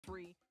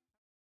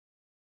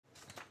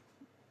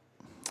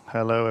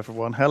Hello,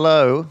 everyone.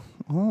 Hello.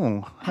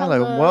 Oh,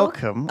 hello and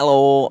welcome.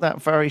 Hello.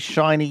 That very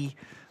shiny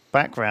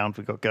background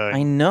we got going.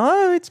 I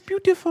know, it's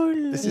beautiful.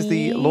 This is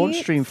the launch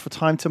stream for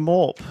Time to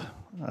Morp,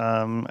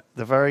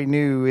 the very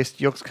newest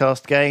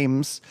Yogscast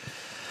games.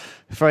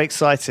 Very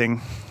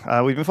exciting.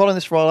 We've been following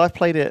this role. I've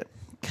played it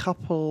a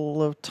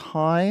couple of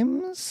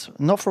times.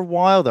 Not for a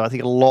while, though. I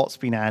think a lot's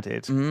been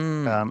added.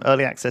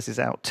 Early access is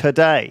out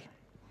today.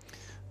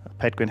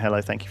 Pedguin, hello.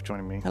 Thank you for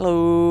joining me.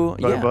 Hello.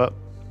 Boba,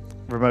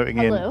 remoting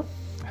Hello. in.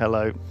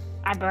 Hello.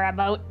 I'm a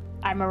remote.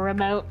 I'm a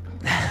remote.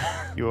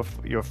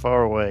 You're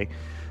far away.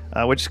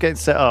 We're just getting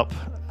set up.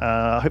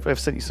 Hopefully I've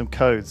sent you some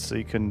codes so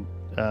you can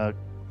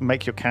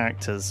make your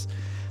characters.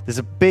 There's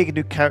a big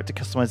new character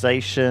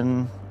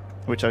customization,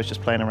 which I was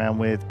just playing around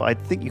with, but I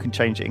think you can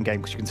change it in game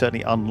because you can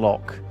certainly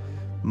unlock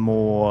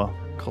more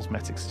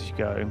cosmetics as you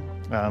go.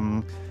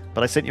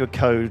 But I sent you a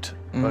code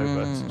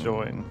over to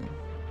join,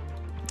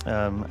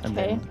 and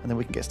then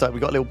we can get started.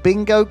 We've got a little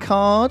bingo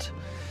card.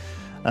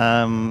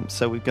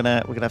 So we're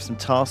gonna have some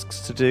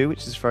tasks to do,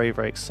 which is very,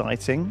 very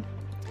exciting.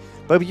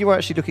 Boba, you were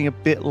actually looking a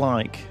bit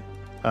like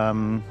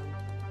one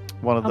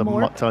of the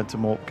Time to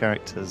Morp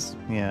characters.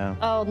 Yeah.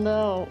 Oh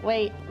no!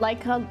 Wait,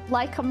 like a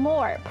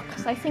Morp?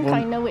 Because I think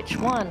I know which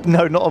one.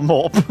 No, not a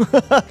Morp.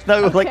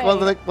 No, okay. Like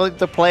one of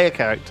the player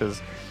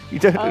characters. You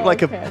don't look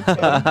like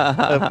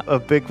a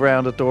big,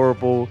 round,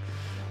 adorable.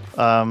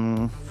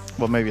 Well,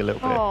 maybe a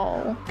little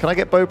bit. Can I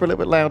get Boba a little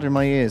bit louder in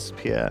my ears,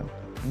 Pierre?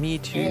 Me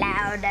too.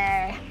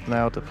 Louder.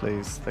 Louder,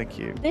 please. Thank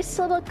you. This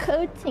little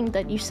code thing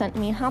that you sent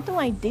me, how do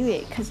I do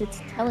it? Because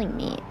it's telling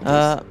me.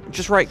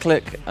 Just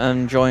right-click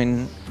and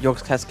join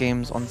Yogscast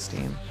games on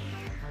Steam.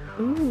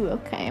 Ooh,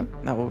 okay.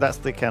 That's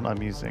the account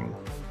I'm using.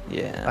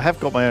 Yeah. I have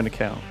got my own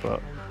account,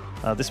 but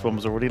this one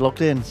was already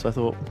logged in, so I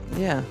thought...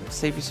 Yeah,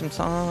 save you some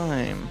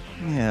time.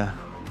 Yeah.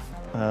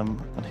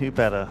 And who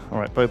better? All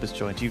right, Boba's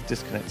joined. You've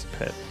disconnected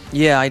Pet.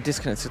 Yeah, I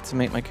disconnected to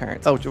make my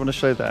character. Oh, do you want to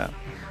show that?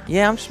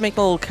 Yeah, I'm just making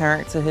a little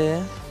character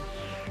here.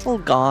 Little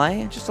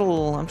guy. Just a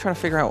little... I'm trying to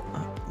figure out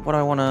what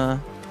I want to...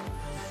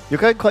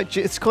 You're going quite...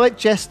 It's quite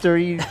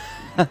jestery.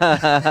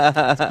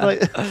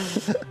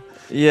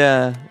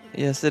 Yeah.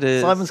 Yes, it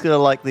is. Simon's going to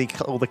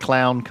like all the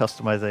clown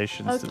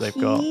customizations that they've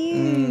got.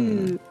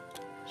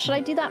 Should I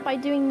do that by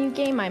doing new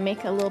game? I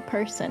make a little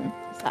person.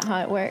 Is that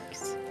how it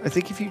works? I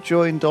think if you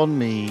joined on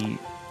me...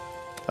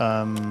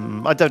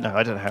 I don't know.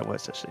 I don't know how it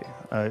works, actually.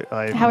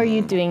 How are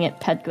you doing it,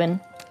 Pedguin?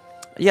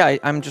 Yeah,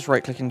 I'm just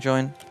right-clicking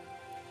join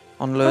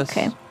on Lewis.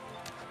 Okay.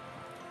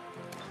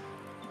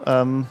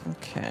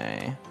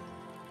 Okay.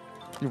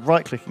 You're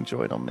right-clicking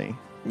join on me.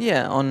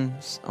 Yeah, on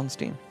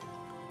Steam.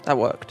 That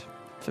worked.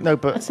 No,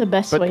 but that's the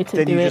best way to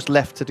do it. Then you just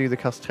left to do the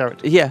custom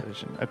character. Yeah.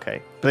 Version.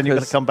 Okay. But then you're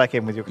going to come back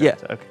in with your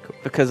character. Yeah. Okay, cool.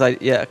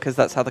 Because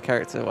that's how the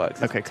character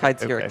works. It's okay. tied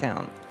to your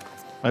account.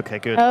 Okay,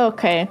 good. Oh,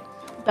 okay.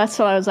 That's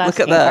what I was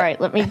asking. Look at that. All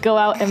right, let me go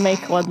out and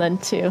make one then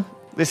too.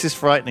 This is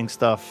frightening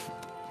stuff,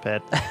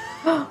 Ped.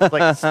 It's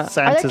like Santa's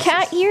Are there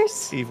cat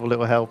ears? evil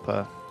little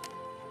helper.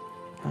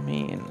 I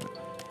mean,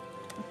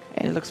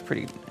 it looks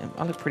pretty.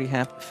 I look pretty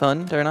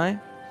fun, don't I?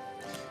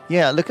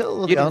 Yeah, look at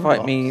all the unlocks.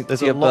 Invite me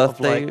to your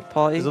birthday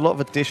party. There's a lot of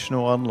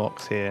additional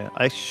unlocks here.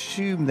 I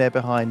assume they're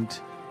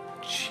behind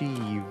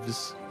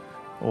Chiefs,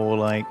 or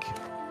like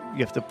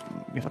you have to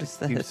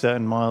do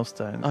certain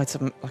milestones. Oh, it's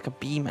like a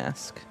bee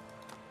mask.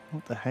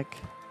 What the heck?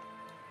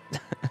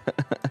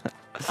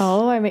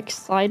 Oh, I'm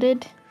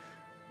excited.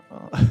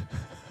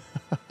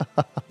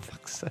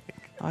 Fuck's sake.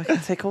 I can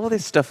take all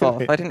this stuff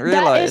off. I didn't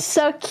realize. That is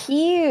so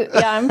cute.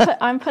 Yeah,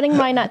 I'm putting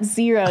mine at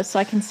 0 so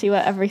I can see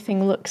what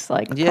everything looks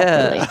like.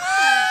 Yeah.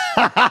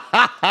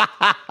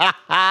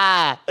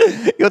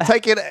 You're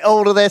taking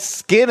all of their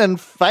skin and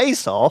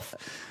face off.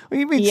 What do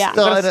you mean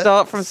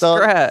start from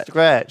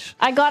scratch?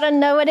 I gotta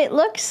know what it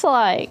looks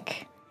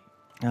like.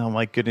 Oh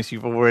my goodness,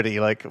 you've already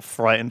like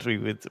frightened me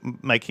with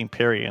making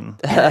Pyrian.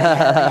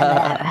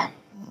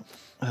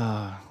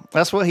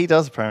 That's what he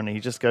does apparently.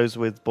 He just goes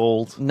with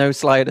bald. No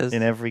sliders.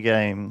 In every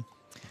game.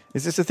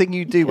 Is this a thing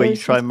you do where you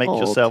try and make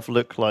yourself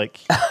look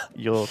like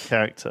your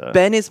character?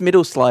 Ben is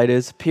middle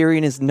sliders.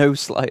 Pyrian is no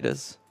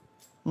sliders.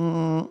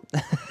 Do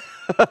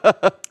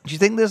you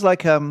think there's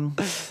like do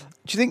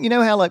you think, you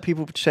know how like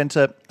people tend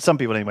to, some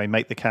people anyway,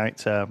 make the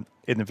character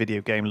in the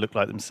video game look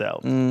like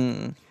themselves?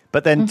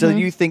 But then do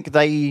you think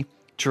they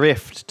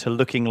drift to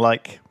looking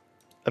like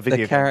a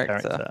video game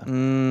character?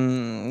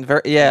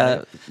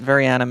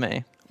 Very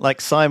anime.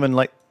 Like Simon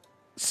like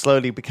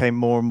slowly became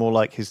more and more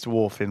like his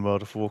dwarf in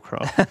World of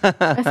Warcraft.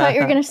 I thought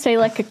you were going to say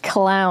like a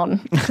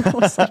clown. I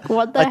was like,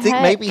 what the heck? I think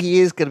maybe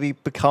he is going to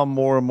become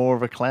more and more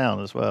of a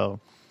clown as well.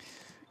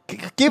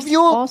 Give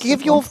your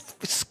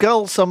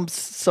skull some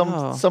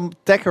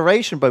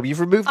decoration, Bob.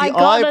 You've removed the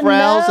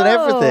eyebrows and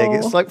everything.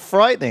 It's like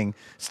frightening.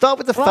 Start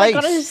with the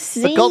face.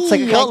 For God's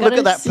sake, I can't look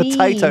at that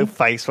potato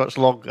face much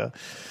longer.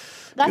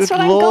 That's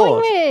what I'm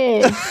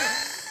going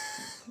with.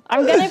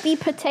 I'm going to be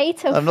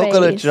potato face. I'm not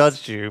going to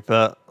judge you,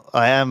 but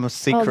I am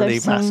secretly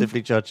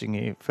massively judging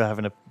you for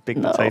having a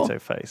big potato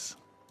face.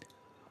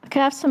 I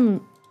could have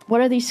some what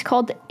are these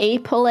called?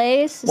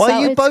 Apolays? Why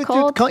are you both?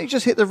 Called? Can't you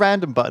just hit the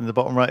random button in the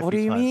bottom right? What do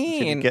you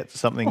mean? Get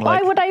something Why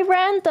like. would I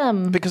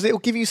random? Because it will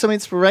give you some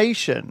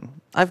inspiration.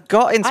 I've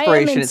got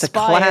inspiration. It's a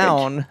inspired.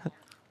 clown.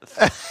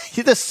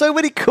 There's so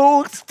many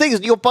cool things.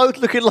 You're both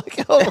looking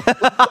like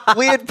a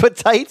weird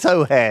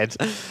potato head.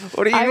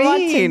 What do you I mean?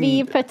 want to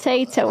be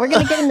potato. We're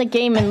gonna get in the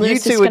game and You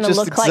Lewis is two are gonna just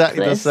look exactly like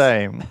the this.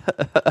 same.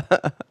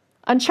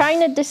 I'm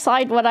trying to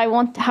decide what I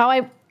want.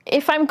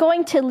 If I'm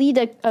going to lead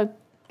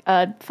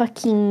a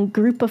fucking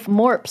group of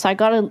morps, I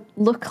gotta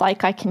look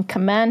like I can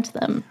command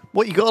them.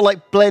 What you got to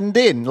like blend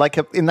in like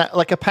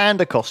a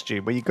panda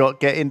costume where you got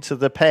to get into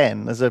the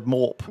pen as a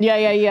morp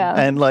Yeah.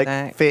 and like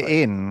Exactly. fit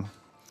in.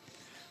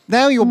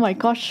 Now you're Oh my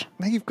gosh.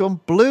 now you've gone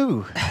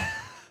blue.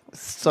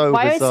 So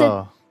Why is it?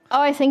 bizarre.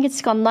 Oh, I think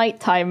it's gone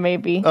nighttime.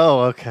 Maybe.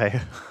 Oh,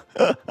 okay.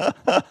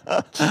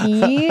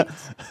 Cute.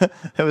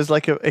 It was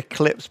like an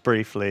eclipse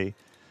briefly.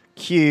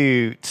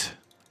 Cute.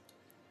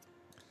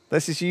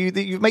 This is you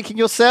that you're making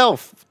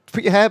yourself.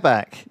 Put your hair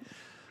back.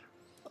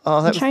 Oh,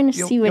 I'm trying to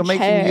see you're which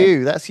making hair.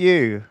 you. That's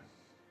you.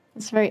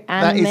 It's very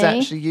anime. That is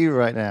actually you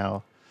right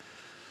now.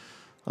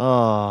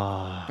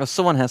 Oh, Well,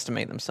 someone has to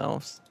make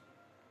themselves.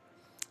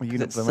 you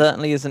It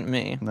certainly isn't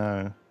me.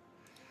 No.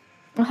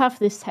 I'll have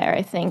this hair,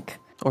 I think.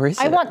 Or is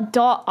I it? want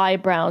dot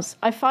eyebrows.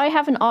 If I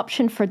have an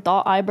option for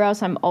dot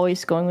eyebrows, I'm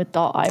always going with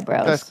dot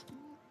eyebrows.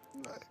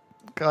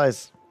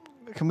 Guys,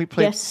 can we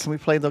play? Yes. Can we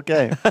play the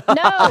game?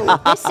 No,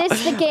 this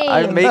is the game.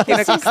 I'm making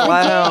this a is the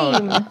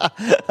clown.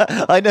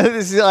 game. I know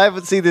this is. I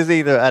haven't seen this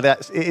either, and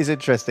it is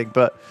interesting.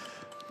 But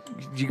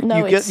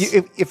No,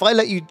 if I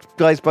let you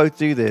guys both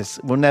do this,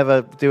 we'll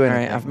never do All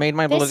anything. right, I've made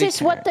my This bloody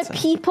is what the character.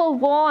 people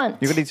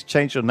want. You're gonna need to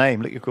change your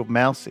name. Look, you're called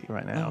Mousy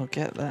right now. Oh,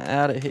 get that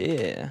out of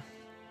here.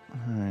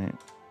 Right.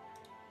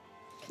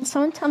 Can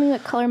someone tell me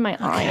what color my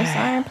eyes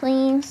are,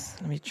 please?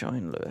 Let me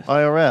join Lewis.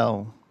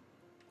 IRL.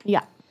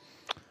 Yeah.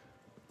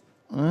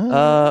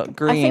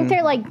 Green. I think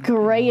they're like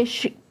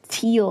grayish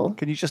teal.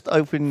 Can you just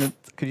open?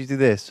 Could you do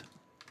this?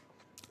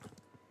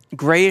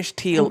 Grayish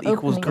teal I'm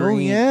equals opening. Oh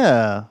green.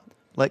 yeah,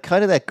 like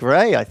kind of they're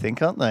grey, I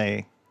think, aren't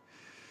they?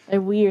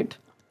 They're weird.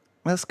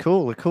 That's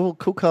cool. A cool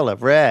color.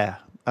 Rare.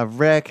 A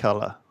rare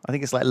color. I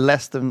think it's like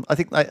less than. I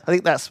think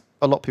that's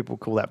a lot of people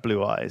call that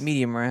blue eyes.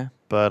 Medium rare.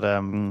 But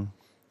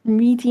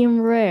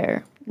Medium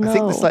rare. No. I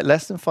think there's like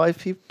less than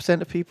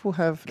 5% of people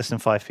have less than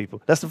 5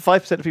 people. Less than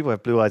 5% of people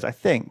have blue eyes. I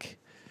think.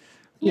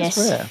 It's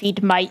Yes, rare.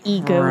 feed my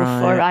ego Right.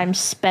 for I'm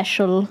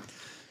special.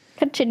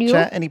 Continue.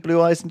 Chat. Any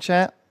blue eyes in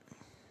chat?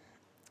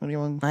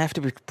 Anyone? I have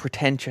to be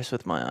pretentious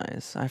with my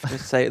eyes. I have to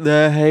say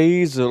they're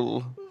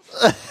hazel.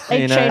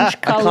 They You know, change I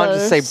can't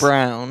just say colors.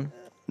 brown.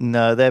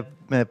 No, they're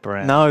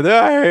brown. No,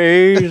 they're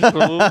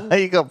hazel.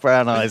 You got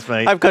brown eyes,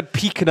 mate. I've got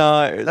pecan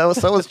eyes.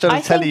 Someone's trying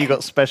I to tell you think- you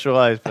got special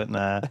eyes, but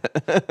nah.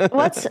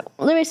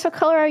 Louis, what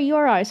color are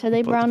your eyes? Are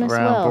they brown as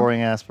well?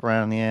 Boring ass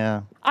brown,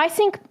 yeah. I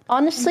think,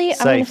 honestly, I'm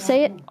going Safe. to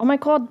say it. Oh my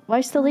god, why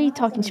is the lady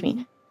talking to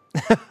me?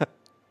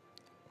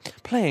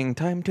 Playing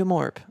Time to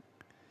Morp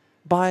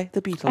by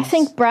the Beatles. I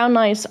think brown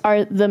eyes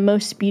are the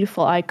most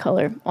beautiful eye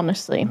color,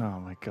 honestly. Oh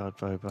my god,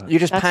 Boba. you're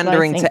just That's what I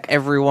pandering think. to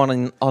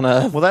everyone on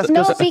Earth. Well, that's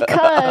No, because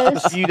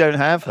because you don't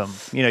have them.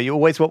 You know, you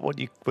always want what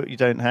you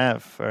don't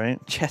have, right?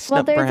 well,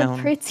 Chestnut they're brown.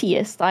 the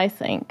prettiest, I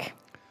think.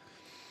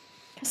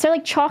 'Cause they're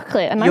like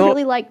chocolate, and I Your-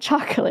 really like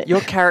chocolate.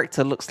 Your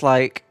character looks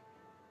like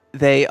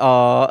they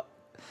are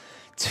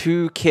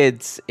two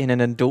kids in an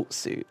adult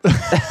suit.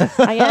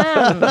 I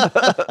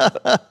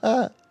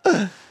am.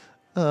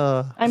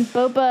 I'm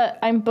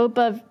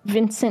Boba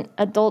Vincent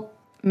adult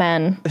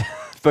man.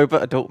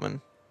 Boba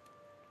Adultman.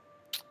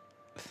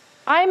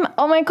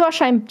 Oh my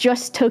gosh, I'm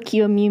just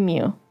Tokyo Mew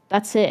Mew.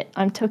 That's it.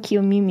 I'm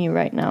Tokyo Mew Mew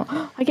right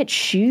now. I get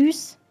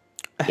shoes?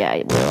 Yeah,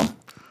 I will.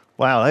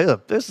 Wow,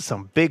 those are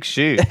some big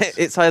shoes.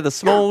 It's either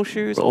small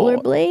shoes or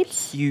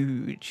Rollerblades?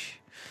 huge.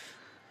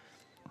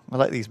 I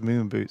like these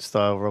moon boot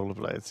style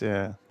rollerblades,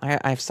 yeah.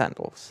 I have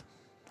sandals.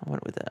 I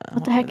went with that.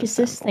 What the heck is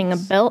this thing? A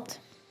belt?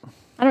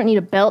 I don't need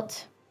a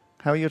belt.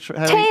 How are your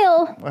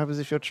Tail! What happens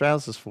if your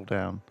trousers fall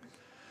down?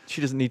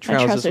 She doesn't need My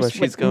trousers where trousers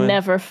she's would going.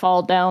 never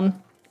fall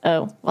down.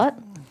 Oh, what?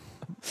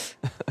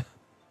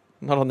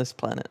 Not on this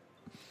planet.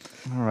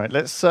 All right,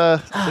 let's. So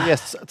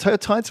yes, Time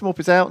to Morp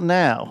is out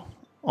now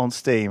on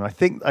Steam. I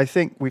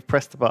think we've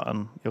pressed the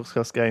button.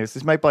 Yogscast Games.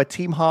 It's made by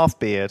Team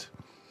Halfbeard.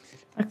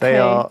 Okay,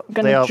 are- I'm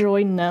they gonna are-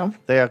 join now.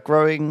 They are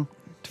growing,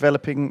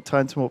 developing.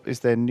 Time to Morp is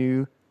their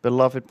new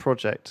beloved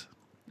project,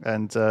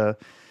 and we're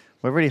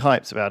really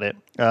hyped about it.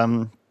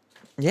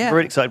 Yeah. We're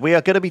really excited. We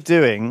are going to be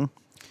doing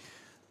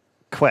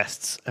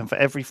quests, and for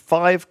every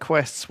 5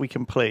 quests we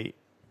complete,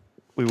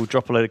 we will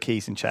drop a load of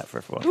keys in chat for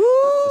everyone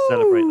to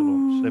celebrate the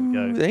launch. There we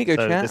go. There you go,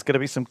 so chat. there's going to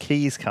be some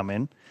keys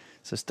coming,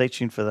 so stay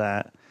tuned for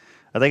that.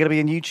 Are they going to be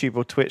in YouTube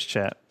or Twitch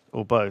chat,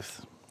 or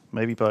both?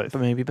 Maybe both.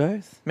 But maybe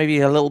both. Maybe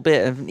a little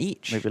bit of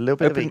each. Maybe a little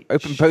bit of each.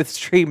 Open both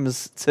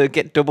streams to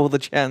get double the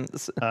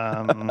chance.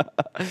 And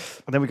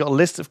then we've got a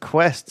list of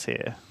quests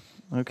here.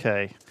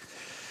 Okay.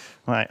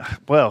 Right.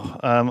 Well,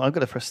 I'm going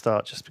to press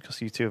start just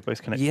because you two are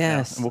both connected.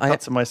 Yes, Now. And we'll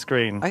cut to my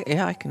screen.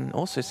 I can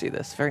also see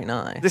this. Very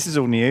nice. This is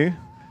all new.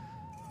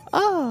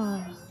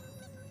 Ah.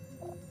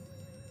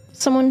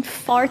 Someone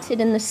farted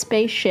in the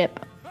spaceship.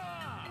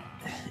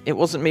 It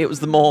wasn't me, it was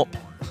the Morp.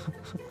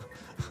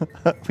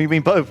 You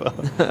mean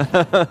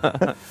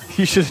Boba?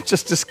 You should have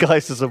just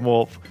disguised as a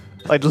Morp.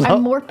 I'm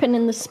morping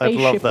in the I'd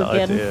love spaceship that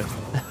again. idea.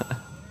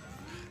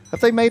 Have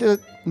they made a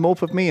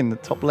Morp of me in the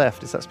top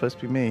left? Is that supposed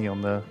to be me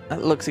on the...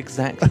 That looks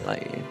exactly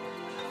like you.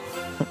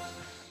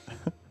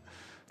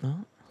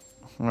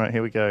 All right,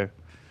 here we go.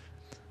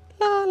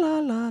 La la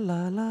la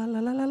la la la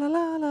la la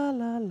la la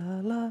la la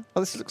la. Oh,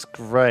 this looks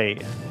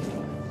great.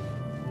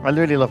 I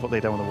really love what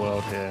they've done with the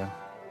world here.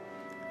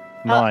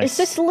 Nice. Is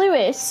this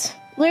Lewis?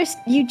 Lewis,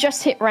 you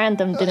just hit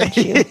random, didn't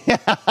you?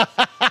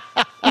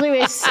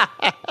 Lewis.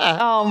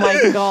 Oh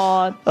my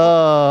god.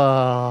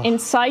 Oh.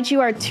 Inside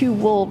you are two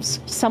wolves.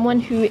 Someone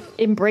who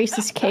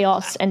embraces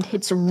chaos and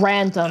hits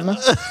random.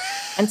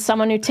 And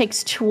someone who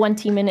takes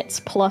 20 minutes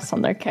plus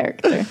on their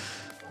character.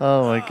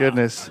 Oh my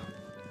goodness.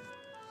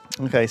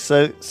 Okay,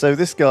 so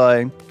this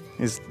guy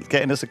is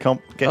getting us We're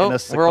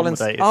all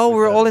accommodated.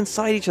 we're all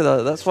inside each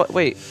other. That's what.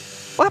 Wait,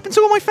 what happened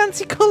to all my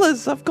fancy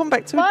colours? I've gone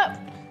back to What?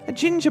 a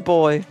ginger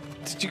boy.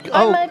 Did you?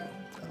 I'm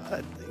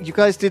You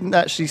guys didn't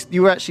actually.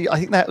 You were actually. I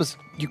think that was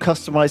you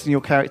customizing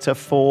your character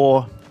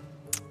for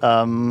this.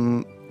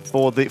 I'm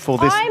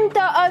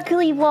the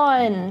ugly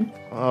one.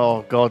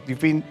 Oh god, you've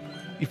been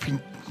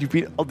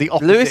the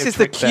opposite. Lewis of is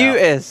the tricked out.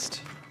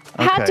 cutest.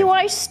 How Okay. do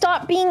I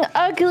stop being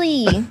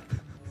ugly?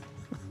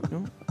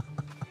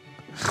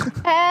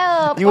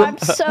 Help! You were, I'm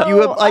so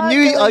I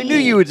knew ugly.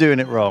 you were doing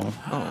it wrong.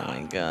 Oh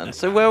my god.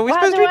 So where are we How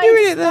supposed do to be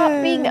doing I it stop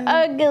then? being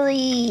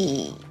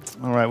ugly?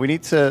 All right, we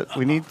need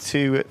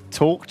to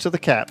talk to the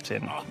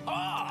captain.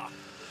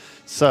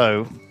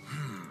 So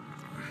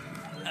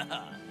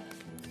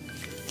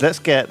let's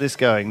get this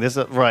going.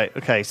 Right.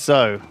 Okay.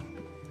 So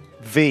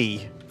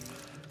V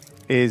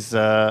is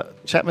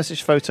chat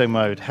message photo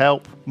mode.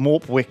 Help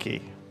Morp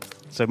Wiki.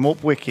 So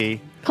Morp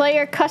Wiki.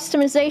 Player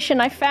customization.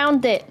 I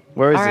found it.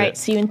 Where is All right. it?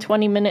 See you in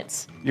 20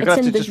 minutes. You're It's gonna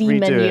in have to the just V redo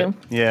menu. it.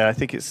 Yeah, I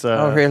think it's.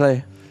 Oh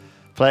really?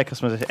 Player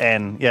customization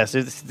N. Yeah,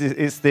 so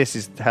this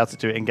is how to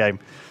do it in game.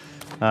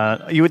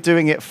 You were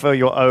doing it for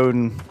your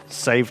own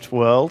saved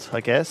world,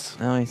 I guess.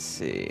 Oh, I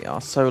see.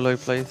 Our solo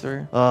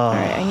playthrough. All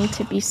right. I need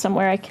to be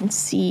somewhere I can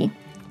see.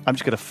 I'm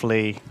just gonna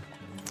flee.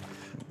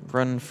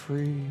 Run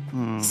free.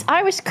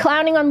 I was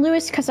clowning on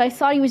Lewis because I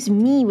thought he was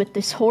me with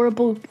this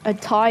horrible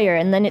attire,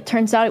 and then it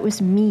turns out it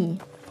was me.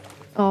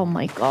 Oh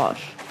my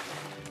gosh.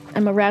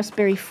 I'm a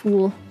raspberry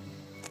fool.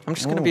 I'm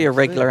just gonna Oh, be a what's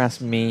regular this?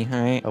 ass me,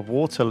 alright? A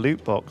water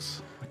loot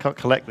box. I can't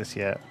collect this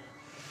yet.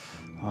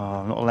 Oh,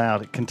 I'm not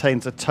allowed. It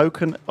contains a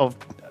token of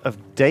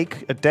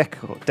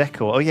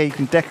decor. Oh yeah, you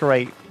can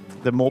decorate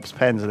the Morp's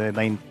pens, and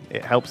then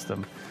it helps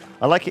them.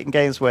 I like it in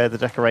games where the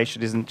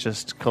decoration isn't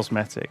just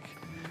cosmetic.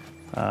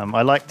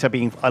 I like to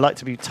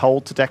be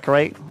told to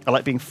decorate. I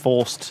like being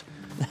forced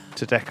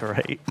to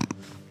decorate.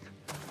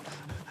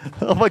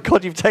 Oh my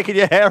god, you've taken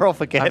your hair off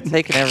again. I've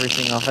taken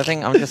everything off. I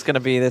think I'm just gonna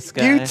be this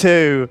guy. You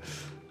two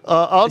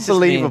are This is me.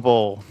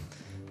 unbelievable.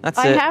 That's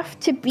I it. have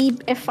to be.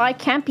 If I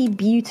can't be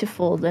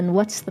beautiful, then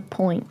what's the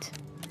point?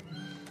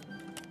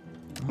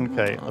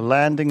 Okay,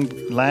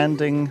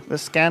 landing.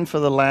 Let's scan for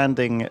the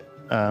landing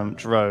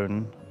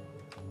drone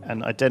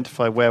and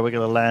identify where we're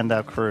going to land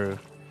our crew.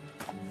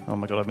 Oh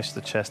my god, I missed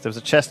the chest. There was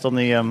a chest on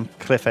the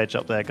cliff edge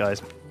up there,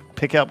 guys.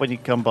 Pick it up when you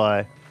come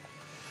by.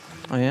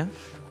 Oh yeah.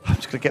 I'm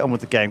just going to get on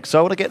with the game. So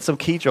I want to get some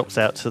key drops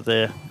out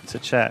to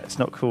chat. It's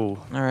not cool.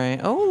 All right.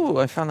 Oh,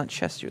 I found that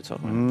chest you were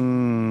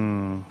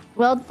talking about.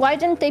 Well, why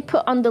didn't they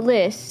put on the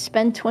list?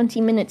 Spend 20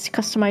 minutes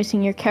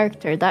customizing your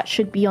character. That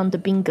should be on the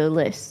bingo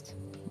list,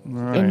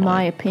 Right. in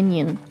my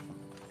opinion.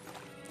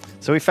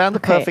 So we found the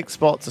Okay. perfect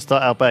spot to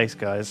start our base,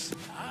 guys.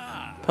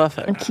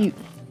 Perfect. I'm cute.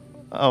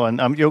 Oh, and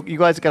you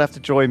guys are going to have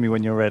to join me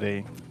when you're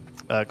ready.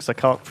 Because I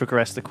can't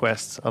progress the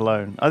quests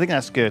alone. I think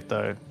that's good,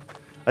 though.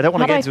 I don't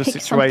want to How get do into I a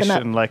pick something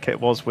situation up? like it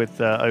was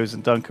with Oz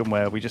and Duncan,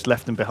 where we just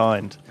left them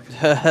behind.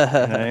 You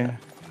know?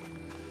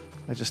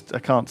 I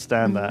can't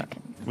stand that.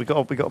 We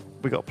got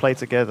to play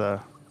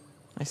together.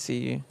 I see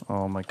you.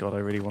 Oh my god, I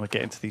really want to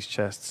get into these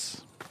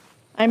chests.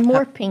 I'm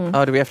morping.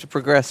 Oh, do we have to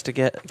progress to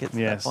get to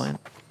Yes. that point?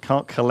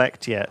 Can't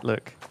collect yet.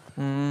 Look.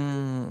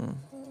 I'm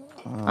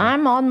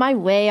on my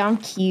way. I'm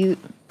cute.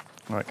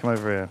 All right, come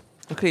over here.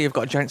 Look at you, you've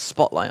got a giant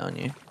spotlight on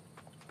you.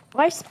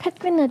 Why is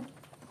Pedguin an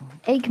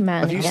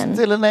Eggman Are you again?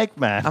 still an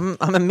Eggman?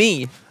 I'm a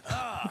me.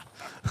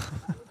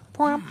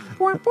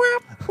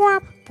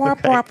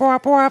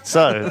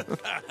 So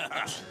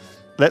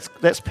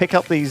let's pick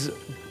up these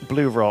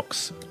blue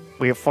rocks.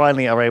 We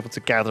finally are able to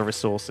gather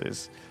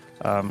resources.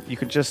 You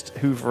can just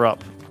hoover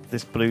up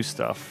this blue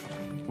stuff,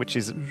 which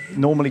is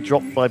normally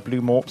dropped by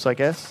blue morps, I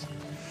guess.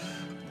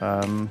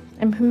 I'm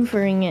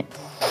hoovering it.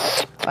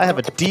 I have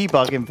a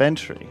debug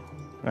inventory.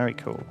 Very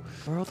cool.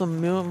 Where are all the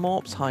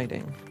morps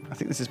hiding? I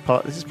think this is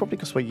probably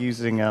because we're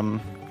using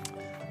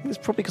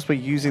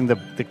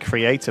the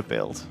creator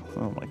build.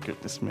 Oh my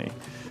goodness me!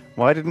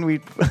 Why didn't we?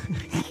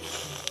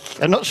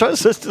 I'm not sure it's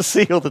supposed to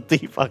see all the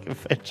debug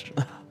inventory.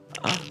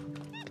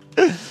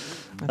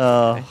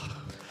 Okay.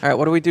 All right,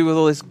 what do we do with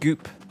all this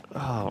goop?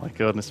 Oh my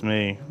goodness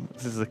me!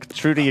 This is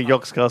truly a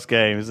Yogscast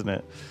game, isn't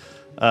it?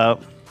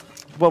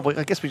 Well,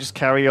 I guess we just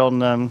carry on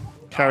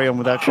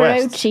with our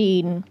quest.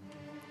 Protein.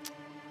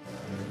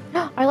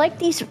 I like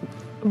these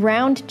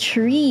round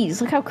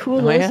trees. Look how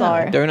cool those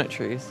are. Donut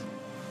trees.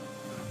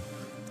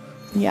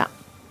 Yeah.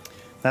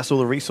 That's all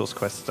the resource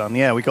quests done.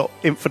 Yeah, we got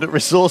infinite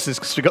resources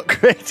because we got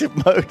creative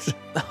mode.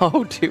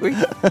 Oh, do we?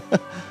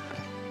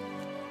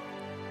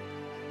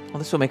 Well,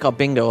 this will make our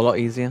bingo a lot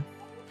easier.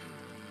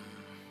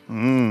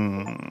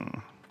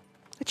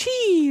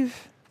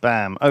 Achieve.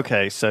 Bam.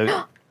 Okay,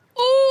 so.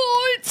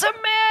 Oh, it's a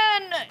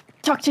man.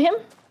 Talk to him.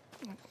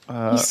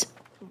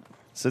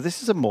 So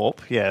this is a Morp.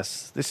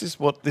 Yes, this is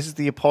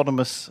the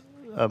eponymous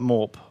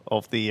Morp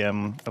of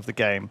the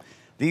game.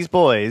 These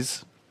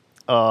boys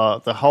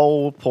are the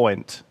whole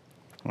point.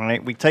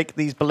 Right? We take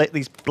these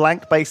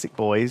blank basic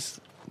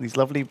boys, these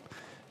lovely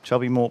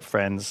chubby Morp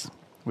friends.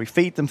 We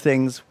feed them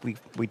things. We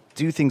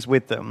do things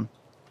with them.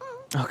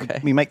 Okay.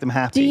 We make them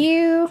happy.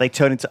 They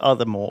turn into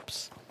other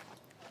Morps,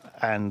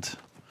 and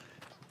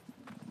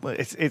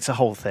it's a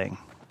whole thing.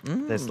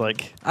 There's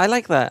like I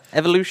like that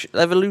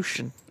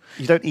evolution.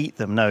 You don't eat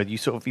them. No, you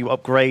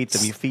upgrade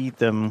them. You feed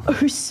them.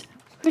 Who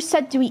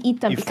said do we eat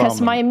them? You Because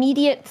farm my them.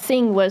 immediate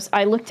thing was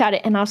I looked at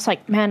it and I was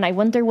like, man, I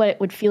wonder what it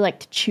would feel like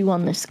to chew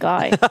on this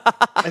guy.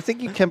 I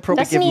think you can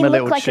probably Doesn't give he him a look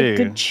little like chew. a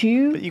good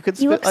chew? But you could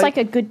He looks like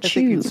a good I think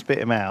chew. you'd spit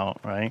him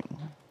out, right?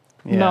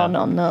 Yeah.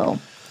 No.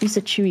 He's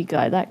a chewy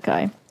guy. That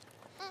guy.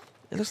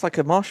 It looks like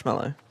a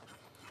marshmallow.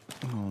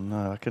 Oh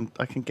no,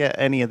 I can get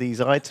any of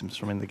these items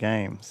from in the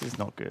game. This is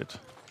not good.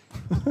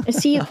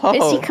 Is he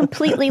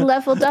completely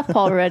leveled up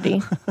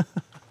already?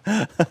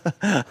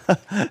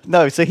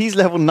 No, so he's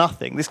level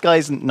nothing. This guy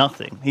isn't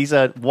nothing. He's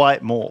a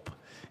white Morp.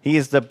 He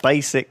is the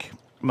basic,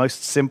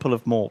 most simple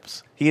of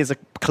Morps. He is a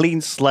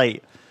clean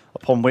slate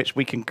upon which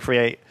we can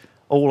create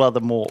all other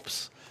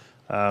Morps.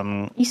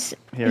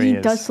 He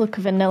does look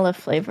vanilla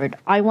flavored.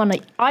 I want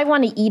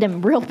to eat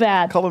him real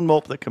bad. Common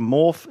Morp that can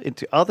morph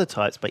into other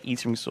types by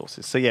eating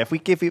resources. So yeah, if we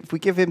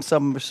give him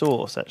some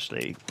resource,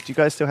 actually, do you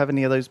guys still have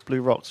any of those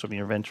blue rocks on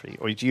your inventory,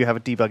 or do you have a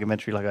debug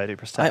inventory like I do?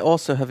 I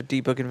also have a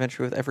debug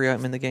inventory with every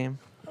item in the game.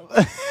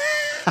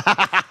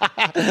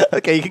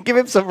 Okay, you can give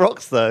him some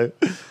rocks though.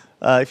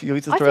 If you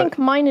need to I throw think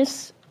mine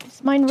is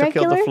mine chuck it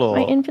regular. on the floor,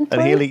 My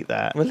inventory. and he'll eat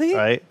that. Will he?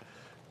 Right?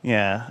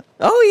 Yeah.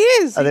 Oh,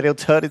 he is. And then he'll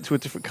turn into a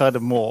different kind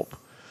of Morp.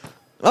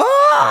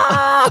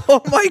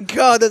 Oh my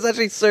god, that's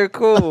actually so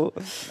cool.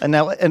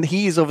 And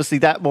he's obviously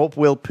that Morp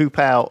will poop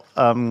out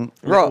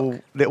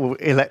little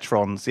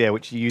electrons,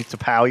 which you use to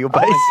power your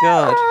base. Oh my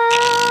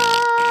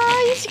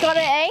god. He's got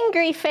an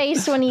angry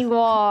face when he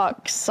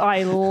walks.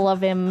 I love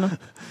him.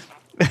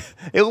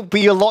 It'll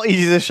be a lot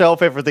easier to show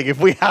off everything if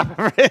we have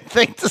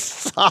everything to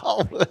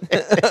solve.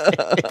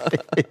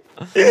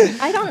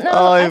 I don't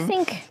know.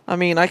 I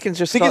mean, I can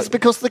just. It's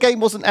because the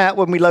game wasn't out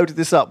when we loaded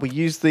this up. We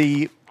used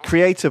the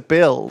creator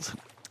build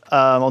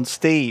on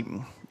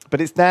Steam,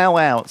 but it's now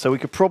out, so we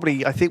could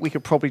probably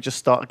just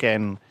start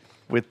again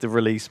with the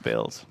release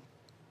build,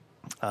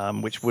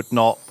 which we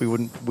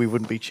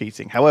wouldn't be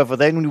cheating. However,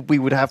 then we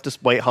would have to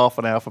wait half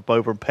an hour for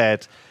Boba and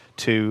Ped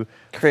to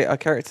create our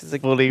characters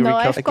again. Fully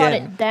I've got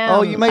it down.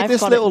 Oh, you made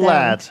this little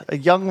lad, a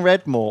young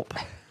red Morp.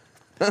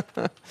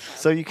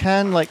 So you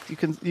can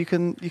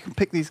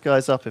pick these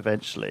guys up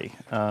eventually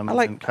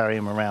and carry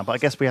them around. But I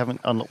guess we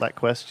haven't unlocked that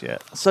quest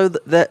yet. So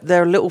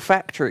they're little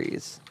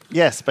factories.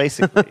 Yes,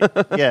 basically.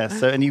 Yeah.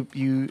 So and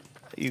you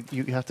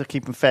have to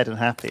keep them fed and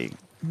happy.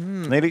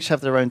 They each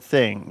have their own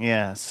thing.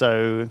 Yeah.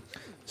 So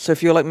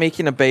if you're like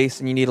making a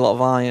base and you need a lot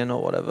of iron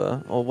or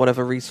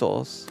whatever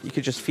resource, you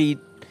could just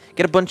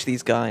get a bunch of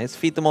these guys,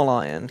 feed them all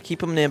iron, keep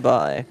them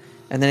nearby,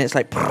 and then it's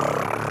like.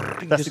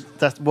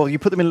 Well, you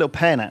put them in a little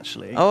pen,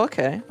 actually. Oh,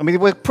 okay. I mean,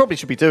 we probably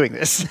should be doing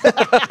this.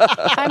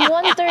 I'm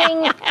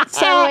wondering.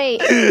 So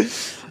wait.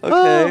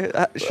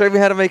 Okay, show me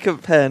how to make a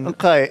pen.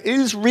 Okay,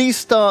 is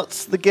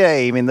restarts the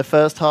game in the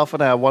first half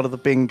an hour one of the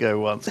bingo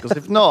ones? Because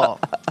if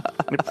not,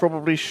 it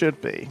probably should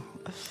be.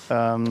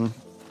 Oh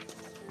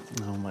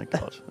my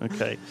god.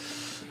 Okay.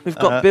 We've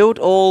got build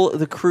all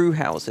the crew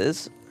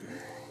houses.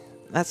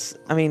 Are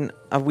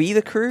we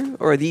the crew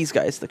or are these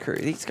guys the crew?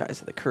 These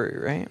guys are the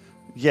crew, right?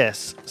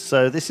 Yes.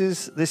 So this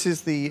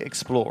is the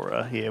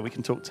explorer here. We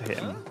can talk to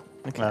him.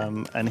 Okay.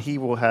 And he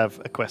will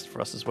have a quest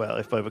for us as well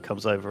if Boba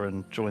comes over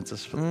and joins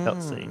us for the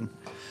cutscene.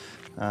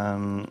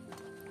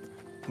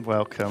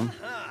 Welcome.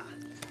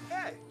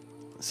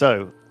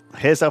 So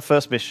here's our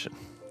first mission.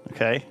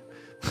 Okay.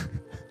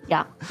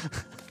 Yeah.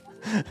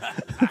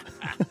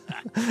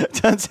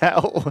 Turns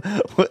out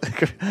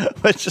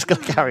we're just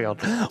gonna carry on.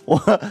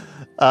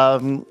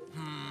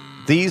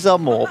 These are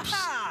Morps,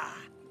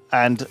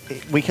 and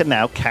we can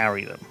now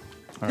carry them.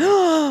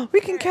 Right.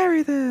 We can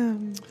carry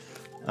them.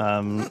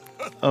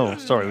 Oh,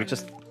 sorry. We're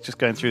just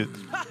going through.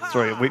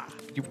 Sorry.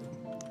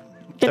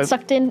 Get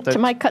sucked into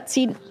my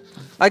cutscene.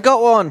 I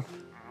got one.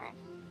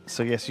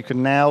 So yes, you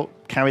can now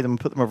carry them and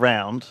put them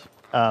around,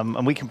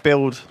 and we can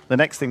build. The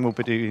next thing we'll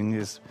be doing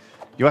is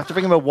You have to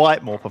bring him a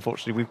white morp,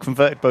 unfortunately. We've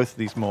converted both of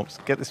these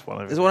morps. Get this one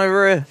over. There's one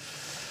over here.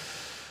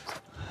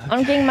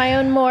 I'm getting my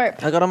own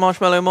morp. I got a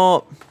marshmallow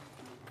morp.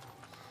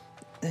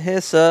 Here,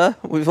 sir.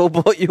 We've all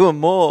bought you a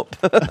morp.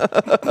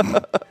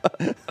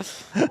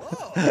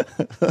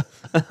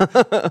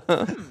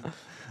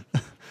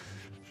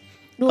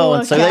 Oh,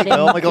 and so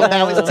oh my god,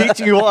 now it's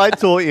teaching you what I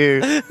taught you.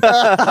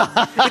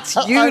 It's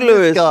you, I'm this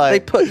Lewis. guy. They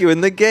put you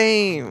in the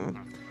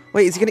game.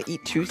 Wait, is he going to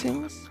eat 2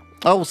 things?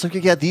 Oh, so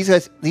yeah,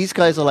 these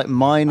guys are like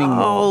mining.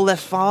 Oh, they're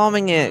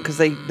farming it because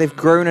they've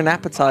grown an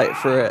appetite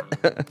for it.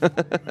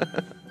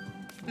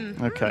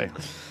 Okay.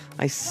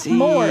 I see.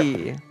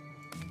 Morp.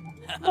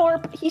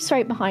 Morp. He's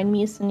right behind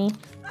me, isn't he?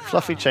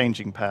 Fluffy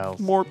changing pals.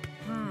 Morp.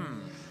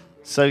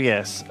 So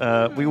yes,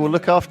 we will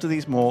look after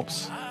these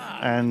morps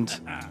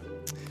and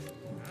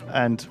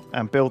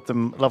build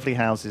them lovely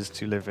houses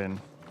to live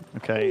in.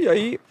 Okay.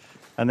 Yay.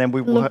 And then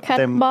we will Look have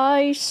at them.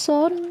 my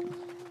son.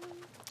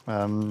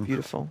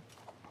 Beautiful.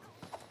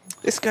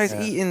 This guy's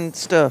eating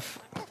stuff.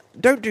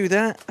 Don't do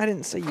that. I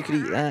didn't say you could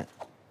eat that.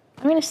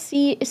 I'm gonna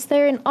see. Is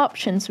there an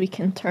options we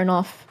can turn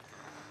off?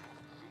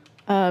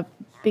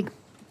 Big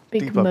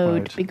Debug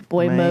mode, big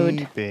boy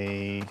mode.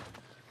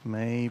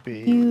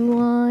 Maybe.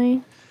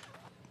 UI.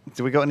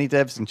 Do we got any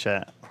devs in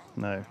chat?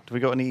 No. Do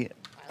we got any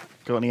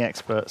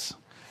experts?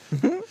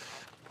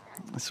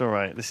 It's all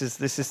right. This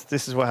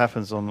is what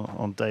happens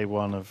on day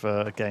one of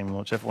a game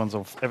launch.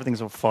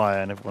 Everything's on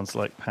fire and everyone's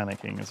like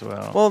panicking as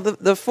well. Well,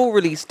 the full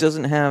release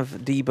doesn't have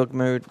debug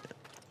mode,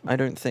 I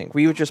don't think.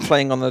 We were just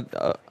playing on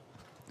the...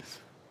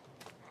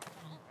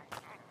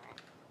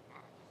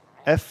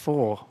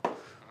 F4.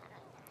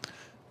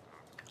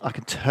 I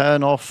can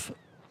turn off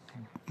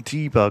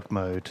debug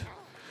mode.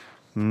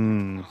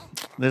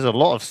 There's a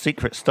lot of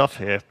secret stuff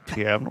here,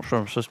 Pierre. I'm not sure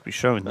I'm supposed to be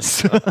showing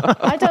this.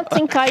 I don't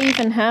think I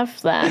even have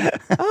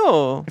that.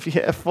 Oh. If you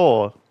hit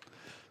F4.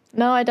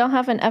 No, I don't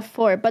have an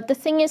F4. But the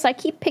thing is, I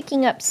keep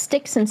picking up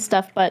sticks and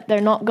stuff, but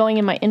they're not going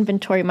in my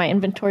inventory. My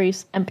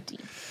inventory's empty.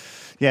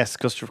 Yes,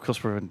 because of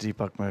course we're in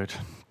debug mode.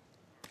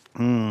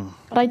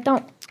 But I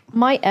don't...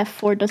 My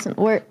F4 doesn't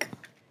work.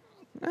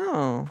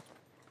 Oh.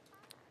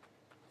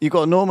 You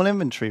got a normal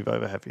inventory,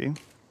 Boba, have you?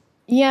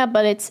 Yeah,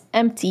 but it's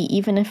empty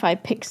even if I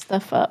pick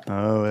stuff up.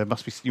 Oh, it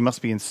must be. You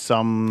must be in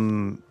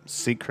some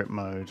secret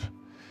mode.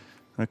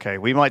 Okay,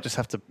 we might just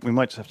have to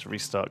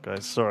restart,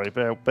 guys. Sorry,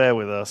 bear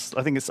with us.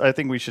 I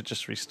think we should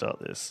just restart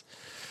this.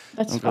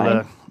 That's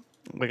fine.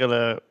 We're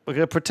gonna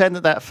pretend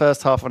that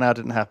first half an hour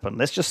didn't happen.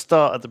 Let's just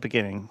start at the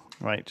beginning,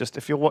 right? Just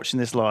if you're watching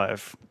this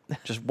live,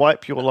 just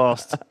wipe your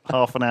last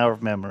half an hour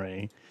of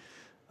memory.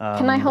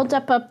 Can I hold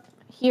up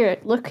here?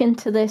 Look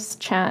into this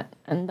chat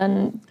and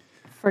then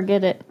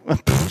forget it.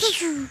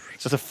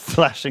 Just a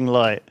flashing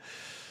light.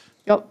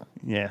 Yup.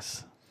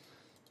 Yes.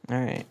 All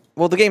right.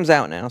 Well, the game's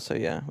out now, so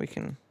yeah, we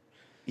can...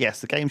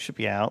 Yes, the game should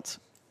be out,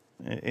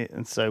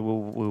 and so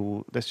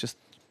we'll let's just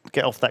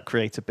get off that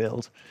creator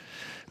build.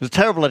 It was a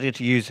terrible idea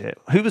to use it.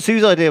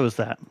 Whose idea was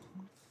that?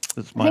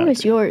 I think it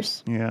was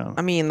yours. Yeah.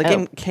 I mean, the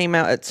game came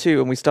out at 2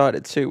 and we started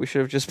at 2. We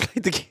should have just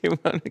played the game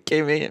when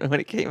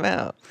it came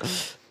out.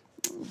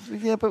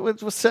 Yeah, but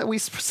we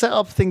set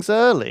up things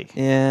early.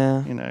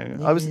 Yeah. You know,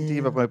 I was in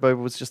debug mode. Boba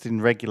was just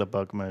in regular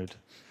bug mode.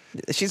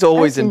 She's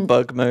always I was in in-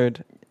 bug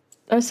mode.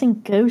 I was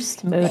in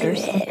ghost mode or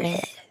something.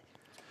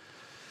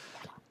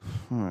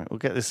 All right, we'll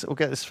get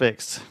this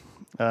fixed.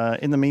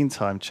 In the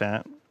meantime,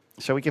 chat,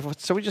 shall we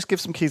just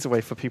give some keys away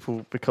for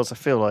people because I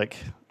feel like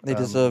They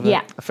deserve it.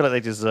 Yeah. I feel like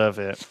they deserve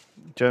it.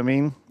 Do you know what I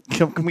mean?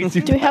 Can we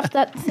Do we have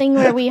that thing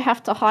where we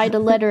have to hide a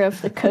letter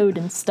of the code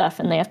and stuff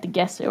and they have to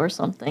guess it or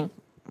something?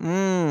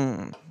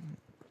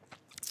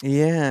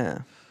 Yeah.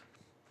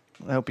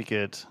 That'll be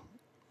good.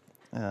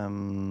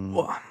 Make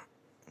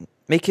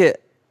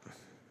it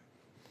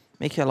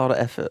a lot of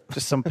effort.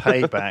 Just some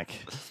payback.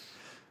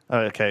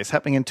 Oh, okay, it's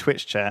happening in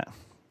Twitch chat.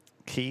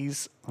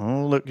 Keys.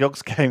 Oh, look,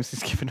 Yogs Games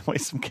is giving away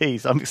some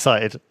keys. I'm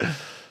excited.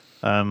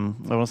 I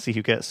want to see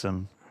who gets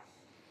them.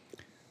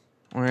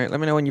 All right, let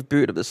me know when you've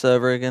booted up the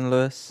server again,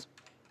 Lewis.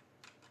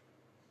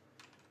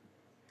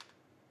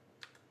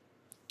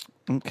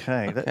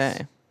 Okay, let's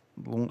Okay.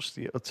 launch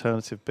the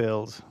alternative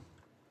build.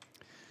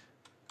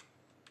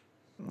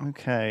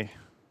 Okay.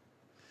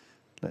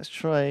 Let's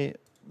try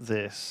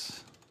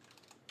this.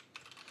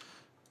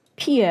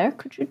 Pierre,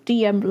 could you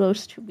DM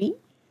those to me?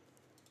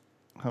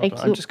 Hold Thank on.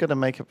 you. I'm just going to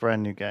make a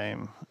brand new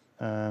game.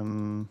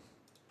 But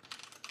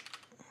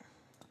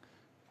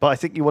I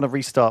think you want to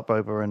restart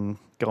Boba and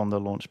go on the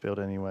launch build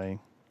anyway.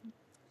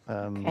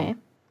 Okay.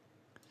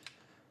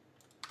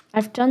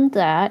 I've done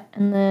that,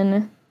 and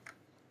then...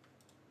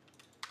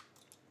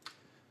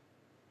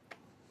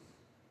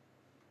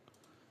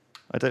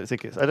 I don't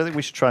think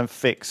we should try and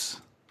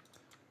fix.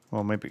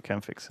 Well, maybe we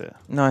can fix it.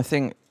 No, I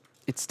think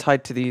it's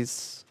tied to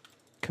these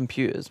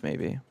computers,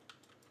 maybe.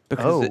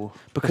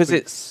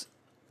 Because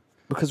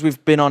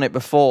we've been on it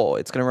before,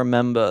 it's going to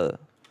remember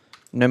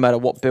no matter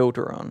what build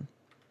we're on.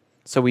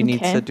 So we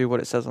need Okay. to do what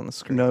it says on the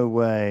screen. No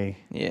way.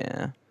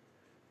 Yeah.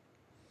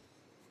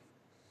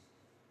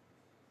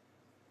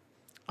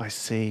 I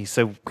see.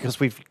 So because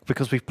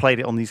we've played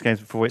it on these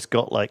games before, it's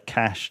got like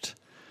cached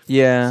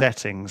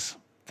settings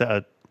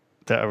that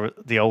are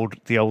the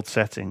old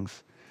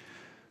settings.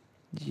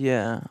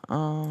 Yeah.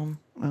 Oh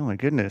my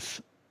goodness.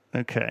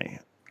 Okay.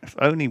 If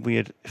only we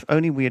had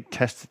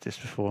tested this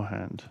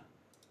beforehand.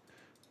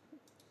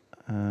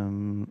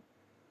 How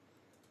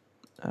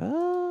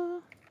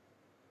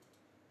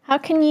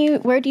can you?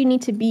 Where do you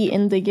need to be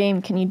in the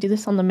game? Can you do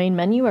this on the main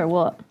menu or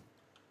what?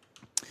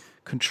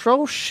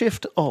 Control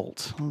Shift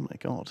Alt. Oh my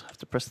god! I have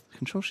to press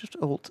Control Shift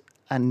Alt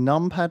and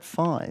numpad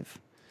 5.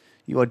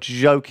 You are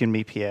joking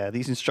me, Pierre.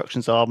 These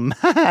instructions are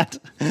mad.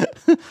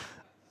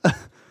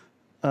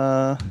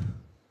 I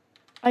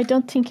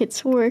don't think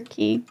it's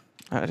working.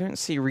 I don't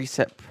see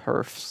reset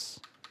perfs.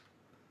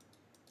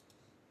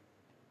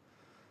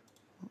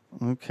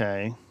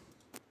 Okay.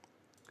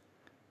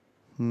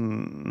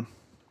 This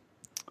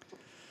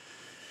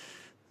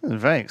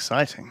is very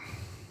exciting.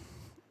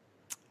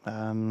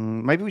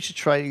 Maybe we should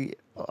try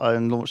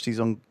and launch these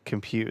on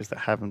computers that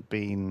haven't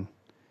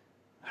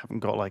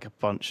got like a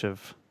bunch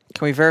of.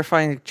 Can we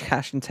verify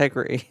cache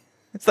integrity?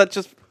 Is that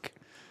just?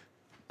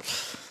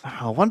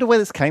 I wonder where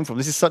this came from.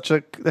 This is such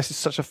a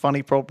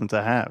funny problem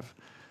to have.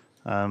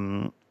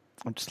 I'm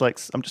just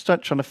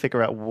trying to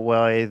figure out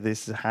why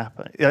this is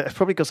happening. Yeah, it's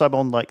probably because I'm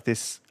on like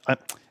this.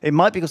 It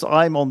might be because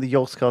I'm on the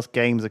Yogscast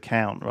Games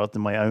account rather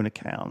than my own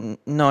account.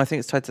 No, I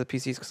think it's tied to the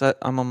PCs because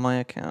I'm on my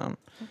account.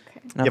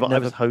 Okay. Yeah, but I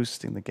was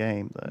hosting the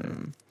game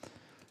though.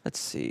 Let's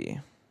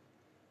see.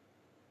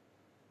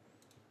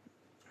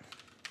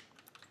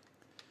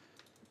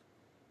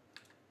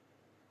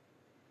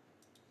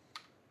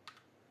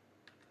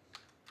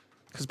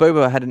 Because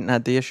Boba hadn't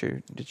had the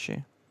issue, did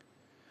she?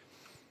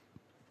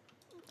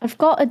 I've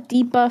got a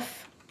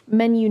debuff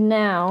menu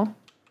now,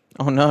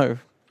 Oh no.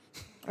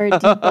 or a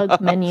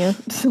debug menu.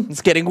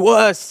 It's getting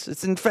worse.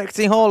 It's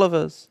infecting all of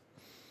us.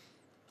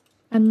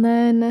 And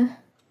then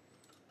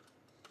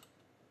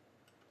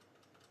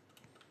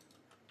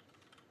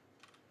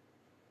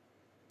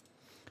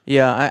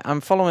Yeah,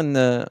 I'm following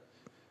the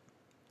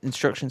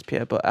instructions,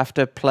 Pierre, but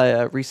after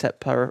player reset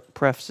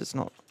prefs, it's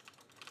not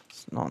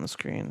on the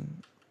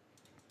screen.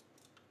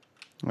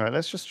 All right,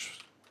 let's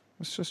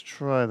just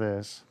try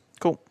this.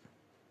 Cool.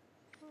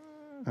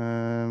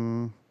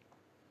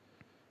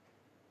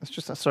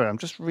 Sorry,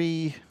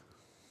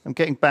 I'm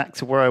getting back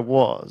to where I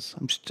was.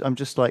 I'm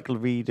just like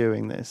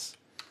redoing this.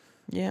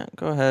 Yeah,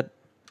 go ahead.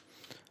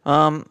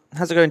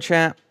 How's it going,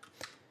 chat?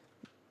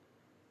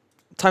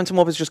 Time to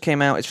Morp has just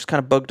came out. It's just kind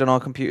of bugged on our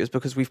computers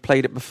because we've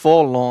played it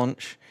before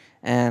launch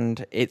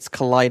and it's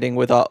colliding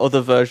with our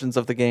other versions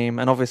of the game.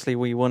 And obviously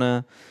we want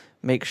to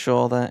make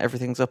sure that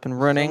everything's up and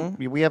running.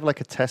 So we have like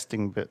a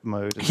testing bit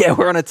mode. Yeah,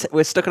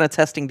 we're stuck on a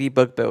testing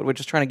debug build. We're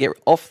just trying to get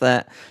off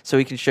that so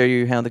we can show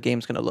you how the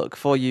game's going to look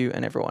for you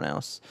and everyone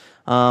else.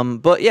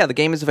 But yeah, the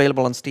game is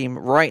available on Steam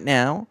right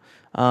now.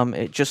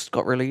 It just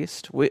got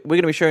released. We're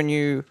going to be showing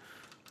you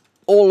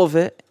all of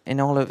it in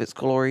all of its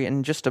glory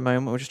in just a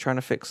moment. We're just trying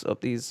to fix up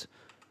these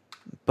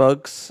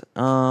bugs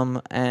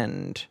on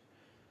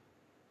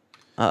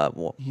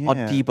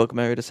debug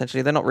mode.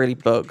 Essentially, they're not really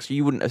bugs.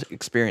 You wouldn't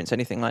experience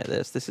anything like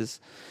this. This is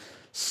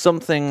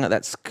something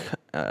that's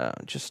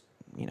just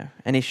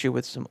an issue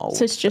with some old.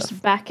 So it's stuff.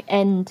 just back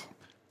end.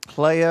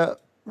 Player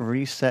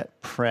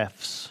reset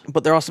prefs.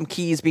 But there are some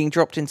keys being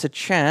dropped into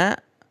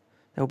chat.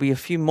 There'll be a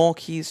few more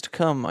keys to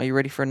come. Are you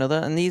ready for another?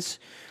 And these,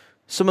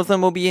 some of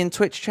them will be in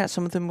Twitch chat,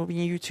 some of them will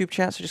be in YouTube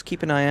chat. So just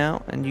keep an eye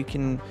out, and you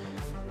can,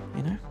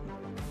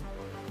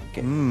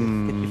 get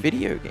your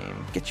video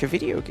game. Get your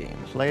video game.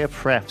 Player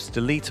prefs.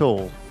 Delete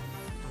all.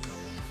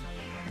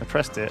 I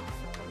pressed it,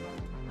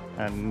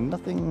 and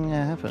nothing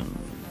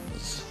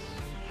happens.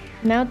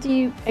 Now do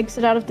you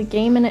exit out of the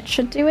game and it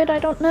should do it? I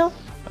don't know.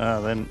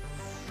 Then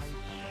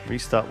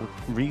restart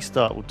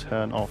will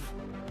turn off.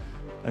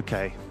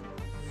 Okay.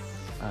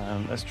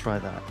 Let's try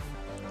that.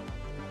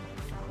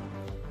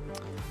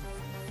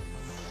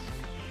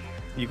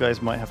 You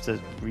guys might have to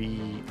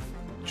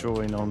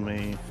rejoin on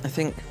me. I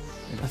think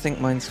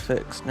mine's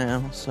fixed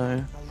now,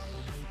 so.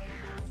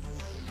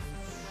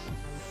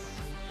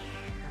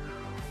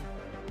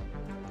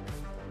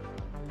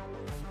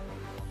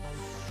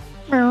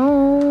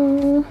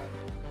 Oh,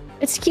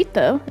 it's cute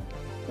though.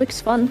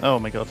 Looks fun. Oh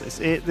my god, this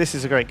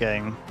is a great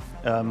game.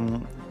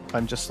 I'm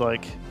just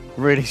like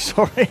really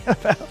sorry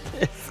about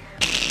this.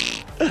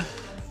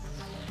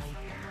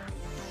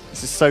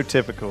 This is so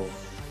typical.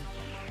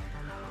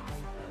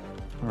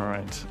 All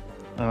right.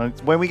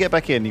 When we get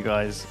back in, you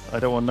guys, I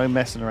don't want no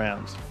messing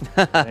around.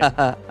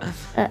 Okay?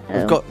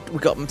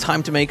 We've got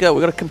time to make up.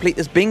 We've got to complete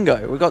this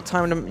bingo. We've got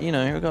time to,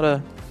 we've got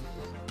to.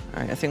 All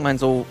right, I think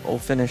mine's all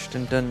finished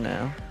and done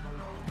now.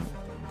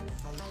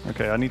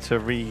 Okay, I need to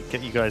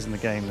get you guys in the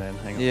game then.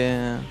 Hang on.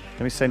 Yeah.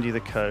 Let me send you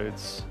the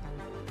codes.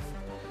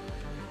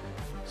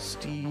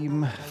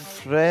 Steam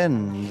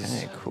friends.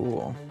 Okay,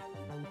 cool.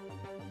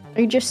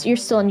 You're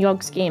still in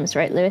Yogs Games,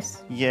 right,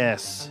 Lewis?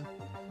 Yes.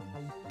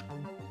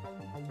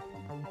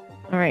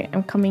 All right,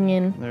 I'm coming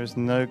in. There is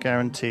no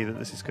guarantee that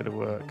this is going to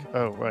work.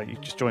 Oh, right, you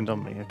just joined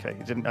on me. Okay,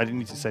 I didn't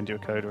need to send you a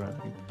code or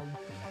anything.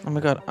 Oh my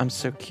god, I'm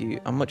so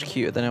cute. I'm much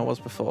cuter than I was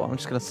before. I'm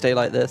just gonna stay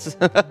like this.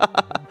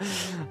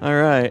 All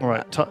right. All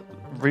right,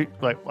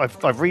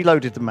 I've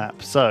reloaded the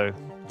map, so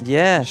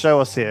Yeah. show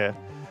us here.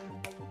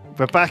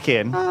 We're back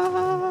in.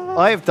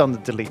 I have done the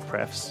delete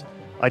prefs.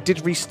 I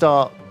didn't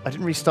restart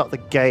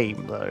the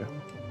game though.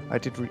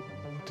 Did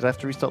I have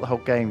to restart the whole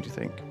game? Do you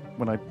think?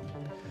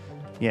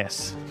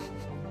 Yes.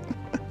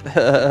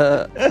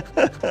 Well,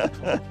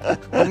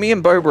 me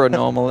and Boba are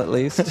normal at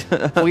least.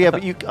 Well, yeah,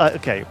 but you.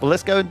 Okay, well,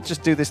 let's go and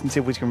just do this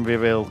until we can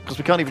reveal, because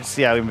we can't even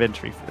see our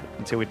inventory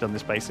until we've done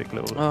this basic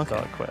little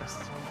start quest.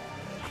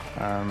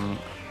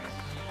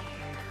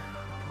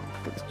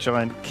 This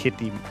giant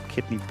kidney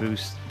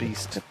boost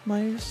beast.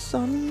 My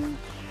son.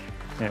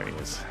 There he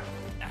is.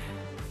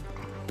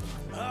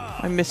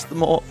 I missed the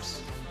morps.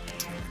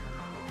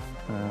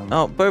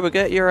 Oh, Boba,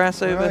 get your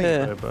ass over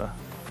here. Boba?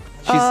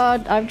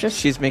 I've just.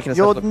 She's making us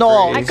You're look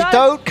not. pretty.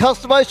 Don't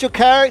customize your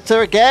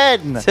character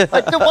again.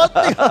 Like the one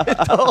thing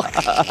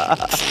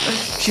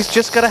She's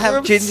just gotta have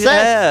You're ginger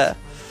obsessed. hair.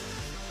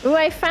 Ooh,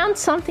 I found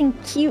something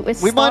cute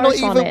with we stars might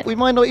not on even. it. We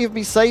might not even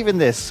be saving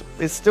this.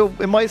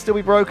 It might still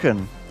be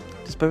broken.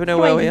 Does Boba know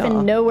You where might we even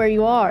are? know where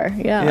you are.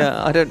 Yeah.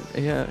 Yeah, I don't.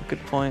 Yeah,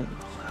 good point.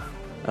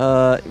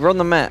 We're on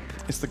the map.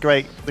 It's the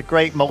great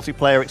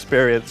multiplayer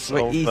experience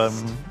We're of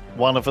east.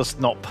 one of us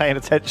not paying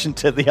attention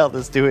to the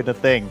others doing a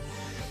thing.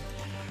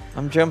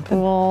 I'm jumping.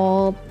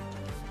 Well,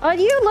 oh,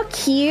 you look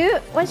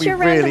cute. What's We your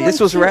random? really- one This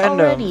was cute random.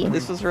 already?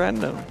 This was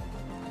random.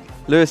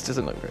 Lewis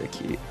doesn't look very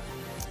cute.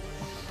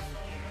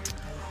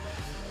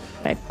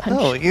 I punched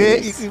Oh,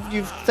 this.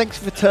 thanks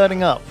for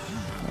turning up.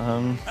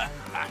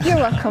 You're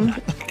welcome.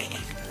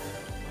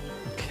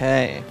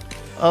 Okay.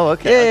 Oh,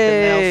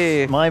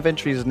 okay. Yay! My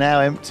inventory is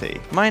now empty,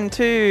 Mine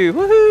too.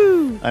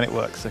 Woohoo! and it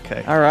works.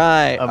 Okay. All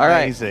right.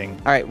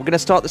 Amazing. All right. We're gonna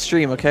start the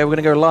stream. Okay. We're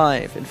gonna go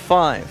live in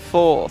 5,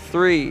 4,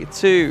 3,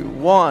 2,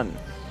 1.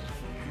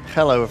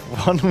 Hello,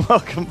 everyone.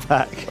 Welcome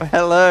back.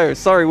 Hello.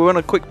 Sorry, we were on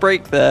a quick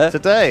break there.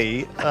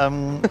 Today,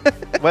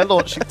 we're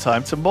launching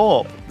Time to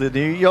Morp, the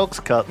new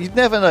Yogscast. You'd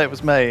never know it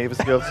was me. It was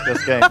a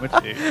Yogscast game, would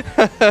you?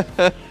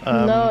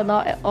 No,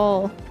 not at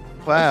all.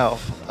 Wow.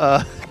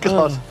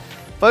 God.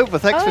 Boba,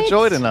 thanks for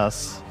joining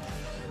us.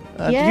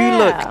 Yeah.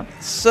 You look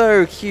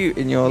so cute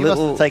in your You must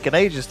little. have taken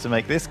ages to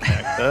make this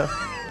character.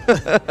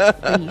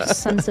 You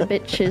sons of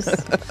bitches.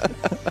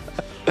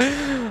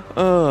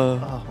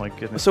 Oh my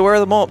goodness. So where are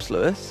the morps,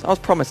 Lewis? I was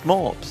promised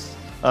morps.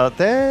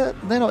 They're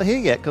not here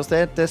yet because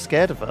they're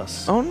scared of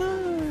us. Oh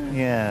no.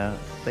 Yeah,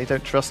 they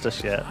don't trust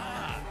us yet.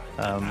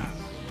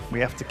 We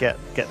have to get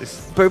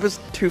this. Boba's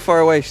too far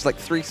away. She's like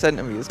 3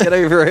 centimeters. Get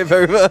over it,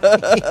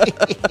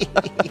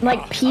 Boba.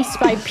 Like piece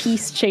by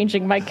piece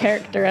changing my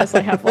character as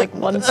I have like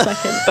 1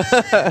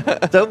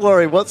 second. Don't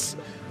worry.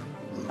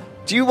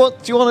 Do you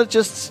want to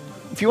just?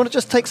 If you want to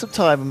just take some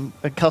time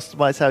and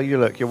customize how you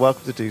look, you're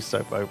welcome to do so,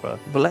 Boba.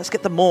 But let's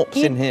get the morps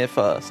in here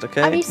first,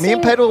 okay? Have you Me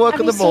and seen- Ped will work have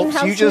on the you seen morphs,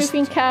 House you just-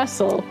 Moving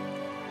Castle.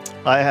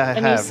 I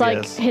And have, he's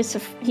like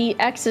yes. he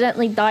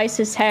accidentally dyes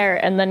his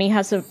hair and then he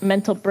has a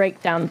mental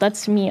breakdown.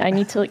 That's me. I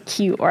need to look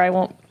cute or I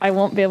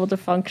won't be able to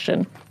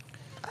function.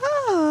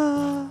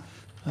 Ah.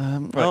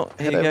 Right, Oh,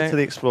 here head you over go. to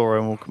the Explorer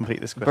and we'll complete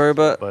this quest.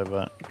 Boba.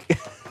 Boba.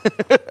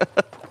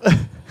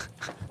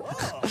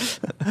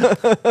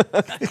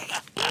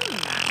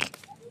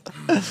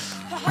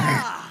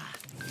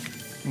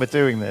 We're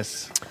doing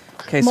this.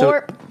 Okay, so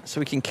Morp.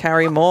 we can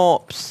carry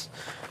morps.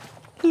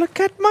 Look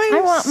at my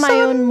I want my son.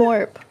 own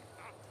morp.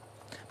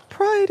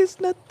 Pride is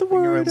not the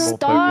your word. own morp.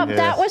 Stop! over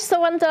That here. was the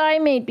one that I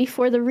made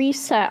before the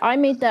reset. I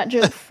made that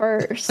joke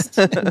first,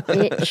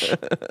 bitch.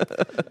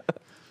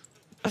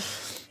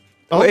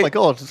 Oh Wait, my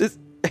god.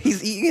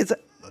 He's eating his.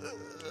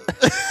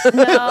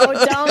 No,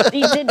 don't.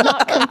 He did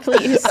not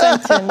complete his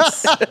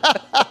sentence.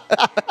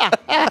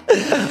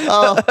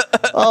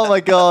 Oh my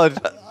god.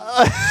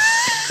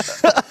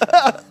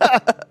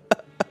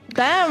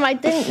 Damn, I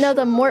didn't know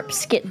the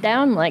morps get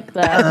down like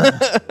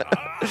that.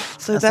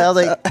 So That's how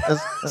they.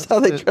 that's how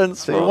they So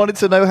transform. you wanted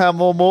to know how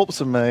more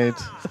morps are made.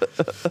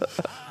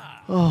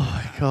 Oh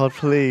my god!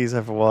 Please,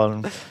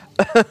 everyone.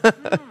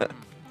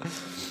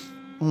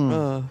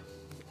 Oh.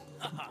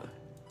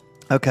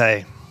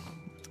 Okay.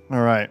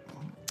 All right.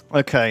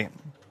 Okay.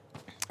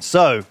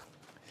 So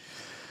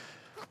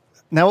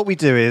now what we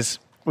do is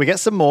we get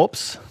some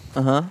morps.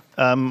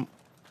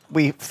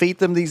 We feed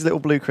them these little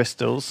blue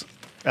crystals,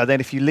 and then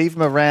if you leave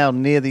them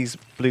around near these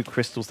blue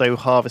crystals, they will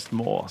harvest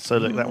more. So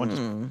look, that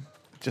one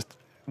just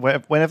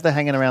whenever they're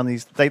hanging around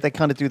these, they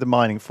kind of do the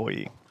mining for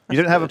you. You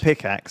don't have a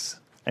pickaxe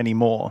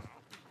anymore.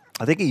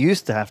 I think you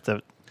used to have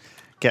to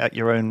get out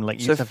your own. Like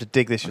you So used to have to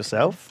dig this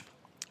yourself.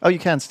 Oh, you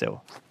can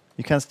still.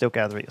 You can still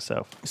gather it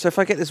yourself. So if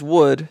I get this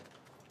wood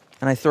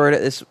and I throw it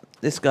at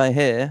this guy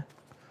here,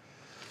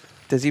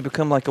 does he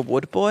become like a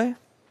wood boy?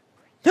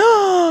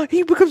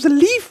 He becomes a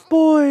leaf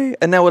boy.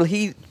 And now will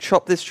he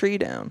chop this tree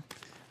down?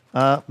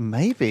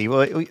 Maybe.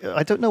 Well,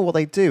 I don't know what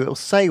they do. It'll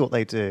say what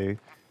they do.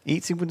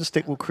 Eating wooden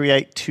stick will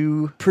create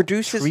 2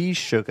 tree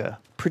sugar.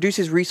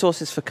 Produces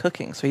resources for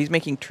cooking, so he's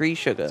making tree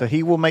sugar. So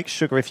he will make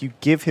sugar if you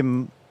give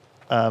him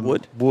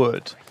Wood.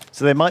 wood.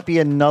 So there might be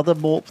another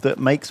morp that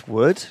makes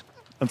wood,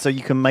 and so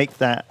you can make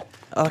that.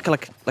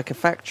 Like a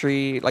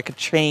factory, like a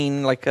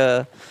chain, like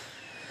a.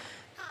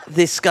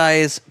 This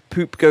guy's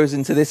poop goes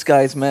into this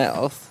guy's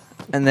mouth,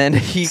 and then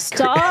he.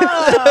 Stop!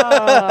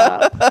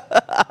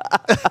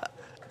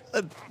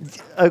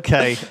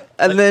 Okay.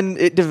 And then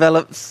it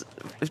develops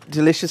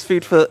delicious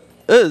food for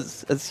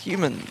us as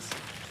humans.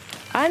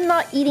 I'm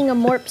not eating a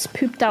Morp's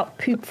pooped out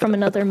poop from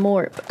another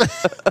Morp.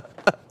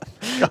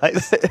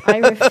 Guys. I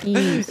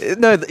refuse.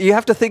 No, you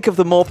have to think of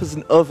the Morp as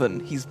an oven.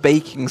 He's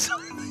baking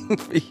something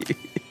for you.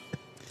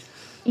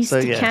 He's So,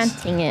 yes.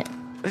 decanting it.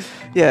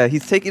 Yeah,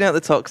 he's taking out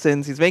the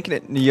toxins. He's making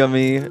it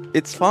yummy.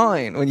 It's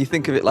fine when you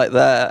think of it like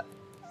that.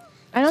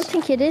 I don't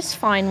think it is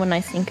fine when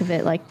I think of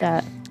it like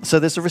that. So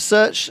there's a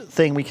research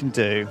thing we can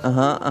do.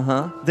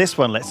 Uh-huh. This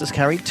one lets us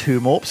carry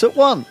 2 morps at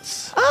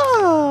once.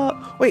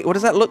 Ah! Wait, what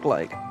does that look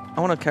like? I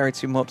want to carry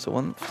 2 Morps at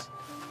once.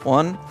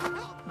 1,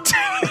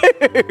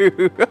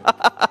 2.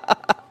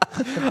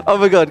 Oh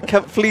my god,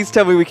 please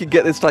tell me we can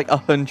get this to like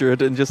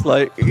 100 and just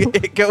like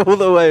go all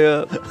the way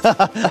up.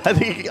 I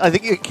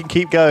think it can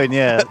keep going,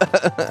 yeah.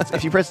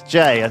 If you press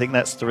J, I think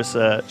that's the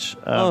research.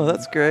 Oh,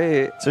 that's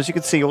great. So as you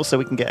can see, also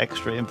we can get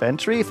extra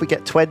inventory if we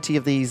get 20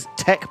 of these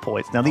tech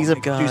points. Now these Oh are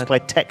my produced God. by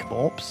tech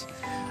morps.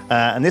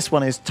 And this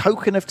one is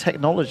token of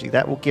technology.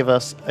 That will give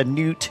us 2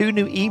 new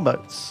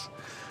emotes.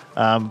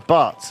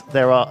 But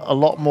there are a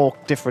lot more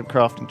different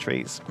crafting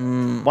trees.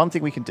 One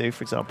thing we can do,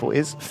 for example,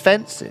 is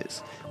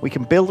fences. We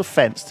can build a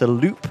fence to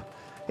loop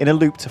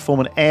to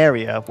form an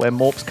area where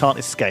morps can't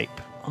escape.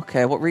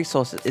 Okay, what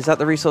resources? Is that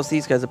the resource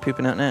these guys are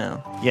pooping out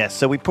now? Yes,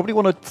 so we probably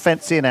want to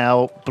fence in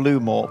our blue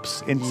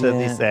morps into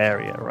Yeah. this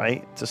area,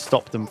 right? To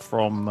stop them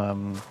from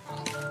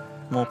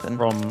Morping.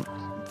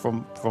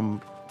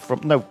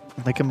 no,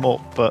 they can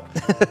morp, but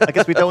I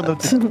guess we don't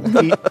want them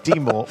to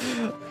demorp,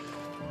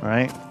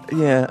 right?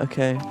 Yeah,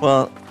 okay.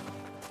 Well,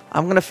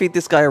 I'm going to feed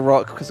this guy a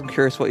rock because I'm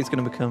curious what he's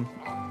going to become.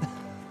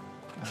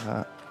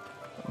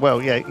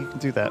 Well, yeah, you can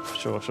do that.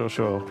 Sure.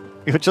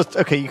 You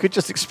could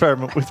just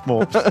experiment with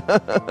morps.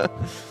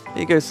 Here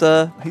you go,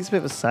 sir. He's a bit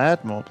of a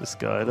sad morp, this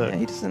guy, look. Yeah,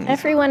 he doesn't...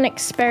 Everyone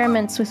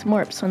experiments with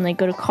Morps when they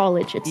go to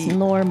college. It's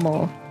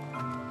normal.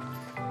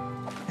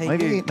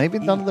 Hey, Maybe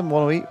none of them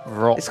want to eat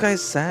rock. This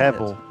guy's sad.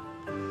 Pebble.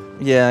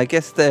 Yeah, I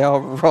guess they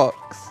are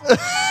rocks.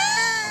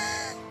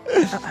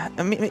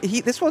 I mean,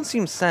 this one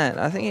seems sad.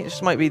 I think it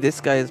just might be this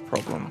guy's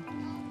problem.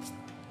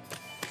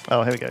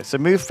 Oh, here we go. So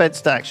move fence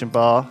to action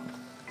bar.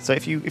 So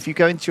if you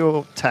go into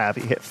your tab,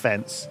 you hit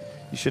fence,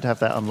 you should have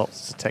that unlocked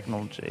as a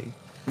technology.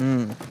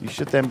 You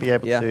should then be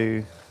able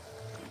to...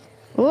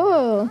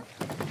 Whoa.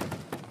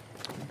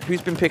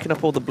 Who's been picking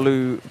up all the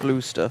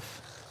blue stuff?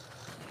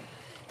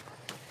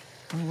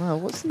 Oh, wow,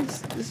 what's this?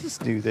 This is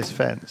new, this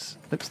fence.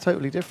 Looks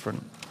totally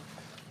different.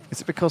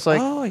 Is it because I...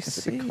 Oh, I is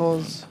see. it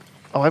because...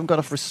 Oh, I haven't got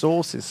enough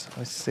resources.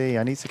 I see.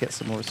 I need to get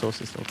some more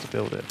resources in order to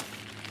build it.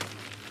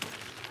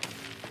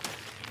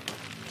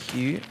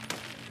 Cute.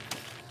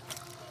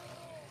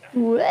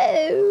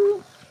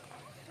 Whoa.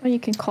 Oh, you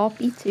can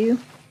copy too.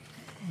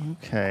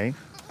 Okay.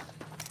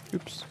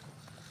 Oops.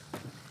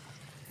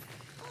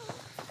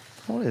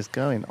 What is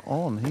going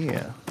on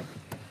here?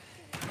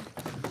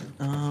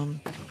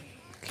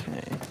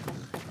 Okay.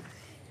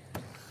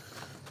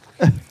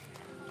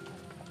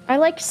 I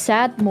like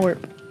sad Morp.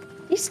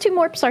 These 2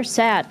 Morps are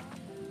sad.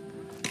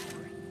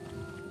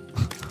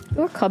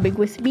 You're coming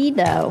with me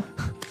now.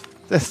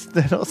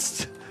 They're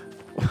not...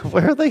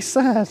 Where are they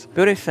sad?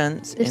 Build a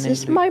fence This in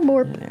is a my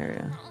Morp.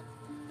 area.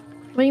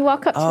 When you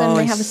walk up to them, Oh,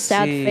 they I have a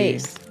sad see.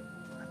 face.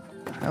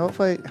 How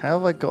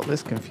have I got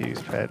this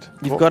confused, Ped?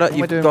 You've What got am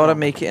I to doing wrong?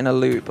 make it in a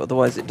loop,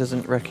 otherwise it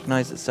doesn't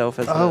recognize itself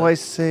as. Oh, a, I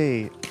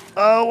see.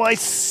 Oh, I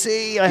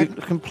see. I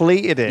haven't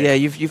completed it. Yeah,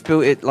 you've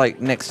built it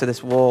like next to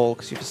this wall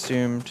because you've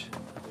assumed.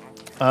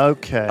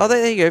 Okay. Oh,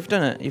 there you go. You've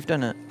done it. You've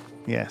done it.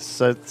 Yes.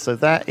 So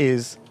that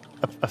is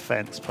a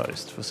fence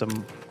post for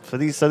some. For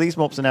these. So these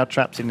mobs are now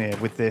trapped in here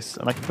with this,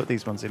 and I can put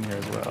these ones in here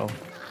as well.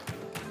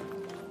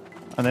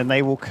 And then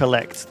they will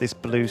collect this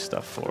blue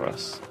stuff for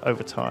us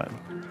over time.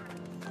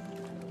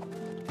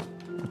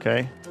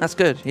 Okay. That's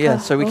good. Yeah. A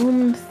So we,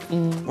 home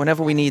theme.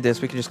 whenever we need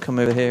this, we can just come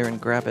over here and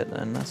grab it.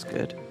 Then that's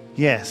good.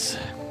 Yes.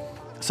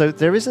 So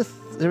there is a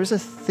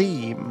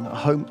theme,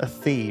 a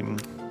theme.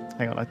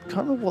 Hang on, I can't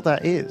remember what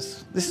that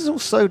is. This is all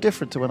so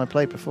different to when I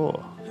played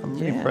before. I'm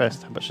really Yeah.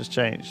 impressed how much has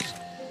changed.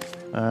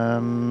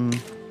 Well,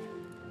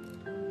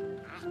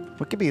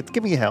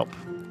 give me help.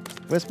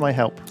 Where's my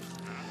help?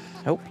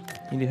 Help?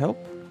 You need help?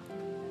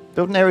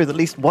 Build an area with at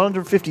least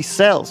 150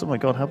 cells. Oh my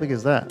god, how big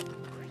is that?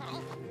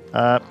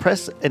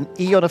 Press an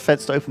E on a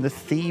fence to open the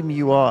theme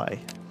UI.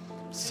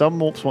 Some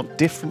morps want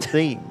different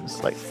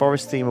themes, like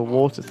forest theme or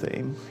water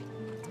theme.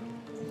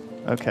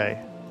 Okay.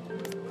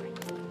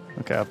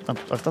 Okay,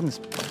 I've done this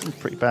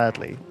pretty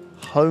badly.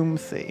 Home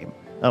theme.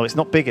 Oh, it's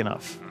not big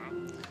enough.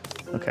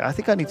 Okay, I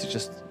think I need to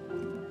just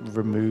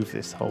remove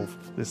this whole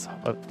this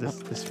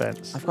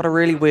fence. I've got a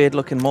really weird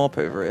looking morp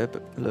over here,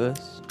 but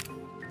Lewis.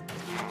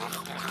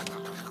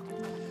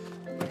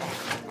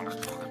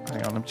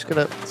 Hang on, I'm just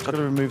gonna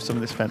remove some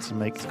of this fence and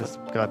make it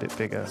a bit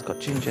bigger. It's got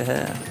ginger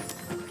hair.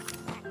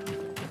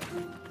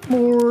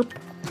 Morp.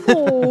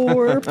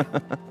 Morp.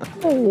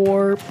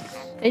 Morp.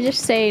 They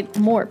just say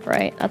morp,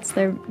 right? That's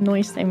their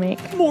noise they make.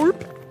 Morp.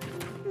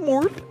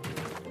 Morp.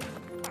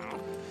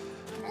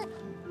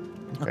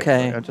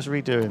 Okay. I'm just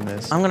redoing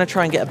this. I'm going to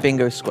try and get a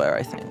bingo square,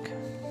 I think.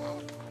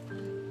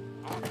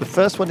 The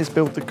first one is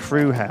build the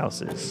crew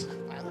houses.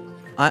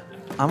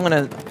 I'm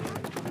going to...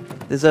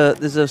 There's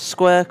a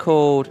square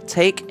called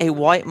take a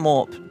white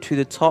morp to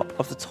the top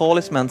of the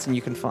tallest mountain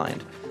you can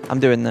find. I'm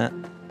doing that.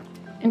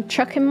 And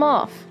chuck him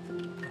off.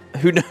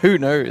 Who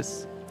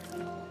knows?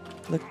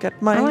 Look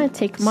at my I want to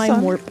take my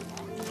son. morp.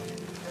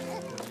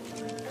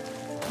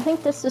 I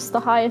think this is the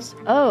highest.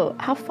 Oh,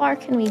 how far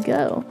can we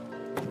go?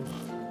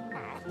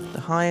 The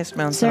highest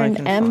mountain Is there I an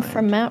can M find.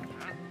 for map?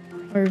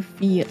 Or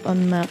V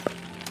on map?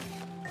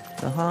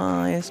 The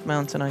highest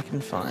mountain I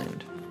can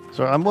find.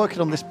 So I'm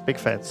working on this big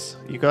fence.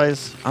 You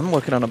guys... I'm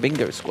working on a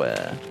bingo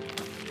square.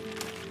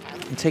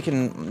 I'm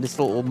taking this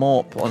little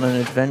morp on an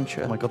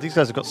adventure. Oh my god, these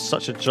guys have got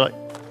such a giant...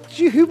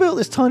 Who built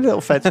this tiny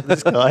little fence for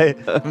this guy?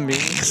 Me.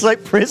 It's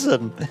like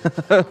prison.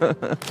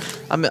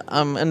 I'm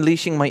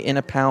unleashing my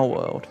inner power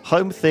world.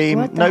 Home theme,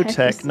 What the no heck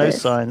tech, is no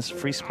this? signs,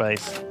 free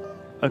space.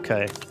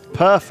 Okay,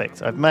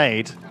 perfect. I've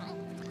made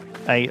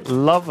a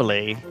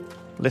lovely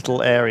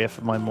little area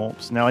for my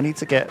morps. Now I need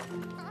to get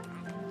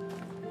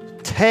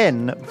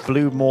 10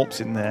 blue morps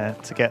in there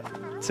to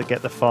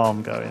get the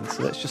farm going.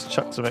 So let's just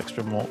chuck some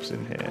extra morps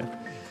in here.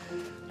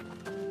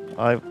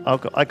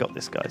 I got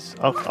this, guys.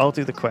 I'll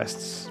do the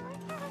quests.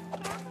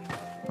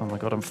 Oh my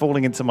god, I'm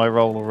falling into my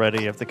role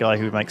already of the guy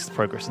who makes the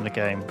progress in the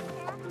game.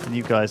 And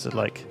you guys are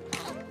like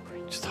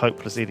just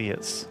hopeless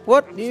idiots.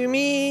 What do you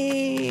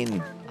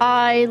mean?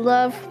 I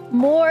love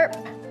morp.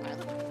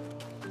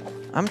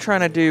 I'm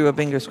trying to do a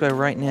bingo square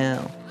right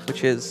now,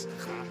 which is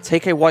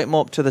take a white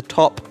morp to the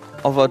top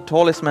of a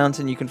tallest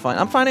mountain you can find.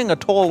 I'm finding a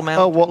tall Oh,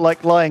 mountain. what,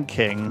 like Lion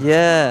King?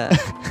 Yeah.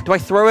 Do I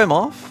throw him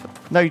off?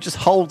 No, you just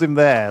hold him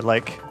there,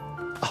 like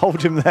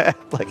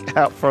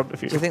out front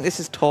of you. Do you think this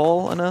is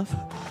tall enough?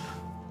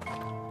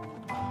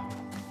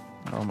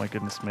 Oh my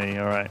goodness me!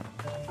 All right.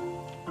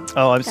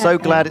 Oh, I'm so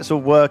glad it's all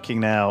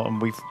working now,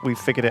 and we've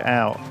figured it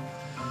out.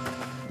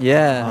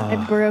 Yeah. I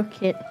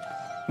broke it.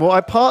 Well, I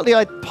partly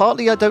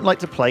don't like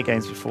to play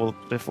games before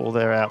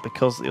they're out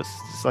because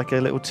it's like a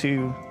little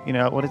too,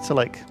 I wanted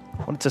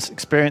to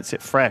experience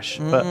it fresh.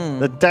 But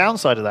the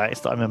downside of that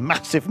is that I'm a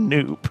massive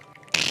noob.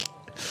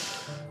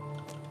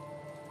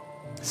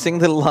 Sing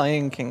the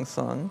Lion King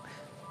song.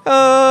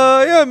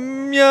 Oh.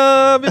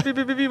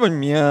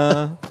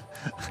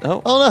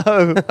 Oh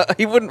no!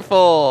 He wouldn't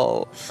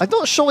fall. I'm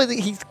not sure that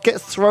he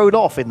gets thrown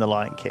off in The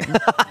Lion King.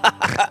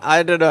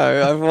 I don't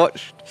know.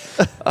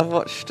 I've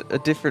watched a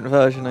different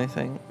version, I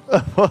think.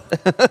 What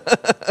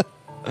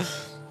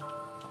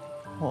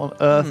on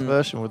earth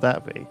version would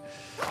that be?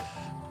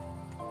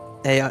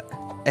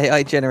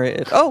 AI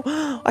generated. Oh,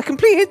 I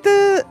completed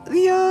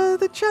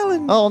the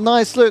challenge. Oh,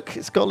 nice! Look,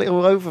 it's got a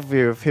little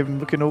overview of him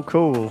looking all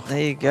cool. There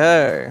you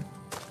go.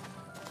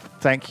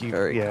 Thank you.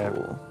 Very yeah.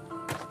 cool.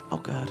 Oh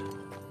god.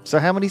 So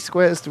how many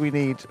squares do we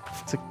need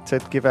to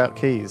give out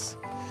keys?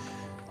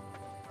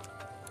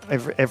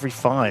 Every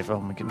 5. Oh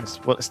my goodness.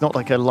 Well, it's not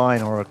like a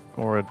line or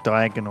a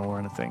diagonal or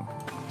anything.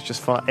 It's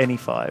just any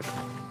 5.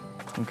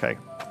 Okay.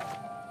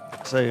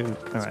 So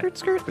all right.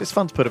 Skirt. But it's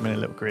fun to put them in a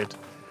little grid.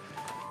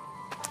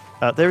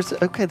 There's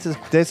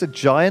a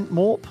giant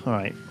morp. All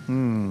right.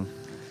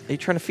 Are you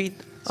trying to feed?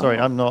 Sorry,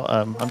 Oh. I'm not.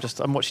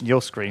 I'm watching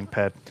your screen,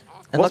 Ped.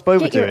 And What's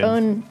look- Boba Get your doing?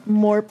 own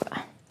morp.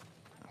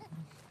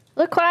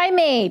 Look what I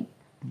made.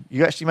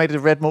 You actually made a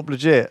red morp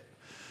legit.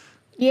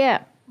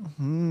 Yeah.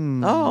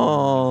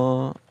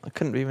 Oh, it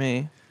couldn't be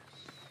me.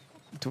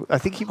 I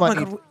think you my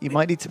might God,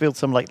 might need to build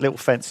some like little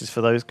fences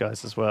for those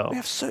guys as well. We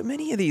have so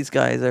many of these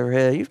guys over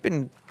here. You've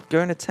been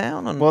going to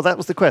town on. Well, that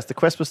was the quest. The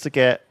quest was to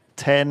get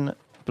 10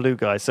 blue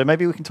guys. So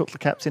maybe we can talk to the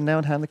captain now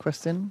and hand the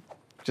quest in,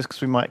 just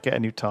because we might get a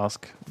new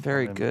task.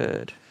 Very from him.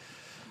 good.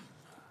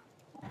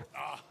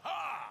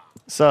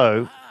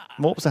 So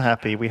morps are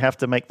happy. We have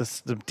to make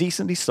them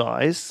decently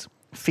sized,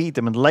 feed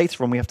them, and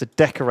later on we have to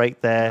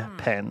decorate their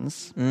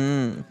pens.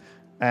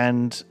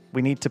 And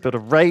we need to build a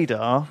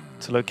radar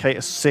to locate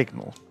a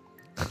signal.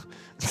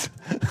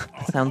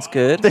 Sounds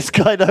good. This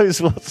guy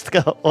knows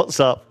what's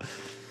up.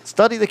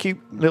 Study the cute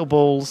little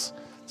balls.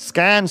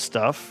 Scan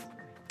stuff.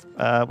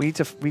 We need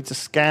to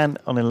scan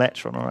on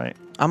Electron. All right.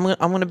 I'm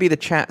gonna be the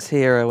chat's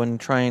hero and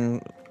try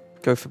and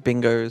go for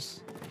bingos,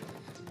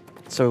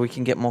 so we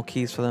can get more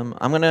keys for them.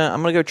 I'm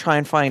gonna go try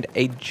and find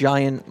a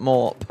giant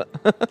morp.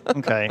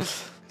 Okay.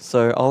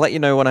 So I'll let you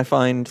know when I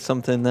find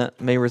something that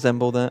may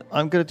resemble that.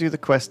 I'm going to do the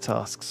quest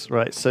tasks.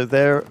 Right. So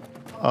there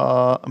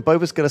are. And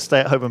Boba's going to stay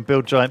at home and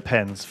build giant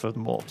pens for the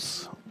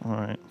morps. All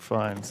right.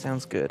 Fine.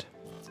 Sounds good.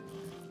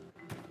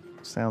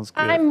 Sounds good.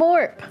 I'm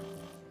morp.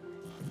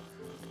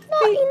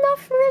 not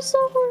enough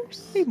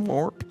resource. Hey,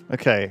 Morp.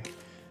 Okay.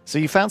 So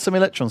you found some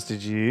electrons,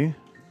 did you,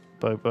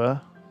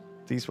 Boba?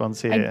 These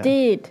ones here. I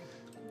did.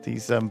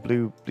 These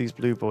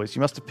blue boys.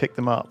 You must have picked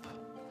them up.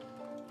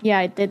 Yeah,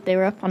 I did. They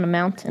were up on a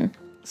mountain.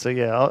 So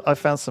yeah, I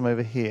found some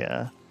over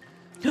here.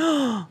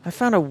 I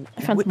found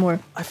more.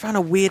 I found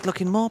a weird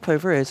looking Morp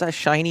over here. Is that a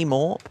shiny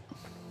Morp?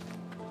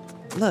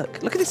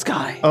 Look at this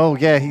guy. Oh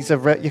yeah, he's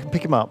a you can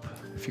pick him up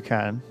if you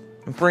can.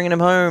 I'm bringing him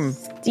home.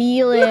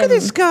 Steal him. Look at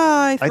this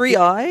guy. I Three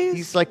think eyes.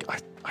 He's like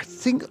I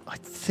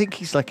think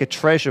he's like a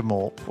treasure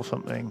morp or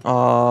something.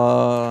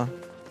 I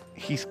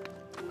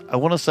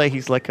want to say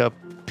he's like a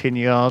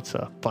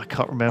pinata, but I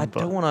can't I remember.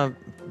 don't want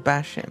to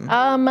bash him.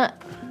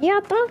 Yeah,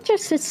 don't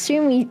just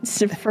assume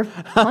he's for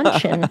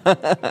punching.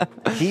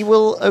 He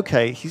will.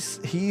 Okay, he's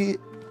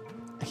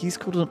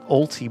called an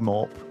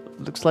Ultimorp.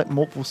 Looks like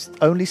Morp will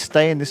only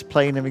stay in this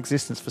plane of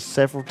existence for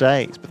several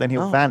days, but then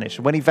he'll vanish.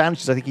 And when he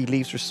vanishes, I think he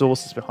leaves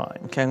resources behind.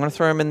 Okay, I'm gonna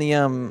throw him in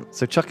the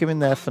So chuck him in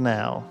there for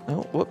now.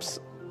 Oh, whoops.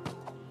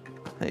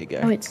 There you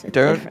go. Oh, it's a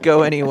Don't different go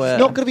thing. anywhere. He's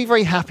not going to be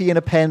very happy in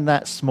a pen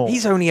that small.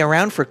 He's only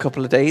around for a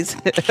couple of days.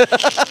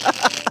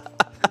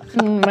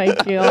 Oh my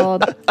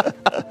god.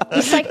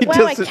 He's like,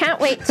 wow, I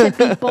can't wait to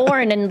be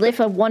born and live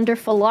a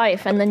wonderful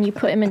life. And then you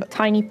put him in a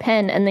tiny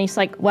pen, and then he's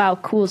like, wow,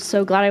 cool,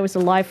 so glad I was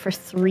alive for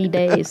 3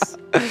 days.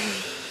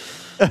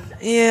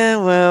 Yeah,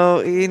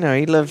 well, you know,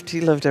 he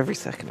loved every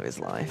second of his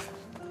life.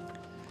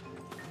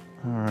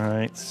 All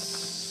right.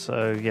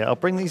 So yeah, I'll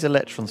bring these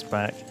electrons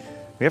back.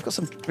 We've got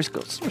some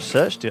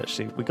research to do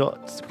actually. We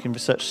can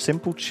research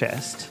simple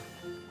chest.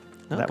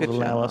 Oh, That good will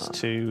allow us job.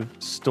 to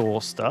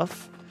store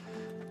stuff.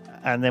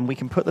 And then we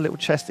can put the little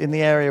chest in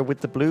the area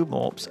with the blue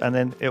morps, and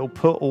then it'll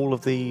put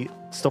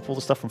stop all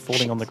the stuff from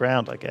falling on the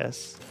ground, I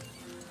guess.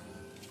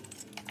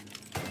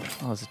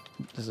 Oh,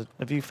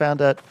 have you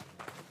found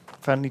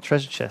any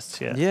treasure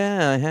chests yet?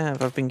 Yeah, I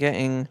have. I've been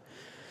getting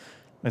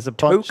There's a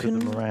bunch token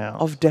of them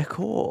around. of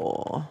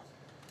decor.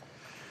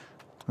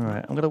 All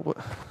right,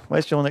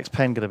 where's your next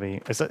pen gonna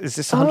be? Is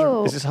this 100?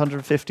 Oh. Is this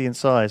 150 in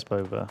size,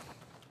 Boba?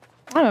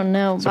 I don't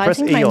know, So but I press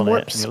think E my on it, and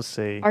warps you'll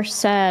see. are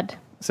sad.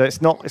 So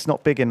it's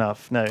not big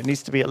enough. No, it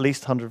needs to be at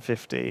least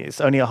 150. It's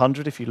only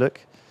 100 if you look.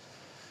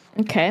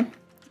 Okay.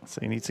 So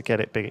you need to get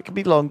it big. It can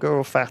be longer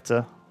or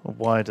fatter or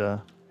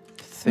wider.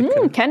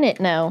 Thicker. Can it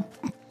now?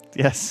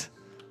 Yes.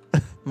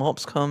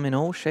 Mops come in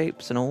all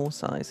shapes and all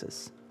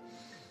sizes.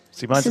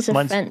 See, This is a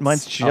fence.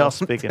 mine's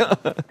just big enough.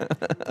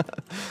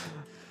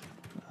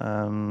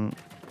 Right.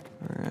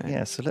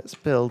 Yeah, so let's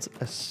build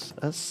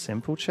a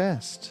simple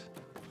chest.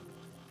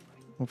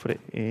 We'll put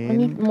it in. I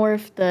need more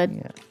of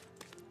Yeah.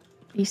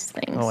 these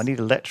things. Oh, I need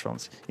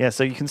electrons. Yeah,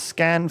 so you can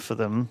scan for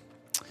them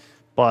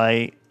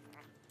by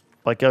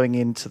going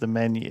into the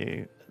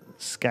menu,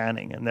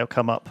 scanning, and they'll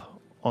come up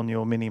on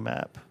your mini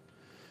map.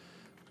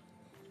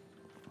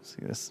 See,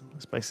 there's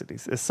basically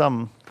there's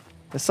some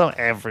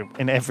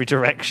in every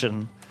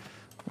direction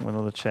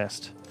on the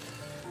chest.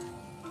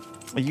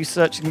 Are you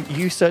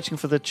searching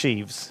for the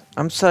achieves?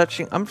 I'm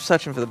searching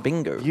for the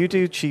bingo. You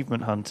do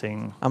achievement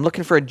hunting. I'm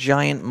looking for a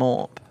giant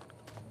Morp.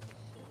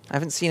 I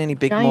haven't seen any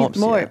big Giant Morps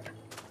Morp. yet.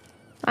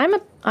 I'm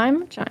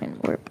a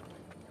giant Morp.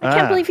 I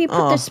can't believe you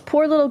put this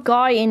poor little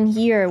guy in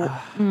here.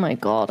 Oh my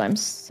god, I'm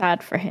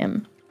sad for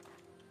him.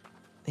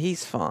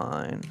 He's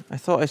fine. I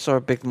thought I saw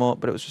a big Morp,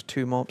 but it was just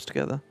two Morps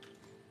together.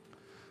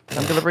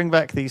 I'm going to bring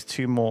back these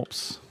two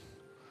morps.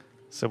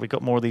 So we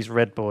got more of these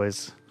red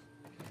boys.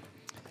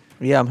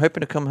 Yeah, I'm hoping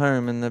to come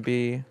home and there'll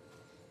be,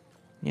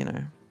 you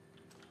know,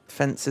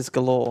 fences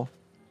galore.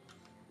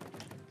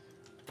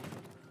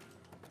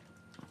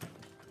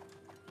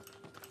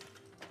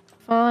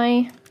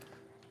 Fine.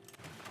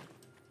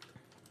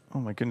 Oh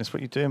my goodness, what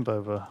are you doing,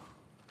 Boba?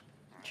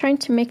 Trying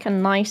to make a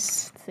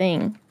nice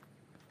thing.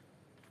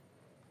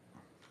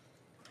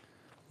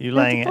 You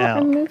laying it Did that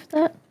out? remove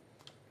that?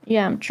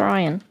 Yeah, I'm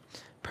trying.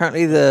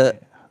 Apparently the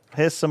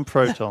Here's some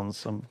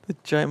protons. the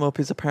giant Morp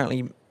is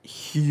apparently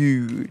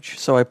huge,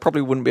 so I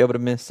probably wouldn't be able to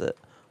miss it.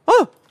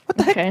 Oh, what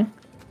the heck? Okay.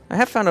 I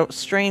have found a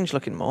strange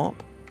looking Morp.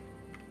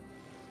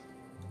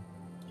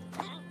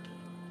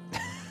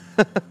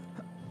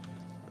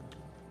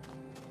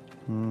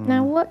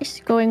 Now what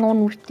is going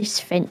on with this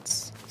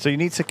fence? So you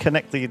need to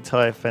connect the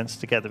entire fence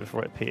together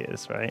before it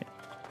appears, right?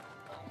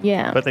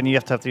 Yeah. But then you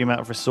have to have the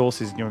amount of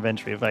resources in your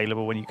inventory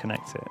available when you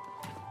connect it.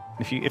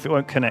 If it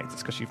won't connect,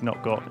 it's because you've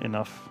not got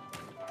enough.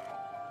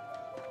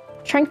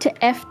 Trying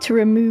to F to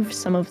remove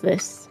some of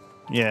this.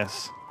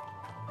 Yes.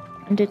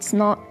 And it's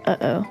not...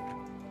 Uh-oh.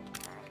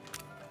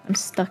 I'm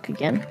stuck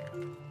again.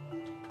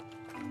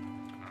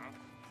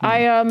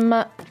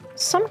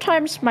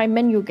 Sometimes my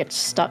menu gets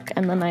stuck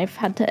and then I've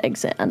had to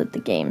exit out of the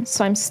game.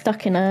 So I'm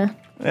stuck in a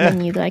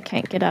menu that I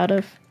can't get out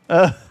of.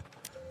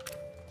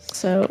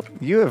 So...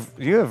 You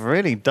have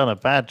really done a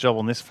bad job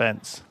on this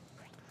fence.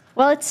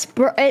 Well,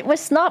 it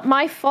was not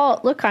my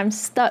fault. Look, I'm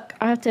stuck.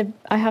 I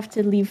have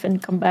to leave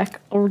and come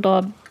back. Hold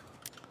on.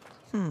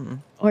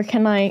 Or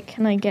can I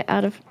get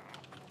out of...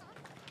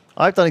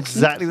 I've done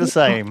exactly the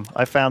same.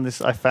 We found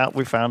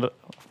it.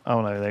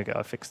 Oh no, there you go.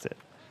 I fixed it.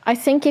 I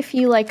think if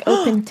you like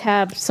open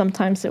tab,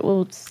 sometimes it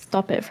will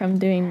stop it from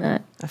doing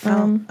that. I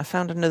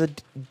found another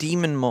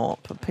demon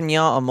morp, a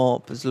pinata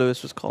morp, as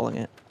Lewis was calling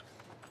it.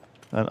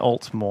 An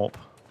alt morp.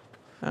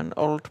 An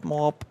old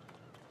morp.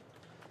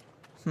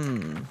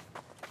 Oh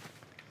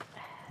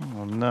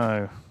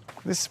no.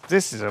 This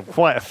is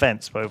quite a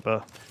fence,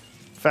 Boba.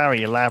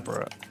 Very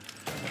elaborate.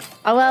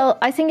 Oh, well,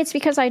 I think it's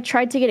because I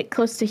tried to get it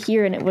close to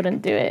here and it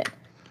wouldn't do it.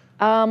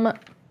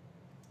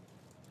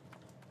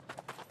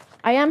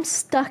 I am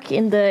stuck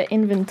in the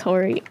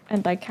inventory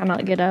and I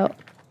cannot get out.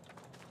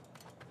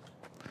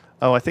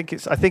 Oh, I think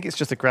it's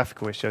just a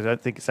graphical issue. I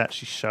don't think it's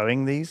actually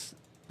showing these.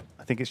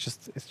 I think it's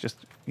just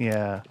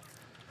yeah.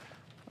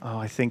 Oh,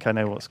 I think I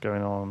know what's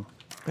going on.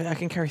 Wait, I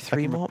can carry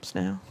 3 morps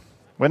now.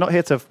 We're not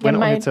here to we're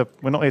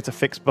not here to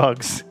fix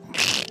bugs.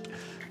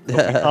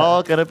 But we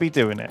are gonna be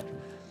doing it.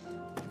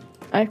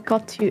 I've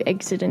got to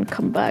exit and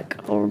come back.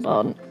 Hold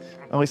on.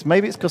 Oh,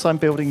 maybe it's because I'm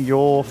building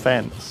your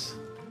fence.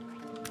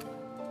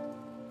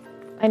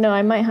 I know,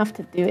 I might have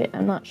to do it.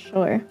 I'm not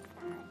sure.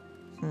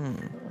 Oh,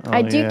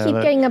 I do keep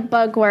getting a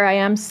bug where I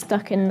am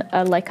stuck in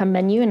like a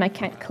menu and I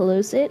can't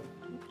close it.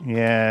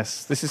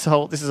 Yes, this is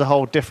a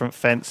whole different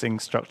fencing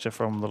structure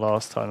from the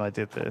last time I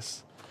did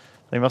this.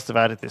 They must have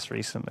added this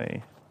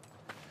recently.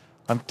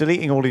 I'm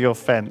deleting all of your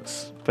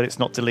fence, but it's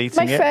not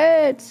deleting My it.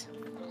 fence!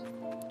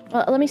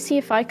 Well, let me see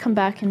if I come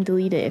back and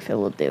delete it, if it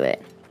will do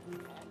it.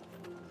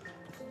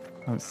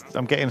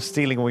 I'm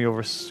stealing all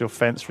your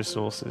fence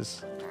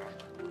resources.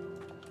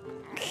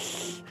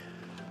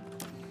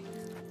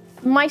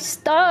 My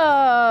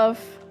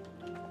stuff!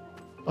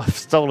 I've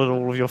stolen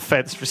all of your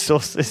fence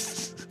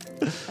resources.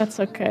 That's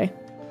okay.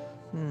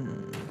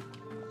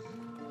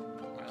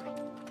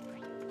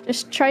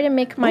 Just try to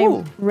make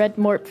my red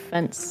morp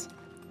fence.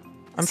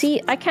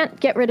 See, I can't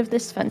get rid of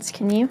this fence,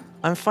 can you?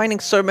 I'm finding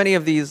so many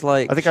of these,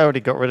 like... I think I already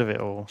got rid of it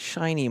all.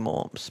 Shiny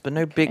morps, but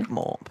no big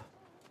morp.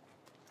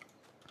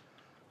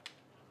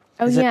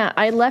 Oh yeah,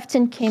 I left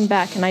and came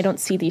back and I don't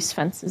see these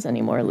fences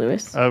anymore,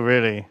 Lewis. Oh,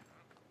 really?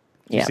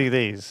 Yeah. You see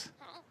these?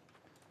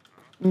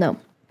 No.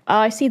 Oh,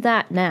 I see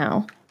that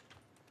now.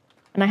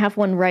 And I have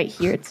one right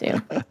here,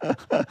 too.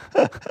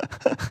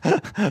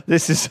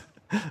 This is...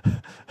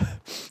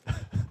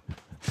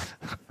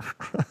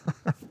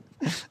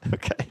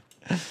 Okay.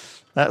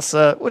 That's,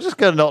 we're just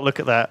going to not look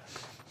at that.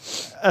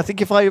 I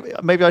think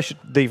maybe I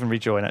should leave and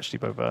rejoin, actually,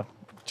 Boba.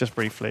 Just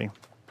briefly.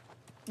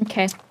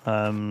 Okay.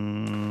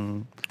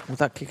 Will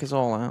that kick us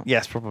all out?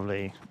 Yes,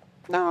 probably.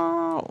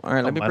 No!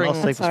 Alright, let me bring... Our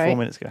save was 4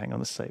 minutes ago. Hang on,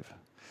 let's save.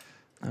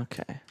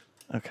 Okay.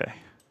 Okay.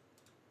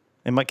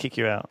 It might kick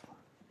you out.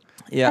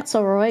 Yeah. That's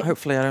alright.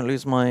 Hopefully I don't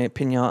lose my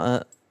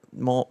pinata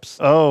morps.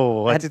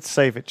 Oh, I did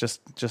save it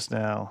just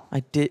now.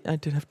 I did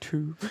have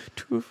two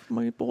of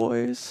my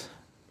boys.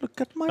 Look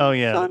at my Oh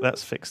yeah, son.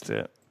 that's fixed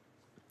it.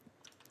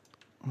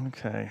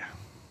 Okay.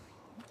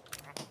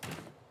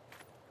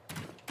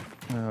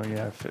 Oh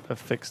yeah, I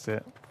fixed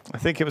it. I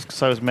think it was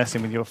because I was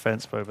messing with your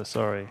fence, Boba.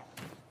 Sorry.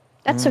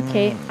 That's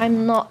okay.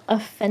 I'm not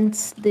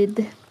offensed.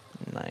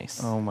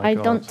 Nice. Oh my god. I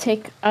don't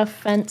take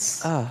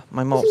offense. Ah,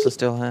 my morps are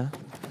still here.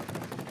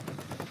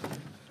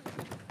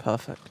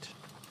 Perfect.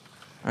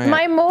 All right.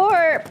 My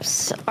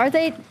morps! Are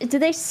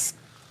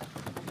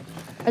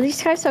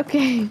these guys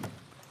okay?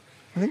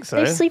 I think so.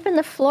 They sleep in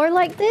the floor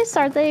like this?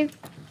 Are they... I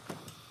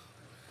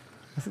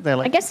think they're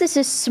like... I guess this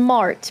is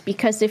smart,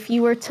 because if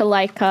you were to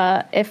like,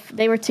 if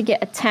they were to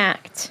get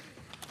attacked,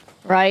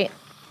 right?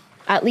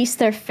 At least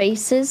their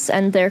faces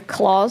and their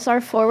claws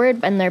are forward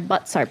and their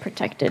butts are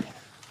protected.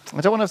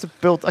 I don't want to have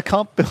to build... I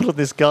can't build on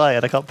this guy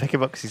and I can't pick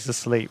him up because he's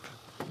asleep.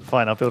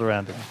 Fine, I'll build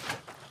around him.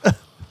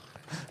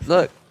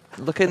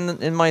 Look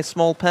in my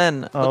small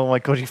pen. Oh my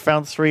god, you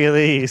found 3 of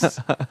these.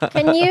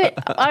 Can you...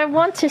 I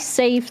want to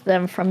save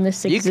them from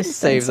this You existence. can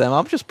save them.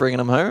 I'm just bringing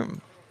them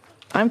home.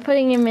 I'm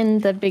putting him in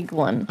the big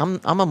one.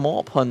 I'm a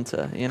morp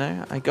hunter, you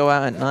know? I go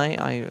out at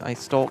night, I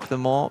stalk the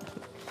morp.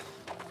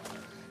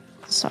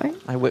 Sorry?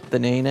 I whip the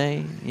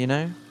nene, you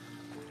know?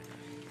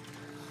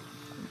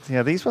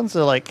 Yeah, these ones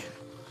are like...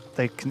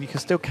 you can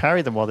still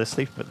carry them while they're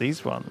sleeping, but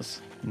these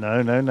ones...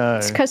 No.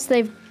 It's because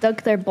they've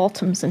dug their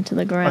bottoms into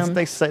the ground.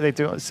 They say they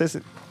do.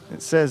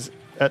 It says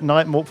at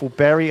night Morp will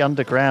bury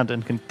underground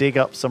and can dig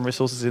up some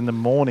resources in the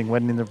morning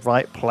when in the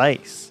right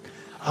place.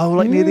 Oh,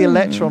 like near the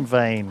electron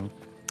vein.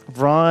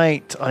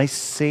 Right, I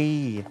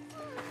see.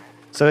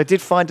 So I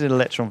did find an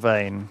electron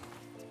vein.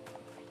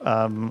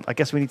 I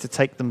guess we need to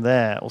take them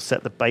there or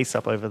set the base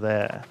up over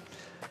there.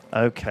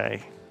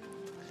 Okay.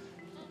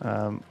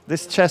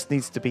 This chest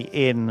needs to be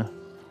in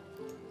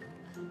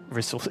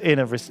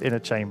a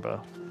chamber.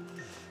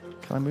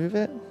 Can I move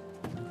it?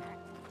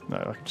 No,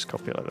 I can just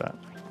copy it like that.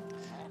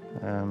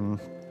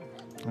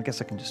 I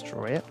guess I can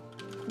destroy it.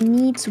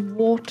 Needs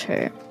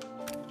water.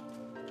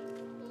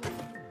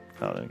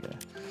 Oh, there we go.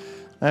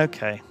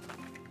 Okay.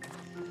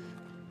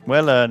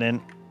 We're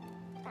learning.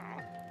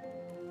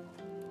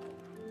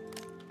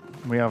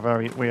 We are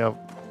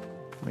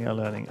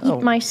learning.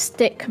 Eat my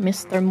stick,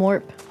 Mr.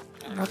 Morp.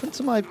 What happened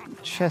to my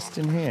chest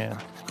in here?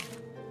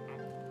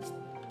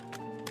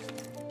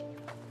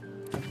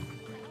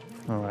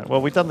 All right.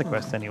 Well, we've done the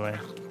quest anyway.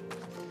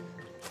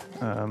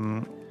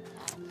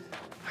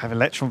 Have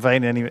electron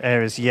vein in any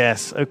areas?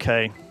 Yes.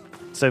 Okay.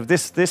 So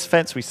this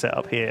fence we set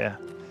up here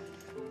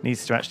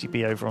needs to actually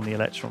be over on the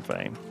electron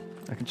vein.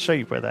 I can show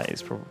you where that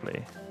is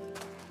probably.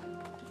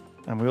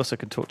 And we also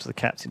can talk to the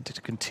captain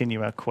to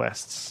continue our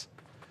quests.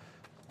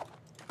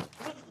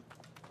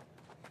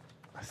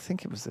 I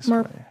think it was this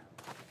Morp. way.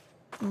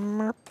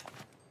 Morp.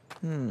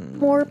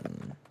 Morp.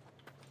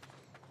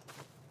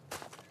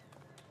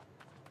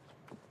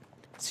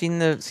 Seen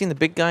the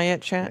big guy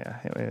yet, chat?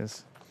 Yeah, here it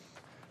is.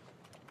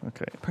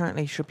 Okay.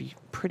 Apparently, he should be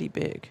pretty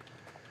big.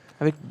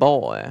 A big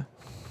boy.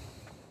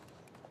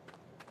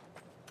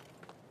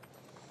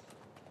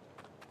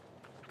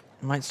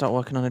 I might start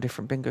working on a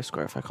different bingo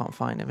square if I can't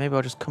find it. Maybe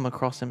I'll just come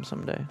across him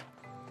someday.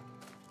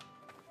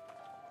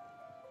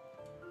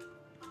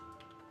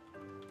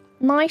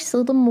 Nice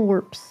little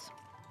morps.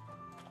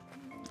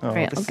 Oh,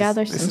 Right, this I'll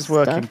gather this some is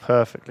working stuff.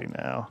 perfectly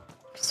now.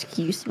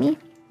 Excuse me.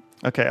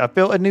 Okay, I've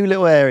built a new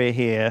little area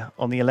here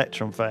on the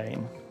electron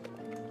vein.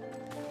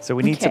 So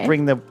we need to Okay.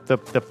 bring the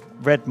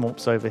red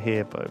morps over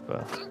here,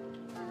 Boba.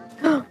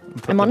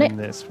 And put I'm on them it. in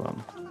this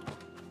one.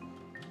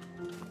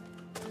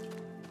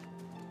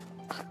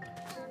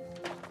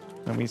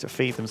 And we need to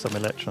feed them some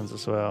electrons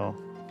as well.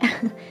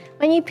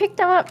 When you pick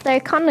them up, they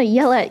kind of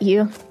yell at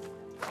you.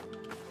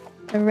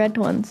 The red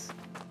ones.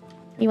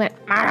 You went.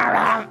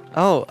 "Mararara."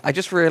 Oh, I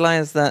just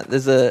realized that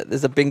there's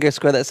a bingo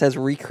square that says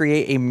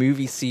recreate a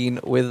movie scene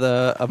with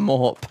a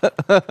morp.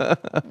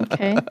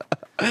 Okay.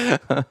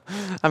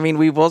 I mean,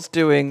 we was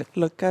doing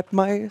 "Look at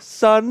My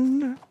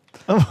Son,"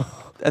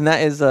 and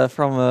that is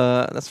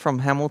from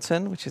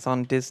Hamilton, which is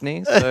on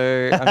Disney.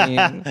 So I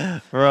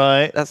mean,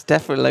 Right. that's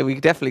definitely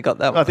we definitely got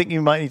that I one. think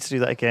you might need to do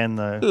that again,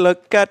 though.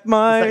 Look at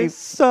my Is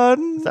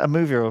son. that a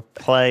movie or a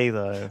play,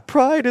 though?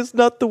 Pride is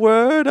not the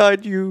word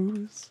I'd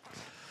use.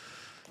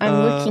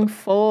 I'm looking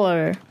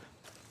for.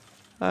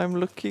 I'm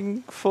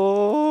looking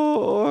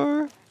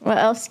for. What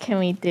else can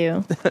we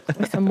do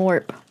with a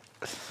morp?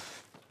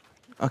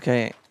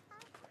 Okay.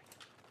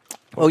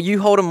 Well,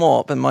 you hold a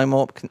morp, and my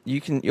morp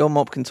your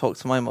morp can talk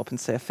to my morp and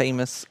say a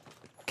famous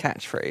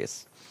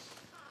catchphrase.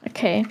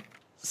 Okay.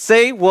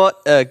 Say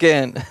what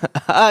again?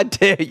 I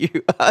dare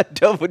you. I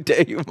double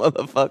dare you,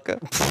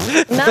 motherfucker.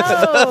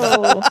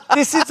 No.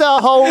 This is a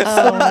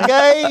wholesome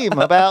game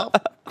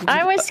about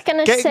I was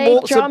gonna Getting say,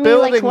 morps draw and me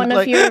like building, one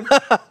like- of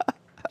your.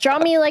 Draw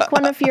me like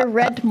one of your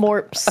red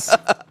morps.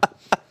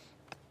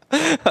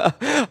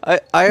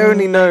 I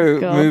only know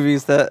God.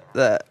 movies that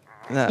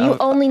You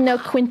only know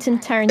Quentin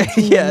Tarantino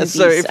Yeah, movies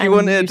so if you and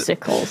wanted-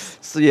 musicals.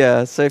 So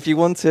yeah, so if you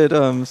wanted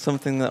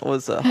something that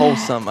was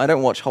wholesome, I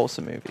don't watch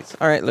wholesome movies.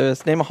 All right,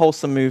 Lewis, name a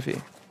wholesome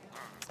movie.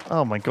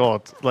 Oh my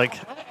god! Like,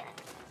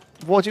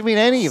 what do you mean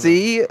any of them?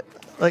 See,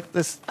 Like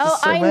there's Oh,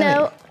 so I many.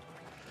 know.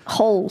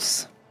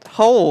 Holes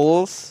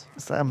holes.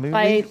 Is that a movie?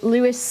 by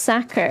Louis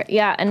Sacker.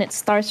 Yeah, and it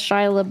stars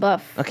Shia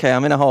LaBeouf. Okay,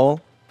 I'm in a hole.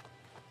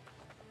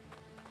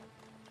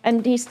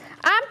 And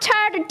I'm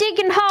tired of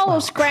digging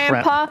holes, Oh, crap.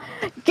 Grandpa.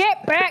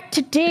 Get back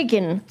to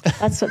digging.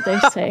 That's what they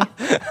say.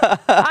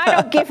 I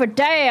don't give a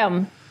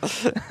damn.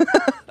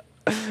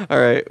 All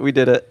right, we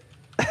did it.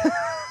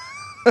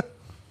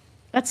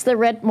 That's the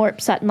red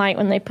morps at night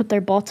when they put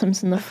their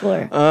bottoms in the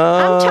floor.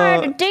 I'm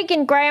tired of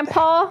digging,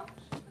 Grandpa.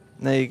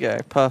 There you go.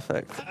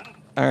 Perfect.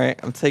 All right,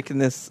 I'm taking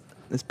this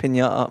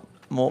pinata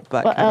morp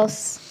back. What home.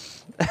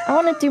 else? I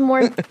want to do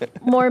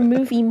more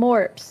movie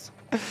morps.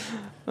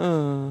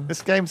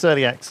 This game's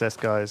early access,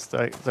 guys.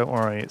 Don't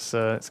worry. It's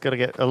got to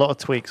get a lot of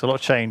tweaks, a lot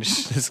of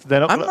change. They're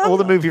not. All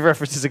the movie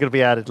references are going to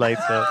be added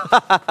later.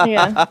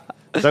 Yeah.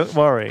 Don't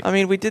worry. I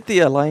mean, we did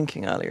the Lion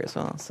King earlier as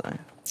well, so.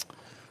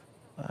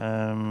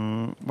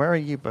 Where are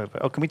you, Boba?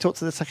 Oh, can we talk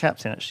to the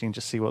captain actually and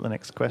just see what the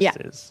next quest Yeah.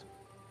 is?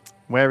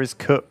 Where is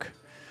Cook?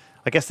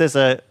 I guess there's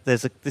a.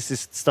 This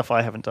is stuff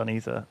I haven't done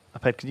either.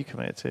 Ped, can you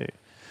come here too?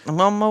 I'm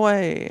on my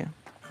way.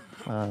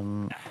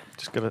 We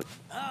just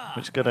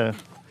gotta.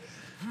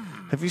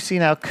 Have you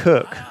seen our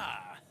cook?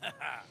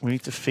 We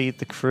need to feed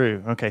the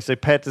crew. Okay, so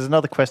Ped, there's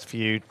another quest for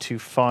you to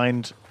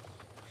find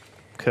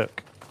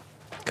Cook.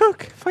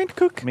 Find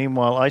Cook.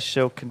 Meanwhile, I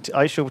shall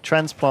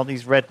transplant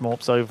these red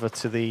morps over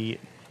to the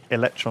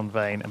electron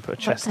vein and put a What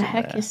chest the in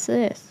heck there. is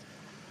this?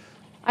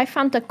 I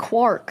found a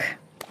quark.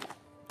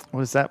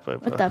 What is that,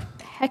 Boba? What the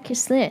heck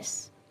is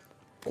this?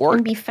 Orc.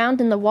 Can be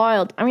found in the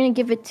wild. I'm gonna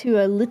give it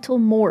to a little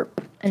morp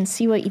and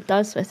see what he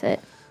does with it.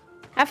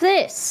 Have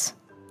this.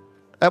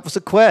 That was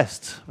a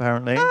quest,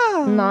 apparently.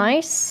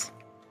 Nice.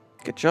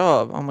 Good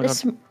job. Oh my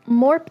This god.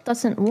 morp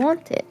doesn't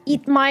want it.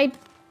 Eat my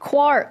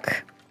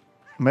quark.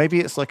 Maybe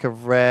it's like a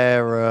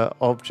rare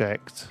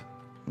object.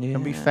 Yeah.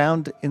 Can be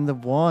found in the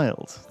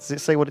wild. Does it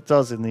say what it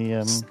does in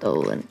the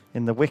Stolen.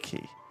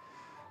 wiki?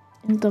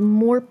 In the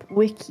morp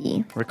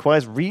wiki.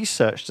 Requires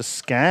research to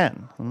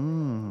scan.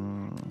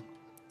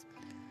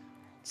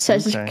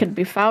 Says Okay. it can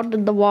be found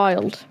in the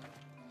wild.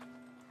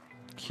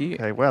 Cute.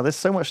 Okay, wow, there's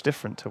so much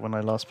different to when I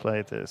last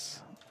played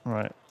this.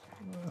 Right.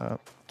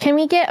 Can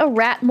we get a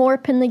rat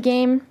morp in the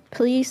game,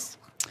 please?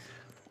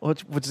 Or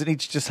does it need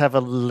to just have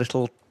a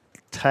little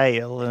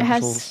tail and It a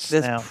has- little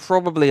There's snout.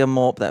 probably a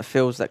morp that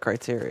fills that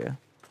criteria.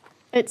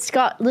 It's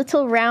got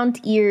little round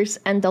ears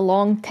and a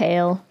long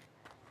tail.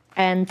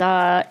 And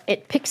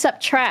it picks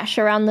up trash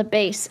around the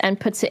base and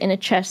puts it in a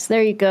chest.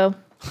 There you go.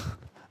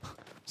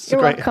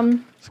 You're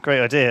welcome. It's a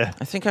great idea.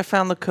 I think I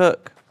found the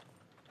cook.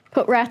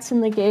 Put rats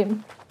in the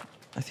game.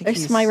 I think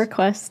There's he's... my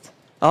request.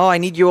 Oh, I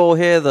need you all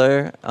here,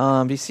 though.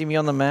 Do you see me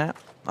on the map?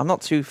 I'm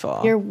not too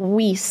far. You're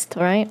west,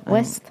 right?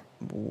 West.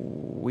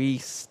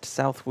 West,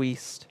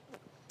 southwest.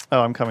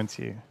 Oh, I'm coming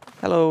to you.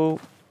 Hello.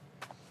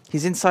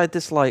 He's inside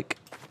this, like,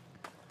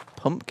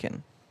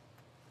 pumpkin.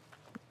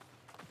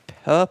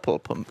 Purple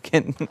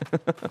pumpkin.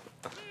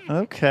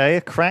 Okay,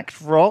 a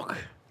cracked rock.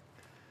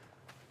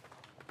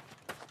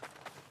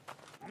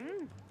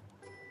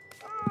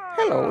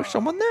 Hello, is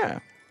someone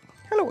there?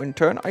 Hello,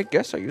 intern. I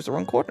guess I used the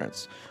wrong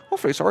coordinates.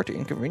 Awfully sorry to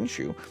inconvenience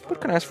you,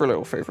 but can I ask for a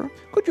little favor?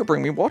 Could you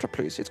bring me water,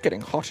 please? It's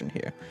getting hot in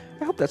here.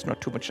 I hope that's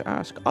not too much to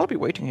ask. I'll be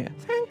waiting here.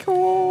 Thank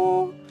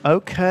you.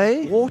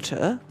 Okay.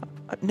 Water?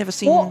 I've never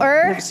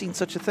seen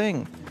such a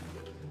thing.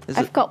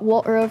 I've got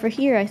water over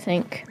here, I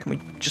think. Can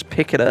we just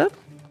pick it up?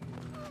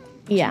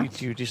 Yeah.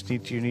 Do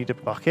you need a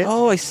bucket?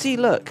 Oh, I see.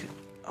 Look.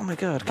 Oh my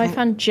god. I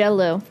found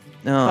jello,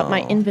 but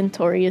my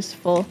inventory is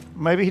full.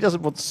 Maybe he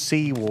doesn't want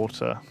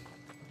seawater.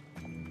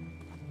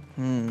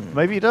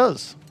 Maybe he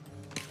does.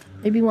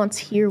 Maybe he wants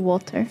here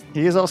water.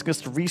 He is asking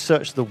us to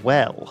research the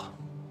well.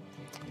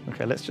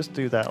 Okay, let's just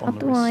do that on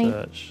the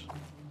research.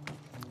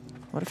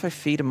 What if I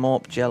feed a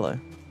morp jello?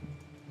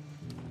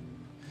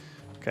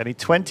 Okay, I need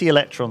 20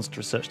 electrons to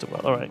research the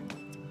well. All right.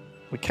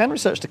 We can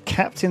research the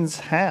captain's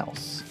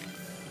house.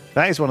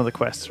 That is one of the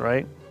quests,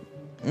 right?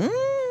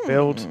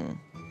 Build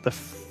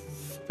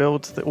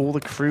all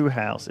the crew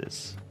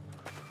houses.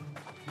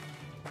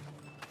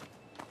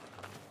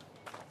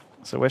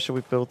 So where should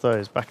we build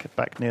those?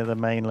 Back near the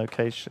main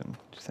location,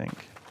 do you think?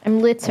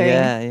 I'm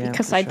littering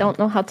because for I sure. don't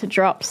know how to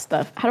drop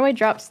stuff. How do I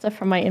drop stuff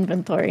from my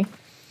inventory?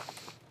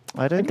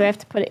 I Or don't. do I have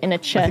to put it in a I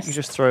think you chest?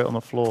 just throw it on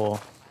the floor.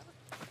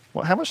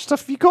 What? How much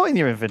stuff have you got in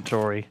your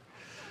inventory?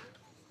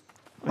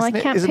 Well, I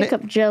can't pick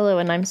up jello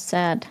and I'm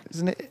sad.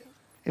 Isn't it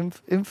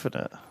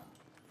infinite?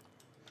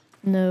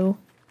 No.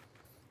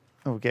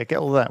 Oh, get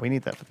all that. We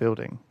need that for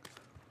building.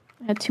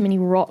 I had too many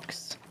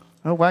rocks.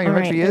 Oh wow, your All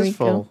right, inventory there we is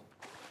full. go.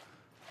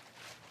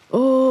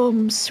 Oh,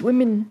 I'm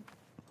swimming.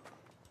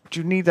 Do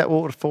you need that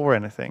water for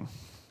anything?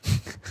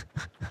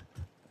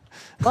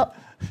 Well,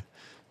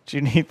 Do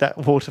you need that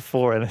water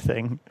for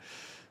anything?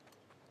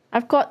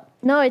 I've got...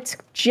 No, it's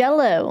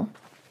jello.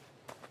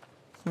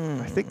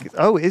 I think.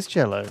 Oh, it is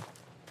jello.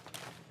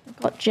 I've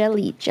got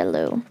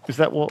jello. Is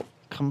that what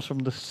comes from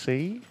the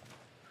sea?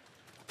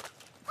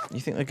 You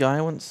think the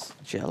guy wants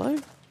jello?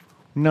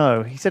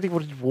 No, he said he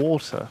wanted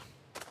water.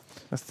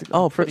 That's the,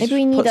 Oh, Maybe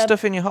we need put a-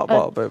 stuff in your hot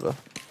bar, Boba.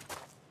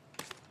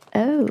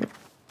 Oh.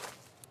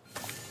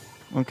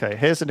 Okay,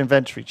 here's an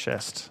inventory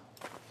chest.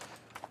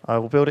 I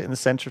will build it in the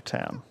center of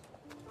town.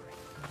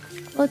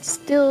 Well, it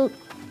still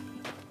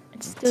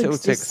Still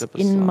exists ticks up a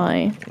in slot.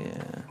 my...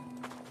 Yeah.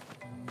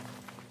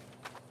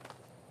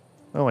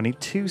 Oh, I need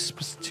two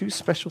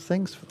special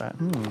things for that.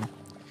 I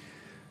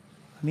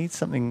need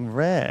something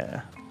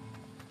rare.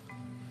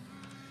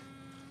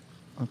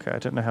 Okay, I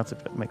don't know how to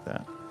make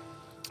that.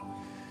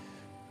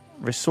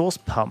 Resource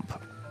pump.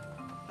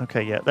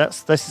 Okay, yeah,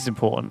 this is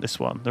important. This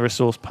one, the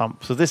resource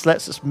pump. So this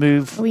lets us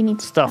move We need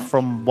stuff that.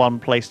 from one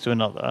place to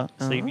another.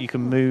 So you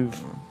can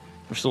move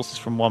resources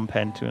from one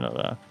pen to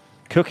another.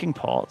 Cooking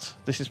pot.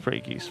 This is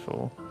pretty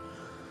useful.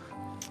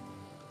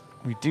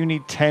 We do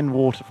need 10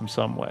 water from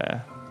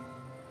somewhere.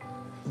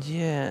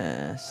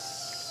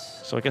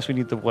 Yes. So I guess we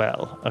need the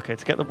well. Okay,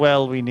 to get the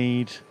well, we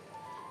need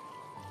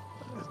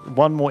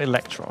one more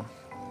electron.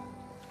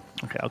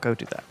 Okay, I'll go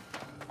do that.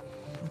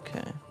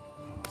 Okay.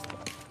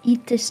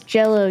 Eat this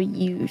jello,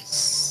 you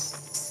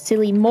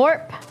silly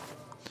morp.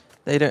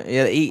 They don't.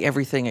 Yeah, they eat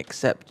everything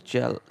except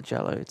jello.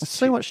 It's There's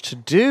so much to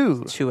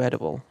do. too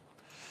edible.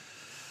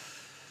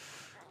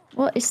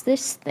 What is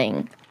this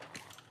thing?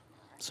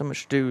 So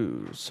much to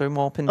do. So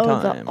morp in Oh,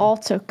 time. the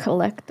auto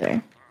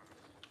collector.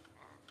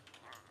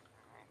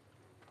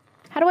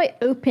 How do I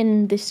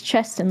open this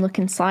chest and look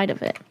inside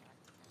of it?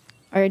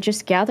 Or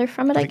just gather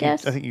from it, I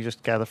guess? I think you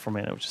just gather from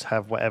it. It'll just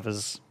have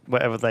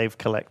whatever they've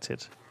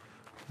collected.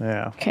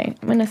 Yeah. Okay,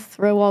 I'm gonna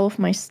throw all of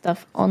my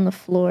stuff on the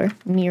floor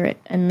near it,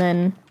 and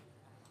then...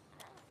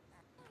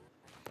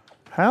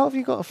 How have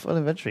you got a full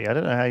inventory? I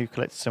don't know how you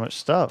collected so much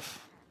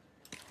stuff.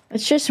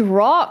 It's just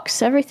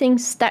rocks. Everything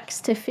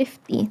stacks to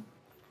 50.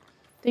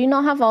 Do you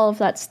not have all of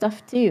that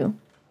stuff too?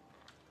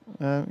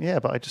 Yeah,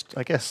 but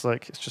I guess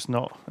like it's just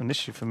not an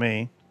issue for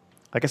me.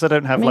 I guess I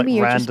don't have Maybe like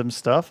you're random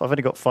stuff. I've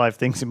only got 5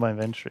 things in my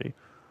inventory.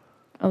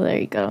 Oh, there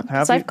you go.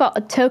 Have So you- I've got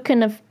a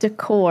token of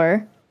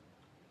decor.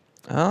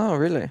 Oh,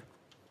 really?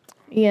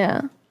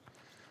 Yeah.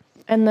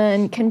 And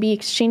then can be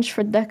exchanged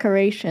for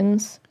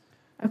decorations.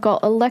 I've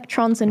got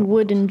electrons and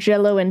wood and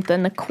jello and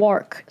then a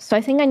quark. So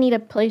I think I need a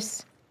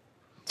place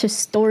to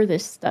store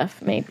this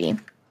stuff, maybe.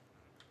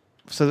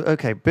 So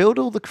okay, build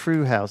all the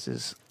crew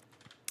houses.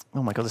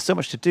 Oh my god, there's so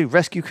much to do.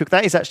 Rescue cook.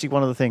 That is actually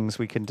one of the things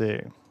we can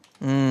do.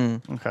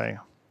 Okay.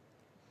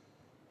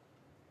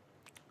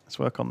 Let's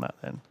work on that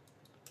then.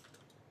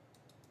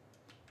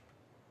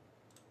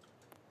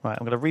 Right,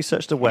 I'm going to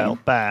research the well.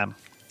 Bam.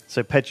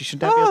 So, Ped, you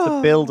should now be able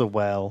to build a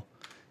well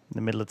in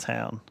the middle of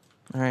town.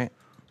 All right.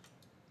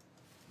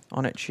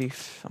 On it,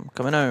 Chief. I'm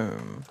coming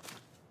home.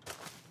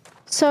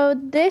 So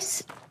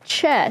this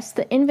chest,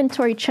 the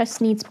inventory chest,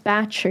 needs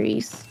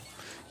batteries.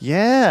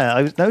 Yeah,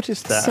 I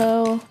noticed that.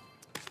 So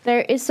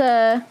there is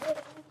a...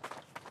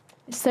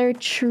 Is there a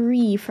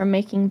tree for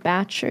making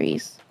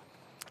batteries?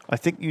 I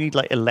think you need,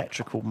 like,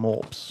 electrical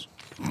morps.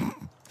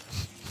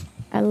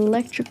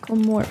 Electrical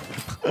morp.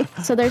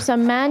 So there's a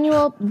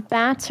manual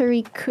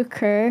battery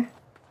cooker.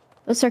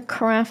 Those are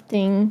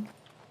crafting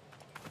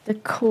the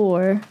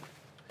core.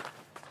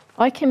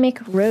 I can make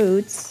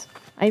roads.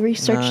 I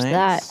researched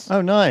that.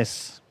 Oh,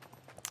 nice.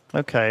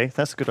 Okay,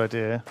 that's a good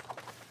idea.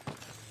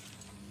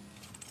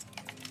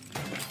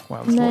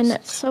 Wow, And then,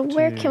 so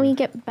where can we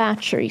get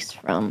batteries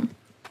from?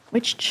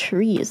 Which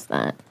tree is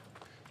that?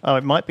 Oh,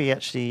 it might be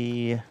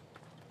actually... I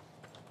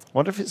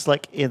wonder if it's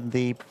like in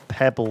the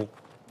pebble.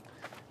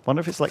 I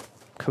wonder if it's like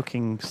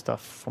cooking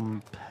stuff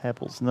from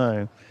pebbles.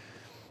 No.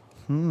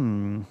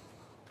 Bro,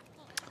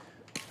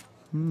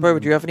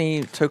 do you have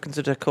any tokens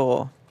of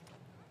decor?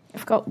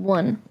 I've got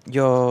one.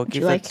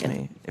 Give that to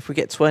me. If we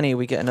get 20,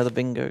 we get another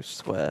bingo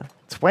square.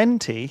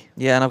 20?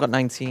 Yeah, and I've got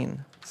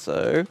 19.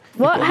 So...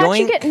 What? How'd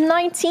you get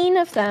 19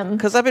 of them?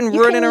 Because I've been you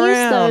running can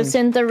around. Use those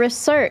in the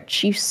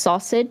research, you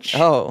sausage.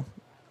 Oh.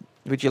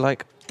 Would you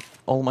like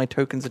all my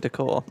tokens of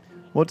decor?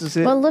 What does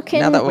it... Well, look in,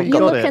 Now that we've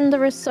got look it. in the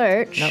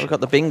research. Now we've got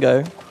the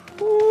bingo.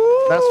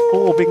 That's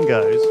 4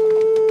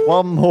 bingos.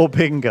 1 more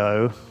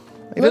bingo.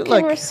 They Look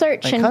like, in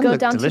research they and kinda go look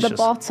down to the delicious.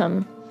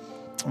 bottom.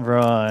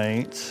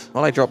 Right.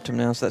 Well, I dropped him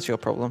now, so that's your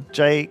problem.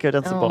 Jay, go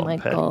down to the Oh bottom, my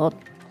Ped. god.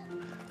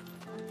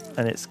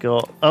 And it's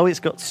got... Oh,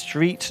 it's got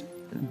street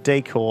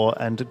decor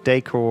and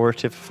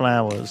decorative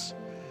flowers.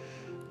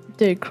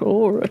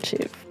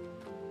 Decorative.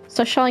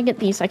 So shall I get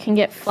these? I can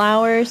get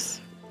flowers.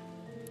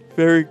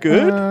 Very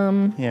good.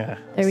 There Yeah.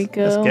 we Let's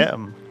go. get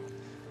them.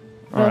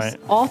 There's Right.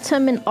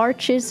 autumn and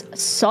arches,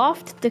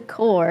 soft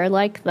decor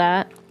like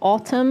that.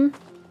 Autumn,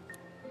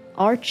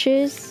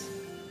 arches,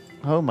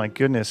 Oh my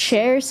goodness.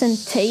 chairs and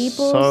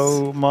tables.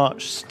 So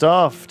much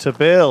stuff to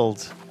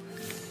build.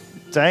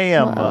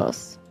 Damn. What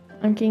else?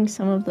 I'm getting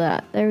some of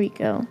that. There we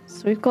go.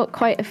 So we've got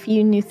quite a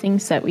few new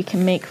things that we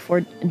can make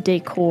for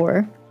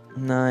decor.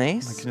 My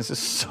Nice. goodness, there's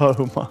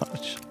so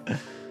much.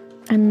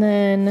 And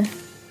then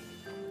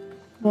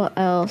what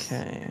else?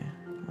 Okay.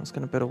 I was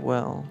going to build a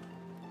well.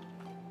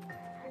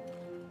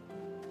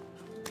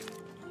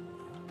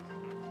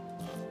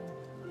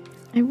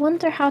 I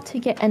wonder how to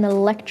get an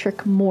electric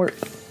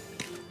morp.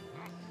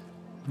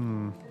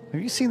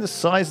 Have you seen the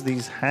size of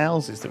these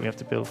houses that we have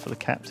to build for the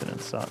captain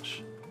and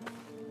such?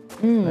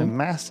 They're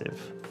massive.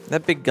 They're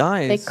big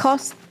guys. They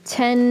cost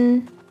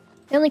 10.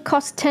 They only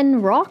cost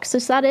 10 rocks.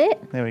 Is that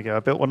it? There we go. I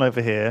built one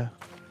over here.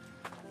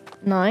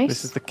 Nice.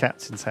 This is the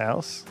captain's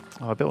house.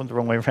 Oh, I built one the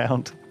wrong way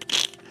around.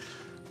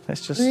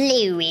 Let's just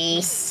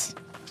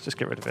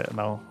get rid of it, and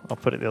I'll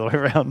put it the other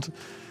way around.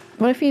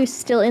 What if he was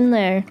still in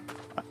there?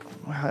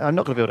 I'm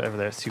not going to build it over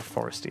there. It's too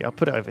foresty. I'll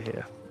put it over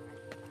here.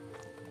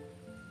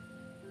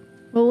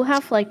 Well, we'll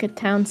have like a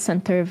town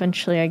center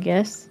eventually, I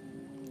guess.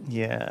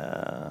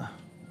 Yeah.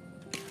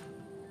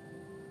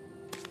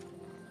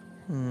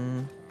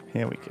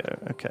 Here we go.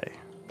 Okay.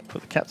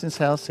 Put the captain's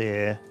house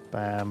here.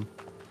 Bam.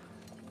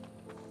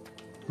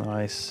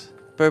 Nice.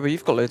 Boba,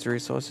 you've got loads of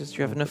resources. Do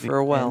you have enough for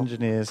a well?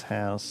 Engineer's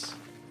house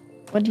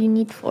What do you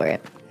need for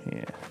it?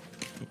 here.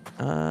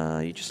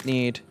 You just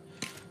need...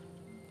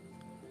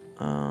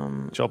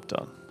 Job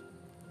done.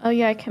 Oh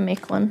yeah, I can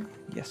make one.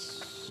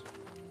 Yes.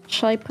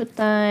 Shall I put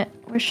that?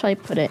 Where shall I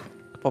put it?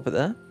 Pop it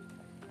there.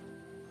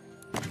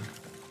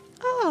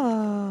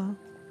 Ah.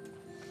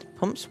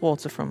 Pumps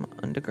water from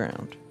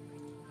underground.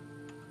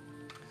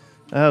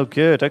 Oh,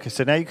 good. Okay,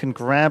 so now you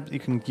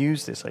can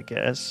use this, I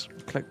guess.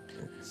 Click.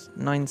 It's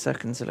 9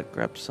 seconds till it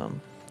grabs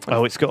some.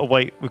 Oh, it's got to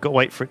wait. We've got to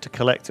wait for it to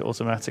collect it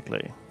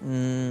automatically.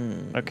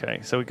 Okay,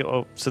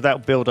 so so that'll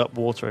build up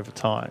water over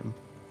time.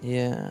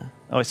 Yeah.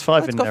 Oh, it's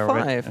 5 It's in got there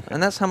 5. already. Okay.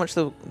 And that's how much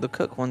the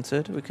cook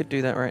wanted. We could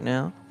do that right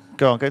now.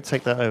 Go on, go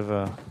take that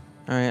over.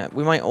 Alright,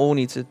 we might all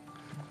need to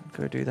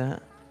go do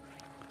that.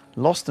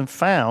 Lost and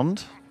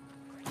found.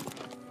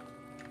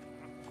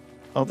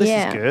 Oh, this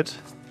Yeah. is good.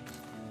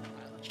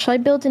 Shall I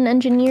build an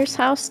engineer's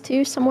house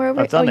too somewhere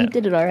over? I've done you it.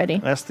 did it already.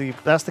 That's the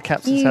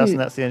captain's house and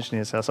that's the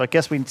engineer's house. So I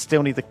guess we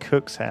still need the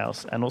cook's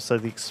house and also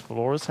the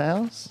explorer's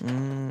house.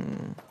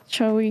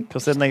 Shall we?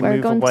 Because then they we're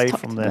move going to away talk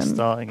from to their them.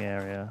 starting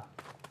area.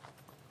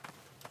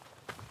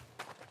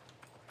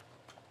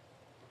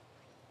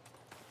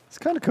 It's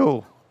kind of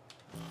cool.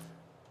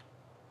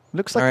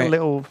 Looks like a Alright.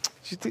 little...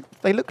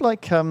 They look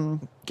like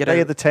Get Day out.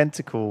 of the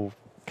Tentacle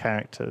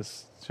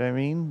characters. Do you know what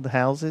I mean? The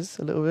houses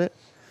a little bit.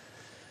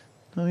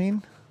 You know what I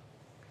mean?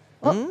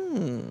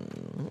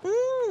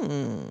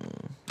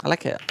 I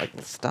like it. I like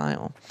the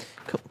style.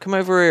 Come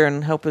over here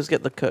and help us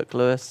get the cook,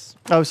 Lewis.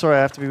 Oh, sorry,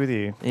 I have to be with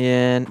you.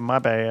 Yeah. My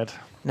bad.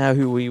 Now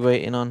who are we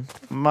waiting on?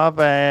 My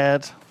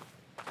bad.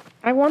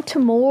 I want to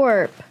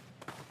morp.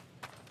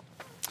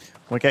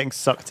 We're getting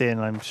sucked in,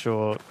 I'm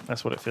sure.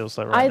 That's what it feels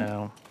like right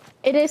now.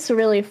 It is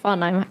really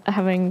fun. I'm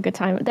having a good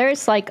time. There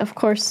is, like, of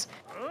course,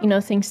 you know,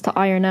 things to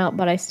iron out,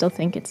 but I still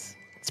think it's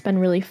been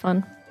really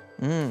fun.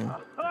 Mm.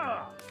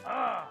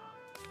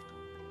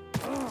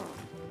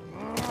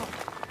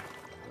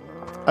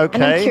 Okay.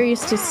 And I'm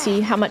curious to see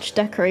how much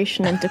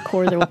decoration and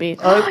decor there will be.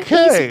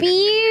 Okay. He's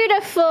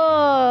beautiful!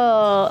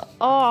 Oh,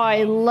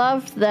 I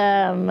love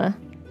them.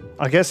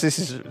 I guess this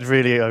is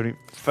really only...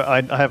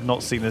 I have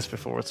not seen this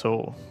before at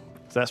all.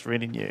 So that's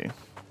really new.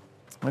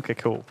 Okay,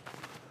 cool.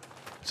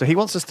 So he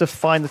wants us to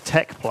find the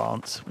tech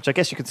plant, which I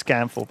guess you can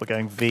scan for by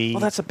going V. Oh,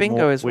 that's a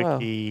bingo as well.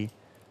 Wiki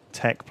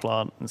tech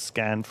plant and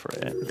scan for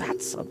it.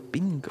 That's a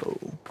bingo.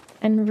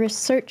 And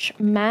research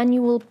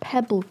manual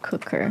pebble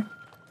cooker.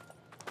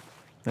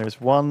 There's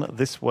one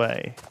this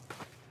way.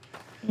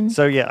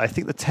 So yeah, I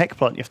think the tech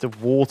plant, you have to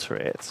water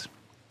it.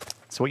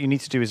 So what you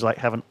need to do is like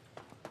have an...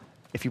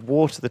 If you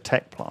water the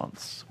tech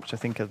plants, which I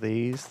think are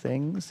these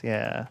things,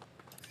 yeah.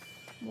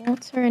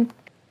 Water and...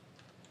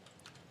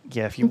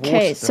 Yeah, if you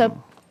water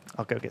them...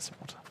 I'll go get some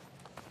water.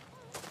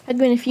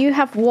 Pedguin, if you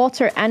have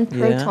water and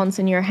protons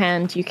in your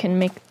hand, you can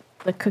make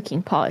the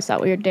cooking pot. Is that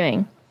what you're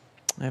doing?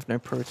 I have no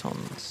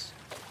protons.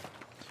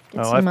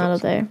 Get some out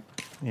of there.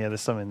 Yeah,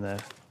 there's some in there.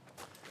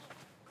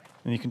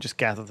 And you can just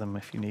gather them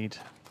if you need.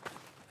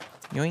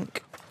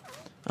 Yoink.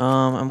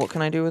 And what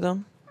can I do with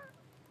them?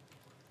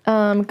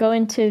 Go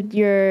into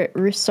your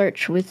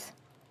research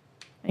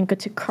and go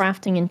to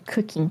crafting and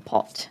cooking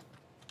pot.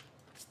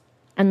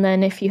 And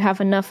then if you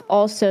have enough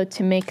also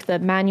to make the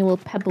manual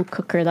pebble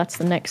cooker, that's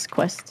the next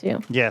quest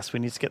too. Yes, we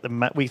need to get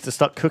we need to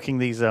start cooking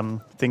these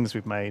things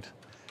we've made.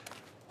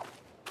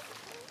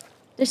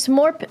 This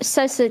Morp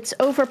says it's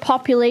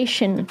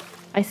overpopulation,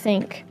 I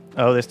think.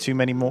 Oh, there's too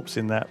many morps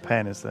in that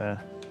pen, is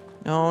there?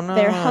 Oh no.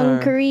 They're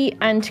hungry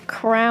and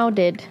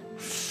crowded.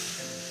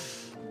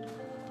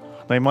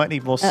 They might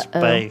need more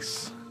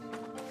space.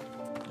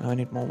 Oh, I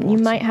need more water. You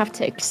might have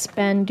to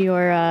expand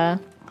your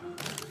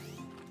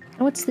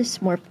what's this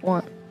Morp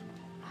want?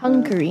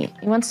 Hungry.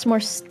 He wants more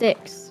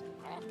sticks.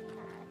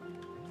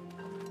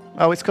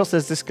 Oh, it's because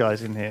there's this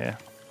guy's in here.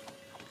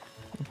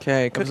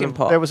 Okay, cooking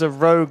pot. There was a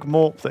rogue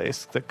morp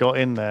that got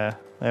in there.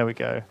 There we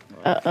go.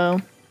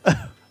 Uh-oh.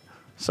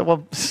 This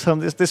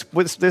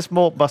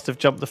morp must have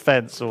jumped the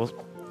fence or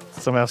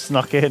somehow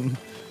snuck in.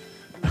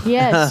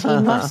 Yes, he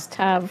must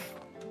have.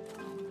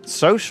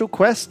 Social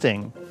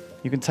questing.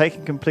 You can take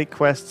and complete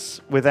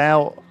quests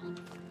without...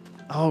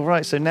 Oh,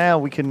 right. So now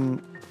we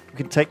can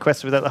take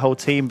quests without the whole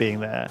team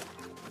being there.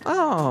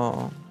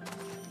 Oh.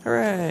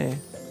 Hooray.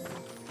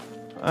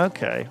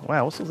 Okay.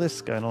 Wow, what's all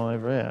this going on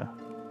over here?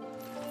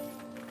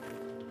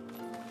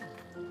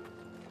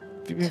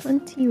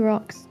 20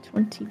 rocks,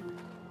 20...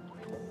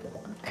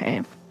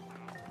 Okay.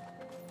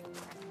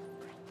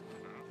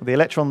 The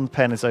electron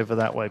pen is over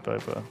that way,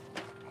 Boba.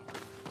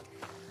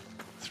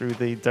 Through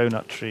the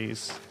donut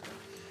trees.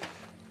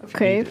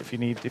 Okay. If you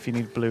need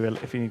blue,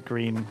 if you need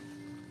green,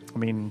 I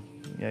mean,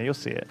 yeah, you'll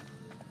see it.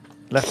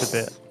 Left a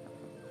bit.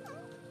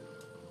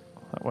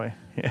 That way,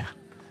 yeah.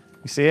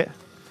 You see it?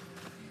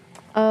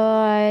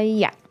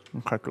 Yeah.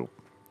 Okay, cool.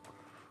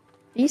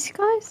 These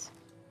guys?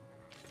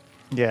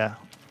 Yeah.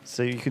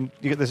 So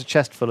there's a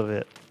chest full of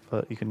it,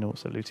 but you can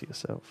also loot it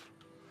yourself.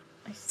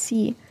 I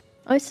see.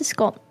 Oh, it's just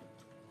got...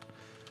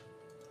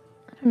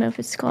 I don't know if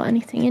it's got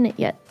anything in it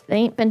yet. They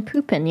ain't been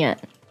pooping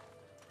yet.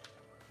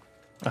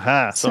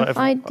 Aha. So if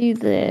I do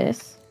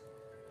this...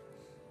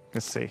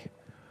 Let's see.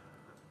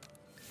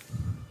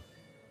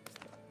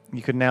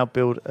 You can now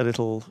build a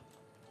little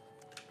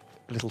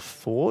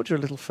forge or a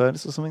little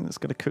furnace or something that's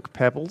going to cook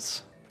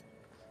pebbles.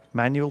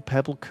 Manual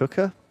pebble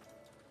cooker.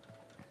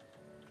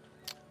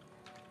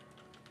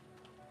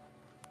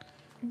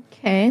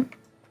 Okay.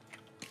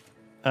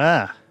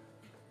 Ah.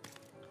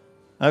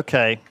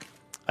 Okay.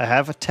 I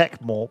have a tech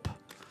morp.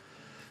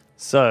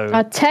 So...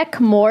 A tech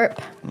morp.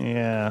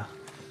 Yeah.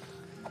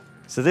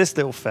 So this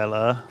little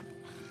fella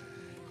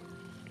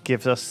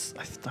gives us...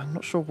 I'm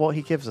not sure what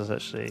he gives us,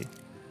 actually.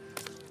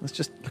 Let's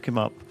just look him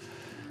up.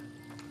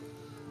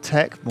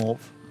 Tech morp.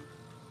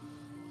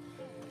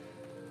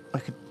 I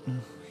could...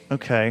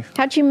 Okay.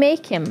 How'd you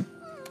make him?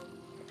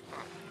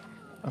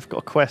 I've got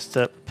a quest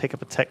to pick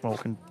up a tech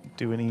morp and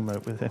do an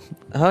emote with him.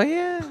 Oh,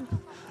 yeah.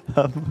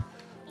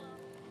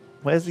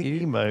 Where's the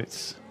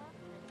emotes?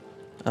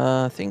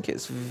 I think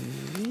it's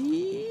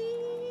V.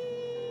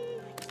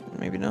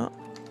 Maybe not.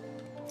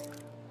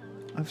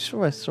 I'm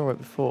sure I saw it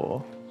before.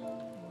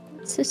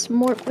 What's this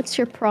Morp? What's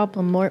your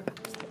problem, Morp?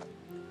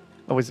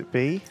 Oh, is it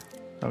B?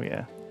 Oh,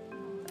 yeah.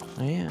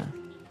 Oh, yeah.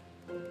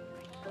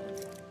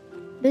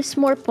 This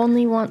Morp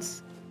only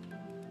wants...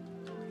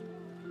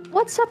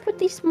 What's up with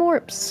these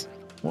Morps?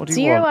 What do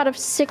you 0 want? out of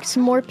 6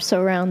 Morps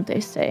around,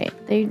 they say.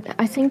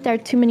 I think there are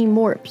too many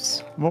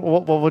Morps.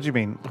 What do you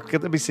mean?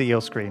 Let me see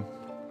your screen.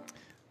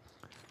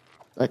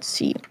 let's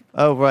see.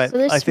 Oh, right. So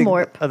this I think,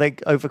 Morp. are they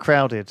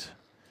overcrowded?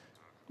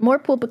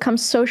 Morp will become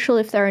social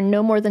if there are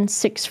no more than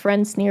 6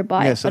 friends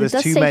nearby. Yeah, so but it there's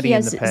does too say many he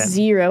in has the pen.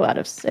 0 out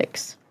of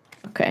 6.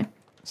 Okay.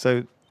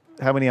 So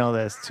how many are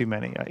there? There's too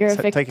many. Right, You're so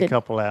take a evicted.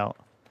 couple out.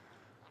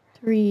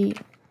 3.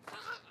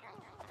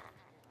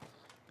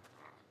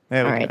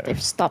 There we All right, go.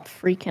 they've stopped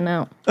freaking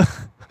out.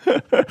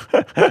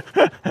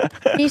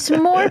 These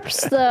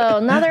Morps, though,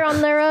 now they're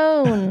on their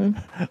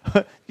own.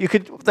 You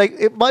could.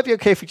 It might be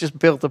okay if you just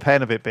build the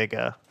pen a bit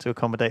bigger to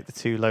accommodate the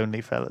 2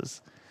 lonely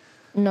fellas.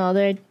 No,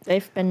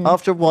 they've been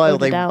After a while,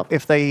 voted out.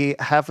 if they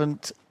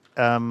haven't,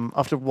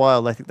 after a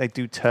while, I think they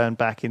do turn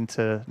back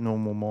into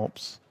normal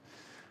morps.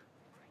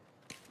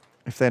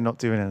 If they're not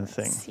doing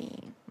anything. Let's see.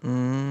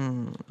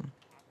 Mm.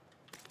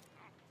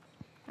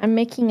 I'm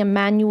making a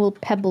manual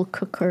pebble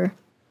cooker.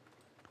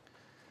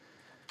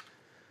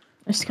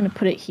 I'm just going to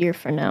put it here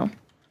for now.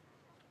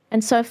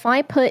 And so if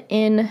I put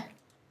in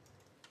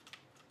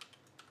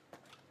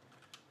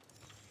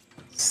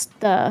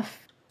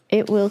stuff,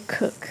 it will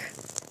cook.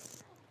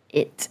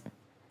 It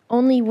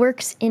only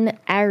works in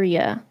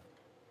area.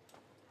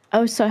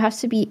 Oh, so it has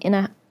to be in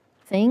a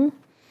thing?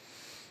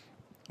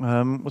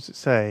 What's it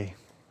say?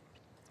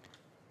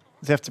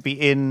 Does it have to be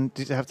in?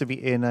 Does it have to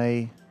be in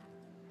a?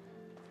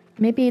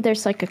 Maybe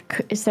there's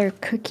like is there a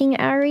cooking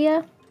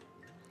area?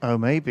 Oh,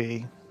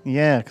 maybe.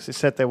 Yeah, because it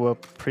said there were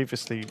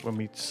previously when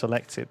we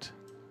selected.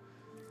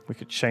 We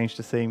could change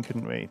the theme,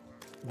 couldn't we?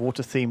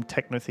 Water theme,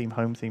 techno theme,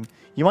 home theme.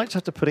 You might just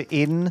have to put it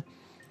in.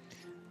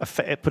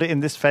 Put it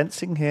in this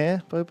fencing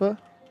here, Boba.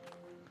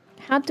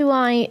 How do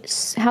I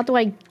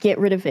get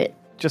rid of it?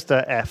 Just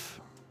a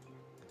F.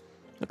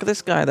 Look at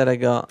this guy that I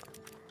got.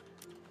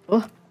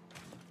 Oh.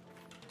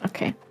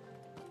 Okay.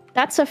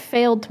 That's a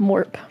failed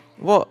Morp.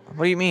 What?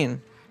 What do you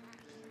mean?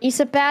 He's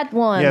a bad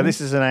one. Yeah,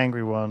 this is an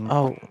angry one.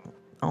 Oh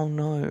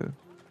no.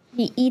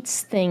 He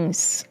eats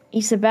things.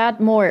 He's a bad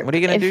Morp. What are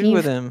you gonna do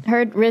with him?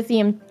 Heard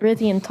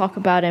Rithian talk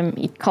about him.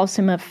 He calls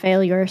him a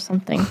failure or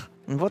something.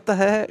 What the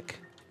heck?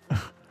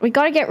 We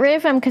gotta get rid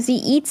of him because he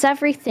eats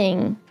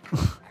everything.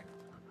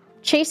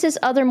 Chase's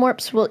other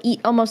Morps will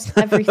eat almost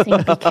everything.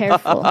 Be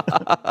careful. All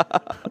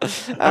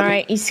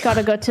right, he's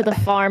gotta go to the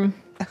farm.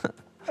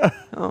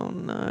 Oh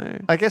no.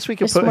 I guess we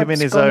could This put him in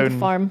Morp's his going to the own.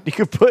 farm. You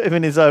could put him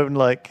in his own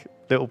like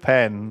little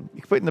pen.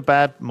 You could put in the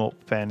bad Morp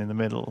pen in the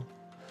middle.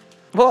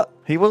 What?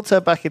 He will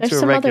turn back into There's a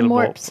some other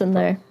regular Morps Morp. in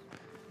there.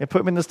 Yeah,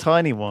 put him in this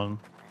tiny one.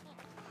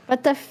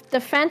 But the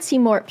fancy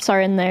Morps are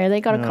in there.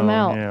 They gotta come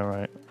out. Yeah,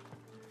 right.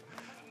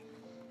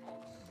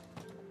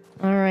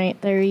 All right,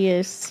 there he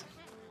is.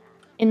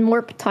 In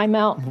Morp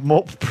timeout.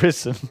 Morp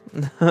prison.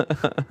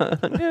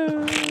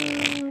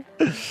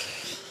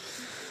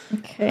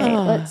 Okay,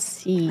 let's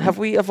see. Have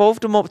we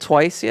evolved a Morp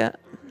twice yet?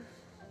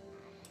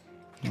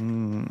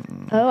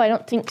 Oh, I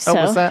don't think so.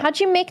 was that-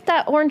 How'd you make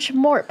that orange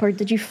Morp, or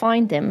did you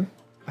find him?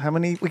 How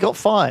many? We got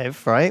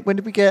 5, right? When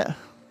did we get?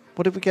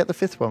 What did we get the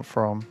 5th one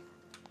from?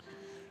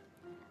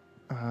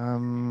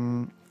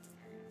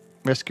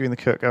 Rescuing the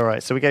cook. All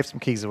right, so we gave some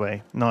keys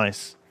away.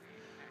 Nice.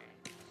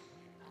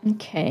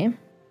 Okay.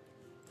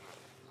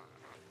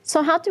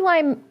 So how do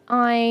I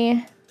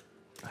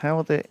How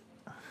are they?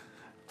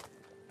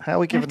 How are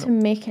we have giving to them?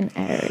 make an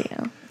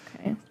area?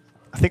 Okay.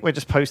 I think we're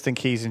just posting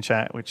keys in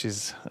chat, which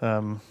is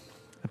a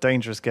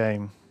dangerous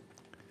game.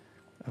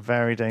 A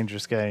very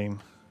dangerous game.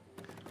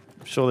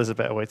 I'm sure there's a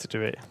better way to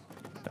do it,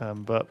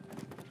 but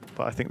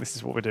I think this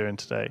is what we're doing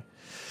today.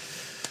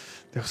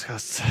 The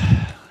Yogscast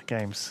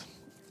games.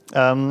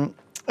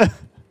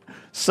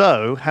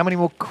 So, how many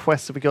more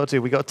quests have we got to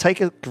do? We got to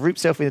take a group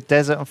selfie in the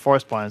desert and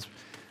forest biomes.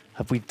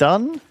 Have we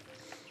done?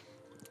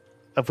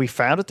 Have we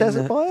found a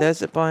desert biome?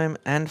 Desert biome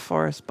and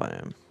forest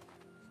biome.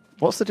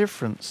 What's the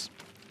difference?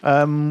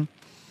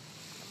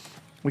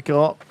 We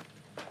got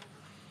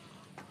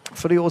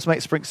fully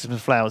automate sprinkler system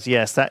of flowers.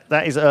 Yes,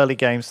 that is early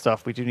game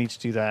stuff. We do need to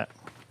do that.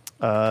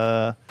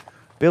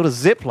 Build a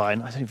zip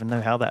line. I don't even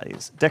know how that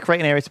is. Decorate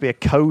an area to be a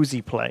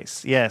cozy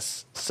place.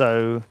 Yes.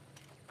 So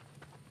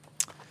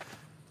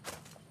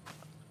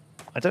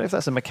I don't know if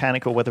that's a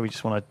mechanic or whether we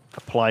just want to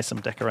apply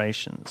some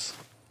decorations.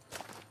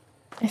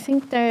 I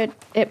think that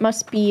it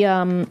must be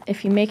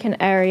if you make an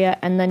area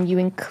and then you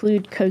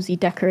include cozy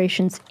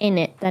decorations in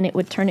it, then it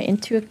would turn it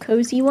into a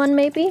cozy one,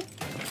 maybe?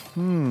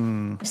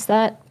 Is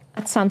that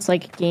sounds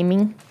like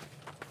gaming.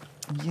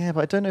 Yeah,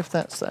 but I don't know if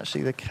that's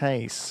actually the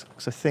case.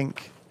 Because I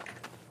think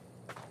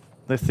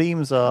the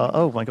themes are...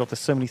 Oh my god, there's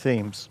so many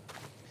themes.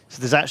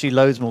 So there's actually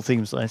loads more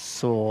themes than I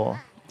saw.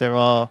 There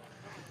are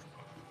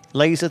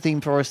laser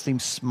theme, forest theme,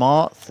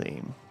 smart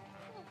theme.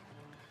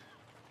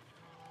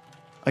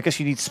 I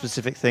guess you need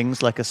specific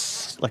things like a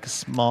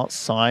smart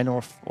sign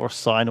or a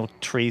sign or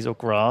trees or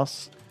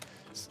grass.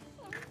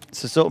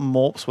 So sort of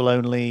morps will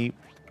only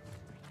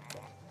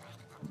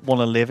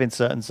want to live in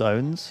certain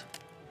zones.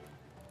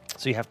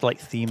 So you have to like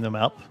theme them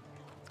up.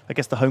 I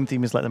guess the home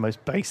theme is like the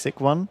most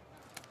basic one.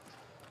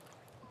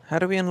 How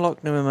do we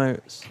unlock new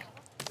emotes?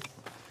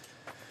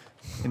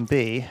 In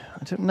B,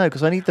 I don't know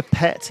because I need the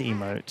pet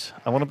emote.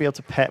 I want to be able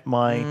to pet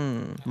my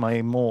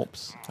my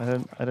morps.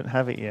 I don't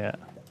have it yet.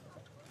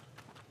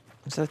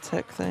 Is that a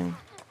tech thing?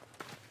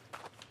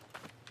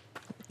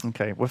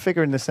 Okay, we're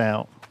figuring this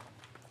out.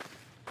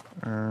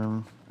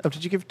 Oh,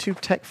 did you give 2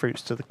 tech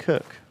fruits to the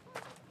cook?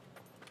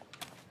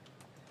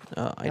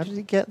 How did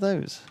he get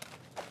those?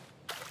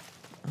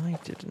 I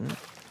didn't.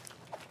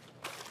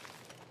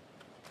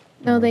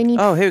 No, they need.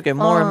 Oh, here we go.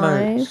 More 5.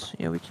 emotes.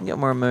 Yeah, we can get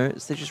more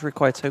emotes. They just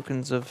require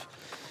tokens of,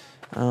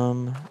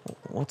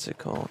 what's it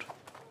called?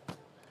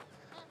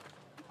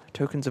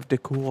 Tokens of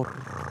decor.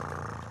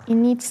 He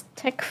needs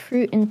tech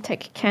fruit and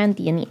tech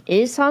candy, and he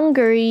is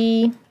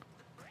hungry.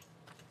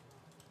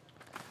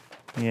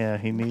 Yeah,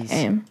 he needs.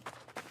 Okay.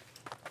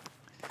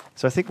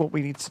 So I think what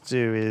we need to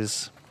do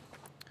is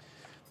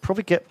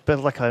probably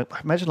build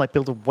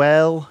build a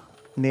well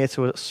near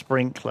to a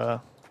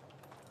sprinkler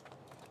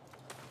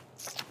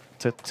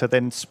to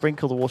then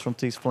sprinkle the water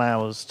onto these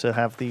flowers to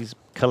have these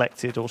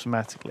collected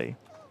automatically.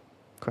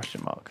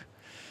 Question mark.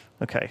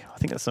 Okay, I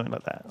think that's something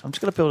like that. I'm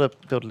just going to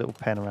build a little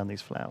pen around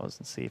these flowers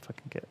and see if I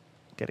can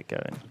get it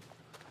going.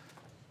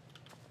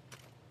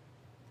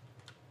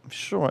 I'm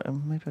sure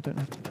maybe I don't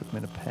have to put them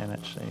in a pen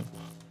actually.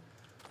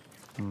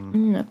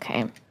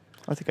 Okay.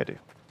 I think I do.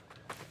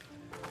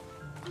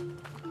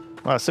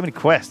 Wow, so many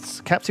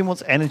quests. Captain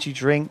wants energy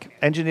drink.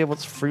 Engineer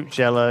wants fruit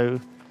jello.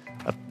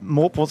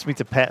 Morp wants me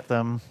to pet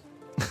them.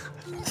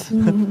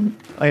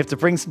 I have to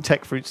bring some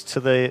tech fruits to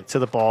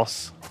the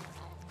boss.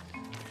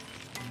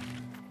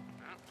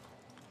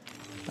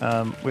 We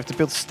have to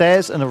build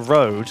stairs and a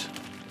road.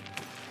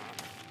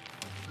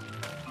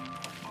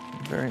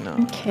 Very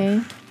nice.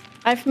 Okay.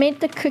 I've made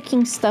the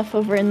cooking stuff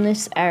over in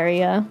this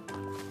area.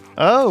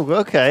 Oh,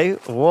 okay.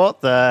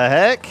 What the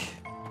heck?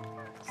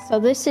 So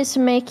this is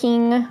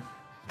making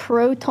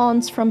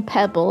protons from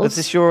pebbles. Is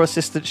this your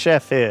assistant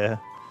chef here?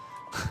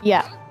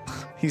 Yeah.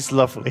 He's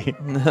lovely.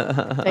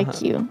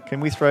 Thank you.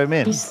 Can we throw him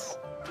in?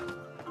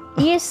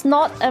 He is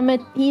not an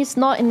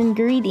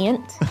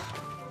ingredient.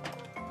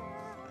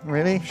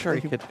 Really? I'm sure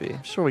he could be.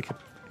 Sure we could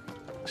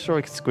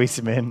squeeze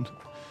him in.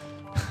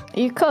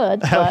 You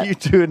could. How are you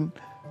doing?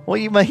 What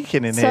are you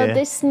making in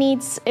here?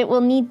 So it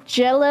will need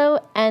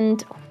jello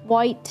and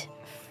white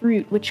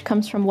fruit, which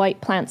comes from white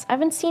plants. I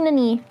haven't seen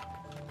any.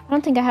 I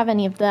don't think I have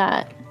any of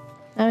that.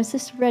 Now is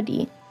this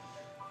ready?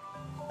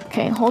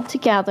 Okay, hold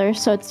together.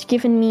 So it's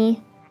given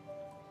me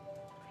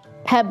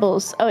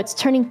pebbles. Oh, it's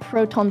turning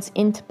protons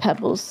into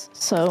pebbles.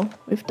 So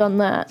we've done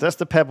that. So that's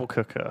the pebble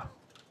cooker.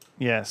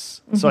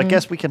 Yes. So I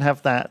guess we can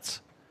have that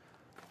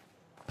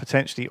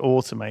potentially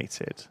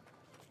automated.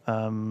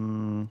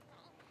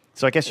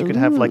 So I guess you could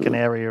have like an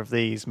area of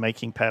these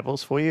making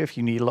pebbles for you if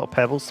you need a lot of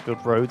pebbles to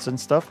build roads and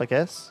stuff, I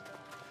guess.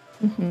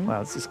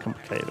 Wow, this is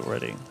complicated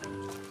already.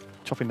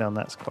 Chopping down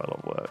that's quite a lot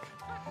of work.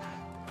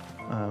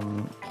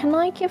 Can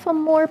I give a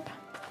Morp?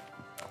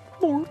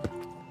 Morp.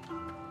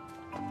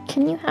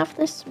 Can you have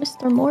this,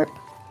 Mr. Morp?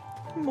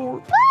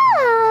 Morp. Ah,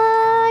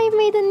 I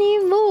made a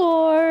new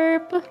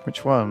Morp.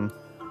 Which one?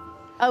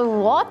 A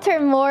water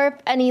Morp,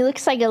 and he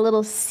looks like a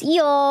little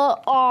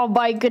seal. Oh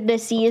my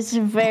goodness, he is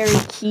very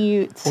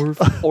cute.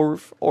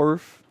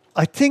 Orf.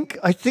 I think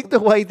the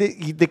way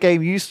that the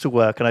game used to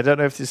work, and I don't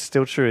know if this is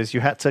still true, is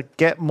you had to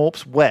get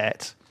Morps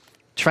wet,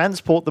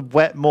 transport the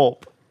wet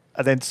Morp,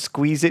 and then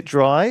squeeze it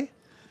dry,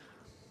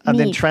 and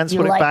then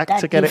transport it back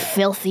to get it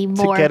filthy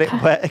Morp. to get it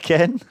wet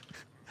again.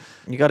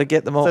 You got to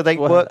get them all. So they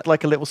worked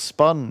like a little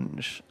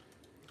sponge.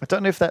 I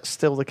don't know if that's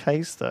still the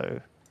case though.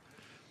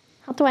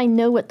 How do I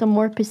know what the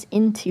Morp is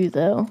into,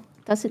 though?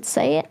 Does it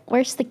say it?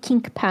 Where's the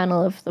kink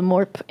panel of the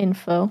Morp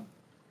info?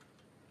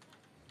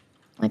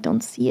 I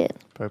don't see it.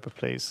 Boba,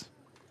 please.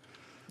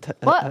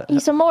 What?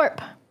 He's a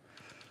Morp.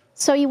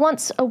 So he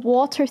wants a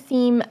water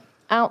theme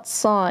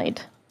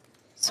outside.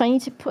 So I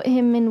need to put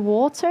him in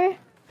water?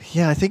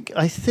 Yeah, I think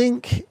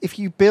if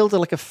you build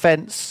like a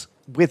fence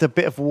with a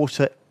bit of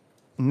water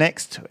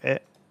next to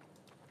it,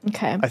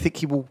 Okay. I think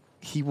he will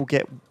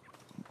get.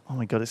 Oh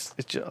my god! It's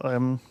just,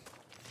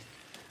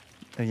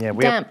 yeah,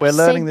 we're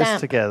learning this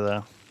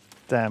together.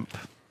 Damp,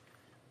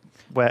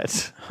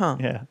 wet. Huh.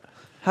 Yeah.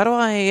 How do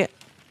I?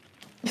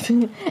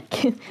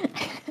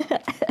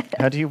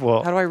 How do you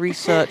what? How do I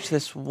research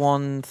this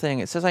one thing?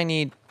 It says I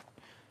need.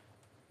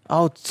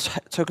 Oh,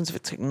 tokens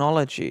of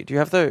technology. Do you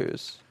have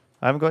those?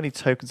 I haven't got any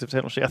tokens of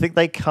technology. I think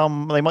they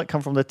might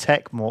come from the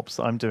tech morps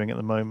that I'm doing at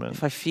the moment.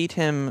 If I feed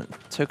him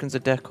tokens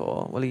of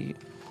decor, will he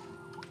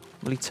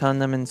turn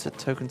them into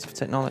tokens of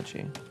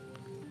technology?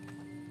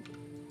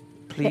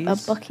 Please?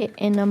 Get a bucket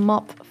and a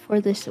mop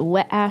for this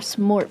wet-ass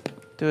Morp.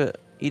 Do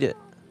it. Eat it.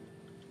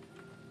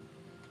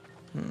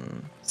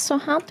 So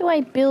how do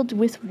I build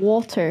with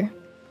water?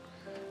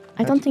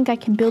 I don't think I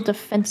can build a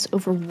fence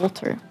over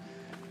water.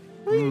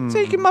 Where are you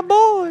taking my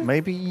boy?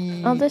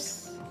 Maybe... Oh,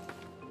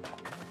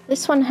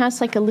 this one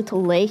has like a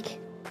little lake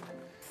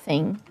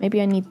thing.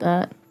 Maybe I need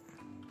that.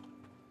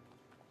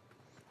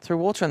 Throw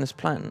water on this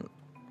plant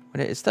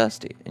when it is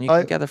thirsty, and you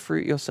can gather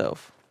fruit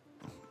yourself.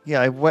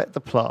 Yeah, I wet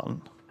the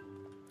plant.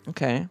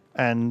 Okay.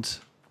 And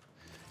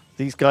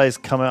these guys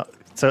come out.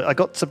 So I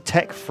got some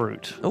tech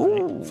fruit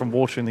from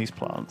watering these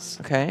plants.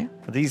 Okay.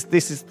 These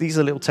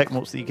are little tech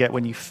morps that you get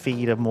when you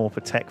feed a morp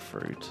a tech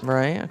fruit.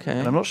 Right. Okay.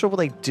 And I'm not sure what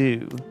they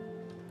do.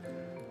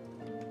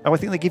 Oh, I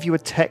think they give you a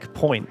tech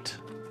point.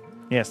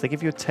 Yes, they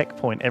give you a tech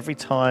point every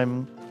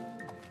time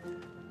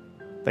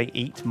they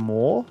eat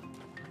more.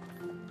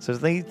 So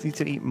they need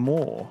to eat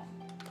more.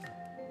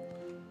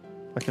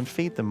 I can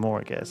feed them more,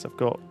 I guess. I've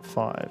got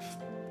 5.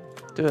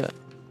 Do it.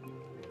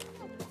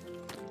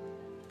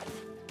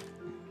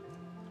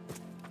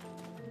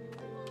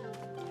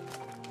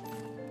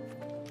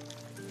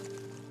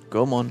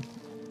 Come on.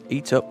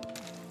 Eat up.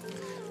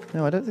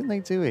 No, I don't think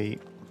they do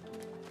eat.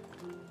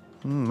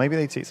 Maybe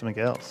they eat something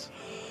else.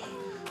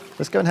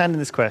 Let's go and hand in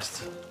this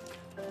quest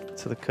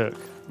to the cook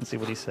and see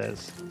what he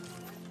says.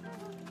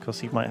 Because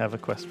he might have a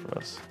quest for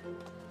us.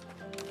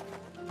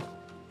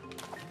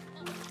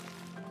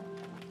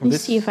 Let me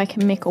see if I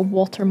can make a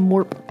water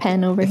morp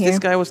pen over here. If this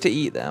guy was to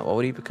eat that, what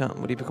would he become?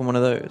 Would he become one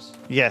of those?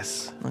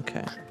 Yes.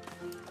 Okay.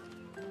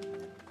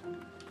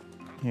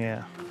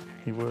 Yeah,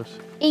 he would.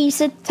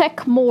 He's a tech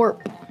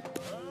morp.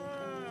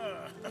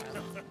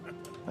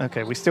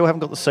 Okay, we still haven't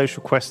got the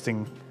social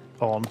questing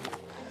on.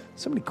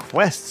 So many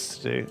quests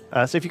to do.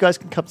 So if you guys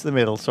can come to the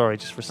middle, sorry,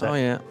 just for a sec. Oh,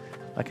 yeah.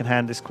 I can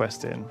hand this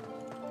quest in.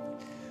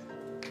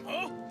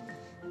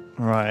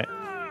 Right.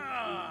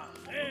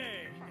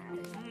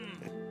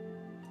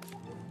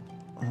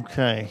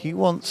 Okay, he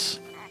wants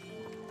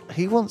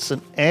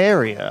an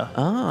area.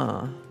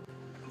 Ah.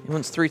 He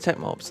wants 3 tech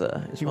mobs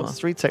there. He wants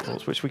 3 tech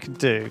morps, which we can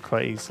do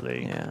quite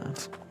easily. Yeah.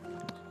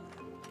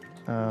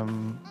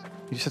 You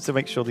just have to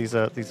make sure these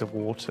are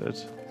watered.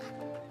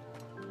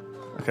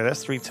 Okay,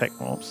 that's 3 tech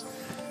morps.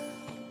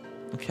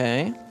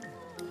 Okay.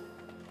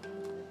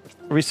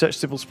 Research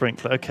simple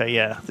sprinkler. Okay,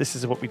 yeah, this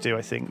is what we do,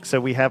 I think. So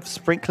we have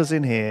sprinklers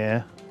in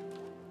here,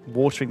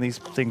 watering these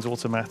things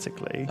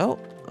automatically. Oh,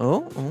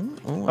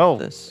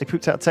 this. They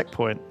pooped out a tech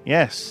point.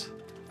 Yes,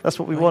 that's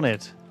what we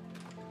wanted.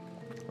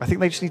 I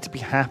think they just need to be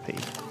happy.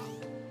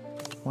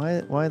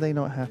 Why are they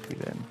not happy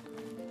then?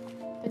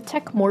 The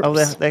tech morps.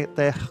 Oh,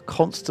 they're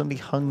constantly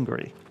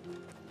hungry.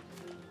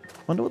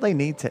 Wonder what they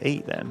need to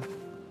eat then.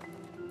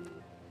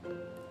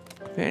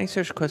 Have you any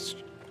social quests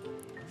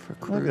for a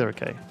crew? Maybe they're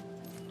okay.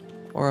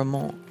 Or a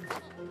more?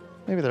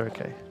 Maybe they're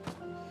okay.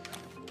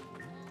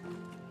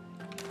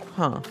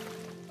 Huh.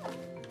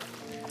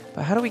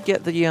 But how do we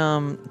get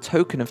the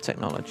token of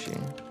technology?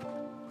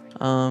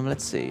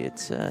 Let's see. It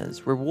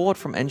says reward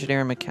from engineer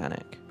and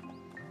mechanic.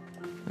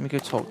 Let me go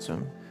talk to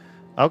him.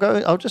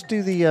 I'll just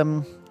do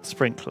the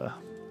sprinkler.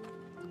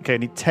 Okay, I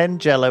need 10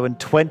 jello and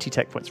 20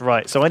 tech points.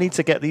 Right, so I need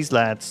to get these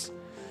lads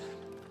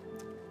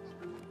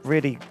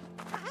really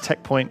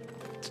tech point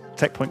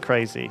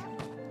crazy.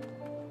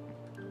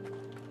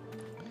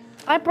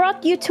 I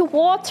brought you to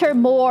water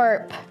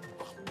morp.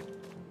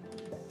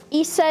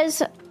 He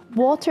says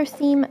water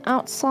theme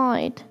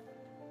outside.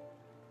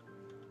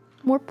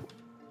 Morp.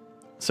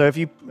 So have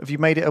you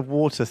made it a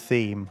water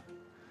theme?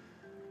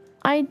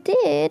 I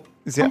did.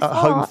 Is it a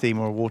home theme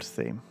or a water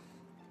theme?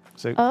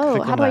 So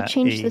oh, how do I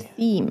change the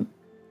theme?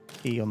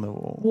 E on the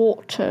wall.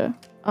 Water.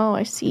 Oh,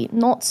 I see.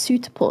 Not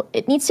suitable.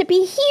 It needs to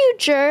be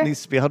huger. It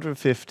needs to be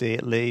 150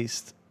 at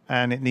least,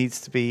 and it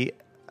needs to be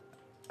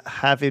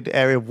having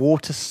area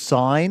water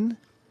sign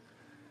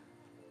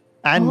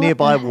and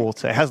nearby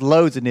water. It has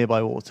loads of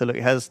nearby water. Look,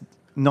 it has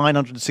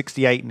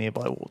 968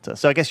 nearby water.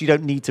 So I guess you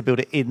don't need to build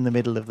it in the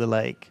middle of the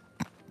lake.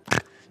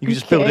 You can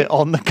just build it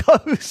on the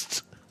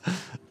coast.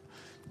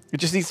 It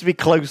just needs to be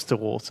close to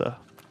water.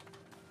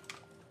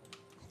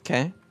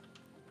 Okay.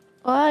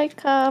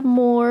 Like a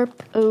morp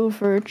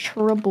over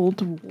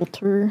troubled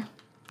water.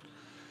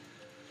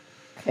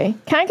 Okay.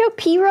 Can I go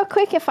pee real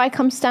quick if I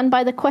come stand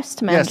by the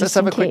quest man? Yes, let's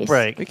have a quick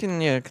break. We can,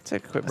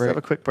 take a quick break. Let's have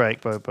a quick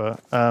break,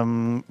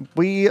 Boba.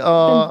 We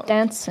are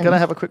going to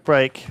have a quick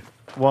break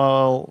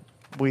while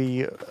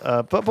we...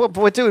 but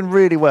we're doing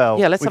really well.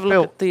 Yeah, let's have a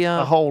look at the...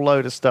 a whole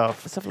load of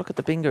stuff. Let's have a look at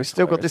the bingo. We've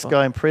still got this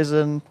guy in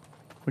prison.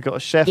 We've got a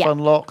chef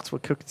unlocked. We're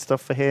cooking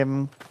stuff for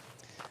him.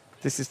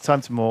 This is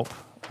time to morp.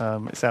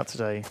 It's out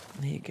today.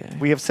 There you go.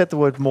 We have said the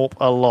word morp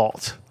a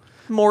lot.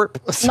 Morp.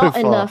 So Not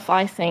far. enough,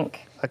 I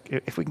think.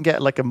 If we can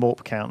get like a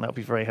morp count, that would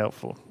be very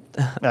helpful.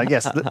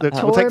 Yes,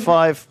 we'll take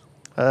 5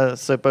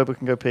 so Boba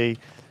can go pee,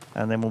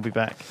 and then we'll be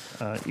back.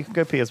 You can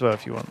go pee as well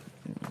if you want.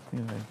 You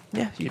know,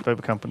 yeah, keep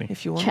Boba company.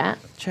 If you want.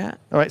 Chat.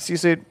 All right, see you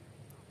soon.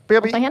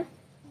 BRB.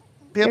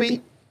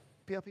 BRB.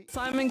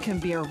 Simon can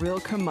be a real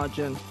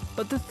curmudgeon,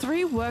 but the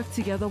 3 work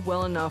together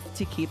well enough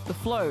to keep the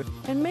flow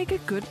and make a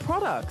good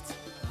product.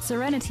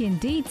 Serenity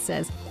Indeed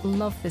says,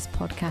 love this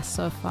podcast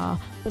so far,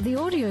 but the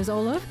audio is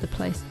all over the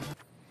place.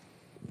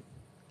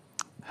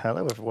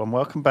 Hello, everyone.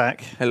 Welcome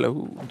back.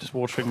 Hello. I'm just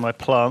watering my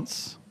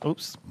plants.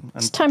 Oops. And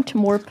It's time to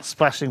morp.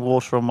 splashing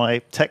water on my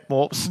tech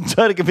morps and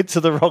turning them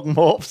into the wrong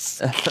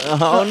morps.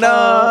 Oh,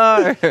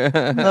 no.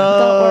 Don't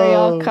worry,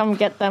 I'll come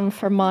get them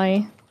for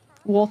my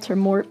water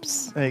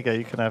morps. There you go.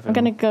 You can have him. I'm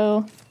gonna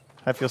go.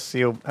 Have your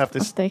seal. Have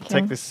this. Take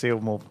Take him. this seal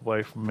morp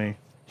away from me.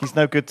 He's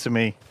no good to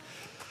me.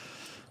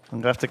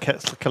 I'm gonna have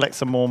to collect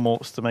some more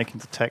morps to make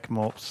into tech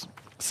morps.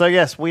 So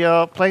yes, we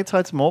are playing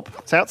Titan Morp.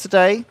 It's out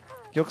today.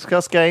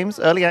 Yogscast Games,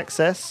 early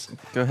access.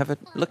 Go have a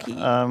looky.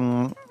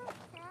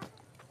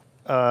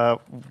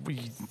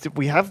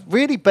 We have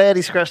really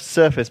barely scratched the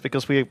surface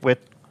because we're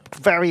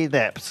very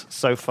inept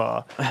so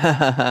far.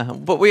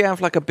 But we have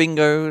like a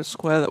bingo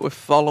square that we're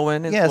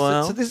following as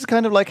well. So this is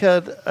kind of like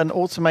an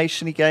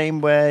automation-y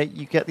game where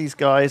you get these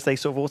guys, they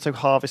sort of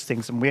auto-harvest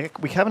things, and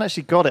we haven't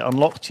actually got it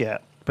unlocked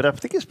yet. But I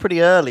think it's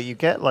pretty early. You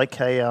get like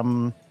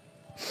a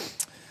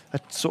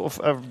sort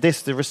of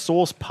the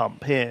resource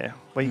pump here,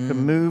 where you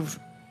can move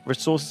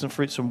resources and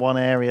fruits from one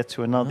area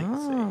to another.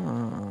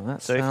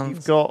 So if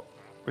you've got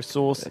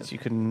resources, you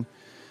can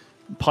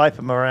pipe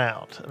them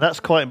around. That's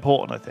quite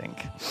important, I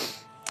think.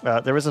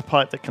 There is a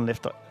pipe that can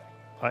lift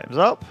items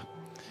up.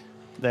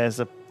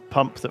 There's a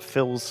pump that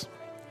fills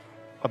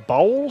a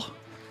bowl.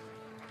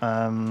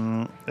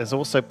 There's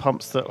also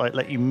pumps that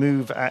let you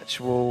move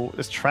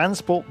There's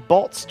transport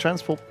bots,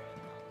 transport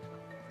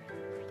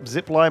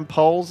zipline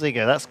poles. There you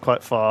go. That's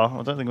quite far.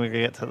 I don't think we're going to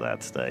get to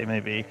that today.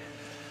 Maybe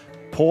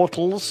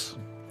portals.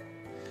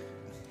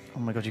 Oh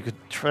my god, you could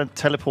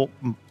teleport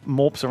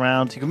morps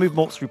around. You can move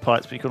morps through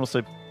pipes, but you can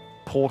also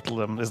portal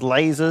them. There's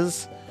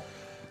lasers.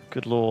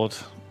 Good lord.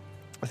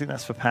 I think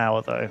that's for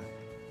power, though.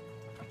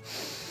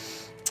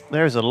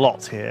 There is a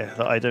lot here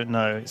that I don't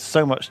know. It's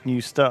so much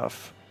new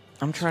stuff.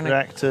 I'm trying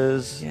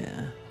reactors.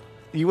 Yeah.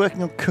 Are you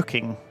working on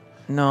cooking?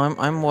 No,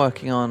 I'm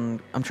working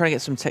on... I'm trying to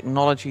get some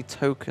technology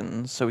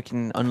tokens so we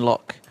can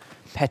unlock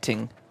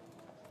petting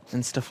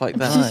and stuff like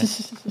that.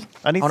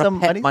 I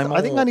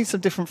think I need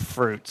some different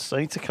fruits. I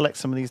need to collect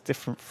some of these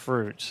different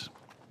fruits.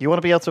 You want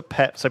to be able to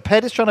pet. So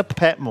Ped is trying to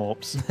pet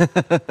morps.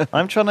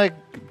 I'm trying to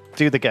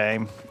do the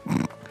game.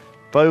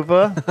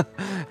 Boba.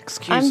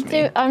 Excuse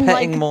me. I'm petting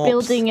like morps.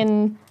 building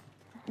and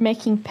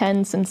making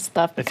pens and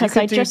stuff because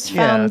I just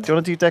found. Do you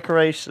want to do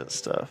decoration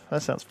stuff?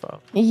 That sounds fun.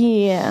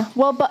 Yeah.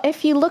 Well, but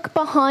if you look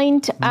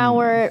behind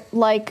our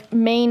like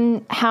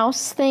main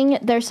house thing,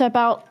 there's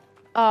about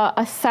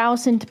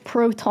 1,000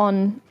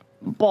 proton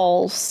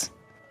balls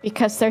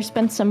because there's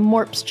been some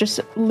morps just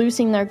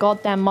losing their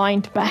goddamn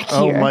mind back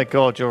here. Oh my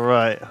god, you're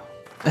right.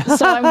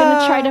 So I'm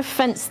gonna try to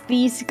fence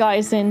these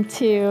guys in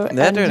too.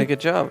 They're doing a good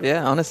job.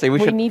 Yeah, honestly, we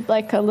should need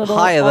like a little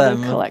hire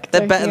them. collector.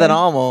 They're better than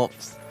our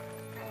morps.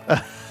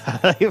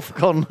 You've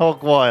gone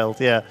hog wild,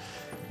 yeah.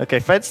 Okay,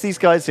 fence these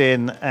guys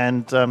in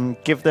and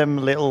give them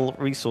little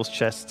resource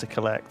chests to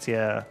collect,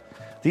 yeah.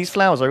 These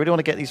flowers, I really want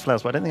to get these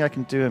flowers, but I don't think I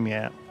can do them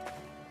yet.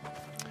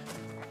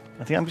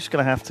 I think I'm just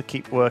going to have to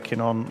keep working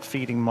on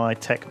feeding my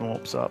tech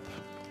morps up.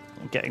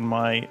 And getting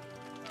my...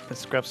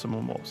 Let's grab some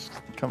more morps.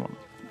 Come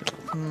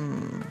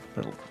on.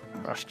 Little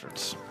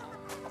bastards.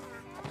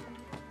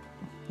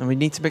 And we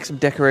need to make some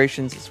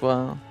decorations as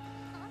well.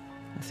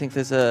 I think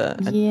there's a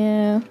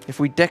yeah. If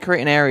we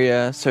decorate an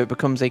area so it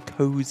becomes a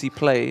cozy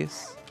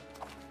place,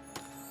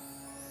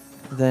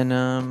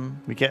 then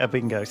we get a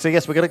bingo. So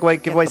yes, we're going to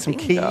give away some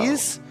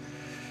keys.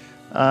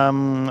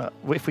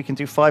 If we can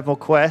do 5 more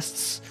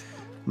quests,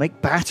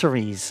 make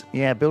batteries.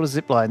 Yeah, build a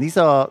zipline. These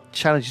are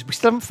challenges. We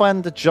still haven't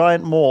found the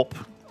giant morp.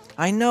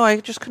 I know.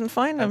 I just couldn't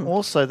find them. And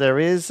also, there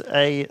is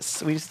we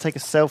need to take a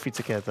selfie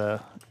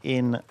together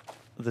in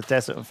the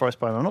desert and forest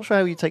biome. I'm not sure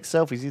how you take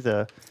selfies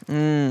either.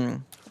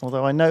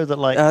 Although I know that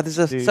there's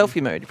a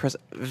selfie mode. You press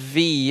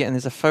V and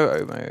there's a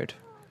photo mode.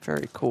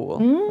 Very cool.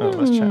 Oh,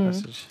 let's chat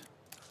message.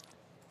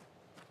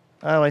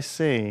 Oh, I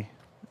see.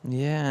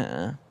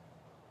 Yeah.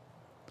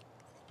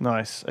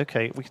 Nice.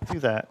 Okay, we can do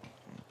that.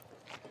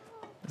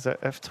 Is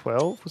that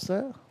F12? Was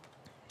that?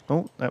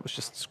 Oh, that was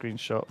just a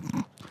screenshot.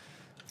 It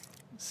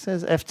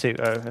says F2.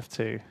 Oh,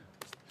 F2.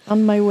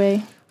 On my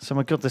way. So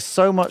my god, there's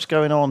so much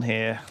going on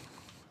here.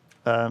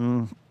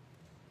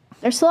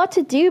 There's a lot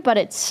to do, but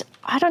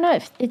I don't know,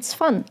 it's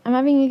fun. I'm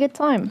having a good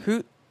time.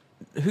 Who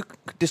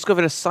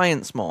discovered a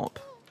science morp?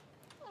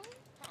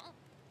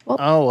 Well,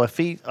 oh, I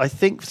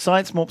think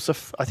science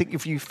morps I think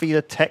if you feed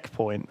a tech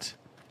point.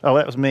 Oh,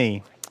 that was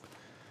me.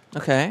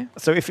 Okay.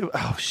 So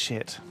oh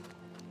shit.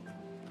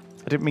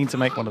 I didn't mean to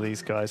make one of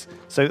these guys.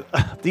 So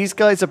these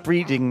guys are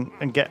breeding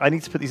I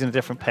need to put these in a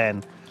different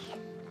pen.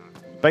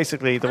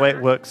 Basically, the way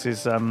it works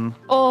is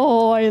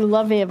oh, I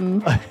love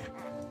him.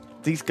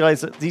 These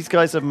guys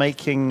are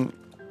making.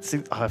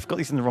 See, I've got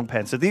these in the wrong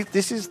pen. So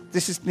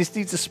this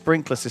needs a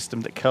sprinkler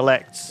system that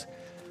collects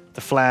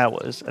the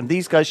flowers, and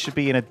these guys should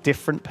be in a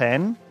different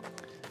pen.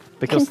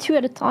 Because 2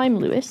 at a time,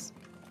 Lewis.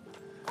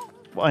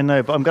 Well, I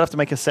know, but I'm gonna have to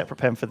make a separate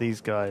pen for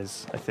these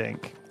guys, I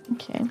think.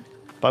 Okay.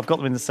 But I've got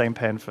them in the same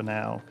pen for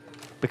now,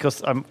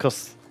 because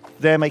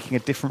they're making a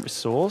different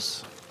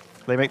resource.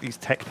 They make these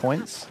tech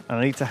points, and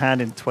I need to hand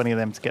in 20 of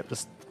them to get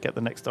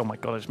the next. Oh my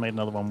god! I just made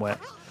another one wet.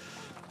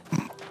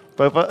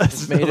 Boba,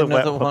 this is made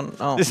another one.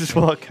 Oh. This is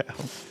what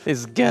counts.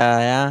 This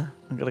guy, yeah.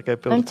 I'm gonna go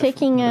build. I'm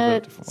taking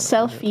a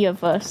selfie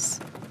of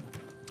us.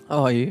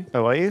 Oh, are you?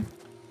 Oh, are you?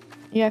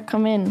 Yeah,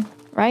 come in.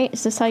 Right?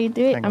 Is this how you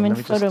do it? I'm in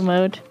photo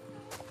mode.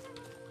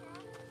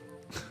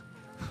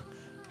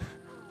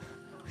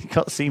 You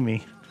can't see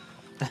me.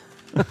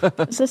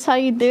 Is this how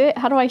you do it?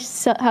 How do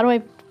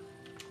I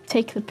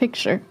take the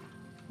picture?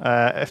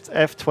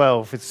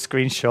 F12 is a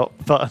screenshot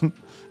button.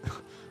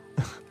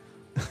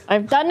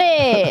 I've done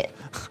it.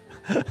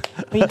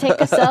 We take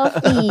a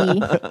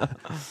selfie.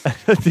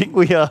 I think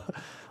we are.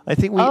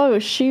 Oh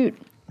shoot!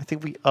 I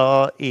think we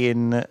are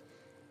in.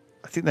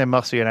 I think there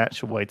must be an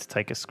actual way to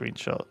take a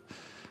screenshot.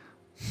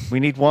 We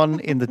need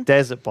one in the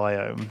desert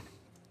biome.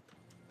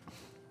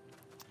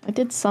 I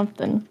did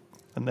something.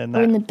 And then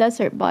We're in the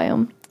desert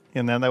biome.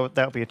 And then that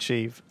would be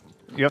achieved.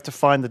 You have to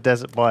find the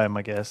desert biome,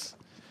 I guess.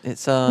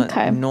 It's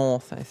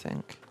north, I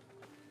think.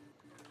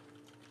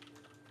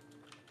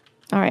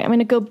 All right, I'm going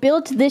to go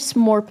build this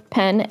morp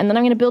pen, and then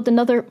I'm going to build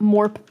another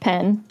morp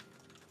pen.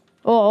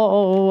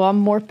 Oh,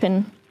 I'm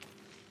morping.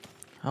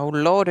 Oh,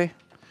 lordy.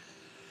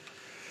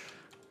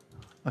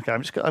 Okay,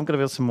 I'm going to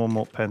build some more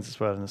morp pens as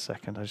well in a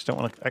second. I just don't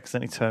want to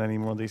accidentally turn any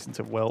more of these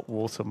into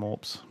water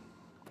morps.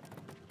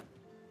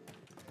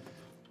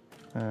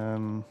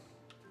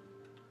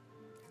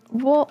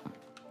 What?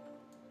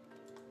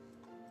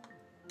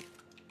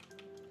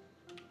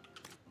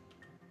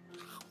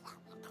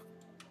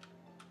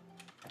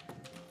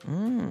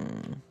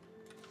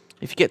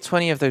 If you get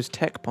 20 of those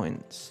tech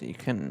points, you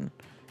can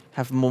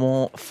have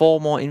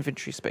 4 more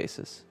inventory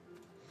spaces.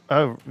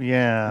 Oh,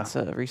 yeah. That's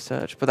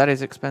research, but that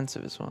is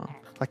expensive as well.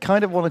 I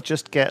kind of want to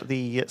just get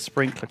the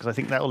sprinkler because I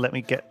think that will let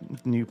me get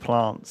new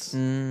plants.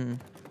 Mm.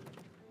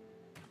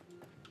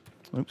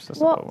 Oops, that's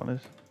not what I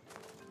wanted.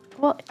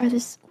 What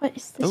is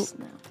this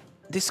now?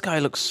 This guy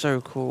looks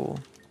so cool.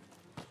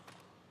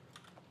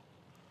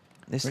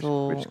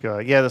 Which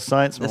guy? Yeah, the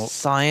science mob. The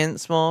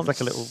science mob.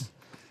 Like a little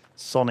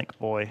Sonic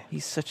boy.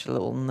 He's such a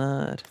little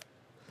nerd.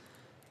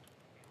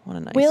 What a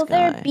nice will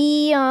guy. there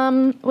be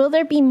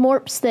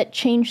morps that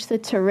change the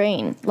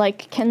terrain?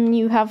 Like, can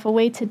you have a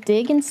way to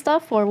dig and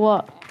stuff, or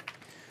what?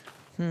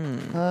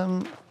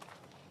 I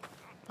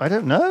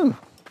don't know.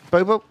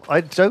 Boba,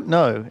 I don't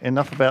know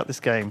enough about this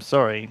game.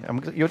 Sorry.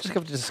 You're just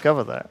going to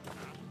discover that.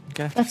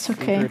 That's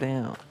okay. Figure it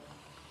out.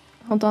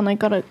 Hold on, I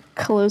gotta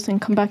close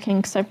and come back in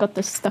because I've got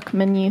this stuck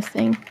menu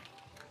thing.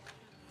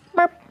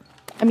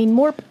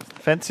 Morp.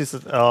 Fences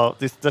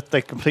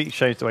they completely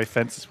changed the way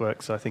fences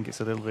work, so I think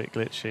it's a little bit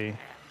glitchy.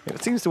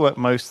 It seems to work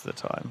most of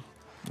the time.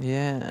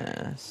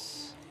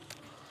 Yes.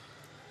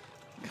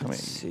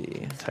 Let's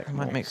see. I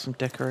might make some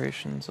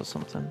decorations or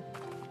something.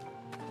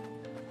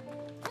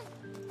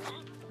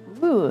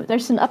 Ooh,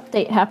 there's an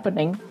update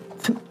happening.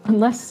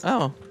 Unless...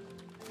 Oh.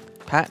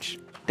 Patch?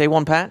 Day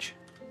 1 patch?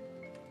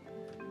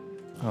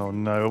 Oh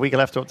no, are we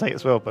gonna have to update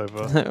as well,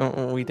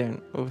 Boba? We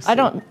don't. We'll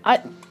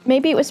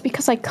maybe it was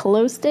because I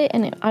closed it,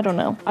 and I don't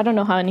know. I don't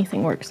know how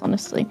anything works,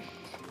 honestly.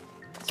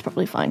 It's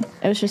probably fine.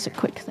 It was just a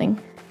quick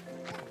thing.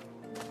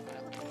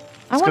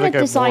 I want to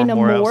design a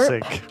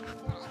morp.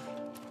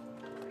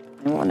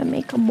 I want to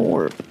make a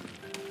morp.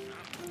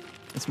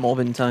 It's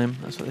morbin time.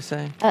 That's what they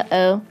say.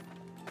 Uh-oh.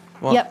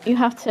 What? Yep, you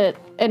have to,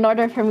 in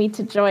order for me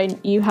to join,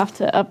 you have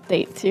to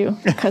update too,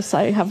 because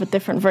I have a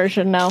different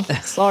version now.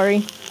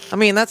 Sorry. I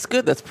mean, that's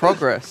good. That's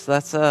progress.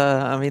 That's,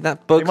 that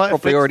bug's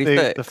probably already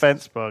fixed. The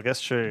fence bug,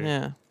 that's true.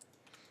 Yeah.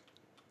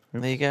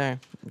 Oops. There you go.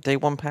 Day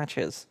 1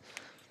 patches.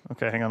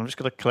 Okay, hang on. I'm just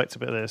going to collect a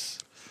bit of this.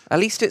 At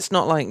least it's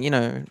not like,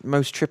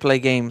 most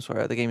AAA games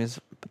where the game is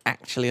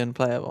actually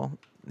unplayable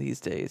these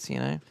days,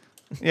 Yeah,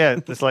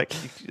 it's like,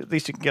 at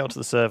least you can get onto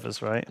the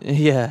servers, right?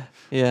 Yeah,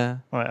 yeah.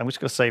 All right, I'm just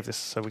going to save this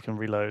so we can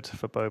reload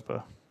for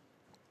Boba.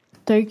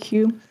 Thank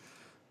you.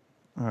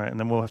 All right, and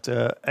then we'll have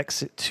to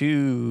exit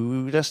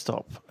to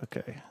desktop.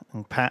 Okay,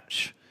 and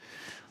patch.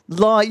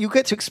 You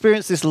get to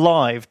experience this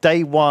live,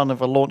 day 1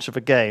 of a launch of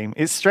a game.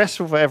 It's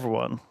stressful for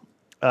everyone.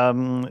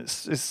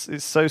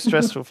 It's so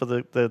stressful for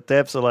the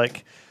devs are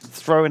like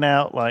throwing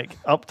out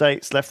like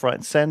updates left, right,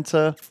 and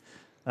center.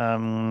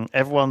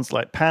 Everyone's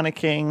like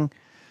panicking.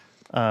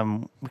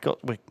 You're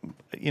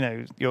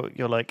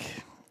like,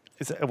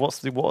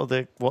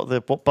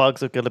 what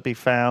bugs are going to be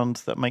found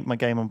that make my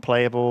game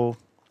unplayable?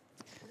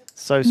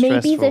 So stressful.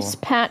 Maybe this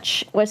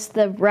patch was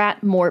the rat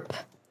morp.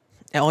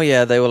 Oh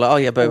yeah, they were like, oh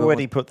yeah, but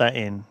already put that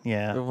in.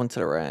 Yeah, we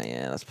wanted a rat.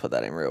 Yeah, let's put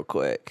that in real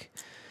quick.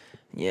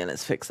 Yeah,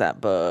 let's fix that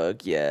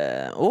bug.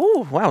 Yeah.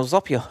 Oh wow,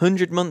 Zoppy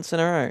 100 months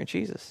in a row.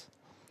 Jesus.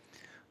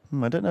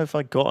 I don't know if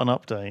I got an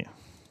update.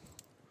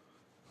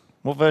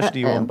 What version are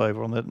you on,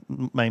 Boba, on the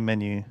main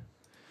menu?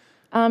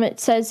 It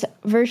says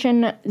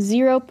version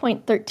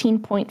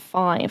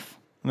 0.13.5.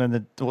 And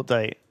then what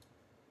date?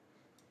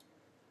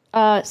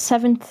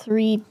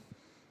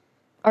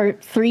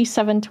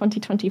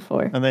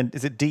 3/7/2024. And then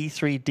is it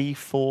D3,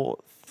 D4,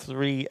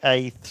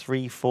 3A,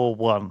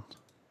 341?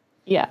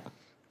 Yeah.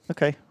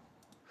 Okay.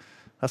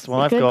 That's the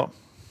one I've got.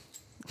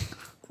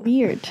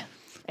 Weird.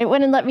 It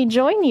wouldn't let me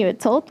join you. It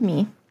told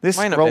me. This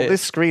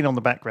screen on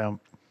the background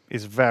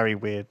is very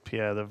weird,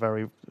 Pierre.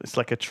 It's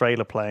like a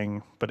trailer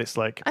playing, but it's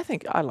like. I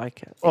think I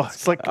like it. Oh,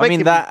 it's like.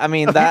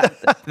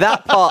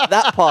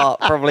 That part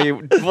probably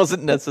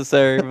wasn't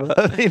necessary. But.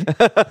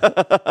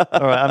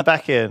 All right, I'm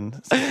back in.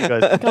 So you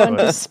guys go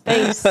into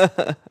space.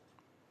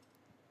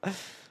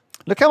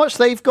 Look how much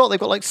they've got. They've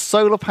got like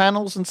solar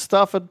panels and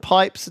stuff, and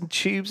pipes and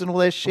tubes and all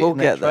their shit in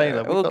their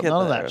trailer. We've got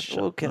none of that shit.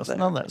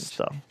 None of that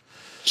stuff.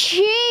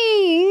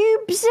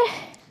 Jeebs!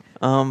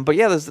 But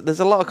yeah, there's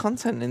a lot of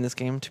content in this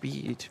game to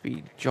be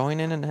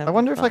joining and having. I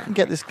wonder if I fun. can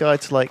get this guy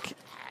to like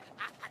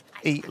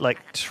eat like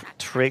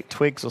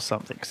twigs or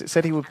something, because it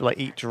said he would like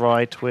eat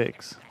dry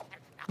twigs.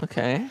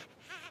 Okay.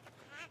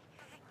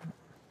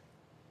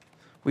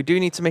 We do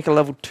need to make a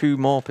level 2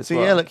 Morp as So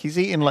well. yeah, look, he's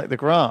eating like the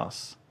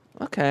grass.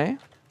 Okay.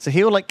 So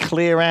he'll like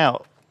clear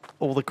out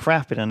all the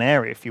crap in an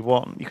area if you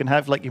want. You can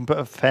have like, you can put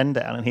a pen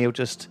down and he'll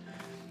just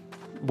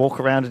walk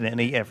around in it and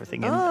eat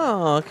everything in there.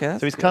 Oh, okay.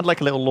 So he's kind of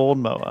like a little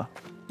lawnmower.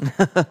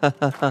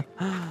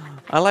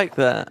 I like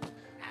that.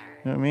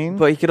 You know what I mean?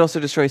 But he could also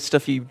destroy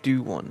stuff you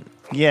do want.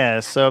 Yeah,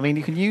 so I mean,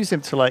 you can use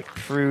him to like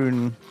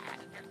prune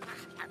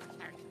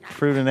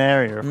an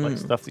area of like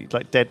stuff that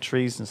like dead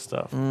trees and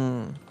stuff.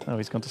 Oh,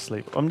 he's gone to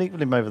sleep. I'm leaving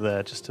him over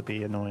there just to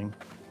be annoying.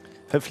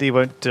 Hopefully he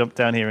won't jump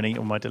down here and eat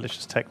all my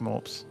delicious tech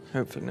morps.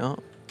 Hopefully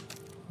not.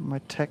 My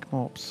tech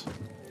morps.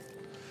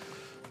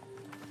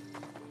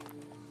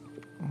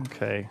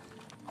 Okay.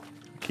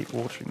 Keep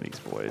watering these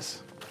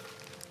boys.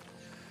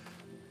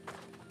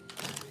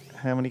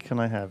 How many can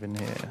I have in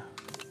here?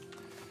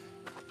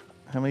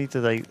 How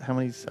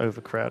many's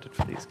overcrowded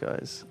for these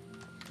guys?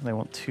 They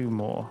want 2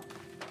 more.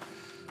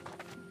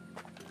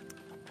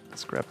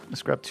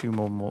 Let's grab 2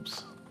 more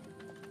morps.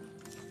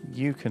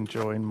 You can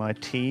join my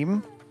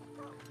team.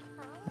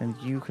 And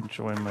you can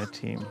join my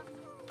team.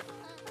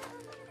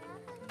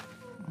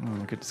 Oh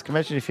my goodness. Can you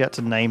imagine if you had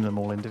to name them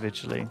all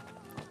individually?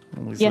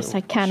 All these Yes, little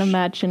I can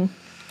imagine.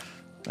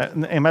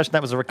 Imagine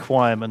that was a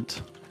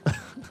requirement.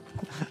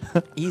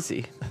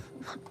 Easy.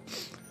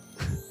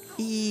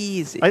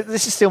 Easy.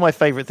 This is still my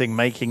favorite thing,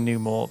 making new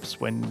morps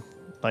when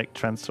like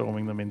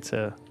transforming them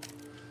into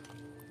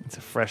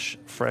fresh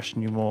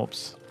new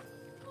morps.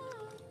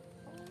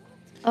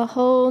 A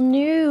whole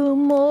new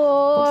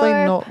more. What do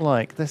they not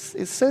like? This,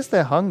 it says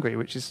they're hungry,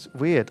 which is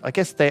weird. I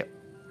guess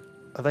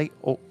are they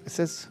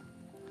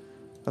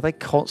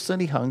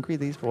constantly hungry,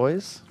 these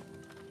boys?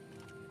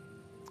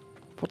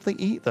 What do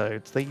they eat though?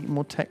 Do they eat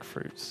more tech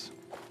fruits?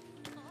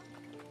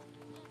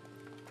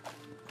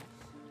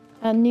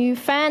 A new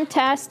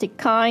fantastic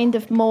kind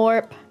of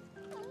morp.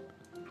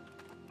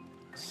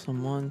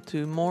 Someone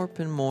to morp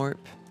and morp.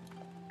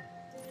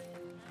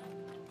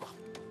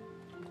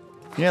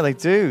 Yeah, they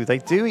do. They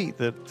do eat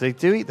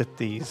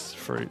these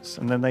fruits,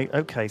 and then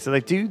so they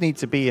do need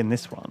to be in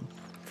this one.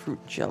 Fruit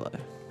jello.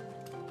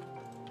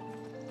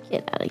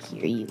 Get out of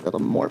here, you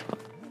little morp.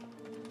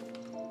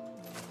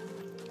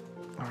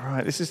 All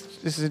right, this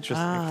is interesting.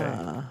 Okay.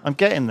 Ah. I'm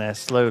getting there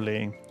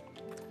slowly.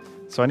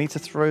 So I need to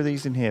throw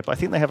these in here, but I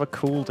think they have a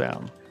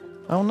cooldown.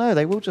 Oh no,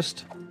 they will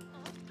just.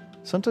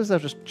 Sometimes they'll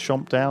just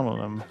chomp down on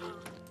them.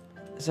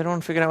 Has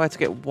anyone figured out where to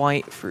get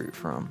white fruit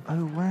from?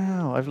 Oh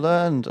wow, I've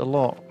learned a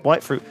lot.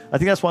 White fruit. I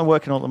think that's what I'm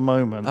working on at the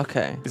moment.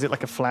 Okay. Is it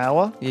like a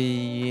flower?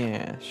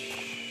 Yeah.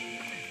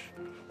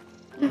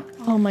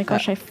 Oh my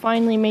gosh, I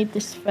finally made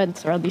this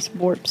fence around these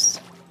morps.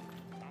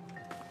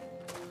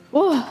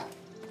 Whoa.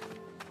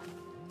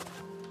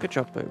 Good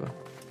job, Boba.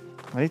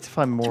 I need to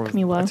find more. Took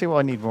me a while. I tell you what,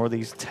 I need more of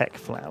these tech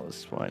flowers.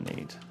 Is what I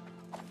need.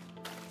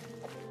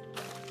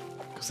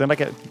 Because then I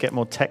get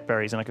more tech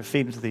berries, and I can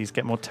feed into these,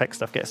 get more tech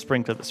stuff, get a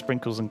sprinkler that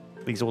sprinkles and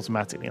these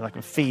automatically, and I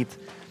can feed.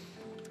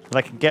 And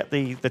I can get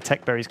the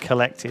tech berries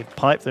collected,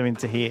 pipe them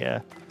into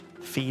here,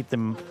 feed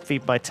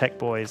my tech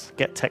boys,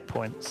 get tech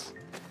points,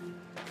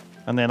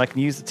 and then I can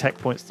use the tech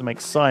points to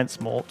make science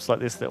morps like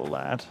this little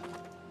lad.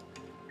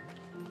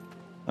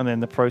 And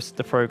then the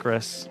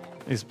progress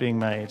is being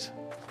made.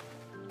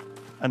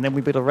 And then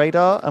we build a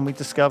radar, and we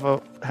discover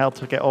how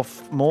to get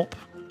off Morp.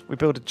 We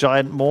build a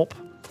giant Morp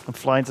and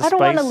fly into space. I don't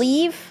want to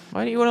leave.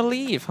 Why do you want to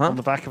leave, huh? On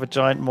the back of a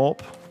giant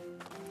Morp.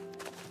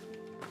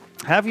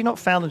 How have you not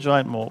found the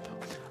giant Morp? Do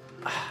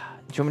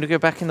you want me to go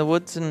back in the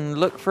woods and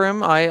look for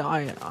him?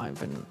 I've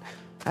been...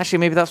 Actually,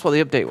 maybe that's what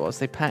the update was.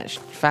 They patched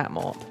Fat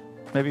Morp.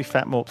 Maybe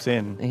Fat Morp's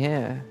in.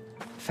 Yeah.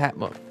 Fat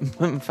Morp.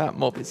 Fat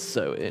Morp is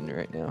so in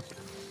right now.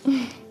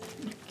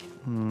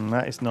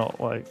 That is not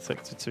what I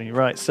expected to me.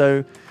 Right,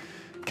 so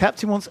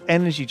Captain wants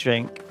energy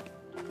drink.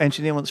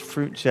 Engineer wants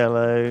fruit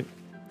jello.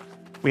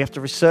 We have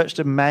to research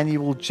the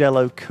manual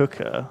jello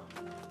cooker.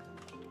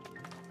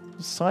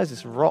 What size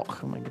is this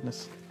rock? Oh my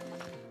goodness.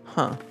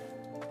 Huh.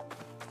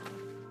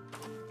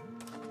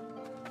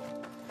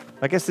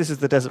 I guess this is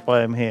the desert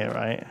biome here,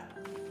 right?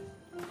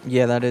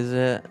 Yeah, that is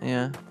it.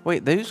 Yeah.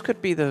 Wait, those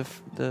could be the...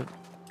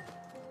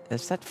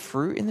 Is that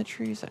fruit in the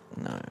trees?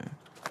 No.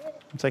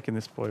 I'm taking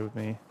this boy with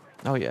me.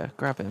 Oh, yeah.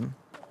 Grab him.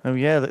 Oh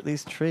yeah, look,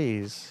 these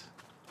trees.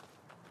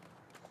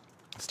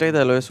 Stay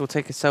there, Lewis. We'll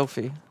take a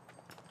selfie.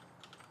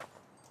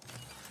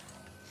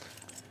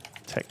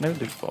 Techno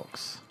loot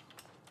box.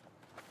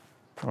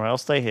 Alright, I'll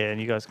stay here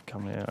and you guys can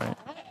come here, right?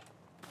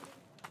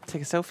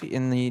 Take a selfie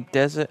in the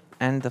desert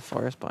and the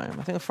forest biome.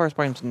 I think the forest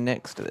biome's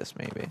next to this,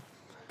 maybe.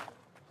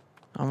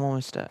 I'm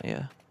almost at,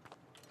 yeah.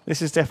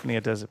 This is definitely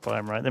a desert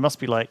biome, right? There must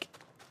be like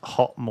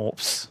hot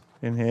morphs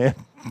in here.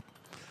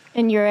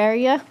 In your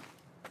area?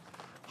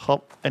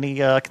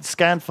 I can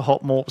scan for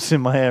hot morphs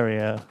in my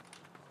area.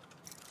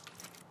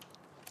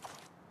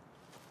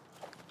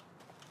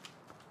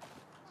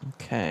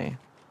 Okay.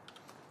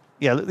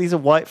 Yeah, look, these are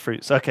white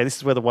fruits. Okay, this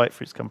is where the white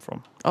fruits come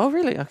from. Oh,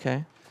 really? Okay.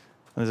 And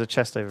there's a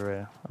chest over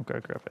here. I'll go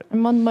grab it.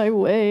 I'm on my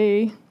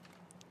way.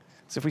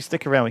 So if we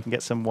stick around, we can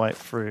get some white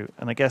fruit.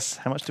 And I guess,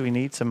 how much do we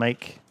need to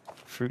make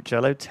fruit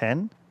jello?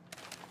 10?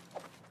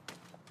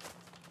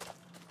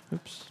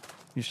 Oops.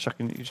 You're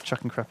just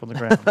chucking crap on the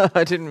ground.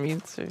 I didn't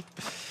mean to.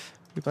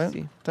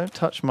 Don't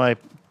touch my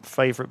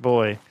favourite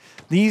boy.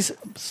 These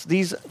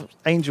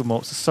angel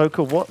morphs are so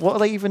cool. What do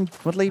they even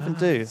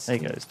do? There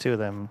you go. There's 2 of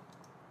them.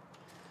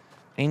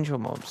 Angel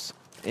mobs.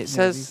 It Yeah,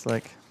 says these,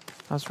 like,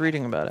 I was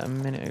reading about it a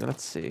minute ago.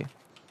 Let's see.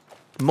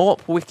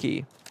 Morp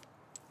wiki.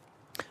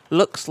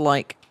 Looks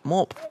like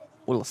Morp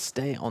will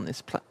stay on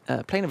this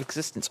plane of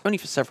existence only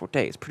for several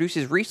days.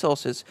 Produces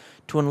resources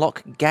to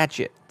unlock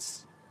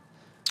gadgets.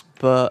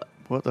 But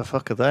what the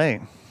fuck are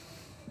they?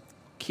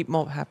 keep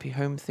Morp happy.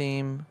 Home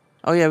theme.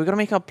 Oh yeah, we got to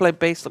make our play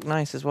base look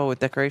nice as well with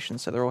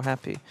decorations, so they're all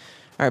happy.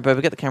 All right,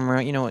 Boba, get the camera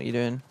out. You know what you're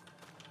doing.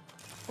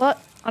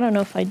 What? I don't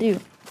know if I do.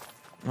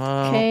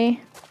 Okay.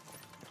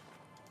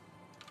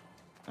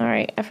 All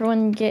right,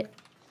 everyone get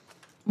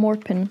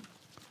Morpin.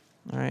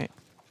 All right.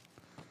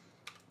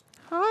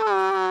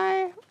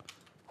 Hi.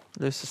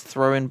 This is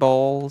throwing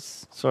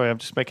balls. Sorry, I'm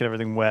just making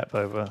everything wet,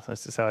 Boba.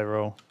 That's just how I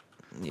roll.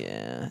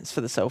 Yeah, it's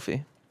for the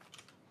selfie.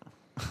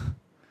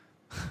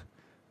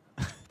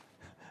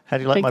 How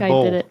do you like my I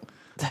ball? did it.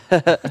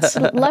 It's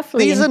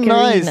lovely. These are and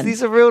nice. green.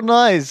 These are real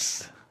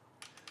nice.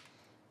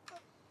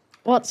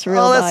 What's real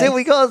Oh, that's nice? it.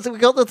 We got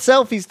the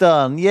selfies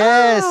done.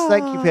 Yes,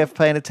 thank you for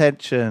paying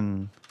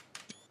attention.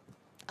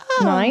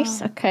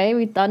 Nice. Okay,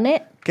 we've done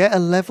it. Get a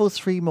level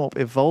 3 morp.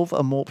 Evolve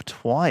a morp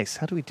twice.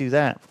 How do we do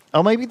that?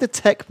 Oh, maybe the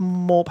tech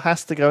morp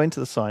has to go into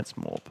the science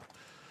morp.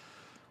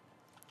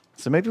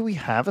 So maybe we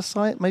have a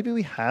science. Maybe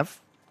we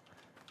have.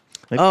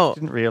 Maybe we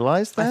didn't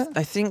realize that.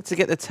 I think to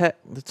get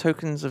the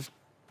tokens of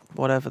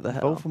whatever the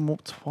hell. Evolve a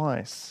morp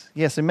twice.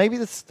 Yeah. So maybe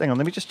this. Hang on.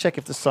 Let me just check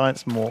if the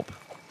science morp.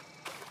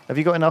 Have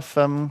you got enough?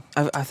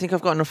 I think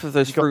I've got enough of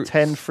those You've got fruits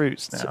 10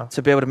 fruits now.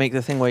 to be able to make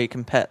the thing where you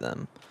can pet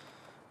them.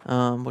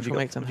 Which will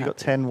make them Have you got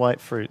happy. 10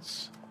 white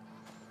fruits?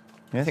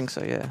 I think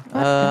so, yeah.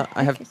 What the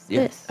I have heck is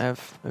yeah, this? I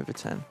have over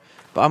 10.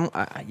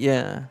 But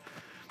yeah.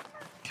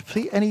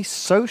 Complete any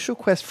social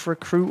quest for a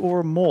crew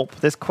or a morp.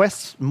 There's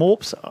quests.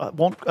 Morps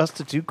want us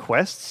to do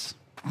quests.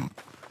 What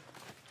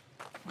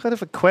kind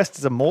of a quest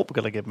is a morp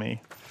going to give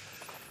me?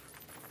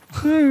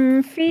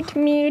 Feed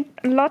me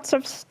lots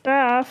of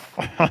stuff.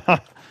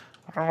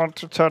 I want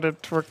to turn it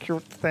into a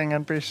cute thing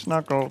and be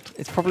snuggled.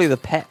 It's probably the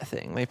pet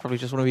thing. They probably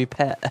just want to be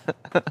pet.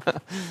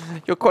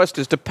 Your quest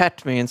is to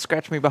pet me and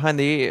scratch me behind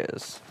the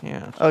ears.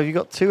 Yeah. Oh, you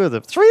got 2 of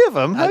them. 3 of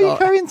them? How are you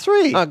carrying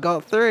 3? I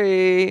got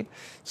 3.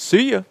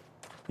 See ya.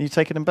 Are you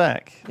taking them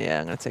back?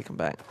 Yeah, I'm gonna take them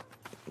back.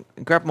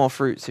 Grab more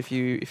fruits if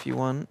you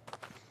want.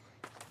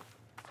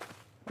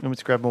 You want me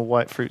to grab more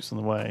white fruits on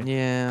the way?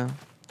 Yeah.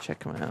 Check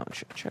them out.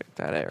 Check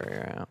that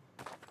area out.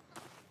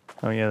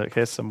 Oh, yeah, look,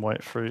 here's some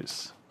white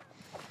fruits.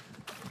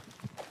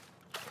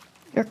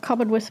 You're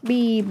covered with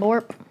me,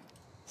 Morp.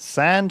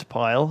 Sand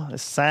pile.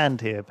 There's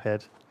sand here,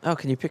 Ped. Oh,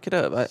 can you pick it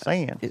up?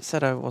 Sand. It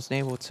said I wasn't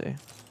able to.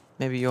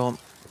 Maybe you're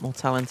more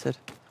talented.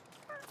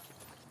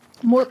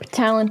 Morp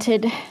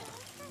talented.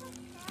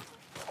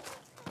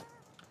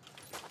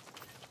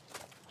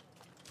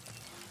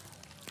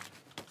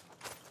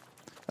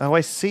 Oh,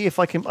 I see. If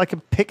I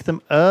can pick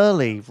them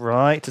early,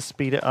 right, to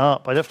speed it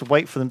up. I don't have to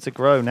wait for them to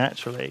grow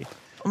naturally.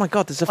 Oh my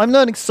god, I'm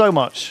learning so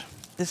much.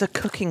 there's a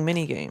cooking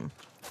mini game.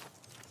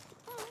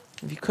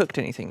 Have you cooked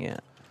anything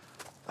yet?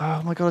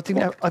 Oh my god, I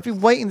didn't. I've been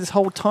waiting this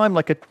whole time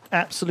like an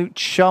absolute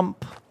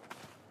chump.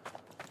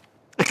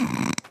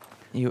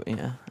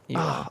 Yeah.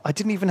 I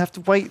didn't even have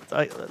to wait.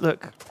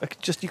 Look,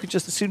 you could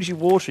just as soon as you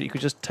water it, you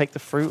could just take the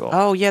fruit off.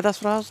 Oh yeah,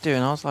 that's what I was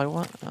doing. I was like,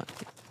 what? Oh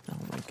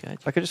my god.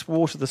 I could just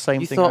water the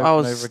same You thing. thought I over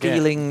was and over again.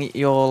 stealing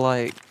your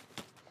like?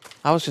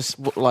 I was just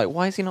like,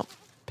 why is he not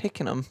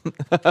picking them?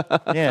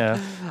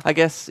 Yeah. I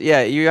guess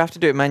yeah. You have to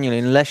do it manually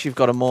unless you've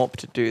got a morp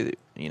to do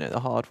the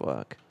hard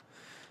work.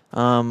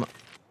 All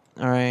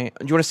right.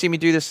 Do you want to see me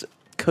do this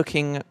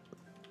cooking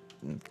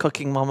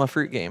mama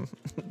fruit game?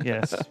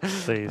 Yes,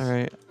 please. All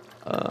right.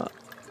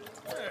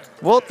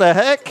 What the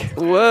heck?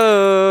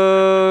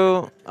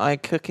 Whoa! I'm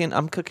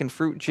cooking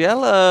fruit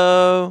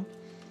jello.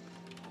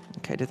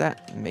 Okay, did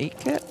that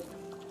make it?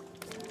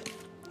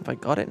 Have I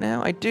got it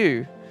now? I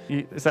do.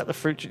 Is that the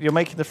fruit? You're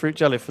making the fruit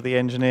jelly for the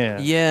engineer.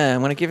 Yeah,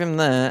 I'm gonna give him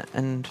that,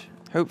 and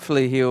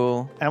hopefully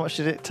he'll. How much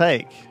did it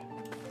take?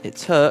 It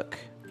took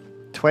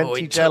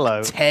 20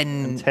 jello. 10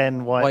 and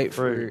 10 white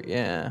fruit.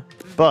 Yeah.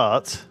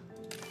 But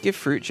Give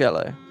fruit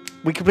jello.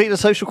 we completed a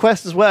social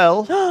quest as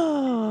well.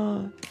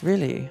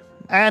 Really?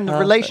 And the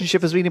Perfect.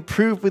 relationship has been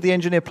improved with the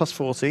engineer plus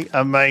 40.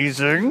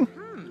 Amazing.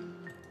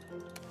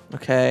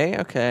 Okay,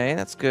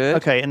 that's good.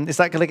 Okay, and is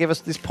that going to give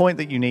us this point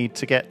that you need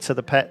to get to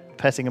the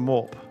petting a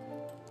morp?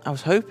 I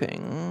was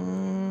hoping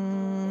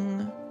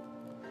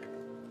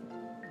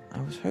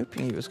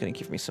he was going to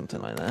give me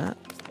something like that.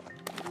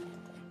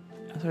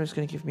 I thought he was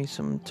going to give me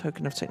some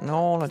token of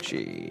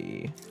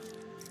technology.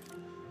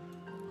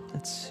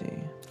 Let's see.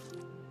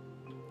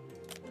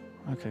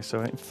 Okay,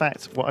 so in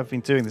fact, what I've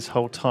been doing this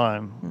whole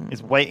time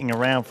is waiting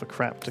around for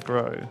crap to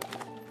grow,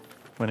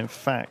 when in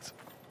fact,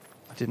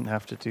 I didn't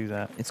have to do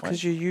that. It's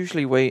because you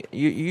usually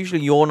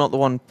you're not the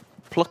one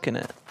plucking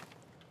it.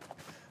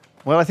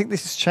 Well, I think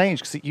this has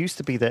changed because it used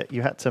to be that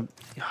you had to.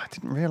 I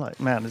didn't realize,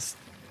 man.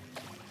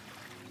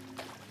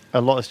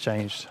 A lot has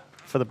changed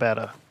for the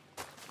better.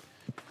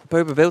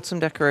 Boba, build some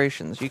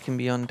decorations. You can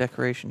be on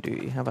decoration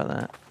duty. How about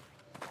that?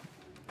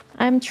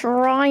 I'm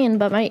trying,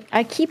 but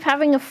I keep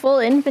having a full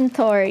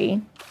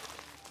inventory.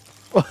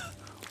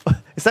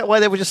 Is that why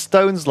there were just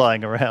stones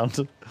lying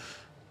around?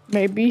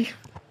 Maybe.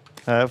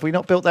 Have we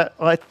not built that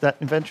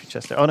inventory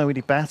chest there? Oh no, we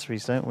need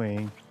batteries, don't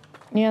we?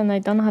 Yeah, and I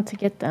don't know how to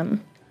get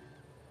them.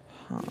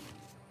 Huh.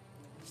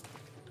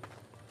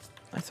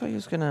 I thought he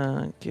was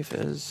gonna give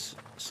us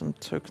some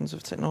tokens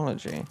of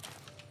technology.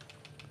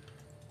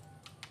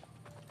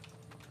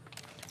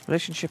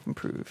 Relationship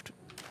improved.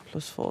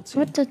 Plus 40.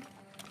 What the?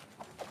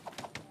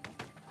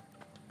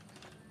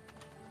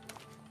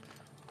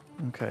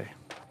 Okay.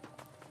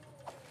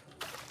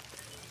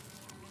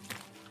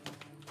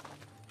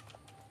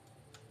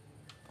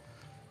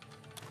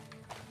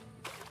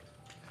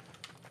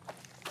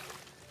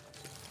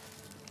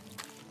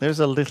 There's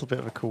a little bit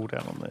of a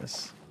cooldown on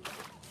this.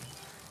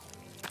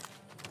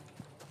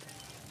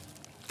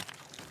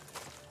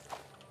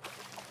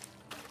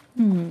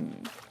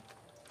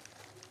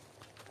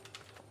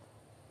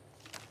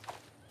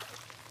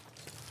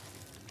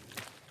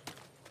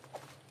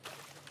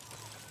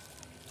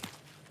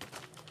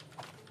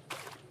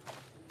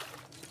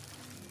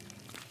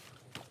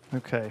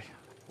 Okay.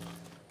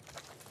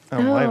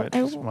 Oh,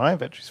 my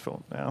inventory's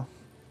full now.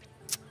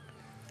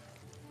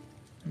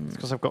 It's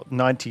because I've got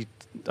 90.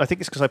 I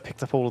think it's because I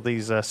picked up all of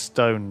these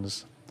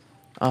stones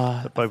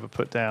that Boba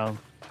put down.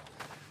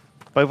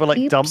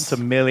 Boba dumped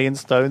 1 million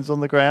stones on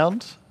the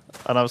ground,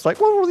 and I was like,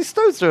 "What are all these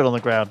stones doing on the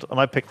ground?" And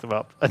I picked them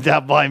up, and now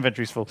my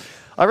inventory's full.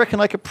 I reckon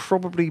I could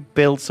probably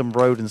build some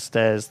road and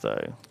stairs,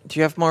 though. Do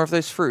you have more of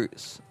those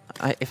fruits?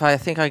 If I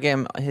think I get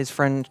him his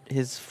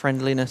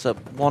friendliness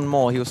up one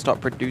more, he will start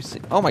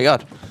producing. Oh my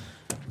god!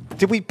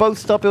 Did we both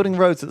start building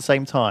roads at the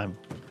same time?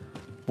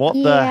 What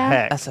the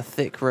heck? That's a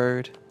thick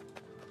road.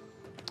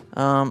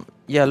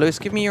 Yeah, Lewis,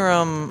 give me your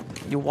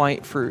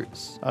white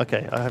fruits.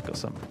 Okay, I have got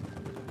some.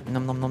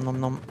 Nom nom nom nom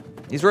nom.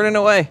 He's running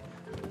away.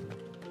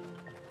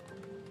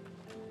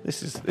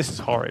 This is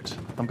horrid.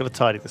 I'm gonna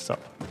tidy this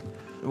up.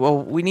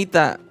 Well, we need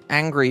that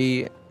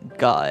angry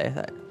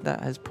guy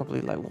that has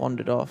probably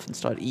wandered off and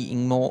started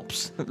eating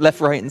morps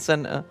left, right, and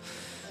center.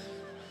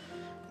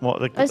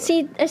 What? Has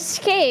he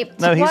escaped?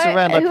 No, he's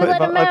around. I put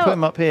him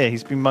out? up here.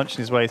 He's been munching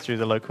his way through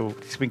the local.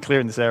 He's been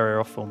clearing this area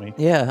off for me.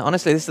 Yeah,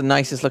 honestly, this is the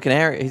nicest looking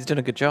area. He's done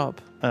a good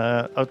job.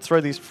 I'll throw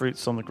these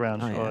fruits on the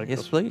ground. Oh, yeah.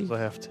 Yes, please. I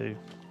have to.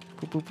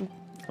 Boop, boop, boop.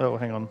 Oh,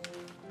 hang on.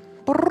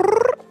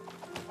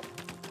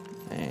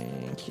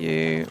 Thank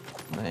you.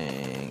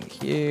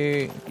 Thank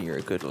you. You're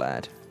a good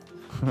lad.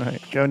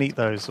 Right, go and eat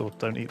those, or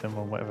don't eat them,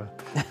 or whatever.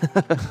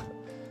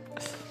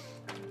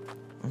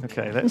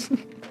 Okay, let's.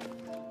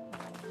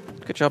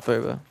 Good job,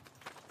 Boba.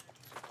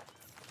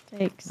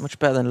 Thanks. Much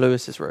better than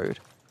Lewis's road.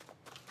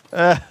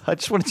 I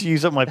just wanted to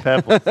use up my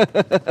pebble.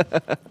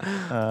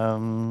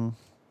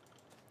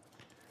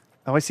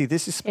 Oh, I see.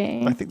 This is.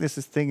 Okay. I think this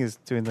thing is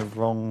doing the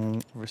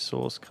wrong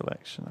resource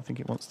collection. I think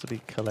it wants to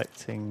be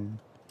collecting.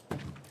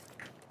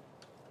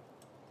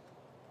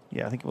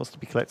 Yeah, I think it wants to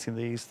be collecting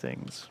these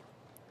things.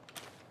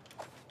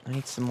 I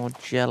need some more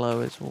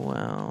jello as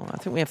well. I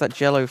think we have that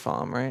jello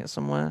farm, right?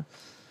 Somewhere.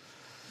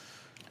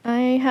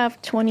 I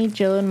have 20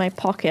 jello in my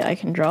pocket I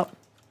can drop.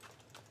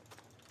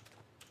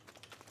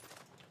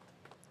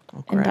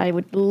 Oh, And I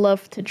would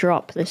love to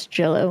drop this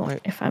jello,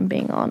 Wait. if I'm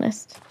being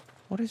honest.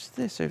 What is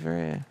this over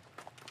here?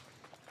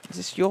 Is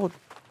this your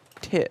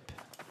tip?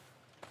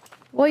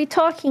 What are you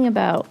talking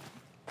about?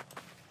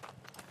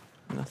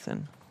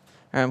 Nothing.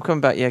 Alright, I'm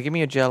coming back. Yeah, give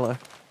me a jello.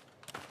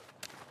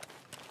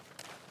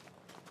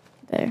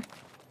 There.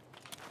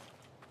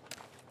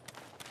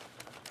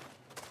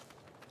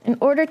 In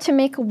order to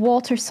make a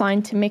water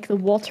sign to make the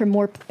water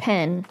Morp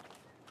pen,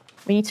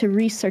 we need to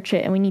research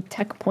it and we need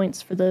tech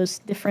points for those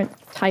different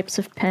types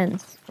of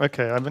pens.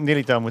 Okay, I'm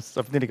nearly done with.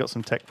 I've nearly got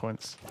some tech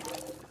points.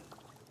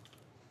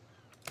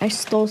 I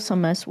stole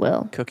some as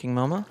well. Cooking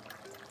mama?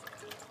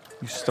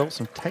 You stole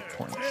some tech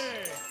points.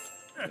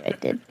 Yeah, I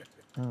did.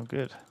 Oh,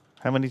 good.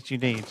 How many do you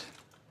need?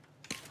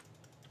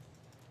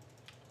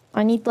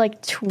 I need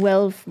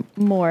 12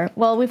 more.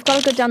 Well, we've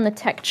got to go down the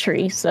tech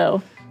tree,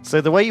 so... So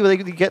the way you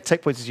get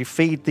tech points is you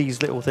feed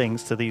these little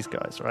things to these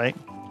guys, right?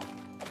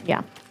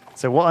 Yeah.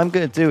 So what I'm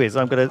going to do is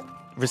I'm going to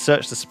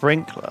research the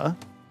sprinkler,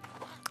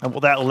 and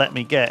what that'll let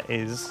me get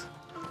is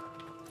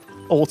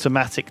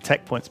automatic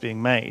tech points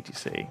being made, you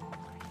see.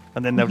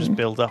 And then they'll just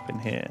build up in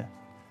here.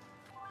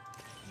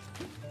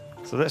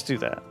 So let's do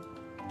that.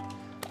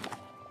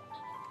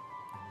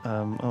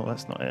 Oh,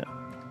 that's not it.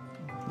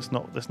 Let's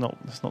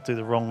not do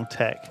the wrong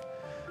tech.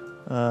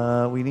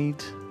 We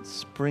need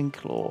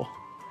sprinkler.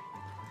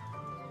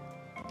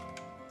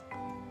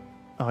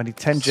 Oh, I need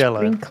 10 jello.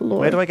 Sprinkler.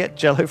 Where do I get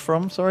jello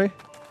from? Sorry.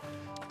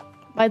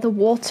 by the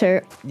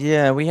water.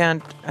 Yeah,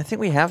 I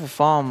think we have a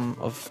farm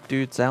of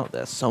dudes out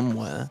there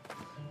somewhere.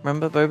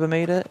 Remember Boba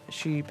made it?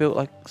 She built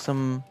like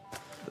some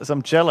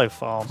Jello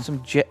farm.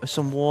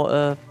 some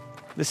water.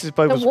 This is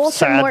Boba's The water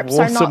sad morps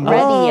water are not morp.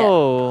 ready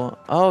yet.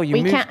 Oh, you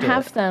We moved can't it.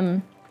 have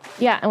them.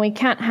 Yeah, and we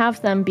can't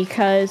have them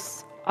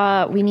because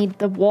we need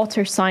the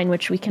water sign,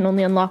 which we can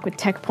only unlock with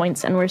tech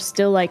points, and we're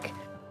still like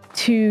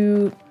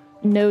 2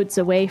 nodes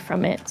away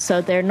from it,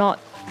 so they're not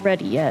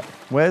ready yet.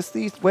 Where's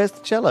the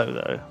Jello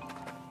though?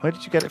 Where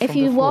did you get it If from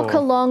you before? walk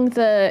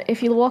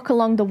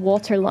along the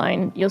water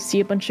line, you'll see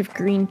a bunch of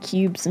green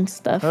cubes and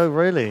stuff. Oh,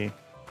 really?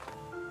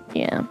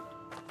 Yeah.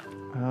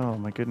 Oh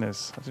my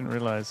goodness! I didn't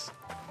realize.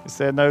 Is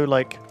there no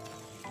like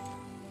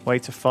way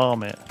to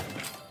farm it?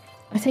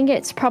 I think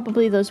it's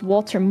probably those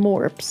water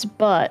morps,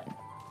 but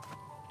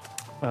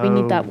we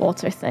need that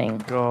water thing.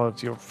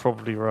 God, you're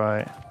probably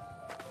right.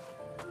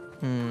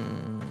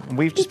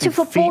 We've just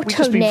Beautiful been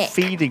bottleneck.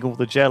 feeding all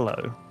the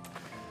Jello.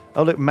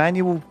 Oh look,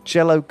 manual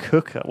Jello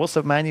cooker. What's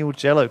a manual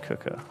Jello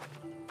cooker?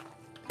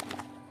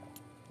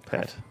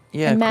 Pet.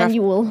 Yeah, A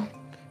manual.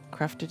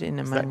 crafted in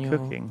a Is that manual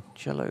cooking?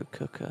 Jello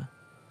cooker.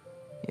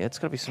 Yeah, it's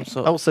got to be some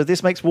sort. Oh, so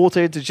this makes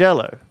water into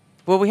Jello.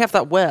 Well, we have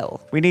that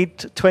well. We need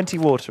 20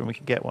 water and we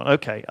can get one.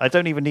 Okay, I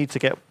don't even need to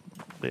get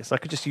this. I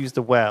could just use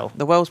the well.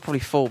 The well's probably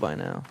full by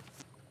now.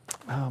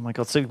 Oh my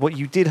god! So what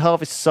you did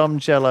harvest some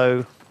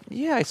Jello?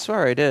 Yeah, I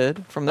swear I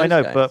did. From those I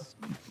know, guys. but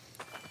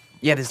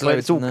yeah, there's well, loads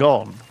it's all in there.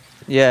 gone.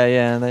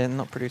 Yeah, they're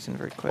not producing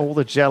very quick. All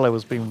the Jello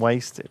has been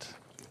wasted.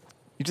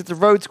 You did the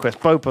roads quest,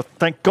 Boba.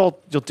 Thank God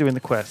you're doing the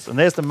quest. And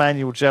there's the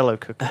manual Jello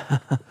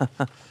cooker.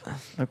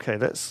 Okay,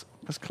 let's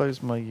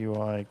close my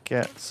UI.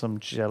 Get some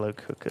Jello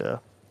cooker.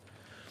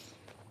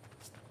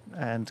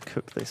 And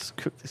cook this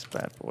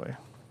bad boy.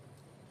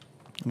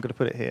 I'm gonna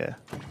put it here.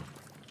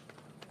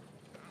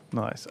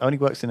 Nice. Only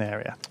works in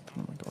area.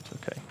 Oh my god.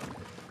 Okay.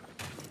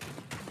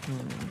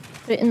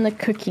 Put it in the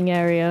cooking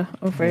area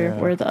over Yeah.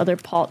 where the other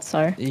pots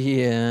are.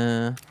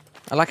 Yeah.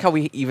 I like how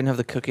we even have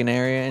the cooking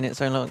area in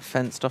its own like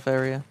fenced off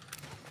area.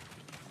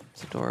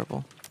 It's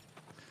adorable.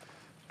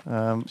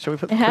 Shall we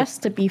put? It has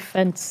to be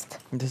fenced.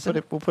 Does Put it?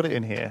 it. We'll put it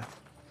in here.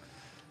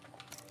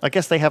 I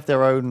guess they have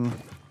their own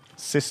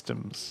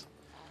systems.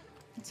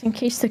 It's in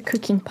case the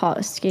cooking pot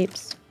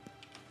escapes.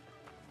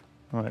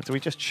 All right. Do we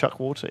just chuck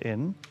water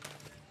in?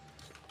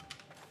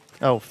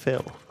 Oh,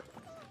 fill.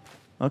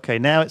 Okay,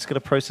 now it's going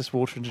to process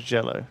water into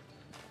Jello.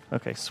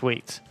 Okay,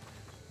 sweet.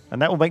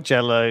 And that will make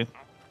Jello.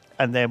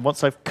 And then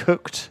once I've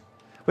cooked,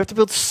 we have to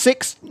build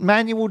 6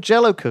 manual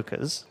Jello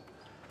cookers.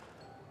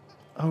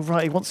 Oh,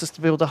 right, he wants us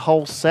to build a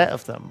whole set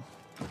of them.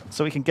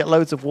 So we can get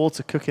loads of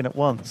water cooking at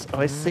once. Oh,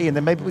 I see. And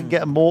then maybe we can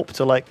get a Morp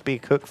to, like, be a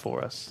cook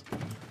for us.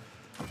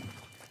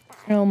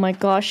 Oh my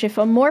gosh, if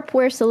a Morp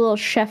wears a little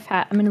chef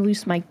hat, I'm gonna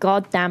lose my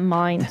goddamn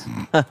mind.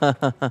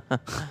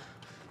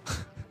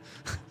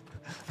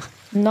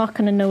 I'm not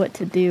gonna know what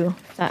to do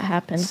if that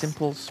happens.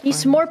 Simple.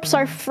 These Morps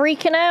are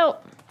freaking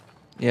out.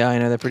 Yeah, I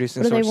know they're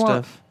producing What so do much they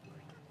want? stuff.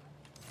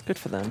 Good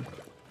for them.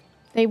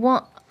 They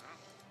want...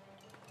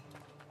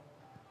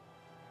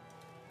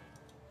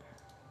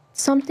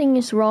 Something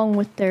is wrong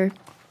with their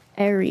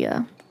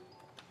area.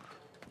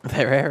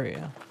 Their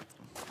area.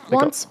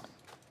 Wants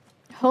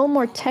home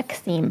or tech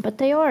theme, but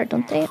they are,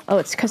 don't they? Oh,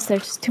 it's because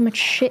there's too much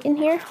shit in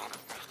here?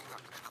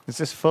 Is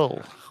this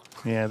full?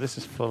 Yeah, this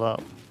is full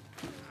up.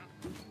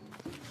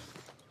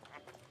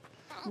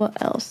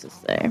 What else is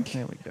there?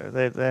 There we go.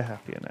 They're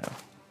happier now.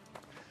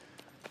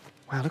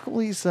 Wow, look at all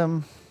these.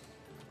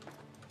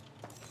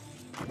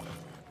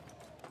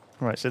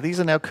 Right, so these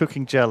are now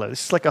cooking Jello.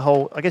 This is like a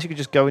whole. I guess you could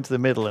just go into the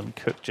middle and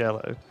cook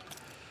Jello.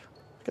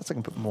 Guess I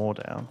can put more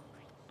down.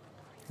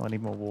 Oh, I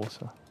need more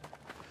water.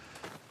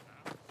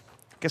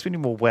 Guess we need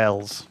more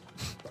wells.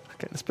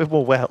 Okay, let's put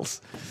more wells.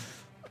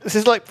 This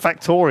is like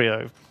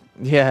Factorio.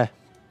 Yeah.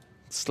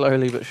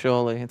 Slowly but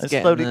surely. It's It's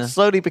getting there.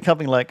 slowly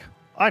becoming like,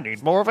 I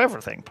need more of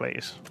everything,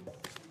 please.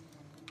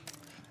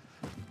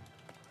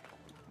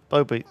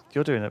 Boba,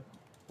 you're doing an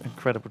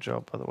incredible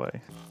job, by the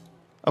way.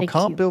 Oh, Thank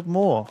can't you. build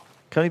more.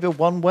 Can only build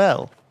one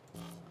well.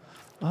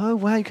 Oh,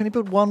 wow, you can only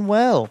build one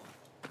well.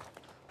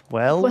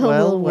 Well.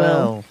 Well.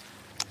 No,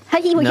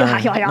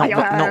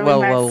 not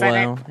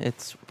well.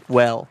 It's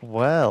well.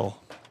 Well.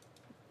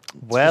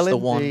 just Well, the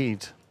one.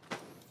 indeed.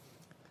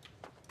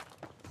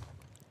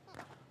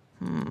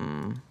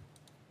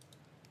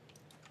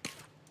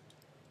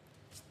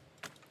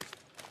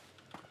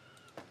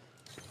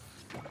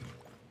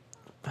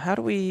 How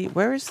do we...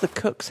 Where is the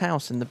cook's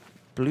house in the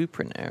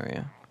blueprint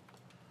area?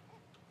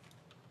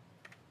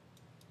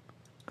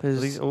 Are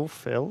Because these all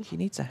filled? he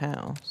needs a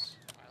house.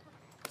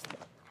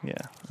 Yeah,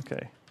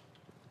 okay.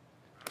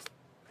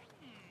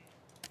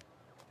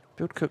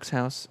 Build cook's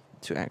house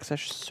to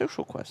access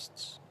social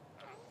quests.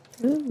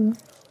 Ooh.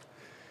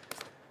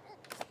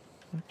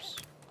 Oops.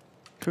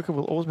 Cooker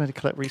will automatically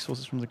collect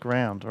resources from the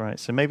ground. All right,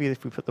 so maybe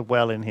if we put the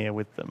well in here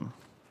with them.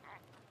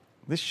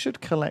 This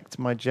should collect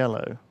my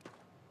Jello.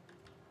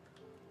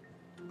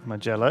 My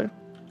Jello?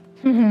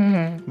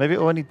 Maybe it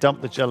will only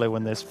dump the Jello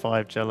when there's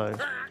 5 Jello.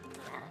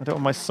 I don't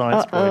want my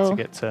science boy to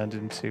get turned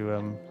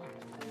into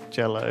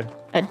jello.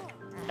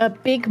 A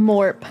big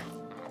morp.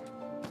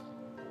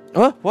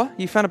 Oh, what?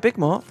 You found a big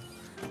Morp?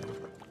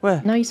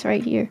 Where? No, he's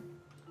right here.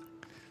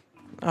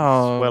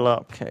 Oh, Well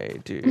up. Okay,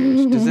 dude.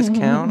 Does this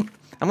count?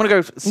 I'm gonna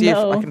go see if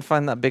No. I can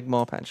find that big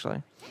Morp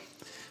actually.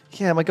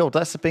 Yeah, my God,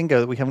 that's the bingo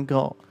that we haven't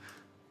got.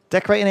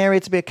 Decorate an area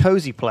to be a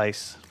cozy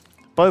place.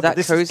 Boba, that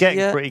this is cozy getting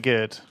yet? pretty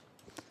good.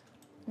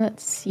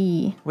 Let's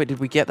see. Wait, did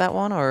we get that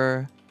one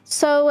or?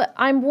 So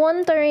I'm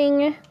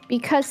wondering,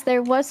 because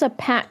there was a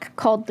pack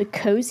called the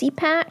Cozy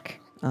Pack,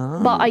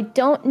 but I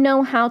don't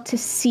know how to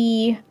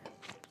see.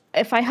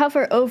 If I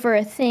hover over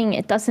a thing,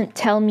 it doesn't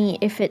tell me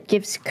if it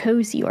gives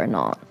cozy or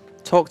not.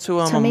 Talk to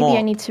So a maybe Morp.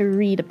 I need to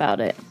read about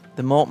it.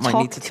 The Morp might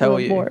need talk to to tell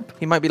a you. Morp.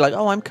 He might be like,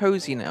 "Oh, I'm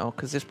cozy now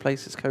because this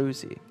place is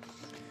cozy,"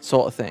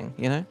 sort of thing.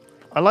 You know?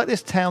 I like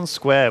this town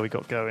square we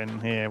got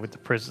going here with the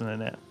prison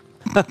in it.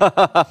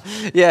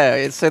 Yeah,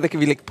 it's so they can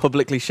be like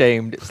publicly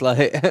shamed. It's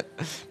like,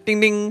 ding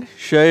ding,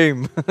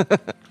 shame.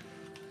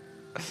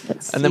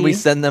 Let's And then we see.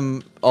 send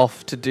them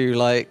off to do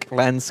like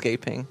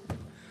landscaping.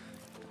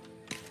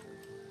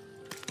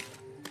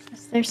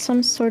 Is there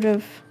some sort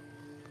of...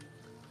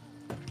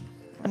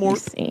 Let me Morp.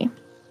 see.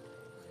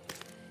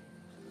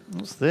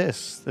 What's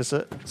this? There's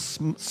a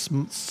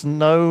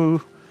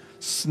snow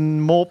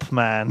smorp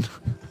man.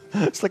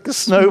 It's like a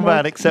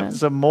snowman Smorp except man.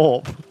 it's a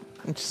morp.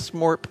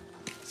 Smorp.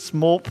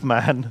 Smorp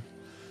man.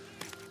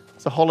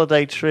 It's a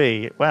holiday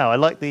tree. Wow, I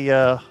like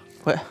the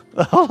Where?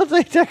 the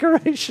holiday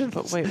decorations.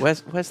 But wait,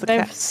 where's the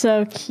They're cat?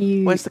 so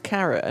cute. Where's the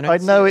carrot? I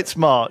know it's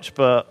March,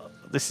 but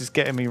this is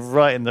getting me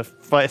right in the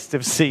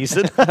festive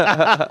season.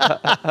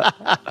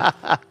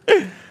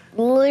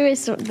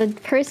 Lewis, the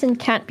person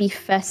can't be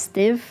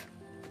festive.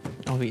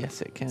 Oh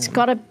yes, it can.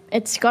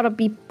 It's gotta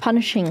be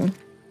punishing.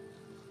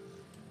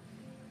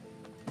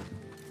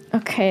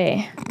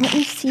 Okay, let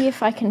me see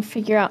if I can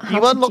figure out how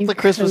You to unlock do the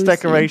Christmas cozy.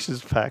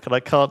 decorations pack, and I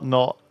can't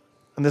not.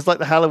 And there's like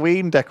the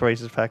Halloween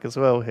decorations pack as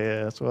well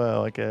here, as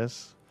well, I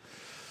guess.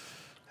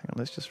 Hang on,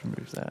 let's just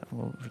remove that.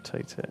 We'll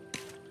rotate it.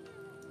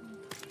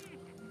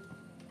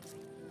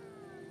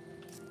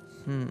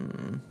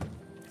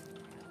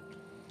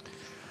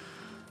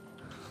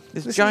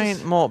 This This giant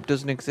is- Morp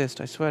doesn't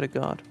exist. I swear to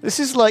God. This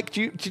is like,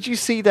 did you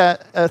see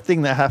that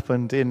thing that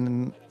happened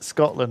in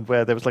Scotland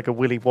where there was like a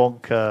Willy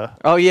Wonka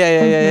Oh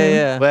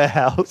yeah.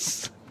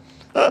 warehouse?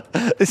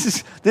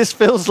 This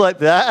feels like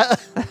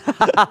that,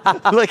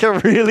 like a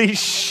really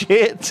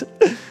shit,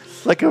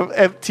 like an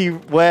empty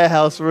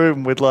warehouse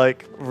room with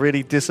like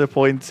really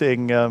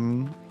disappointing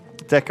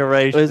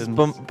decorations.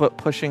 But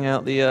pushing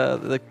out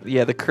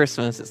the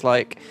Christmas. It's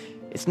like,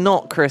 it's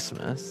not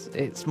Christmas.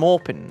 It's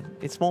Morpin.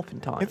 It's Morpin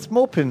time. It's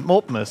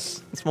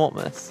Morpmus. It's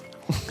Morpmas.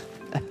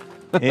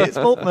 It's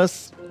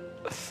Morpmus.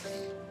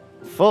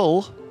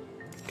 Full.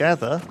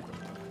 Gather.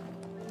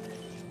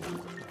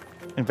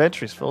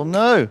 Inventory's full.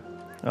 No.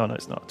 Oh, no,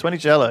 it's not. 20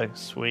 jello.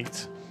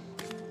 Sweet.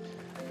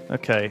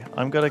 Okay,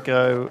 I'm going to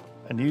go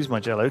and use my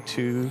jello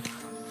to...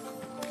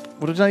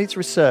 What did I need to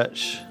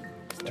research?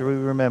 Do we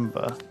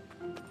remember?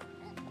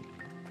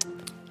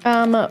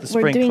 We're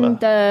sprinkler. doing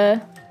the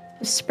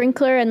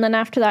sprinkler, and then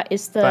after that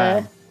is the...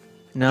 Bam.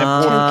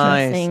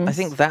 Nice. things. I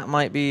think that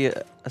might be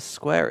a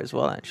square as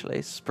well,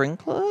 actually.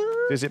 Sprinkler?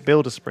 Does it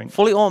build a sprinkler?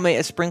 Fully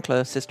automated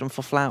sprinkler system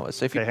for flowers.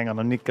 So if Okay, you're hang on.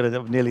 I'm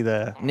nearly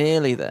there.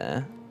 nearly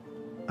there.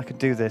 I can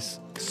do this.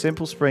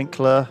 Simple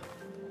sprinkler.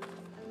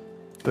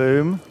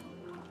 Boom.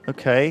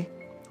 Okay.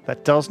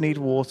 That does need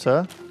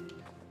water.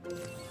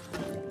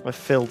 I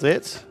filled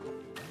it.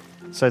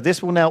 So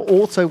this will now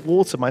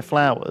auto-water my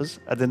flowers,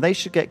 and then they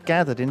should get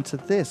gathered into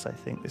this, I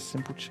think, this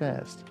simple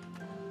chest.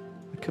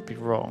 I could be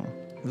wrong.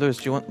 Lewis,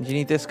 do you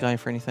need this guy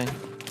for anything?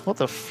 What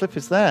the flip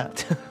is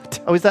that?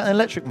 Oh, is that an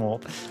electric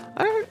morp?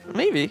 I don't.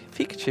 Maybe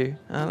Pikachu.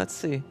 Let's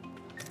see.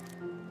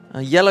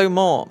 A yellow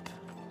Morp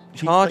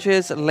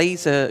charges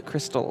laser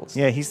crystals.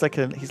 Yeah, he's like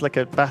a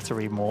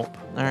battery morp.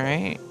 All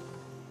right.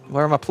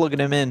 Where am I plugging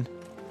him in?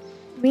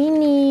 We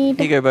need...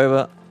 Here you go,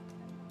 Boba.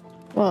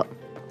 What?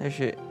 There's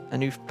a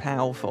new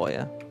pal for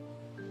you.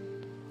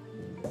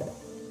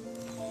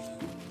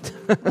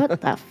 What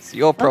the It's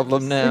your fuck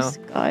problem is now. This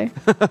guy?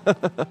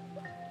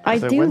 I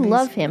So do when these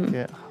love him.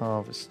 Get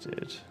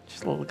harvested.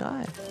 Just a little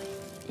guy.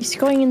 He's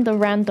going in the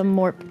random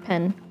morp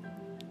pen.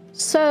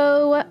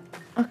 So,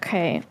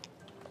 okay.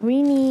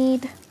 We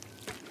need...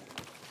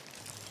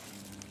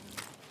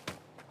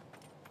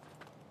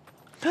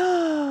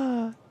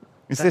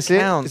 Is That this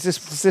counts.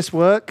 it? Does this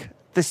work?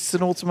 This is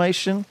an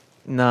automation?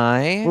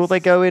 Nice. Will they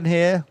go in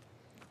here?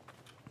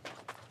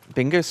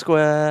 Bingo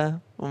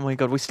square. Oh my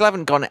god, we still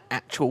haven't gone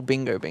actual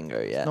bingo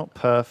yet. Not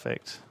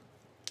perfect.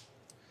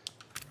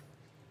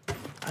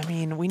 I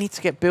mean, we need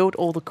to build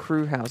all the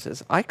crew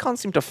houses. I can't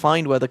seem to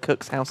find where the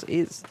cook's house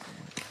is.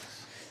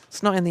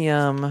 It's not in the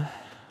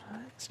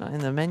it's not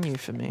in the menu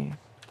for me.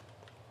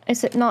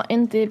 Is it not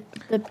in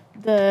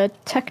the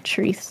tech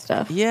tree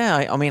stuff?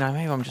 Yeah, I mean,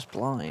 maybe I'm just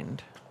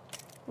blind.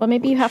 Well,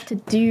 maybe you have to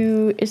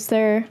do... Is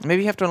there...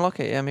 Maybe you have to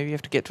unlock it. Yeah, maybe you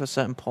have to get to a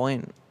certain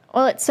point.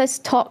 Well, it says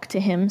talk to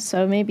him,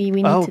 so maybe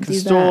we need to can do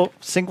store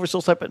that. single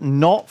resource type, but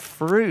not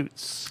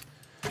fruits.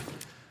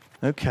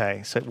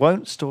 Okay, so it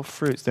won't store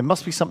fruits. There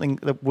must be something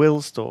that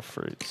will store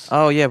fruits.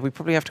 Oh, yeah, we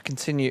probably have to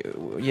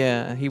continue.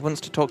 Yeah, he wants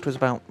to talk to us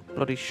about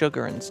bloody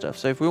sugar and stuff.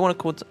 So if we want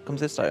to come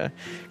this side,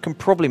 can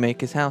probably make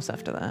his house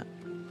after that.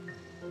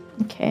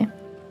 Okay.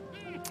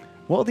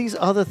 What are these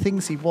other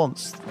things he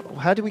wants?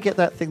 How do we get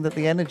that thing that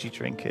the energy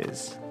drink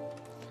is?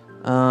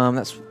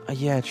 That's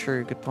yeah,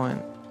 true. Good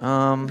point.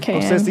 Okay.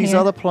 There's I'm these here.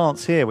 other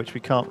plants here which we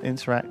can't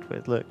interact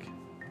with. Look,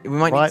 we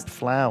might ripe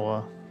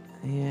flower.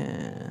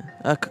 Yeah.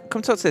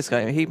 Come talk to this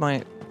guy. He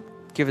might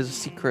give us a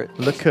secret.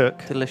 Le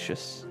cook.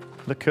 Delicious.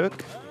 Le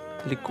cook.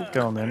 Le cook.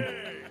 Go on then.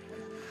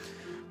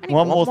 I need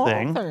One more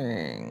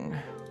thing.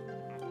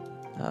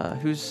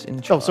 Who's in Oh,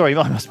 charge? sorry,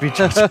 mine must be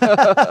just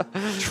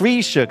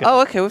tree sugar.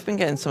 Oh, okay. We've been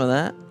getting some of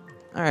that.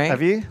 All right.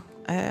 Have you?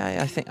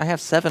 I think I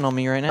have 7 on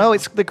me right now. Oh,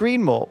 it's the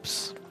green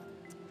morps.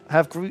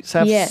 Have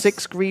Yes.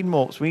 6 green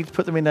morps. We need to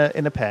put them in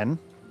a pen.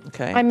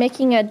 Okay. I'm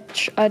making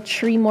a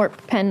tree morp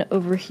pen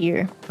over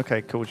here.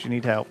 Okay, cool. Do you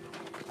need help?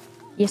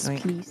 Yes,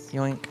 Yoink. please.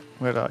 Yoink.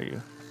 Where are you?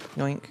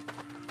 Yoink.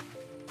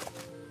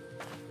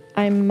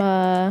 I'm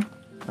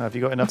Have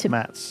you got enough To-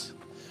 mats?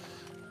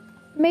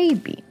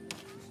 maybe.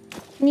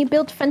 Can you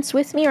build fence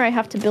with me, or I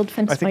have to build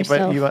fence I think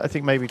myself? I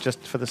think maybe just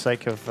for the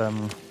sake of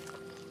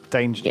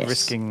danger, Yes.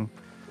 risking.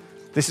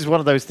 This is one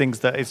of those things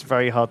that is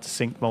very hard to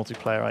sync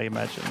multiplayer, I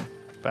imagine.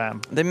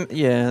 Bam.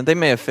 They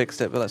may have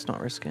fixed it, but let's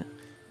not risk it.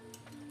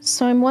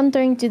 So I'm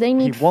wondering, do they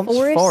need He wants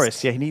forest?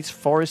 forest. Yeah, he needs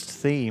forest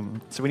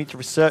theme. So we need to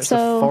research the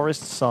So-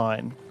 forest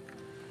sign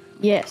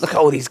Yes. Look at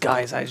all these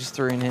guys I just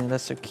threw in here. They're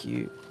so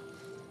cute.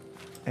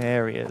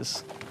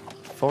 areas.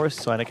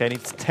 Forest sign. Okay, I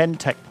need 10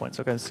 tech points.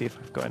 I'll go and see if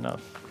I've got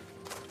enough.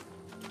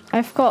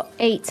 I've got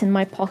 8 in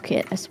my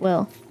pocket as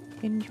well.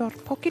 In your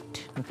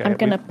pocket. Okay, I'm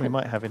gonna we put-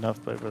 might have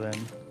enough over then.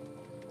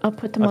 I'll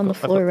put them on the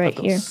floor right I've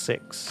got here.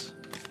 6.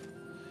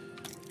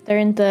 They're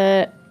in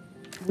the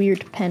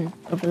weird pen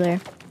over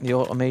there. The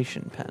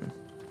automation pen.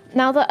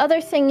 Now the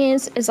other thing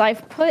is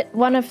I've put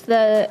one of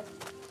the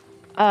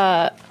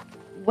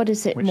what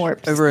is it, Which-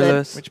 morps? Over the,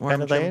 Lewis. Which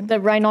pen are they in? the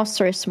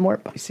rhinoceros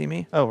morp. You see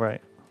me? Oh,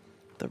 right.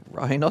 The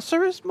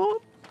rhinoceros mod?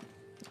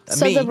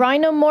 So the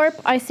rhino morp,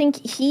 I think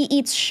he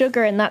eats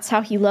sugar and that's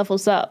how he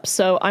levels up.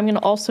 So I'm gonna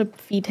also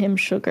feed him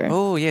sugar.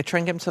 Oh yeah, try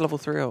and get him to level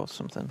 3 or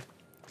something.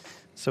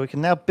 So we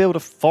can now build a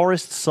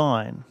forest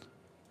sign.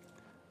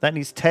 That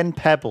needs 10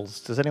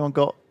 pebbles. Does anyone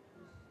got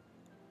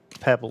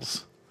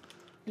pebbles?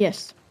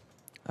 Yes.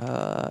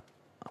 I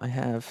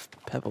have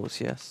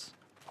pebbles, yes.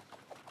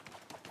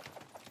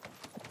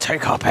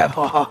 Take our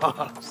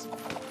pebbles.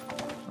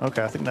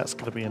 Okay, I think that's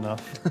going to be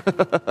enough.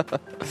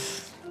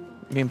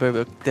 Me and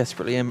Boba are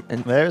desperately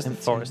There's the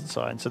forest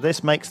sign. So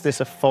this makes this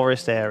a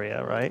forest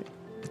area, right?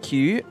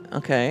 Cute.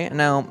 Okay,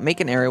 now make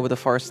an area with a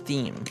forest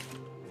theme.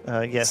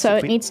 Yes. So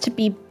if it needs to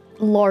be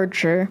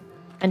larger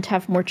and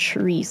have more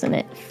trees in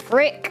it.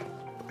 Frick!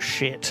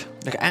 Shit.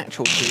 Like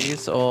actual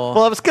trees or...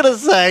 Well, I was going to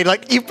say,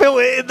 like, you built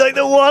it in like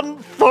the one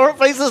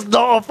place that's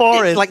not a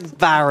forest. It's like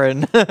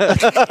barren.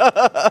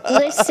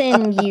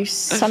 Listen, you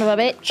son of a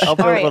bitch. I'll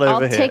build All right, one over I'll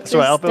here. take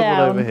Sorry, this I'll build down.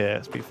 one over here.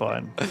 It'll be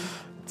fine.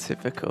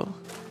 Typical.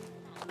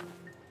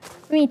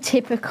 I mean,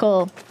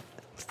 typical.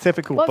 It's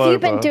typical What Boba. have you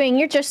been doing?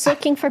 You're just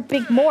looking for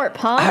Big Morp,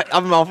 huh?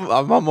 I'm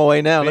on my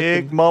way now.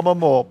 Big Mama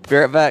Morp. Be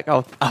right back.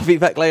 I'll be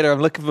back later. I'm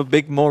looking for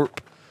Big Morp.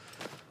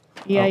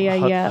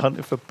 Yeah.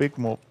 Hunting for Big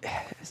Morp.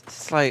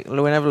 It's like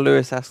whenever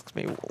Lewis asks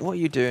me, "What are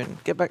you doing?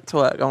 Get back to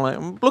work." I'm like,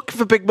 "I'm looking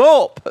for Big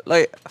Morp.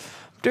 Like, I'm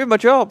doing my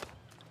job."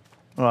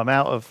 Well, I'm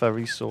out of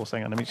resource.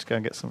 Hang on, let me just go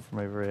and get some from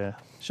over here.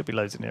 Should be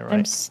loads in here,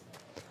 right?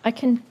 I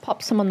can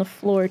pop some on the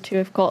floor too.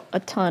 I've got a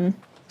ton.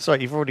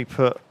 Sorry, you've already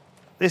put...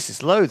 This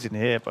is loads in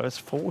here, but there's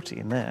 40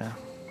 in there.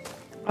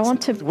 I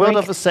want to Well break...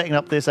 done for setting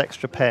up this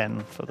extra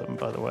pen for them,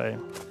 by the way.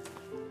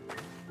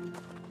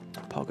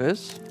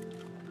 Poggers.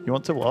 You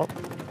want to what?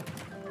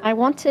 I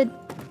want to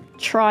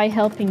try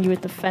helping you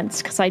with the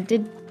fence because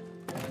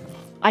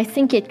I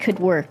think it could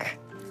work.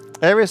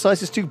 Area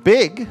size is too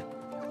big.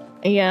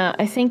 Yeah,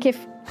 I think if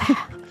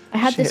I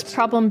had this Shit.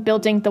 problem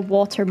building the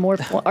water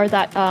morp or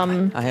that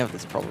I have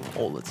this problem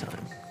all the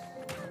time.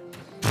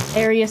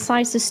 area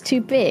size is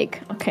too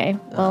big. Okay,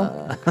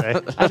 well, Okay.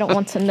 I don't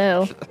want to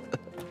know.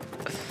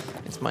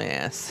 It's my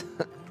ass.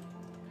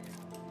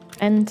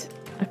 And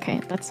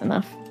okay, that's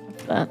enough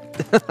of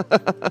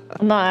that.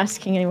 I'm not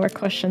asking any more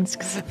questions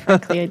because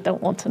frankly I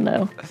don't want to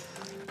know.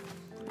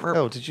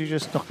 Oh, did you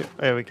just knock it?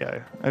 There we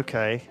go.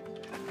 Okay.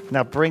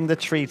 Now bring the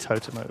tree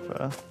totem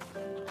over.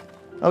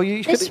 Oh,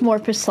 you This could...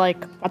 morp is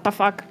like, what the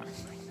fuck?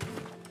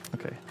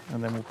 Okay,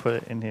 and then we'll put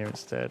it in here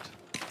instead.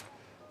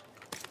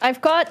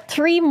 I've got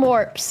 3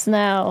 morps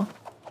now.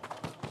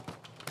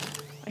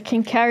 I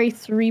can carry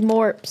 3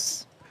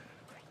 morps.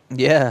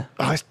 Yeah.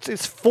 Oh,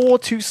 it's 4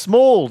 too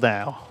small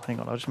now. Hang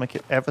on, I'll just make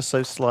it ever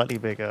so slightly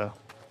bigger.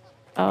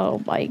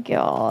 Oh my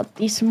god,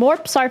 these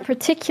morps are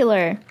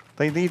particular.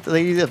 They need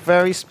a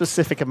very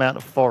specific amount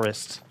of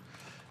forest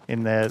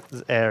in their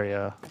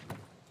area.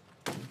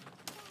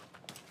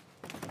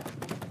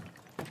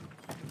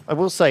 I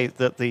will say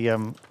that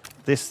the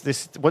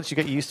this once you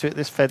get used to it,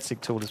 this fencing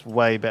tool is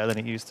way better than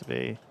it used to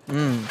be.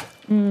 There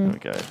we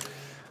go.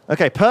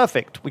 Okay,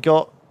 perfect. We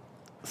got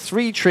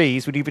 3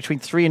 trees. We need between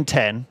 3 and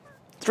 10.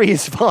 3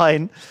 is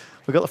fine.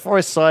 We got the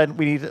forest side.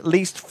 We need at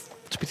least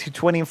between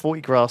 20 and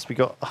 40 grass. We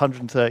got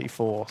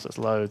 134, so that's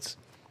loads,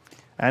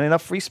 and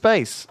enough free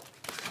space.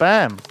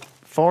 Bam,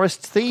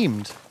 forest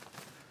themed.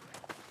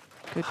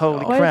 Good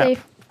Holy job. crap!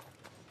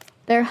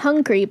 They're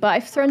hungry, but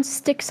I've thrown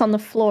sticks on the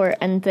floor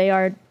and they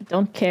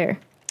don't care.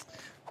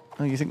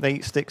 Oh, you think they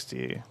eat sticks, do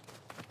you?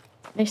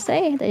 They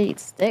say they eat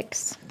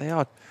sticks. They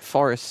are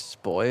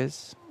forest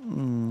boys.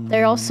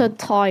 They're also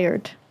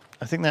tired,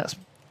 I think that's.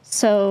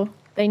 so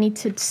they need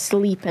to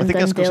sleep I and think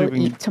then that's because they'll we've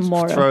been eat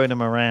tomorrow. throwing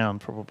them around,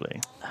 probably.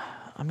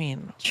 I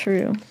mean,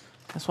 True.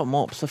 that's what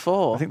morps are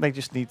for. I think they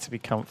just need to be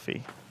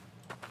comfy.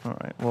 All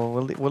right. Well,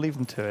 we'll leave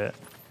them to it.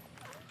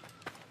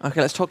 Okay,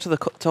 let's talk to the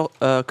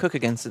cook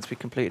again since we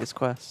completed his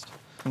quest.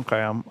 Okay,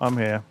 I'm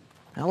here.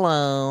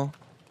 Hello.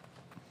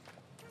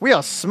 We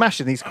are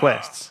smashing these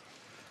quests.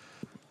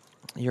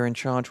 You're in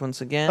charge once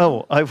again.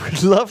 Oh, I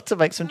would love to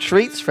make some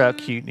treats for our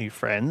cute new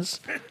friends.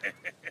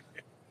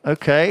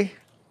 Okay.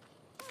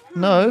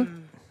 No.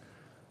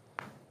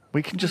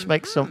 We can just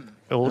make some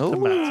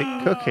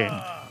automatic cooking.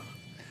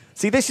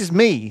 See, this is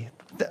me.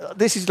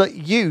 This is like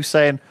you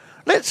saying,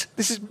 this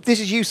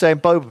is you saying,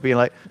 Boba being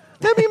like,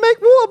 let me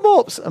make water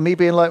morps. And me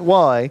being like,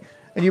 why?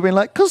 And you being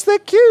like, because they're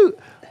cute.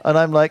 And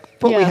I'm like,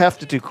 but we Yeah. have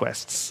to do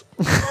quests.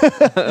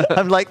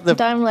 I'm like,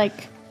 And I'm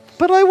like,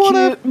 but I want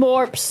to. cute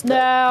morps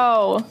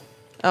now.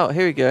 Oh,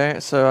 here we go.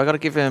 So I got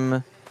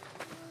to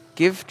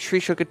give tree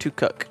sugar to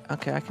cook.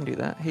 Okay, I can do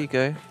that. Here you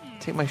go.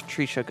 Take my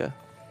tree sugar.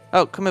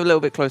 Oh, come a little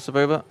bit closer,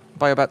 Boba.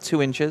 By about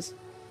 2 inches.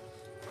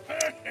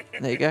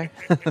 There you go.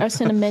 I was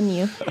in a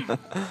menu.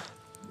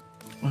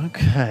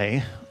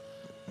 Okay.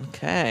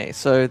 Okay,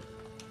 so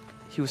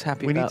he was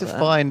happy We about need to that.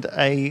 find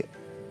a,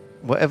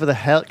 whatever the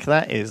heck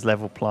that is,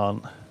 level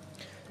plant.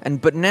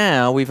 But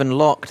now we've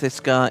unlocked this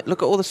guy.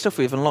 Look at all the stuff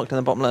we've unlocked in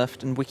the bottom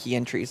left and wiki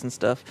entries and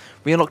stuff.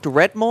 We unlocked a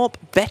red morp,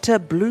 better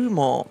blue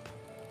morp.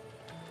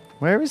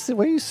 Where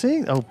are you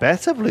seeing? Oh,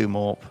 better blue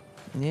morp.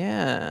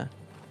 Yeah.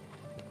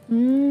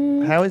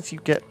 How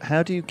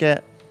do you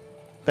get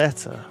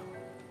better?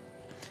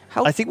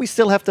 How I think we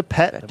still have to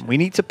pet Better. them. We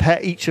need to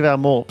pet each of our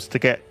morps to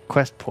get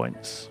quest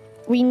points.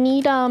 We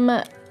need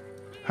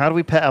How do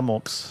we pet our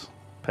morps,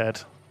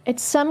 Ped?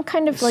 it's some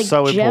kind of like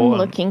So gem important.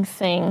 looking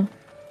thing.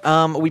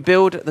 we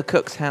build the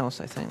cook's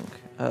house, I think.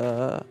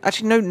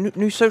 Actually, no,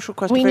 new social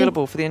quest We need-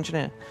 available for the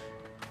engineer.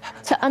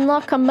 To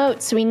unlock a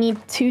moat, we need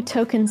 2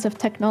 tokens of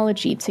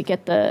technology to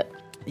get the.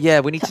 Yeah,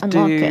 we need To to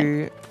unlock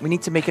do. We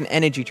need to make an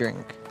energy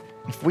drink.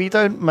 If we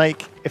don't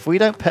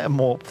pet a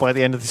morp by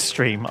the end of the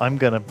stream, I'm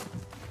gonna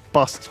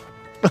bust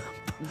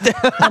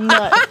A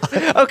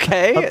nut.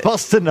 Okay.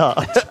 bust a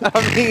nut.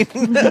 I mean,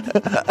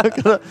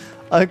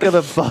 I'm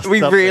gonna bust.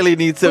 we up really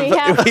need to. We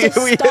have to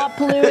stop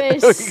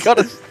Lewis. We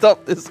gotta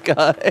stop this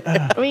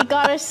guy. We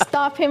gotta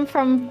stop him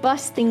from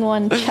busting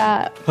one,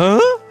 chat.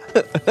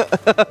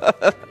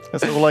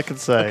 That's all I can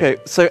say. Okay,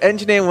 so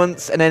engineer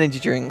wants an energy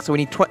drink, so we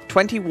need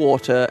 20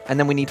 water, and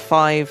then we need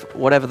 5,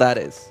 whatever that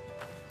is.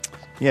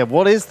 Yeah.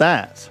 What is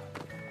that?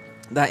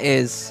 That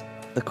is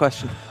the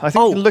question. I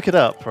think you can look it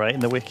up right in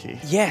the wiki.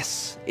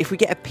 Yes, if we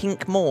get a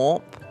pink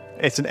morp,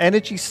 It's an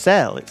energy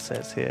cell. It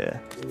says here.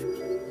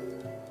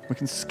 We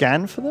can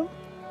scan for them.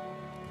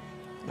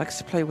 likes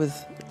to play with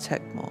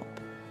tech morp.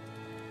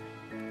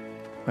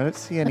 I don't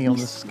see any Let on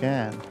me the see.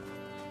 scan.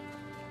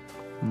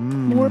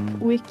 Morp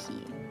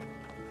wiki.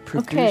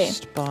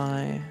 Produced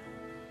by.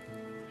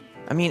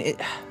 I mean,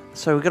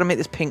 so we're gonna make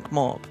this pink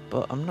morp,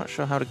 but I'm not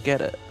sure how to get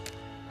it.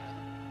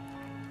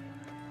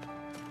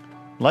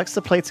 Likes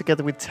to play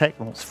together with tech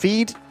morps.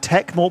 Feed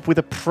tech morp with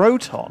a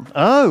proton.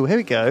 Oh, here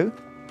we go.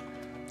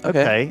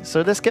 Okay,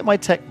 so let's get my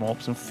tech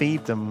morps and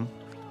feed them.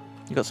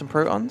 You got some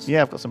protons?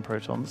 Yeah, I've got some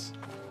protons.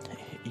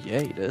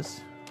 Yeah, he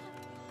does.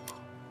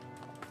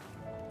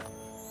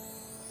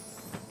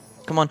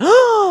 Come on.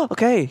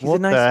 Okay. He's What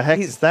a nice, the heck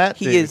is that,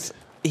 He dude? is.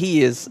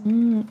 He is.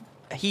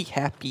 He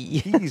happy.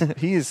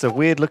 He is a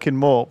weird looking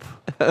morp.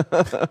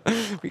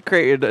 We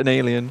created an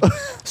alien.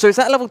 So is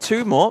that level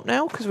 2 morp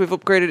now? Because we've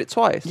upgraded it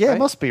twice. Yeah, right? it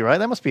must be, right?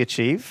 That must be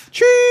achieve.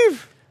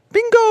 Achieve!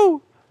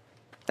 Bingo!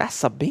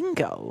 That's a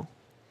bingo.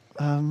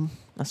 Um,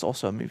 That's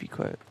also a movie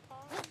quote.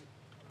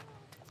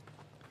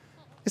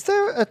 is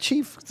there a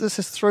chief that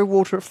says throw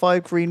water at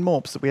 5 green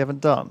morps that we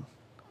haven't done?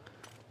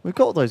 We've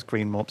got those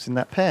green morps in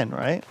that pen,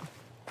 right?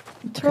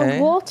 Throw Okay.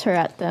 water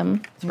at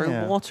them. Throw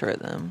Yeah. water at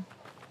them.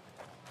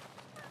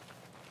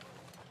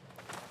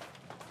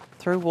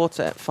 Throw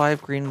water at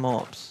 5 green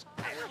morps.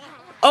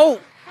 Oh!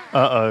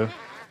 Uh-oh.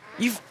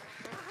 You've...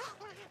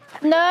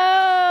 No.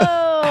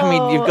 I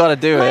mean, you've got to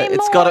do My it.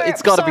 It's got to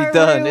morps be are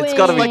done. It's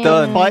got to be ruined.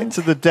 done. Fight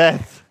to the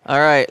death. All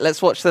right,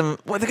 let's watch them.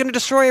 Well, they're going to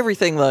destroy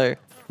everything, though.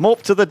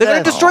 Morp to the They're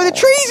going death. to destroy the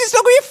trees. It's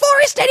not going to be a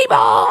forest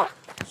anymore.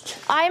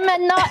 I'm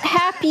not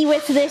happy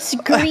with this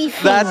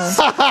grief. That's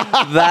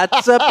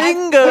a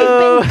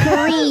bingo.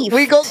 Grief.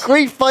 We got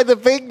grief by the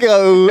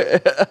bingo.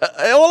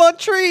 All our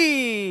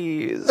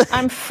trees.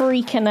 I'm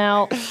freaking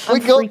out. We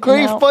got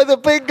grief by the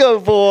bingo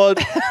board.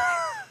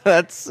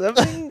 That's a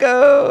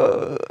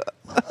bingo.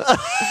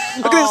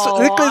 Look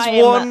at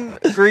this one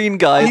green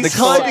guy. He's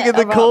hiding in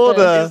the about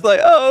corner. He's like,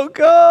 oh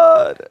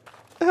God,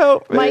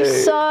 help me. My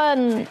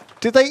son.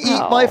 Did they eat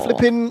my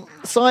flipping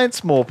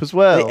science morp as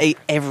well? They ate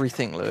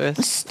everything, Lewis.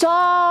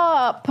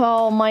 Stop.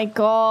 Oh my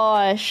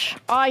gosh.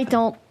 I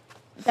don't.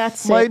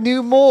 That's My it.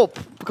 new morp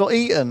got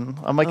eaten.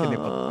 I'm making it.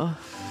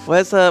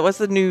 Where's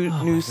the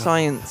new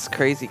science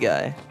crazy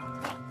guy?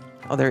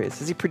 Oh, there he is.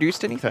 Has he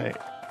produced anything? Okay.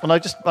 Well,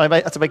 I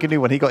had to make a new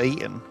one. He got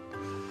eaten.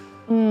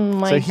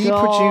 My So he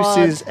God.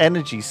 produces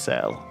energy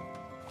cell.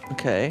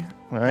 Okay.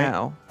 Right.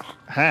 How?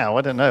 How?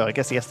 I don't know. I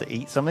guess he has to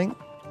eat something.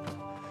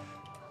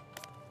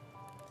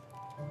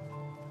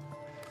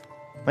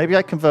 Maybe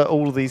I convert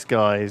all of these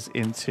guys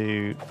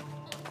into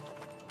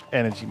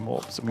energy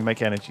morphs and we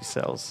make energy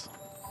cells.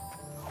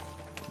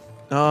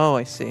 Oh,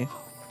 I see.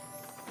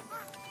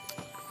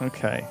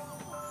 Okay.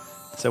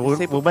 So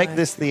Disable we'll make my-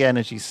 this the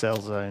energy cell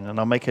zone and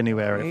I'll make a new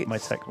area for my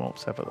Creates- tech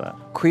morphs. How about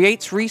that?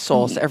 Creates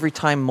resource every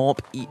time Morp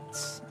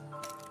eats.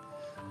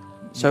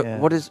 So Yeah.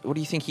 what do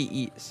you think he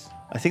eats?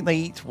 I think they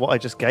eat what I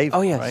just gave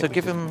Oh them, yeah, right? so Which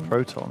give is him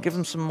proton. Give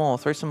him some more.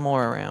 Throw some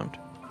more around.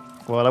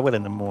 Well, I will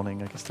in the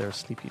morning. I guess they're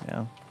sleepy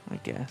now. I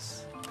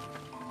guess.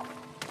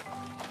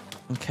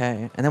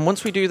 Okay, and then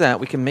once we do that,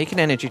 we can make an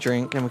energy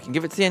drink and we can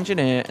give it to the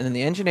engineer, and then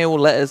the engineer will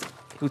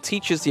will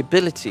teach us the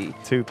ability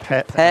To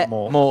pet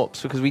morps.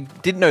 morphs. Because we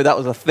didn't know that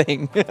was a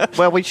thing.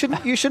 Well,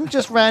 you shouldn't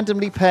just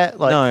randomly pet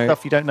like No.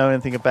 stuff you don't know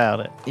anything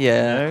about it.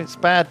 Yeah. You know, it's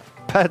bad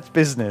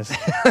business.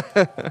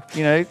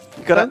 You know,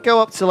 don't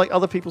go up to like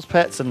other people's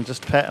pets and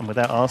just pet them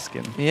without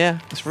asking. Yeah,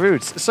 It's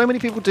rude. So many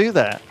people do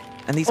that.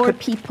 and these Or could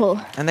people.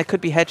 and there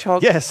could be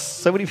hedgehogs. Yes,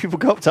 so many people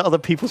go up to other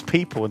people's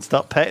people and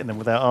start petting them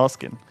without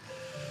asking.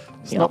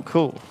 It's Yep. not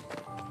cool,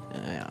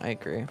 Yeah, I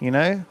agree. you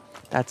know?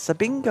 That's a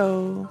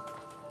bingo.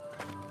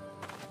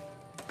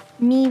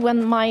 Me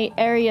when my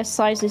area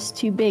size is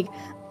too big.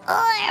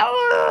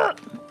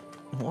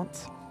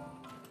 What?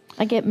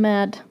 I get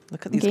mad.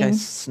 Look at these Game.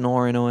 guys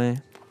snoring away.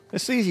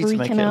 It's easy to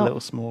make Freaking it a out. little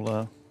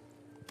smaller.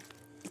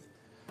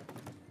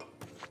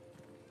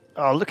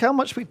 Oh, look how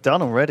much we've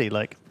done already.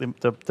 Like the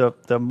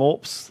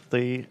morphs,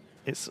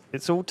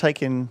 it's all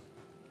taking.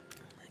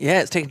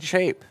 Yeah, it's taking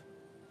shape.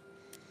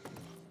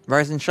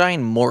 Rise and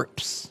shine,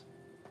 Morps.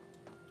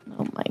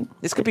 Oh my.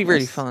 This could be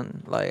really goodness.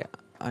 fun. Like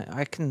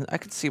I can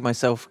see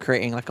myself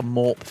creating like a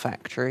Morp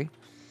factory.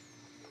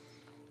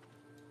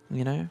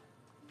 You know?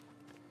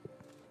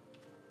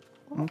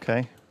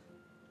 Okay.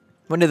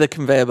 When do the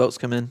conveyor belts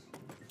come in?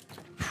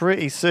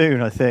 Pretty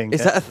soon, I think.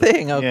 Is that a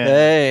thing?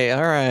 Okay,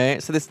 all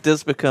right. So this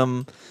does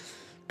become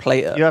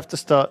Plato. You have to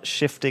start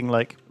shifting,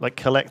 like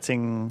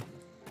collecting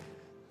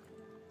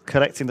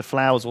the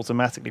flowers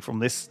automatically from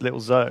this little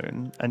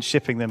zone and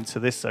shipping them to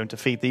this zone to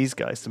feed these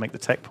guys to make the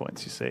tech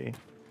points. You see.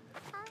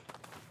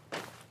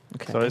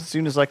 Okay. So as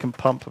soon as I can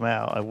pump them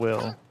out, I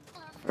will.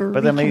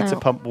 But then I need to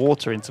pump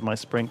water into my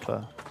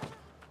sprinkler.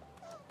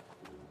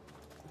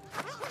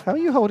 How are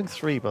you holding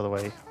 3, by the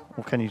way?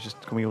 Or can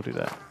we all do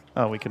that?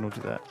 Oh, we can all do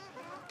that.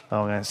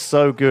 Oh man, it's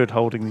so good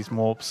holding these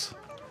morphs.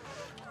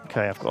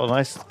 Okay, I've got a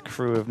nice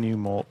crew of new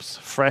morphs.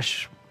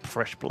 Fresh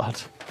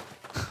blood.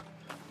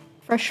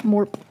 Fresh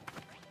morp.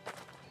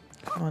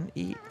 Come on,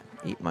 eat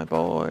my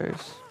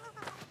boys.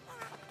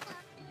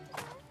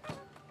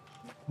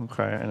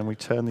 Okay, and then we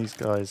turn these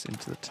guys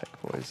into the tech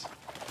boys.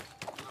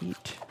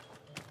 Eat.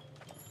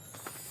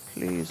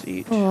 Please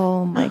eat.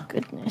 Oh my Are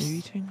goodness. you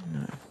eating?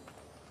 No.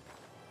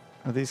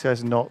 Are these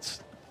guys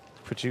not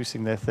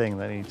producing their thing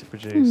they need to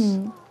produce?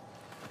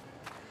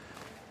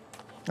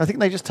 I think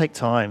they just take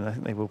time. I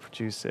think they will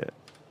produce it.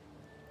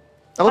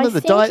 Oh, I no,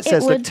 the think diet it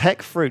says the would-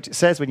 tech fruit. It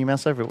says when you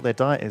mouse over it what their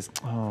diet is.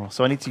 Oh,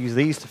 so I need to use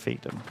these to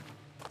feed them.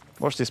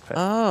 Watch this, pet.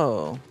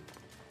 Oh.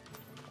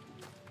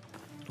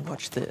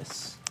 Watch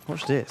this.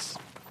 Watch this.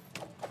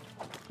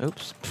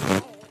 Oops.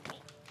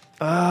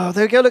 Oh,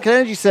 there we go. Look, an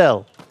energy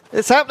cell.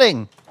 It's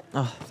happening.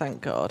 Oh,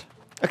 thank God.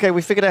 Okay,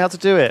 we figured out how to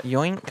do it.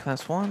 Yoink,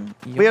 that's one.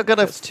 Yoink, We are going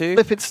to that's two.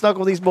 flip and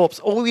snuggle these morphs.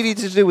 All we need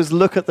to do is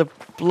look at the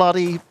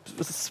bloody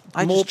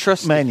I morp just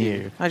trusted menu.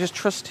 you. I just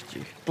trusted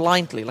you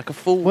blindly, like a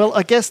fool. Well,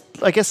 I guess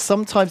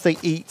sometimes they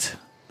eat.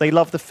 They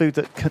love the food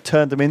that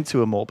turned them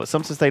into a morp, but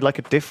sometimes they like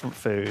a different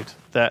food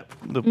that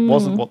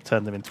wasn't what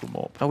turned them into a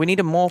morp. Oh, we need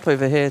a morp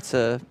over here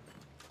to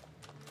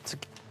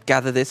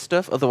gather this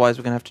stuff. Otherwise,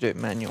 we're gonna have to do it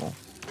manual.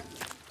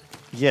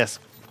 Yes.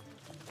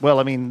 Well,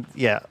 I mean,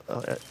 yeah.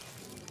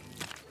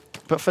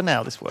 But for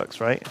now, this works,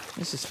 right?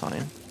 This is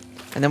fine.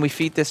 And then we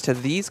feed this to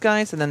these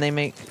guys, and then they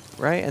make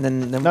right. And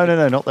then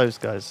No, not those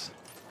guys.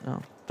 Oh,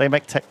 They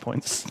make tech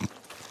points.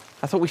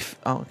 I thought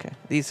oh, okay.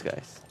 These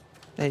guys.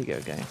 There you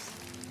go, guys.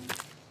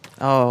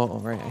 Oh,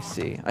 right. I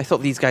see. I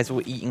thought these guys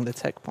were eating the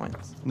tech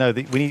points. No,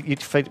 we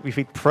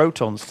feed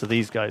protons to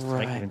these guys to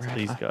make them into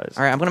these guys.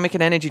 All right, I'm gonna make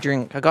an energy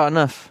drink. I got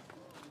enough.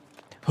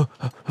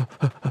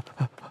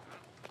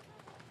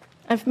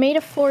 I've made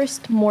a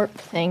forest morp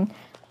thing.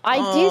 I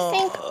do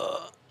think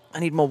I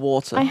need more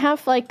water. I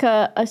have like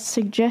a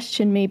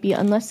suggestion maybe,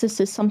 unless this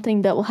is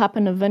something that will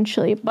happen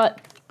eventually. But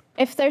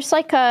if there's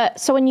like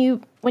so when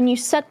you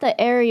set the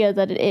area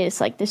that it is,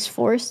 like this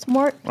forest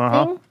morp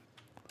thing,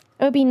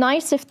 it would be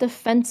nice if the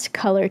fence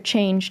color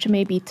changed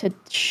maybe to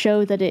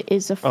show that it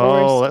is a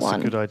forest one. Oh, that's a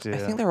good idea. I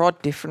think there are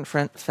different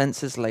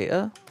fences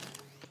later,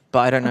 but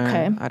I don't know.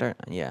 Okay.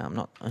 I'm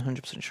not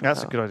 100% sure.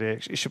 That's a good idea.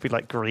 It should be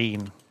like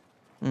green.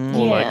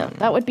 Yeah,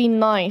 that would be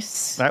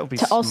nice. That would be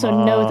to also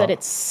know smart. that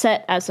it's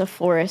set as a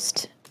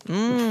forest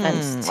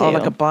fence too. Oh,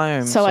 like a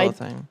biome sort of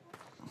thing.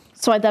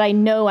 So that I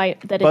know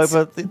that it's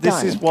Boba, this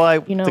done, is why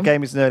you know? the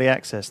game is in early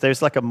access.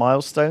 There's like a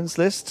milestones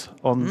list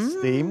on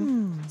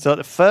Steam. So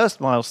the first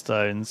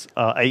milestones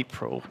are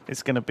April.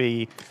 It's going to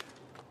be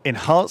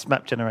enhanced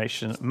map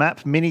generation,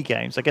 map mini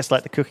games. I guess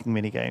like the cooking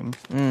mini game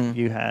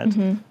you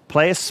had.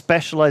 Player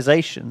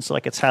specialization, so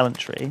like a talent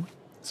tree.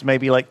 So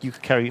maybe like you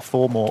could carry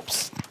 4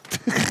 morps.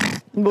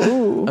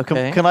 Ooh.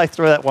 Okay. Can I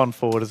throw that one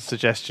forward as a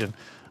suggestion?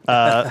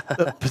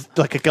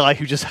 Like a guy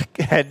who just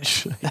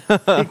hedge.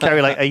 He'd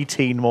carry like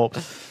 18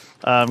 morps.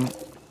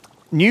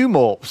 New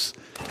morps,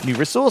 new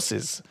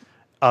resources,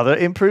 other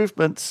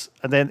improvements.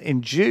 And then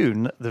in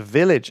June, the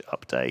village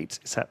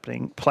update is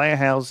happening. Player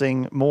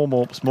housing, more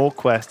morps, more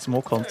quests,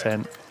 more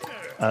content.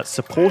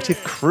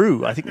 Supportive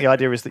crew. I think the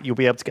idea is that you'll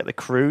be able to get the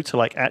crew to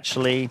like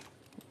actually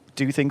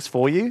do things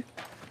for you.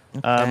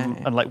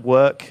 And like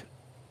work,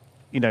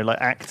 like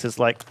act as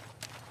like,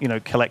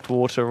 collect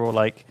water or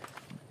like,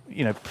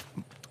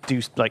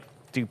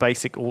 do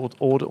basic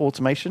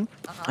automation.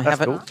 I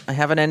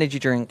have an energy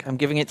drink. I'm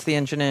giving it to the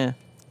engineer.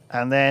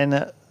 And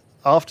then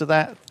after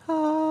that,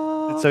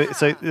 so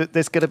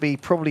there's going to be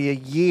probably a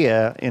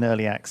year in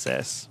early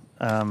access,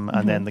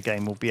 and then the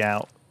game will be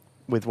out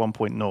with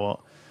 1.0,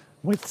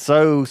 with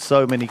so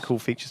many cool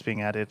features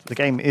being added. The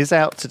game is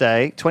out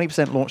today,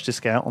 20% launch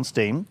discount on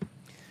Steam.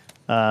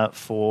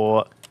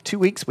 For 2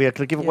 weeks, we are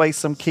going to give away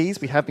some keys.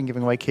 We have been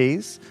giving away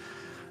keys.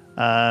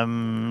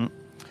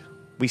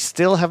 We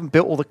still haven't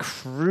built all the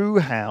crew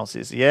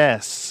houses.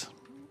 Yes.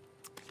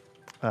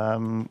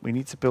 We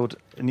need to build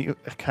new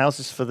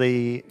houses for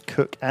the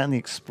cook and the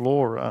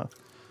explorer.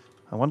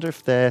 I wonder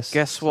if they're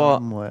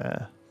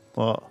somewhere.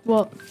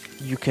 What?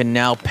 You can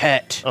now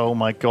pet. Oh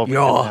my god, we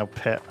can now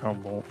pet our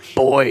morphs.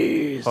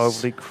 Boys.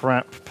 Holy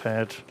crap,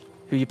 Ped.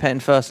 Who are you petting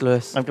first,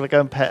 Lewis? I'm going to go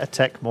and pet a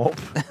tech morp.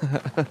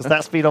 Because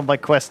that's been on my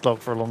quest log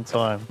for a long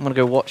time. I'm going to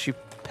go watch you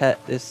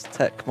pet this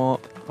tech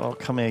morp. Oh,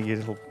 come here,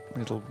 you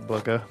little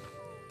bugger.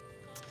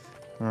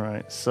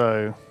 Alright,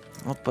 so...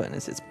 What button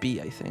is it? It's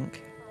B, I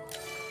think.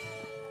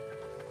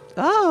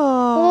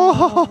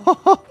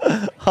 Oh!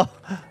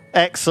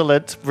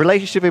 Excellent.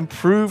 Relationship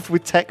improved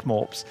with tech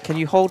morps. Can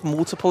you hold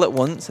multiple at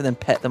once and then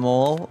pet them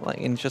all, like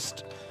in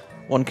just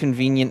one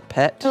convenient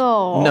pet?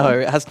 Oh. No,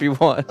 it has to be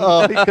one.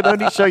 Oh, you can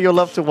only show your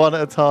love to one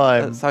at a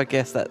time. So I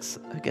guess that's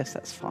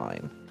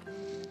fine.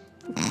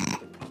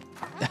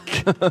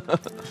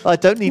 I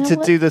don't need to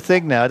do the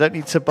thing now. I don't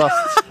need to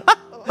bust.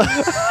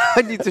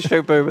 I need to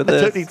show Boba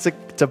this. I don't need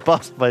to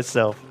bust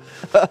myself.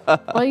 Why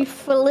are you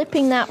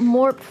flipping that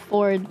morp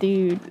for,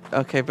 dude?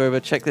 Okay,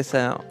 Boba, check this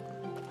out.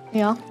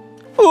 Yeah.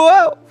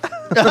 Whoa!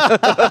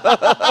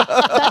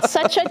 That's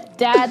such a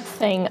dad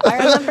thing. I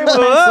remember when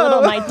I was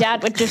little, my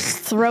dad would just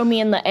throw me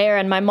in the air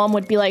and my mom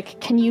would be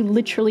like, can you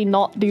literally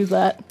not do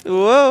that?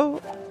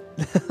 Whoa!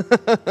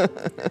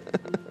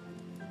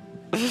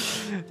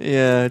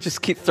 Yeah,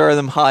 just keep throwing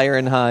them higher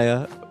and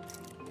higher.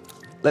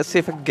 Let's see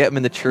if I can get him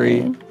in the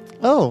tree.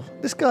 Oh,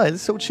 this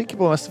little cheeky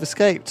boy must have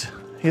escaped.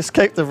 He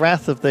escaped the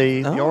wrath of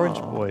the orange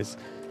boys.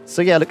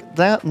 So yeah, look,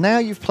 now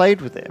you've played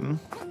with him,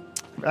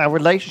 our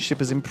relationship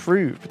has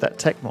improved with that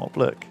tech mob.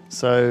 Look,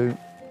 so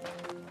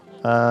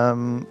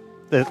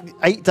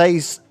 8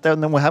 days,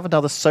 then we'll have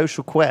another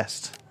social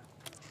quest.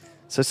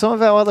 So some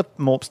of our other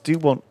morps do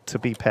want to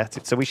be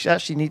petted, so we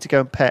actually need to go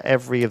and pet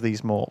every of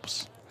these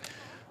morps.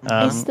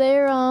 Is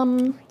there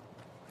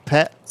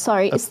pet?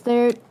 Sorry, is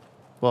there?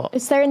 What?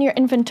 Is there in your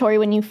inventory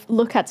when you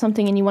look at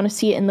something and you want to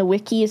see it in the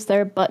wiki? Is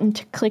there a button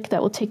to click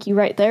that will take you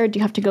right there, or do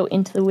you have to go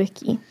into the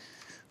wiki?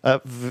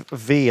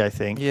 V, I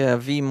think. Yeah,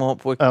 V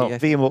Morp Wiki. Oh,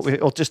 V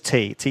Morp, or just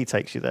T. T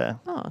takes you there.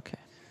 Oh, okay.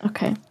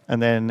 Okay. And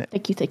then.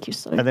 Thank you,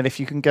 sorry. And then if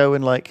you can go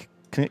and like,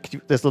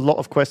 there's a lot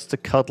of quests to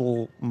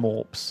cuddle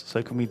morps.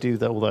 So can we do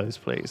all those,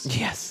 please?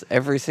 Yes,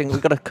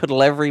 we've got to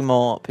cuddle every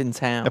morp in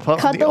town.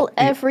 Cuddle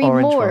every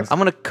morp. I'm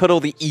going to cuddle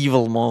the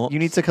evil morp. You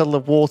need to cuddle a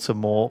water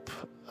morp,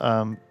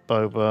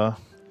 Boba,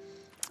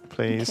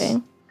 please.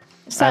 Okay.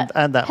 Is that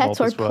and that pet morp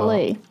or as well.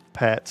 play?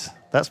 Pet.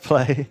 That's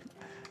play.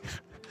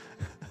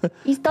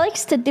 He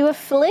likes to do a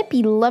flip.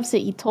 He loves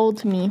it. He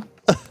told me.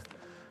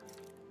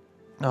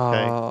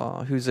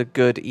 Oh, who's a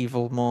good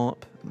evil morp?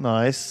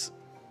 Nice.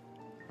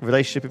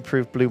 Relationship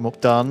improved, blue morp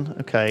done.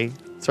 Okay.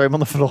 Throw him on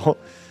the floor.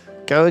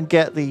 Go and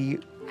get the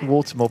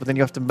water morp, and then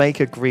you have to make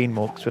a green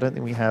morp, because I don't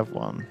think we have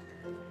one.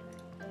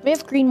 We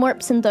have green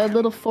morps in the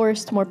little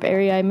forest morp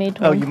area. I made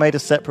one. Oh, you made a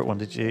separate one,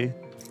 did you?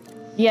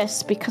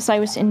 Yes, because I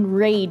was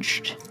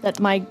enraged that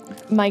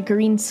my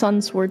green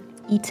sons were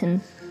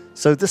eaten.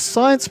 So the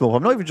science morph,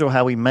 I'm not even sure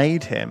how we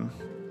made him.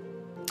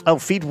 Oh,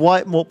 feed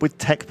white morp with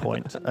tech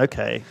point.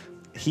 Okay.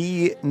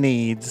 He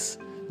needs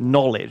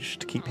knowledge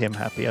to keep him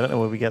happy. I don't know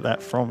where we get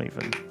that from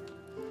even.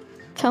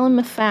 Tell him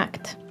a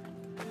fact.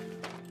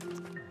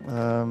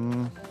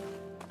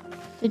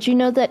 Did you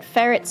know that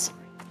ferrets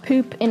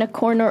poop in a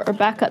corner or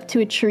back up to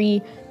a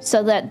tree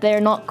so that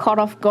they're not caught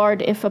off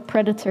guard if a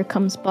predator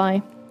comes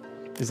by?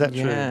 Is that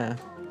true? Yeah.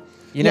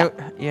 You know,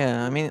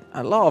 yeah, I mean,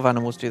 a lot of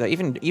animals do that.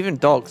 Even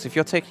dogs. If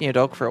you're taking your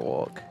dog for a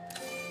walk,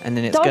 and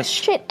then it's Dogs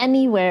shit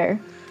anywhere.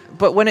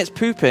 But when it's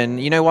pooping,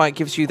 you know why it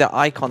gives you that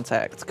eye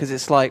contact? Because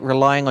it's like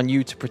relying on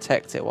you to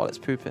protect it while it's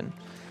pooping.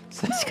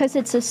 So It's because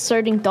it's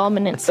asserting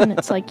dominance, and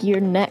it's like,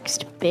 you're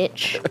next,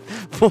 bitch.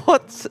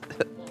 what?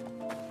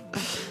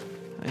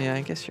 Yeah,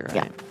 I guess you're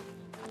right.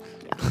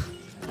 Yeah.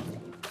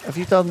 Have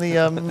you done the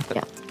Yeah.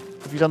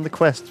 Have you done the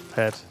quest,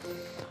 Ped?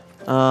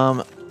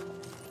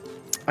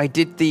 I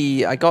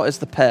got as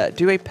the pet.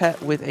 Do a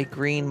pet with a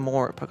green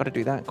morp. I got to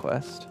do that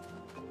quest.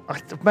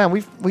 Man,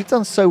 we've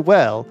done so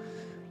well.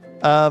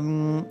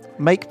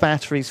 Make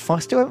batteries. I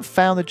still haven't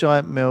found the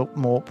giant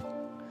morp.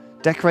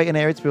 Decorate an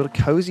area to build a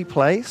cozy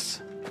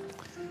place.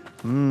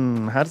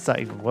 How does that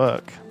even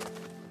work?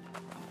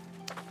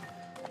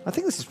 I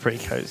think this is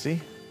pretty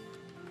cozy.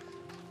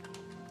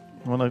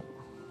 Wanna?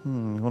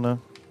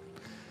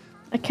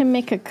 I can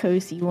make a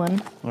cozy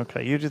one.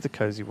 Okay, you do the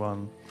cozy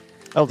one.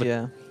 Oh,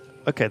 Yeah.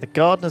 Okay, the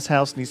gardener's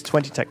house needs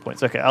 20 tech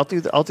points. Okay, I'll do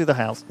the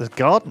house. The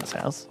gardener's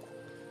house.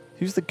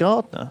 Who's the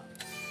gardener?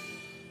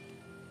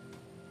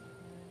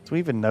 Do we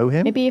even know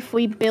him? Maybe if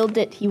we build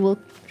it, he will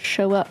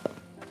show up.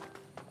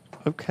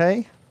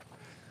 Okay.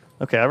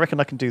 Okay, I reckon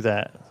I can do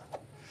that.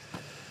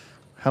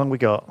 How long we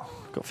got?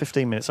 Got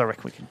 15 minutes. I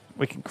reckon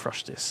we can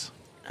crush this.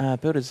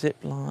 Build a zip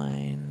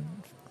line.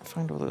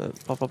 Find all the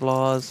blah blah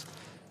blahs.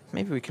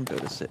 Maybe we can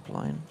build a zip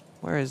line.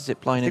 Where is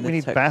zip line I think in we the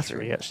need tech battery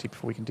tree? actually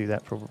before we can do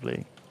that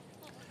probably.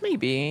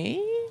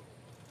 Maybe.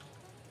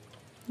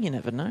 You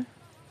never know.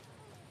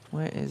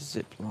 Where is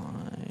zip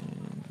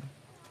line?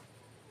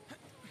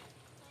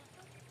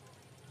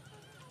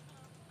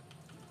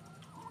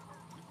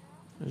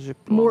 Zip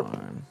Morp.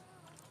 line.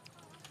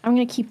 I'm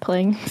gonna keep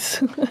playing.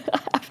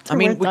 I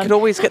mean, we could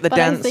always get the But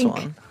I dance think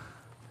one.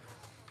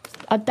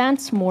 a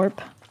dance morp.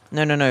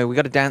 No. We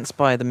got to dance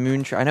by the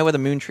moon tree. I know where the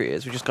moon tree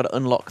is. We just got to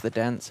unlock the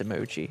dance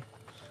emoji.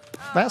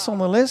 That's on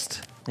the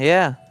list.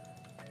 Yeah.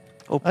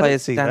 All I didn't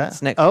players see dance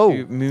that. next Oh.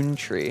 to moon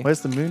tree. Where's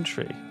the moon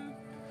tree?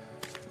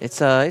 It's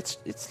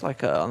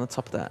like on the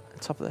top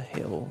of the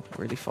hill,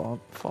 really far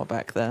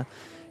back there.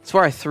 It's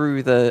where I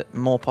threw the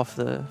morp off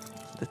the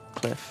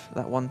cliff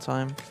that one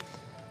time.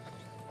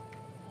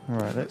 All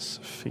right, let's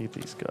feed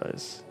these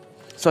guys.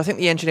 So I think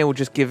the engineer will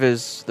just give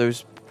us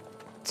those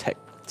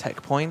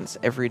tech points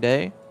every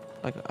day,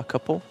 like a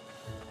couple,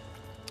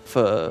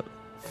 for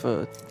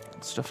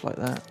stuff like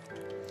that.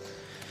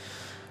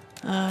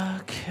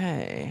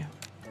 Okay.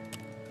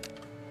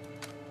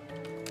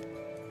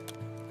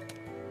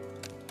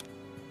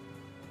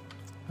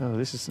 Oh,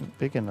 this isn't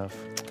big enough.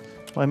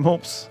 My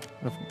morps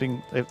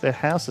their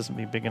house hasn't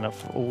been big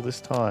enough for all this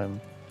time.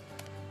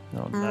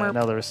 Oh no,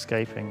 now they're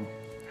escaping.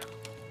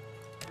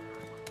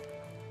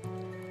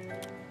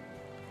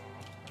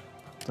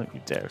 Don't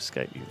you dare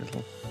escape, you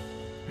little...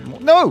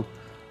 No!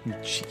 You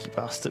cheeky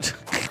bastard.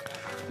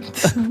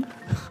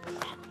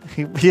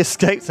 he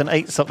escaped and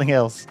ate something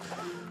else.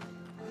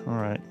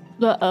 Alright.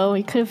 Uh-oh,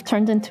 he could have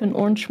turned into an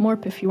orange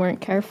morp if you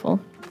weren't careful.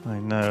 I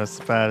know,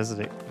 it's bad,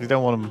 isn't it? We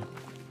don't want them...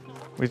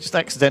 We're just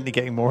accidentally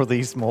getting more of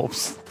these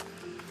morps.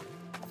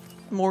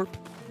 Morp.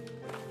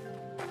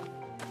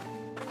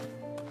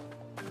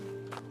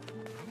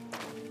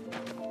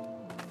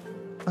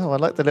 Oh, I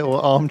like the little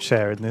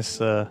armchair in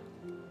this...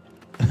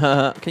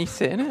 Can you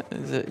sit in it?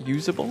 Is it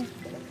usable?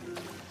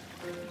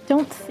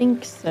 Don't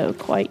think so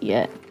quite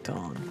yet.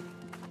 Darn.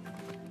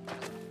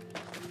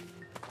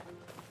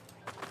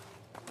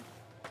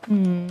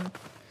 Are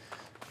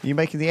you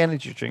making the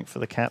energy drink for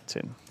the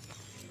captain?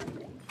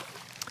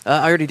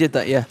 I already did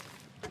that. Yeah,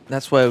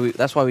 that's why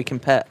we can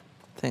pet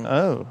thing.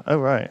 Oh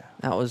right.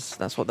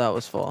 That's what that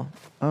was for.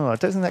 Oh, I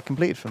don't think that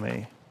completed for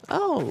me.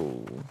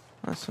 Oh,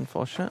 that's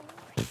unfortunate.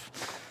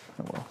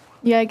 Oh well.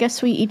 Yeah, I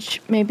guess we each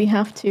maybe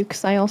have to,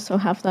 because I also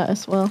have that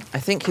as well. I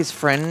think his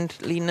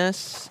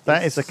friendliness.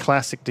 That is a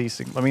classic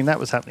decent. I mean, that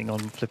was happening on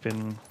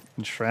flipping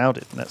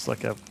Enshrouded, and that's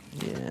like a...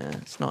 Yeah,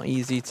 it's not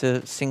easy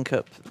to sync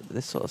up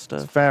this sort of It's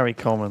stuff. very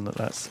common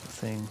that's the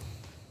thing.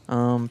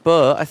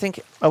 But I think...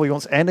 Oh, he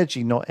wants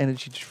energy, not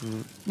energy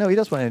No, he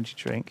does want energy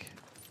drink.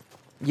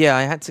 Yeah,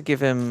 I had to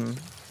give him...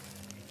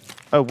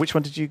 Oh, which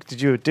one did you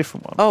do a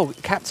different one? Oh,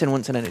 Captain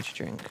wants an energy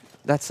drink.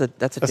 That's a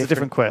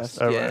different quest.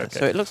 Oh, right, yeah, okay.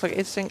 so it looks like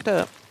it's synced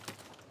up.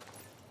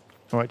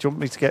 All right, do you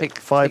want me to get Take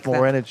 5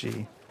 more that.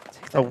 energy?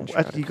 Take that Oh,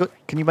 Enshrouded.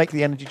 can you make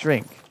the energy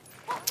drink?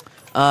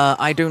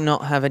 I do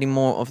not have any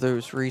more of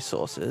those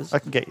resources. I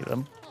can get you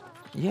them.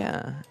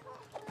 Yeah,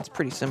 it's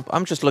pretty simple.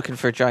 I'm just looking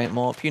for a giant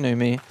morp. You know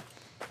me.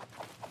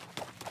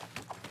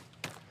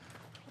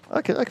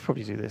 I could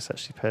probably do this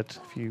actually, Ped,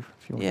 if you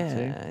want me to.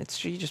 Yeah,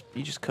 it's you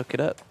just cook it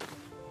up.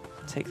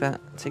 Take that.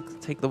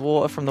 Take the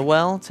water from the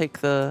well. Take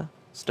the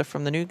stuff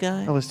from the new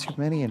guy. Oh, there's too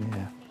many in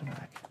here.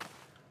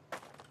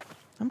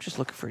 I'm just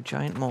looking for a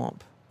giant morp.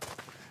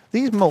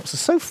 These morps are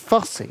so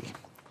fussy.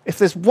 If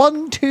there's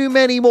one too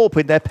many morp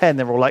in their pen,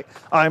 they're all like,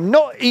 I'm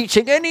not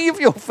eating any of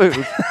your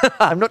food.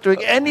 I'm not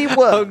doing any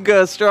work.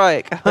 Hunger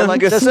strike. They're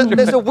like, there's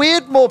a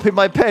weird morp in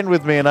my pen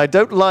with me and I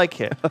don't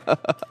like it.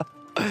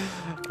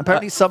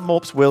 Apparently some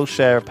morps will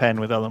share a pen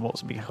with other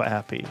morps and be quite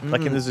happy.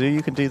 Like in the zoo,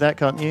 you can do that,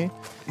 can't you?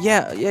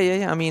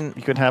 Yeah. I mean,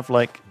 You can have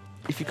like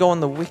if you go on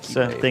the wiki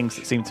certain page, things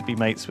that seem to be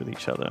mates with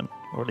each other,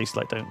 or at least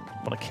like don't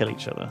want to kill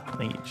each other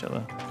and eat each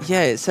other.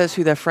 yeah, it says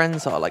who their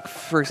friends are. Like,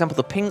 for example,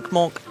 the pink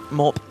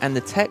morp and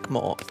the tech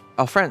morp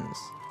are friends.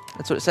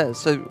 That's what it says.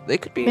 So they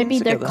could be Maybe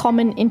in they're together.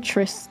 common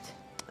interest.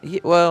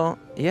 Well,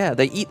 yeah,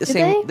 they eat the Do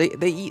same.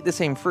 They eat the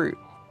same fruit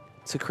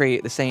to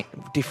create the same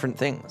different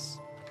things.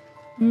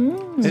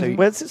 So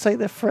Where does it say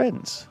they're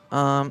friends?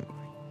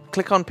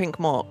 click on pink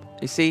morp.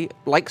 You see,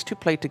 likes to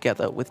play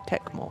together with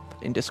tech morp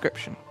in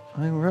description.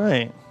 Oh,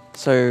 right.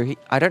 So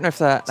I don't know if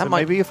that So might.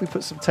 maybe if we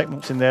put some tech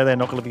morps in there, they're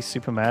not going to be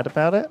super mad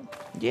about it.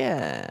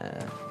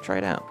 Yeah, try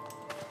it out.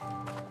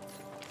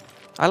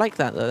 I like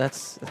that though.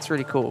 That's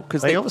really cool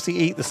because They obviously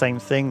eat the same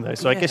thing though,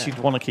 so I guess Yeah.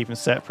 you'd want to keep them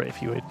separate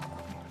if you were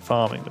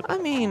farming. But I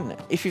mean,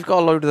 if you've got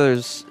a load of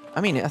those,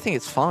 I mean, I think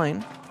it's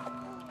fine.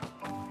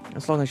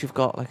 As long as you've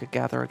got like a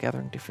gatherer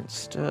gathering different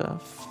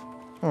stuff.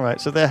 all right,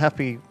 so they're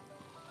happy.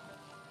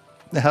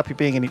 They're happy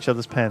being in each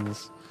other's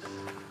pens.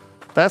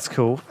 That's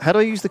cool. How do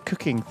I use the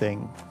cooking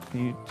thing?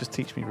 Can you just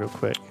teach me real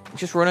quick?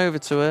 Just run over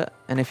to it,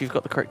 and if you've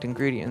got the correct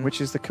ingredient, Which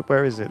is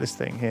where is it? This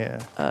thing here.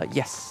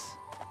 yes.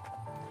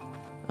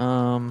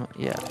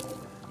 Yeah.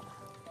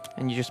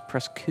 And you just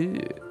press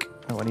cook.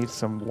 Oh, I need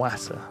some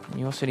water. And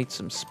you also need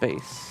some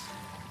space.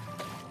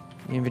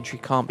 The inventory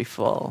can't be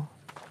full.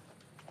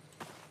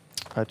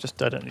 I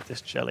don't need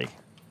this jelly.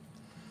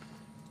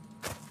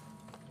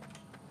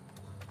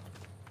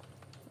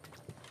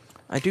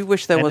 I do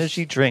wish there was.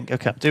 Energy drink.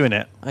 Okay, I'm doing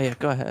it. Oh yeah,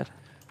 go ahead.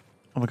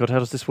 Oh my god, how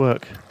does this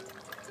work?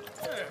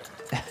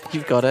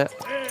 You've got it.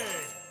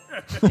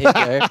 Here you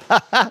go.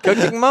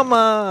 Cooking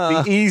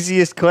mama. The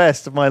easiest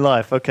quest of my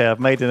life. Okay, I've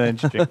made an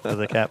energy drink for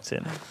the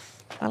captain.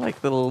 I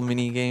like the little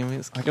mini game.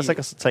 It's I guess I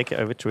cute. can take it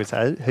over to his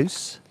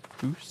house.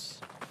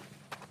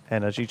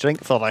 Energy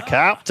drink for the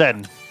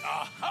captain.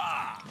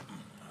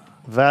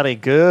 Very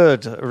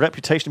good.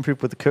 Reputation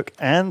improved with the cook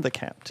and the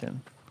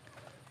captain.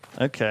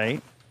 Okay.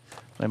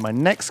 Then for my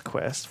next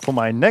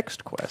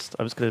quest,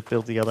 I was going to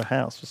build the other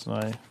house,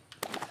 wasn't I?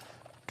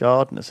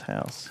 Gardener's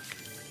house.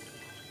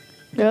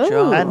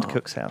 Oh. And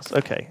cook's house.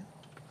 Okay.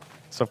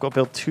 So I've got to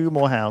build 2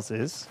 more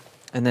houses.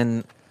 And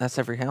then that's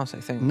every house, I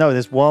think. No,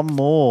 there's one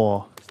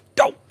more.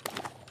 The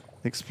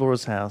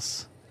explorer's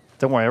house.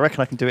 Don't worry, I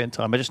reckon I can do it in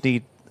time. I just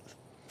need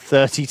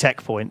 30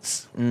 tech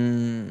points.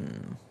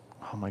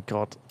 Oh my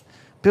god.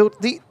 Build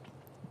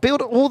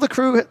all the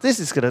crew. This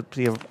is going to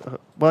be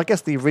well, I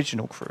guess the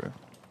original crew.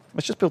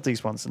 Let's just build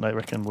these ones and I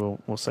reckon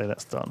we'll say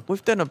that's done.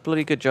 We've done a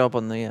bloody good job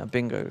on the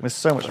bingo. There's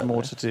so much Right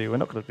more there. to do. We're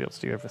not going to be able to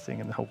do everything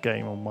in the whole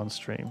game on one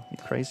stream. You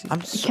crazy?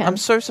 I'm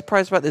so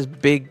surprised about this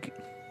big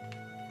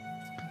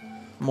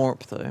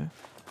morp though.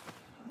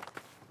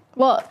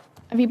 What?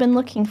 Have you been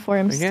looking for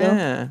him still?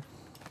 Yeah.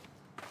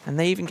 And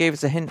they even gave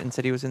us a hint and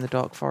said he was in the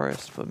dark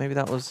forest, but maybe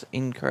that was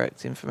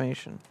incorrect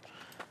information.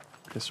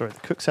 Okay, sorry, the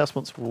cook's house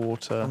wants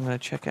water. I'm going to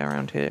check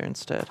around here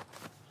instead.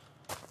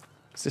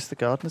 Is this the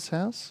gardener's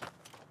house?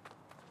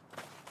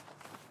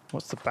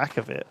 What's the back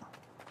of it?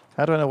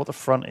 How do I know what the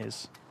front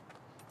is?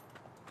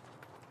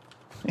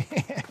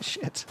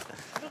 Shit.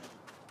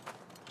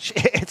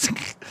 Shit.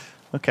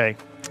 Okay.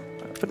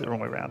 I put it the wrong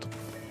way around.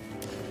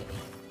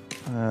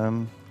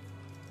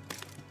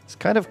 It's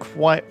kind of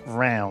quite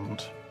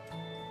round.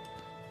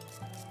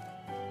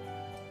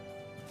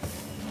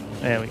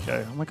 There we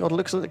go. Oh my god, it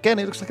looks like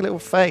a little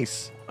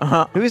face.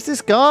 Uh-huh. Who is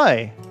this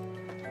guy?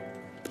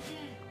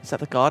 Is that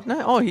the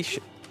gardener? Oh, we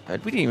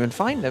didn't even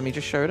find him. He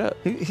just showed up.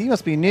 He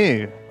must be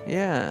new.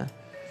 Yeah.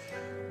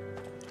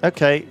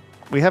 Okay,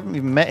 we haven't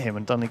even met him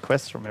and done any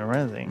quests from him or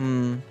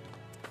anything.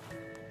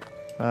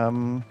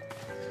 Then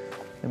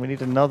we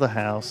need another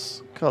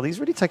house. God, these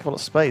really take a lot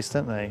of space,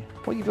 don't they?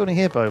 What are you building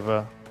here,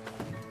 Boba?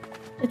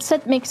 It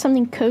said make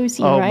something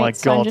cozy, Oh right? my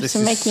So I'm god, just this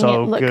is making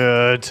so it look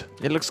good.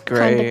 It looks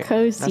great. kinda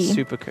cozy. That's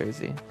super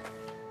cozy.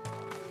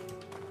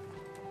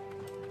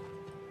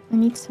 I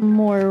need some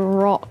more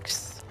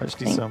rocks. I just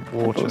need some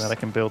water and then I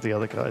can build the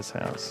other guy's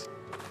house.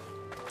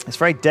 It's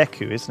very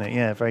Deku, isn't it?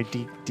 Yeah, very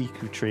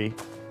Deku tree.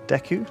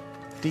 Deku?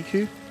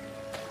 Deku?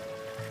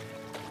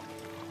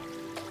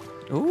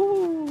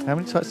 Ooh. How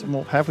many types of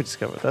morph have we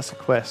discovered? That's a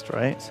quest,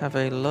 right? Let's have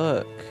a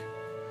look.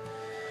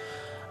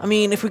 I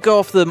mean, if we go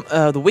off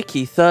the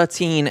wiki,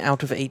 13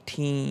 out of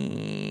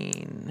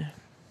 18.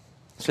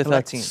 So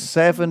Like 13.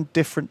 7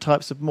 different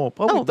types of morph.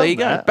 Oh, we've there done you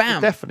go. that. Bam.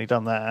 We've definitely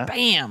done that.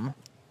 Bam!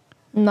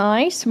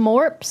 Nice.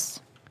 Morps.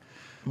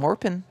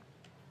 Morpin.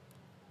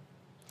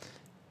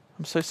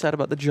 I'm so sad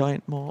about the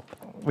giant morp.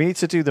 We need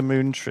to do the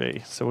moon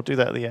tree, so we'll do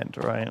that at the end,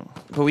 right?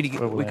 But we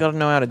got to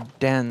know how to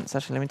dance.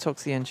 Actually, let me talk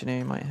to the engineer.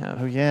 You might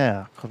have. Oh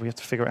yeah, God, we have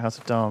to figure out how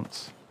to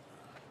dance.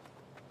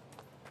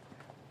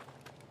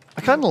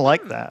 I kind of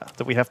like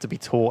that we have to be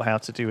taught how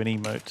to do an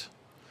emote.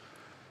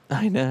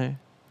 I know.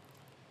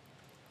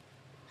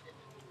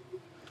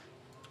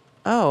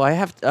 Oh, I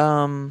have.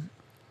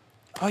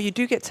 Oh, you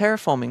do get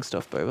terraforming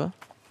stuff, Boba.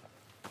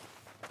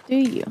 Do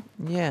you?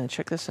 Yeah,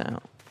 check this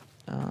out.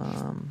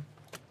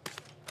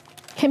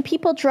 Can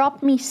people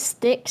drop me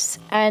sticks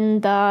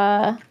and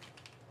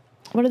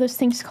what are those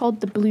things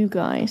called? The blue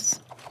guys.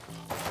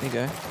 There you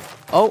go.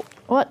 Oh,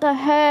 What the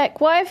heck?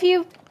 Why have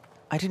you?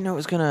 I didn't know it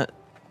was gonna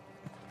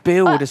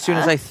build as soon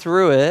as I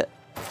threw it.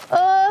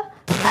 Oh,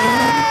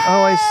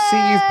 I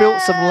see you've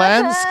built some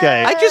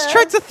landscape. I just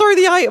tried to throw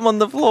the item on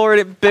the floor and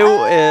it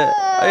built it.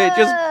 It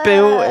just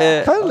built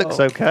it. Kind of looks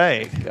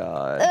okay.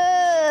 God.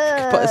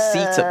 Could put a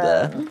seat up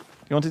there.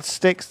 You wanted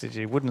sticks, did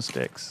you? Wooden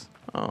sticks.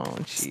 Oh,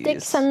 jeez.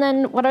 Sticks, and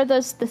then what are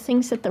the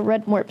things that the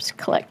red morps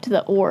collect?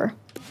 The ore.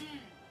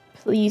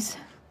 Please.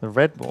 The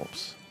red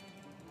morps.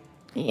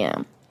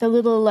 Yeah. The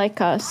little, like,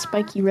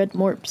 spiky red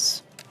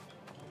morps.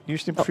 You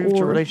should improve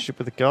your ore. relationship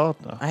with the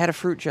gardener. I had a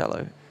fruit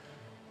jello.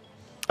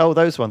 Oh,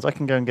 those ones. I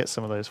can go and get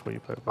some of those for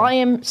you, Popo. I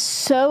am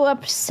so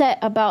upset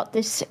about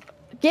this.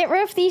 Get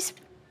rid of these...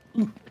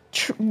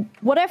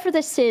 whatever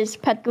this is,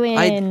 Pedguin.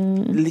 I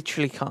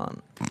literally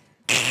can't.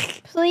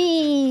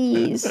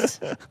 Please.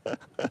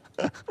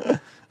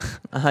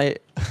 I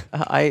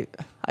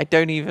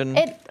don't even...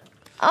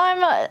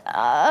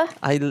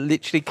 I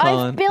literally can't.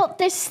 I've built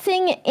this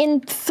thing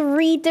in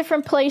 3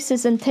 different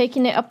places and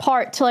taken it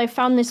apart till I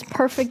found this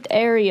perfect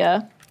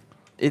area.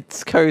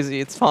 It's cozy.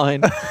 It's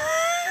fine.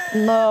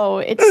 No,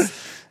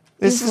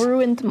 it's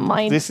ruined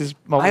my... This is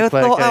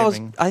multiplayer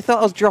gaming. I thought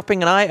I was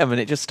dropping an item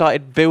and it just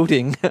started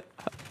building.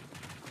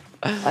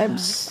 I'm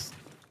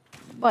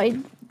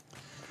sorry.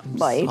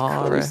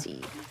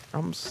 cozy.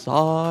 I'm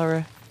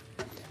sorry.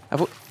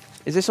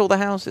 Is this all the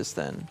houses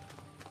then?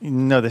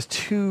 No, there's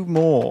 2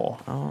 more.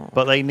 Oh.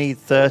 But they need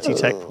 30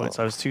 tech points.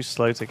 I was too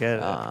slow to get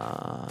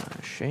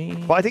it.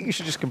 Shame. But I think you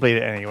should just complete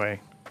it anyway.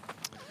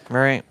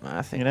 Right.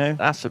 I think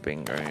that's a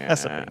bingo.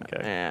 That's a bingo.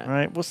 Yeah.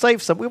 Right. We'll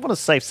save some. We want to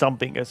save some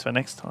bingos for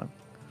next time.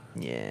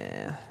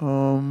 Yeah.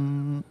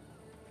 Oh,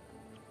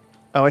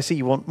 I see.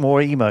 You want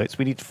more emotes.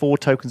 We need 4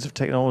 tokens of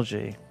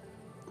technology,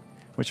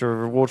 which are a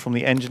reward from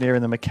the engineer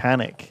and the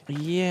mechanic.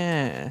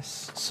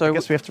 Yes. So I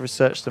guess we have to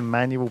research the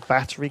manual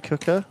battery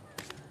cooker.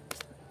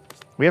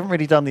 We haven't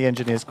really done the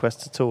engineer's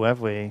quest at all, have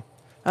we?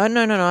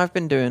 No. I've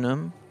been doing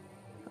them.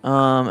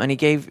 And he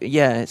gave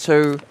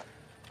So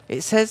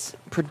it says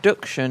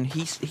production.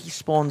 He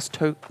spawns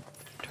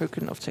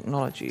token of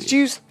technology. Did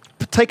you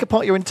take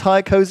apart your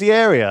entire cozy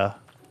area?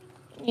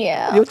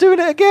 Yeah. You're doing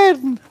it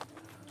again.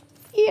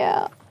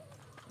 Yeah.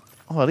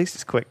 Oh, at least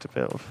it's quick to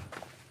build.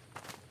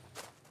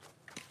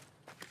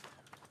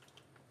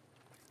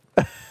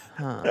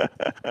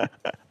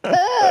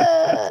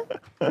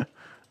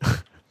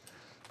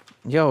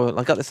 Yo,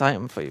 I got this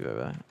item for you,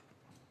 Boba.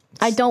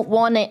 I don't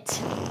want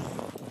it.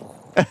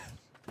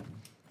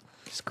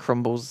 Just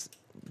crumbles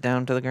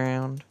down to the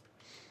ground.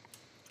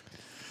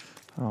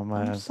 Oh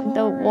man. I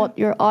don't want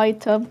your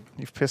item.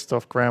 You've pissed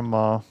off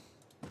Grandma.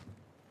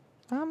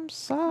 I'm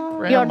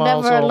sorry. You're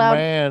Grandma's never all allowed-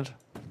 mad.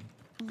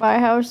 My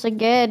house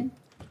again.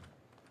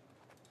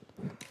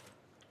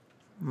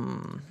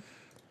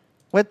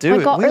 We're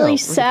doing. I got we really are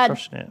sad.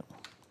 Crushing it.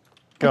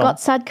 I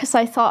got sad because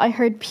I thought I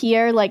heard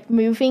Pierre like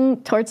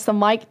moving towards the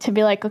mic to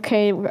be like,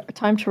 okay,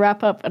 time to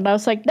wrap up. And I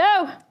was like,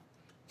 no.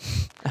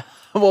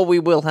 Well, we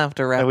will have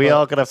to wrap up. We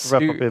are going to have to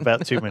wrap up soon. in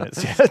about 2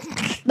 minutes.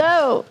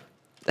 No.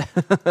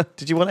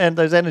 Did you want to end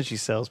those energy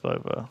cells,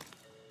 Boba?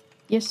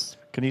 Yes.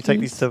 Can you take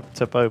these to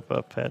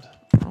Boba, Ped?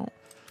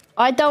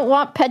 I don't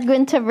want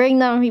Pedguin to bring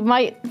them. He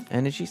might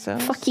Energy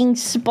cells? fucking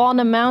spawn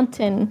a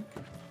mountain.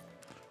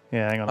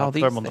 Yeah, hang on. Oh, I'll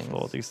throw these them on the things.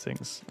 floor. These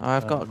things.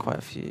 I've got quite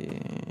a few.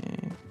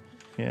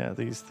 Yeah,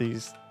 these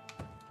things.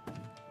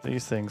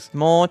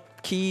 More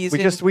keys.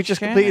 We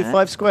just completed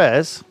 5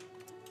 squares,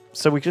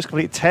 so we just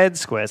completed 10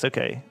 squares.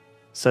 Okay,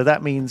 so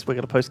that means we're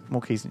going to post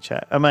more keys in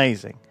chat.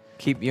 Amazing.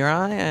 Keep your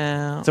eye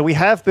out. So we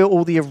have built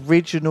all the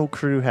original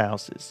crew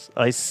houses.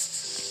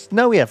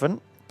 No, we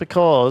haven't,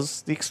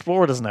 because the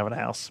explorer doesn't have a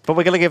house. But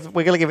we're gonna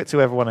give it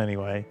to everyone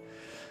anyway.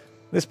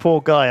 This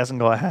poor guy hasn't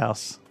got a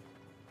house.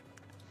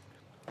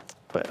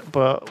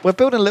 But we're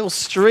building a little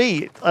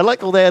street. I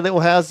like all their little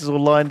houses all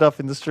lined up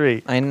in the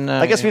street. I know.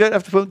 I guess we don't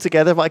have to put them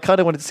together, but I kind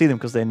of wanted to see them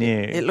because they're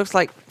new. It looks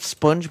like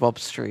SpongeBob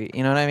Street.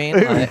 You know what I mean?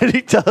 It Like,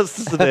 really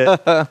does, doesn't it?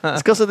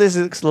 It's because of this.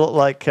 It looks a lot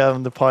like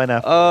the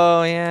pineapple.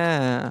 oh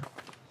yeah.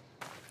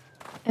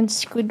 And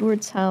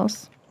Squidward's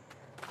house.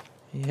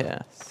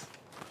 Yes.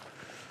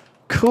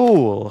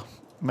 Cool.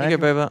 Here you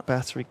go, Boba.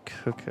 Battery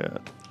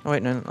cooker. Oh,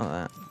 wait, no, not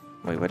that.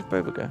 Wait, where did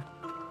Boba go?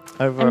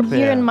 Over I'm up here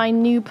here. in my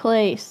new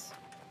place.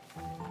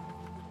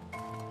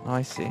 Oh,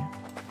 I see.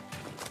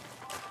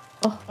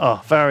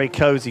 Oh, very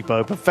cozy,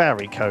 Boba.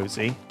 Very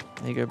cozy.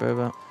 There you go,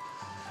 Boba.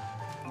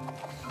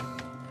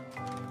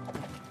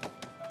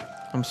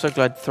 I'm so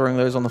glad throwing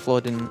those on the floor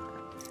didn't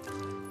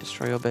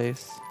destroy your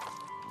base.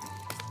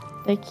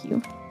 Thank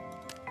you.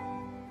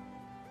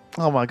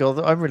 Oh my god,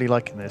 I'm really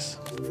liking this.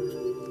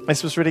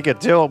 This was really good.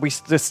 Do you know what? We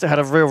just had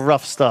a real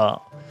rough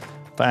start,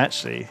 but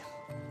actually,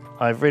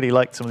 I really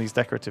liked some of these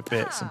decorative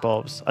bits and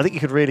bobs. I think you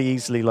could really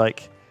easily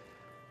like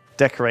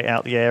decorate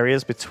out the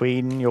areas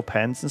between your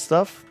pens and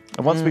stuff.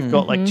 And once we've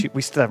got like,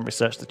 we still haven't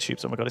researched the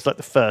tubes. Oh my god, it's like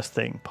the first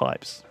thing,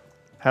 pipes.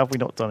 How have we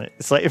not done it?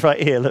 It's like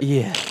right here. Look.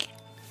 Yeah.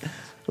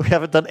 We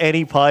haven't done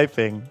any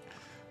piping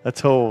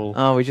at all.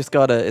 Oh, we just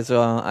got it as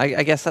well.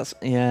 I guess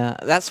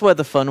that's where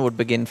the fun would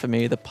begin for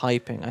me. The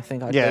piping. I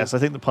think. Yes, I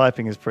think the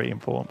piping is pretty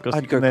important because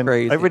I'd go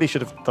crazy. I really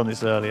should have done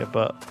this earlier,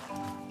 but.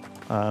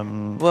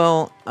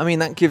 Well, I mean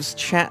that gives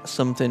chat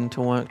something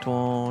to work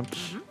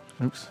towards.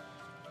 Oops.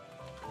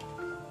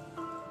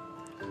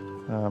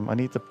 I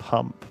need the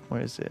pump.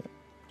 Where is it?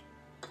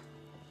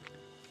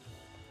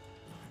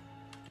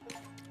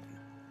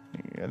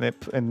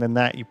 And then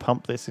that you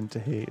pump this into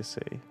here. You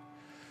see.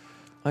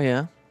 Oh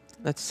yeah.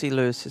 Let's see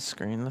Lewis's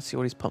screen. Let's see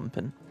what he's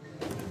pumping.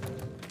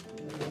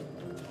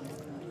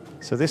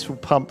 So this will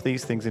pump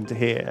these things into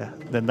here.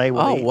 Then they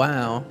will. Oh eat.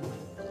 wow.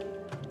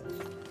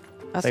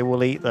 They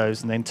will eat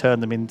those and then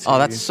turn them into. Oh,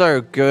 that's so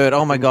good.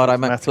 Oh my god, I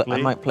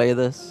might play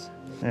this.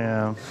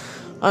 Yeah.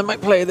 I might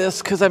play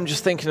this because I'm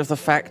just thinking of the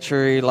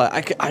factory.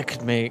 Like I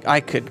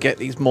could get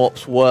these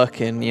morps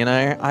working. You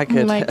know, I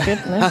could. My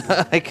goodness.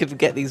 I could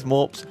get these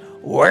morps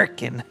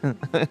working.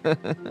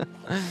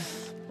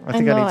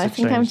 I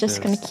think I'm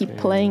just going to keep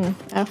playing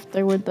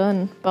after we're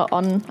done. But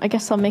I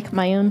guess I'll make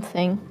my own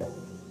thing.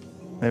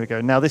 There we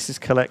go. Now this is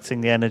collecting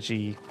the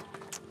energy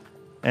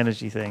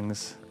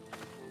things.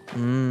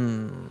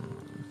 Because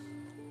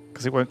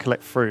it won't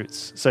collect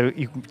fruits. So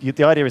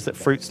the idea is that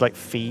fruits like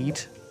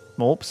feed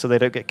morps, so they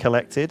don't get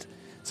collected.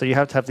 So you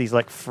have to have these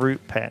like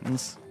fruit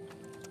pens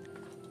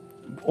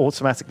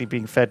automatically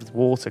being fed with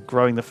water,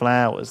 growing the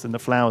flowers. Then the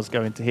flowers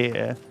go into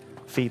here,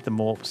 feed the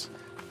morps.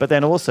 But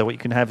then also what you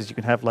can have is you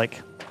can have like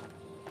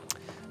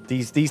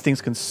these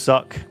things can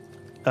suck.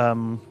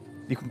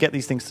 You can get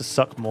these things to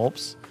suck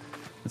morps,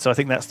 and so I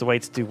think that's the way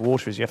to do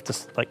water. Is you have to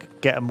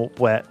like get a morp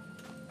wet,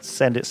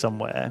 send it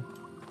somewhere,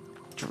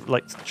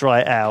 like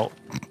dry it out.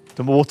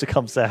 The water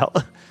comes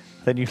out,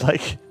 then you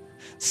like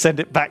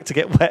send it back to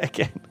get wet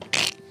again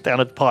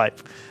down a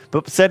pipe.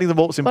 But sending the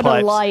morps in what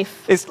pipes, a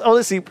life. it's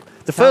honestly.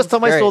 The first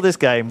time I saw this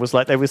game was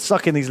like they were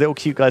sucking these little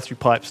cute guys through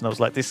pipes, and I was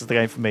like, "This is the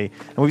game for me."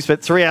 And we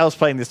spent 3 hours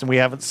playing this, and we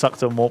haven't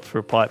sucked a morp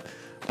through a pipe.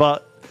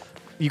 But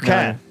you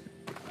can,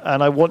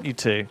 and I want you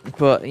to.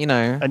 But you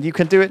know, and you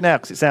can do it now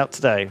because it's out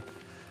today.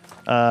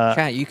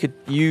 Chat,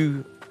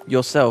 you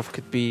yourself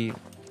could be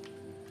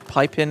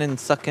piping and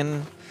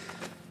sucking.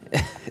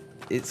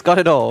 It's got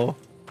it all.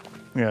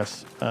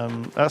 Yes,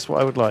 that's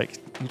what I would like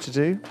you to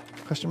do.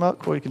 Question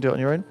mark, or you can do it on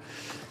your own.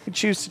 You can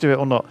choose to do it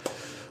or not.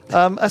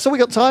 That's all we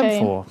got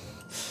time for.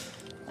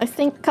 I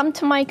think come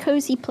to my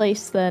cozy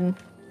place then.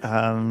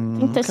 I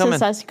think this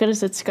is as good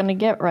as it's going to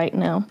get right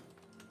now.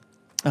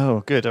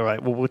 Oh, good. All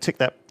right. Well, we'll take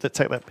that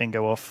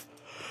bingo off.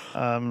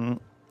 No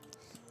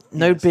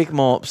big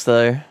morps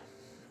though.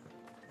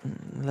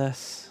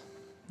 Less.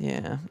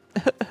 Yeah.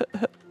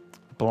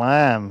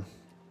 Blam.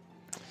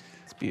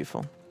 It's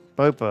beautiful.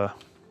 Boba.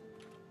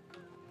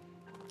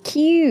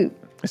 Cute.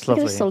 It's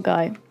lovely. Look at this little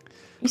guy.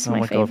 He's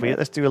my favorite. God.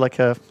 Let's do like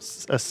a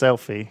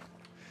selfie.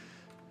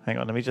 Hang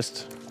on. Let me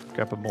just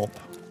grab a morp.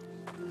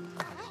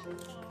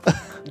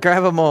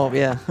 Grab a morp,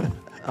 yeah.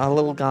 Our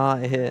little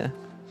guy here.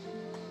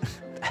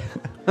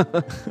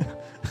 Oh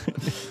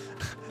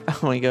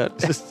my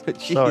god.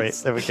 Sorry,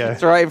 there we go.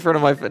 It's right in front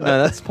of my face.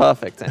 No, that's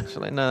perfect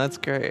actually. No, that's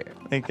great.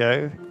 There you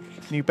go.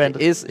 Can you bend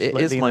it is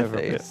my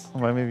face.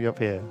 Or maybe up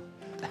here.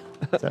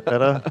 Is that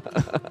better?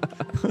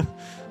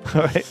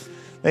 All right.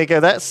 There you go.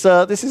 That's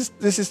this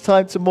is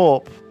Time to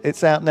Morp.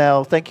 It's out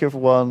now. Thank you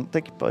everyone.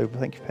 Thank you Boba.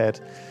 Thank you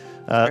Ped.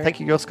 Thank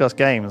you Yogscast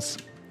Games.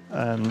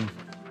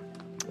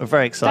 We're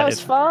very excited. That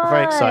was fun. We're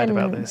very excited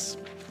about this.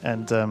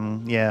 And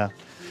yeah.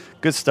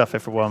 Good stuff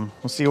everyone.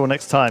 We'll see you all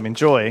next time.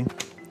 Enjoy.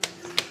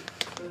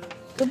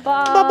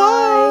 Goodbye.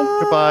 Bye-bye.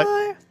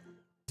 Goodbye.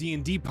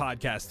 D&D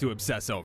podcast to obsess over.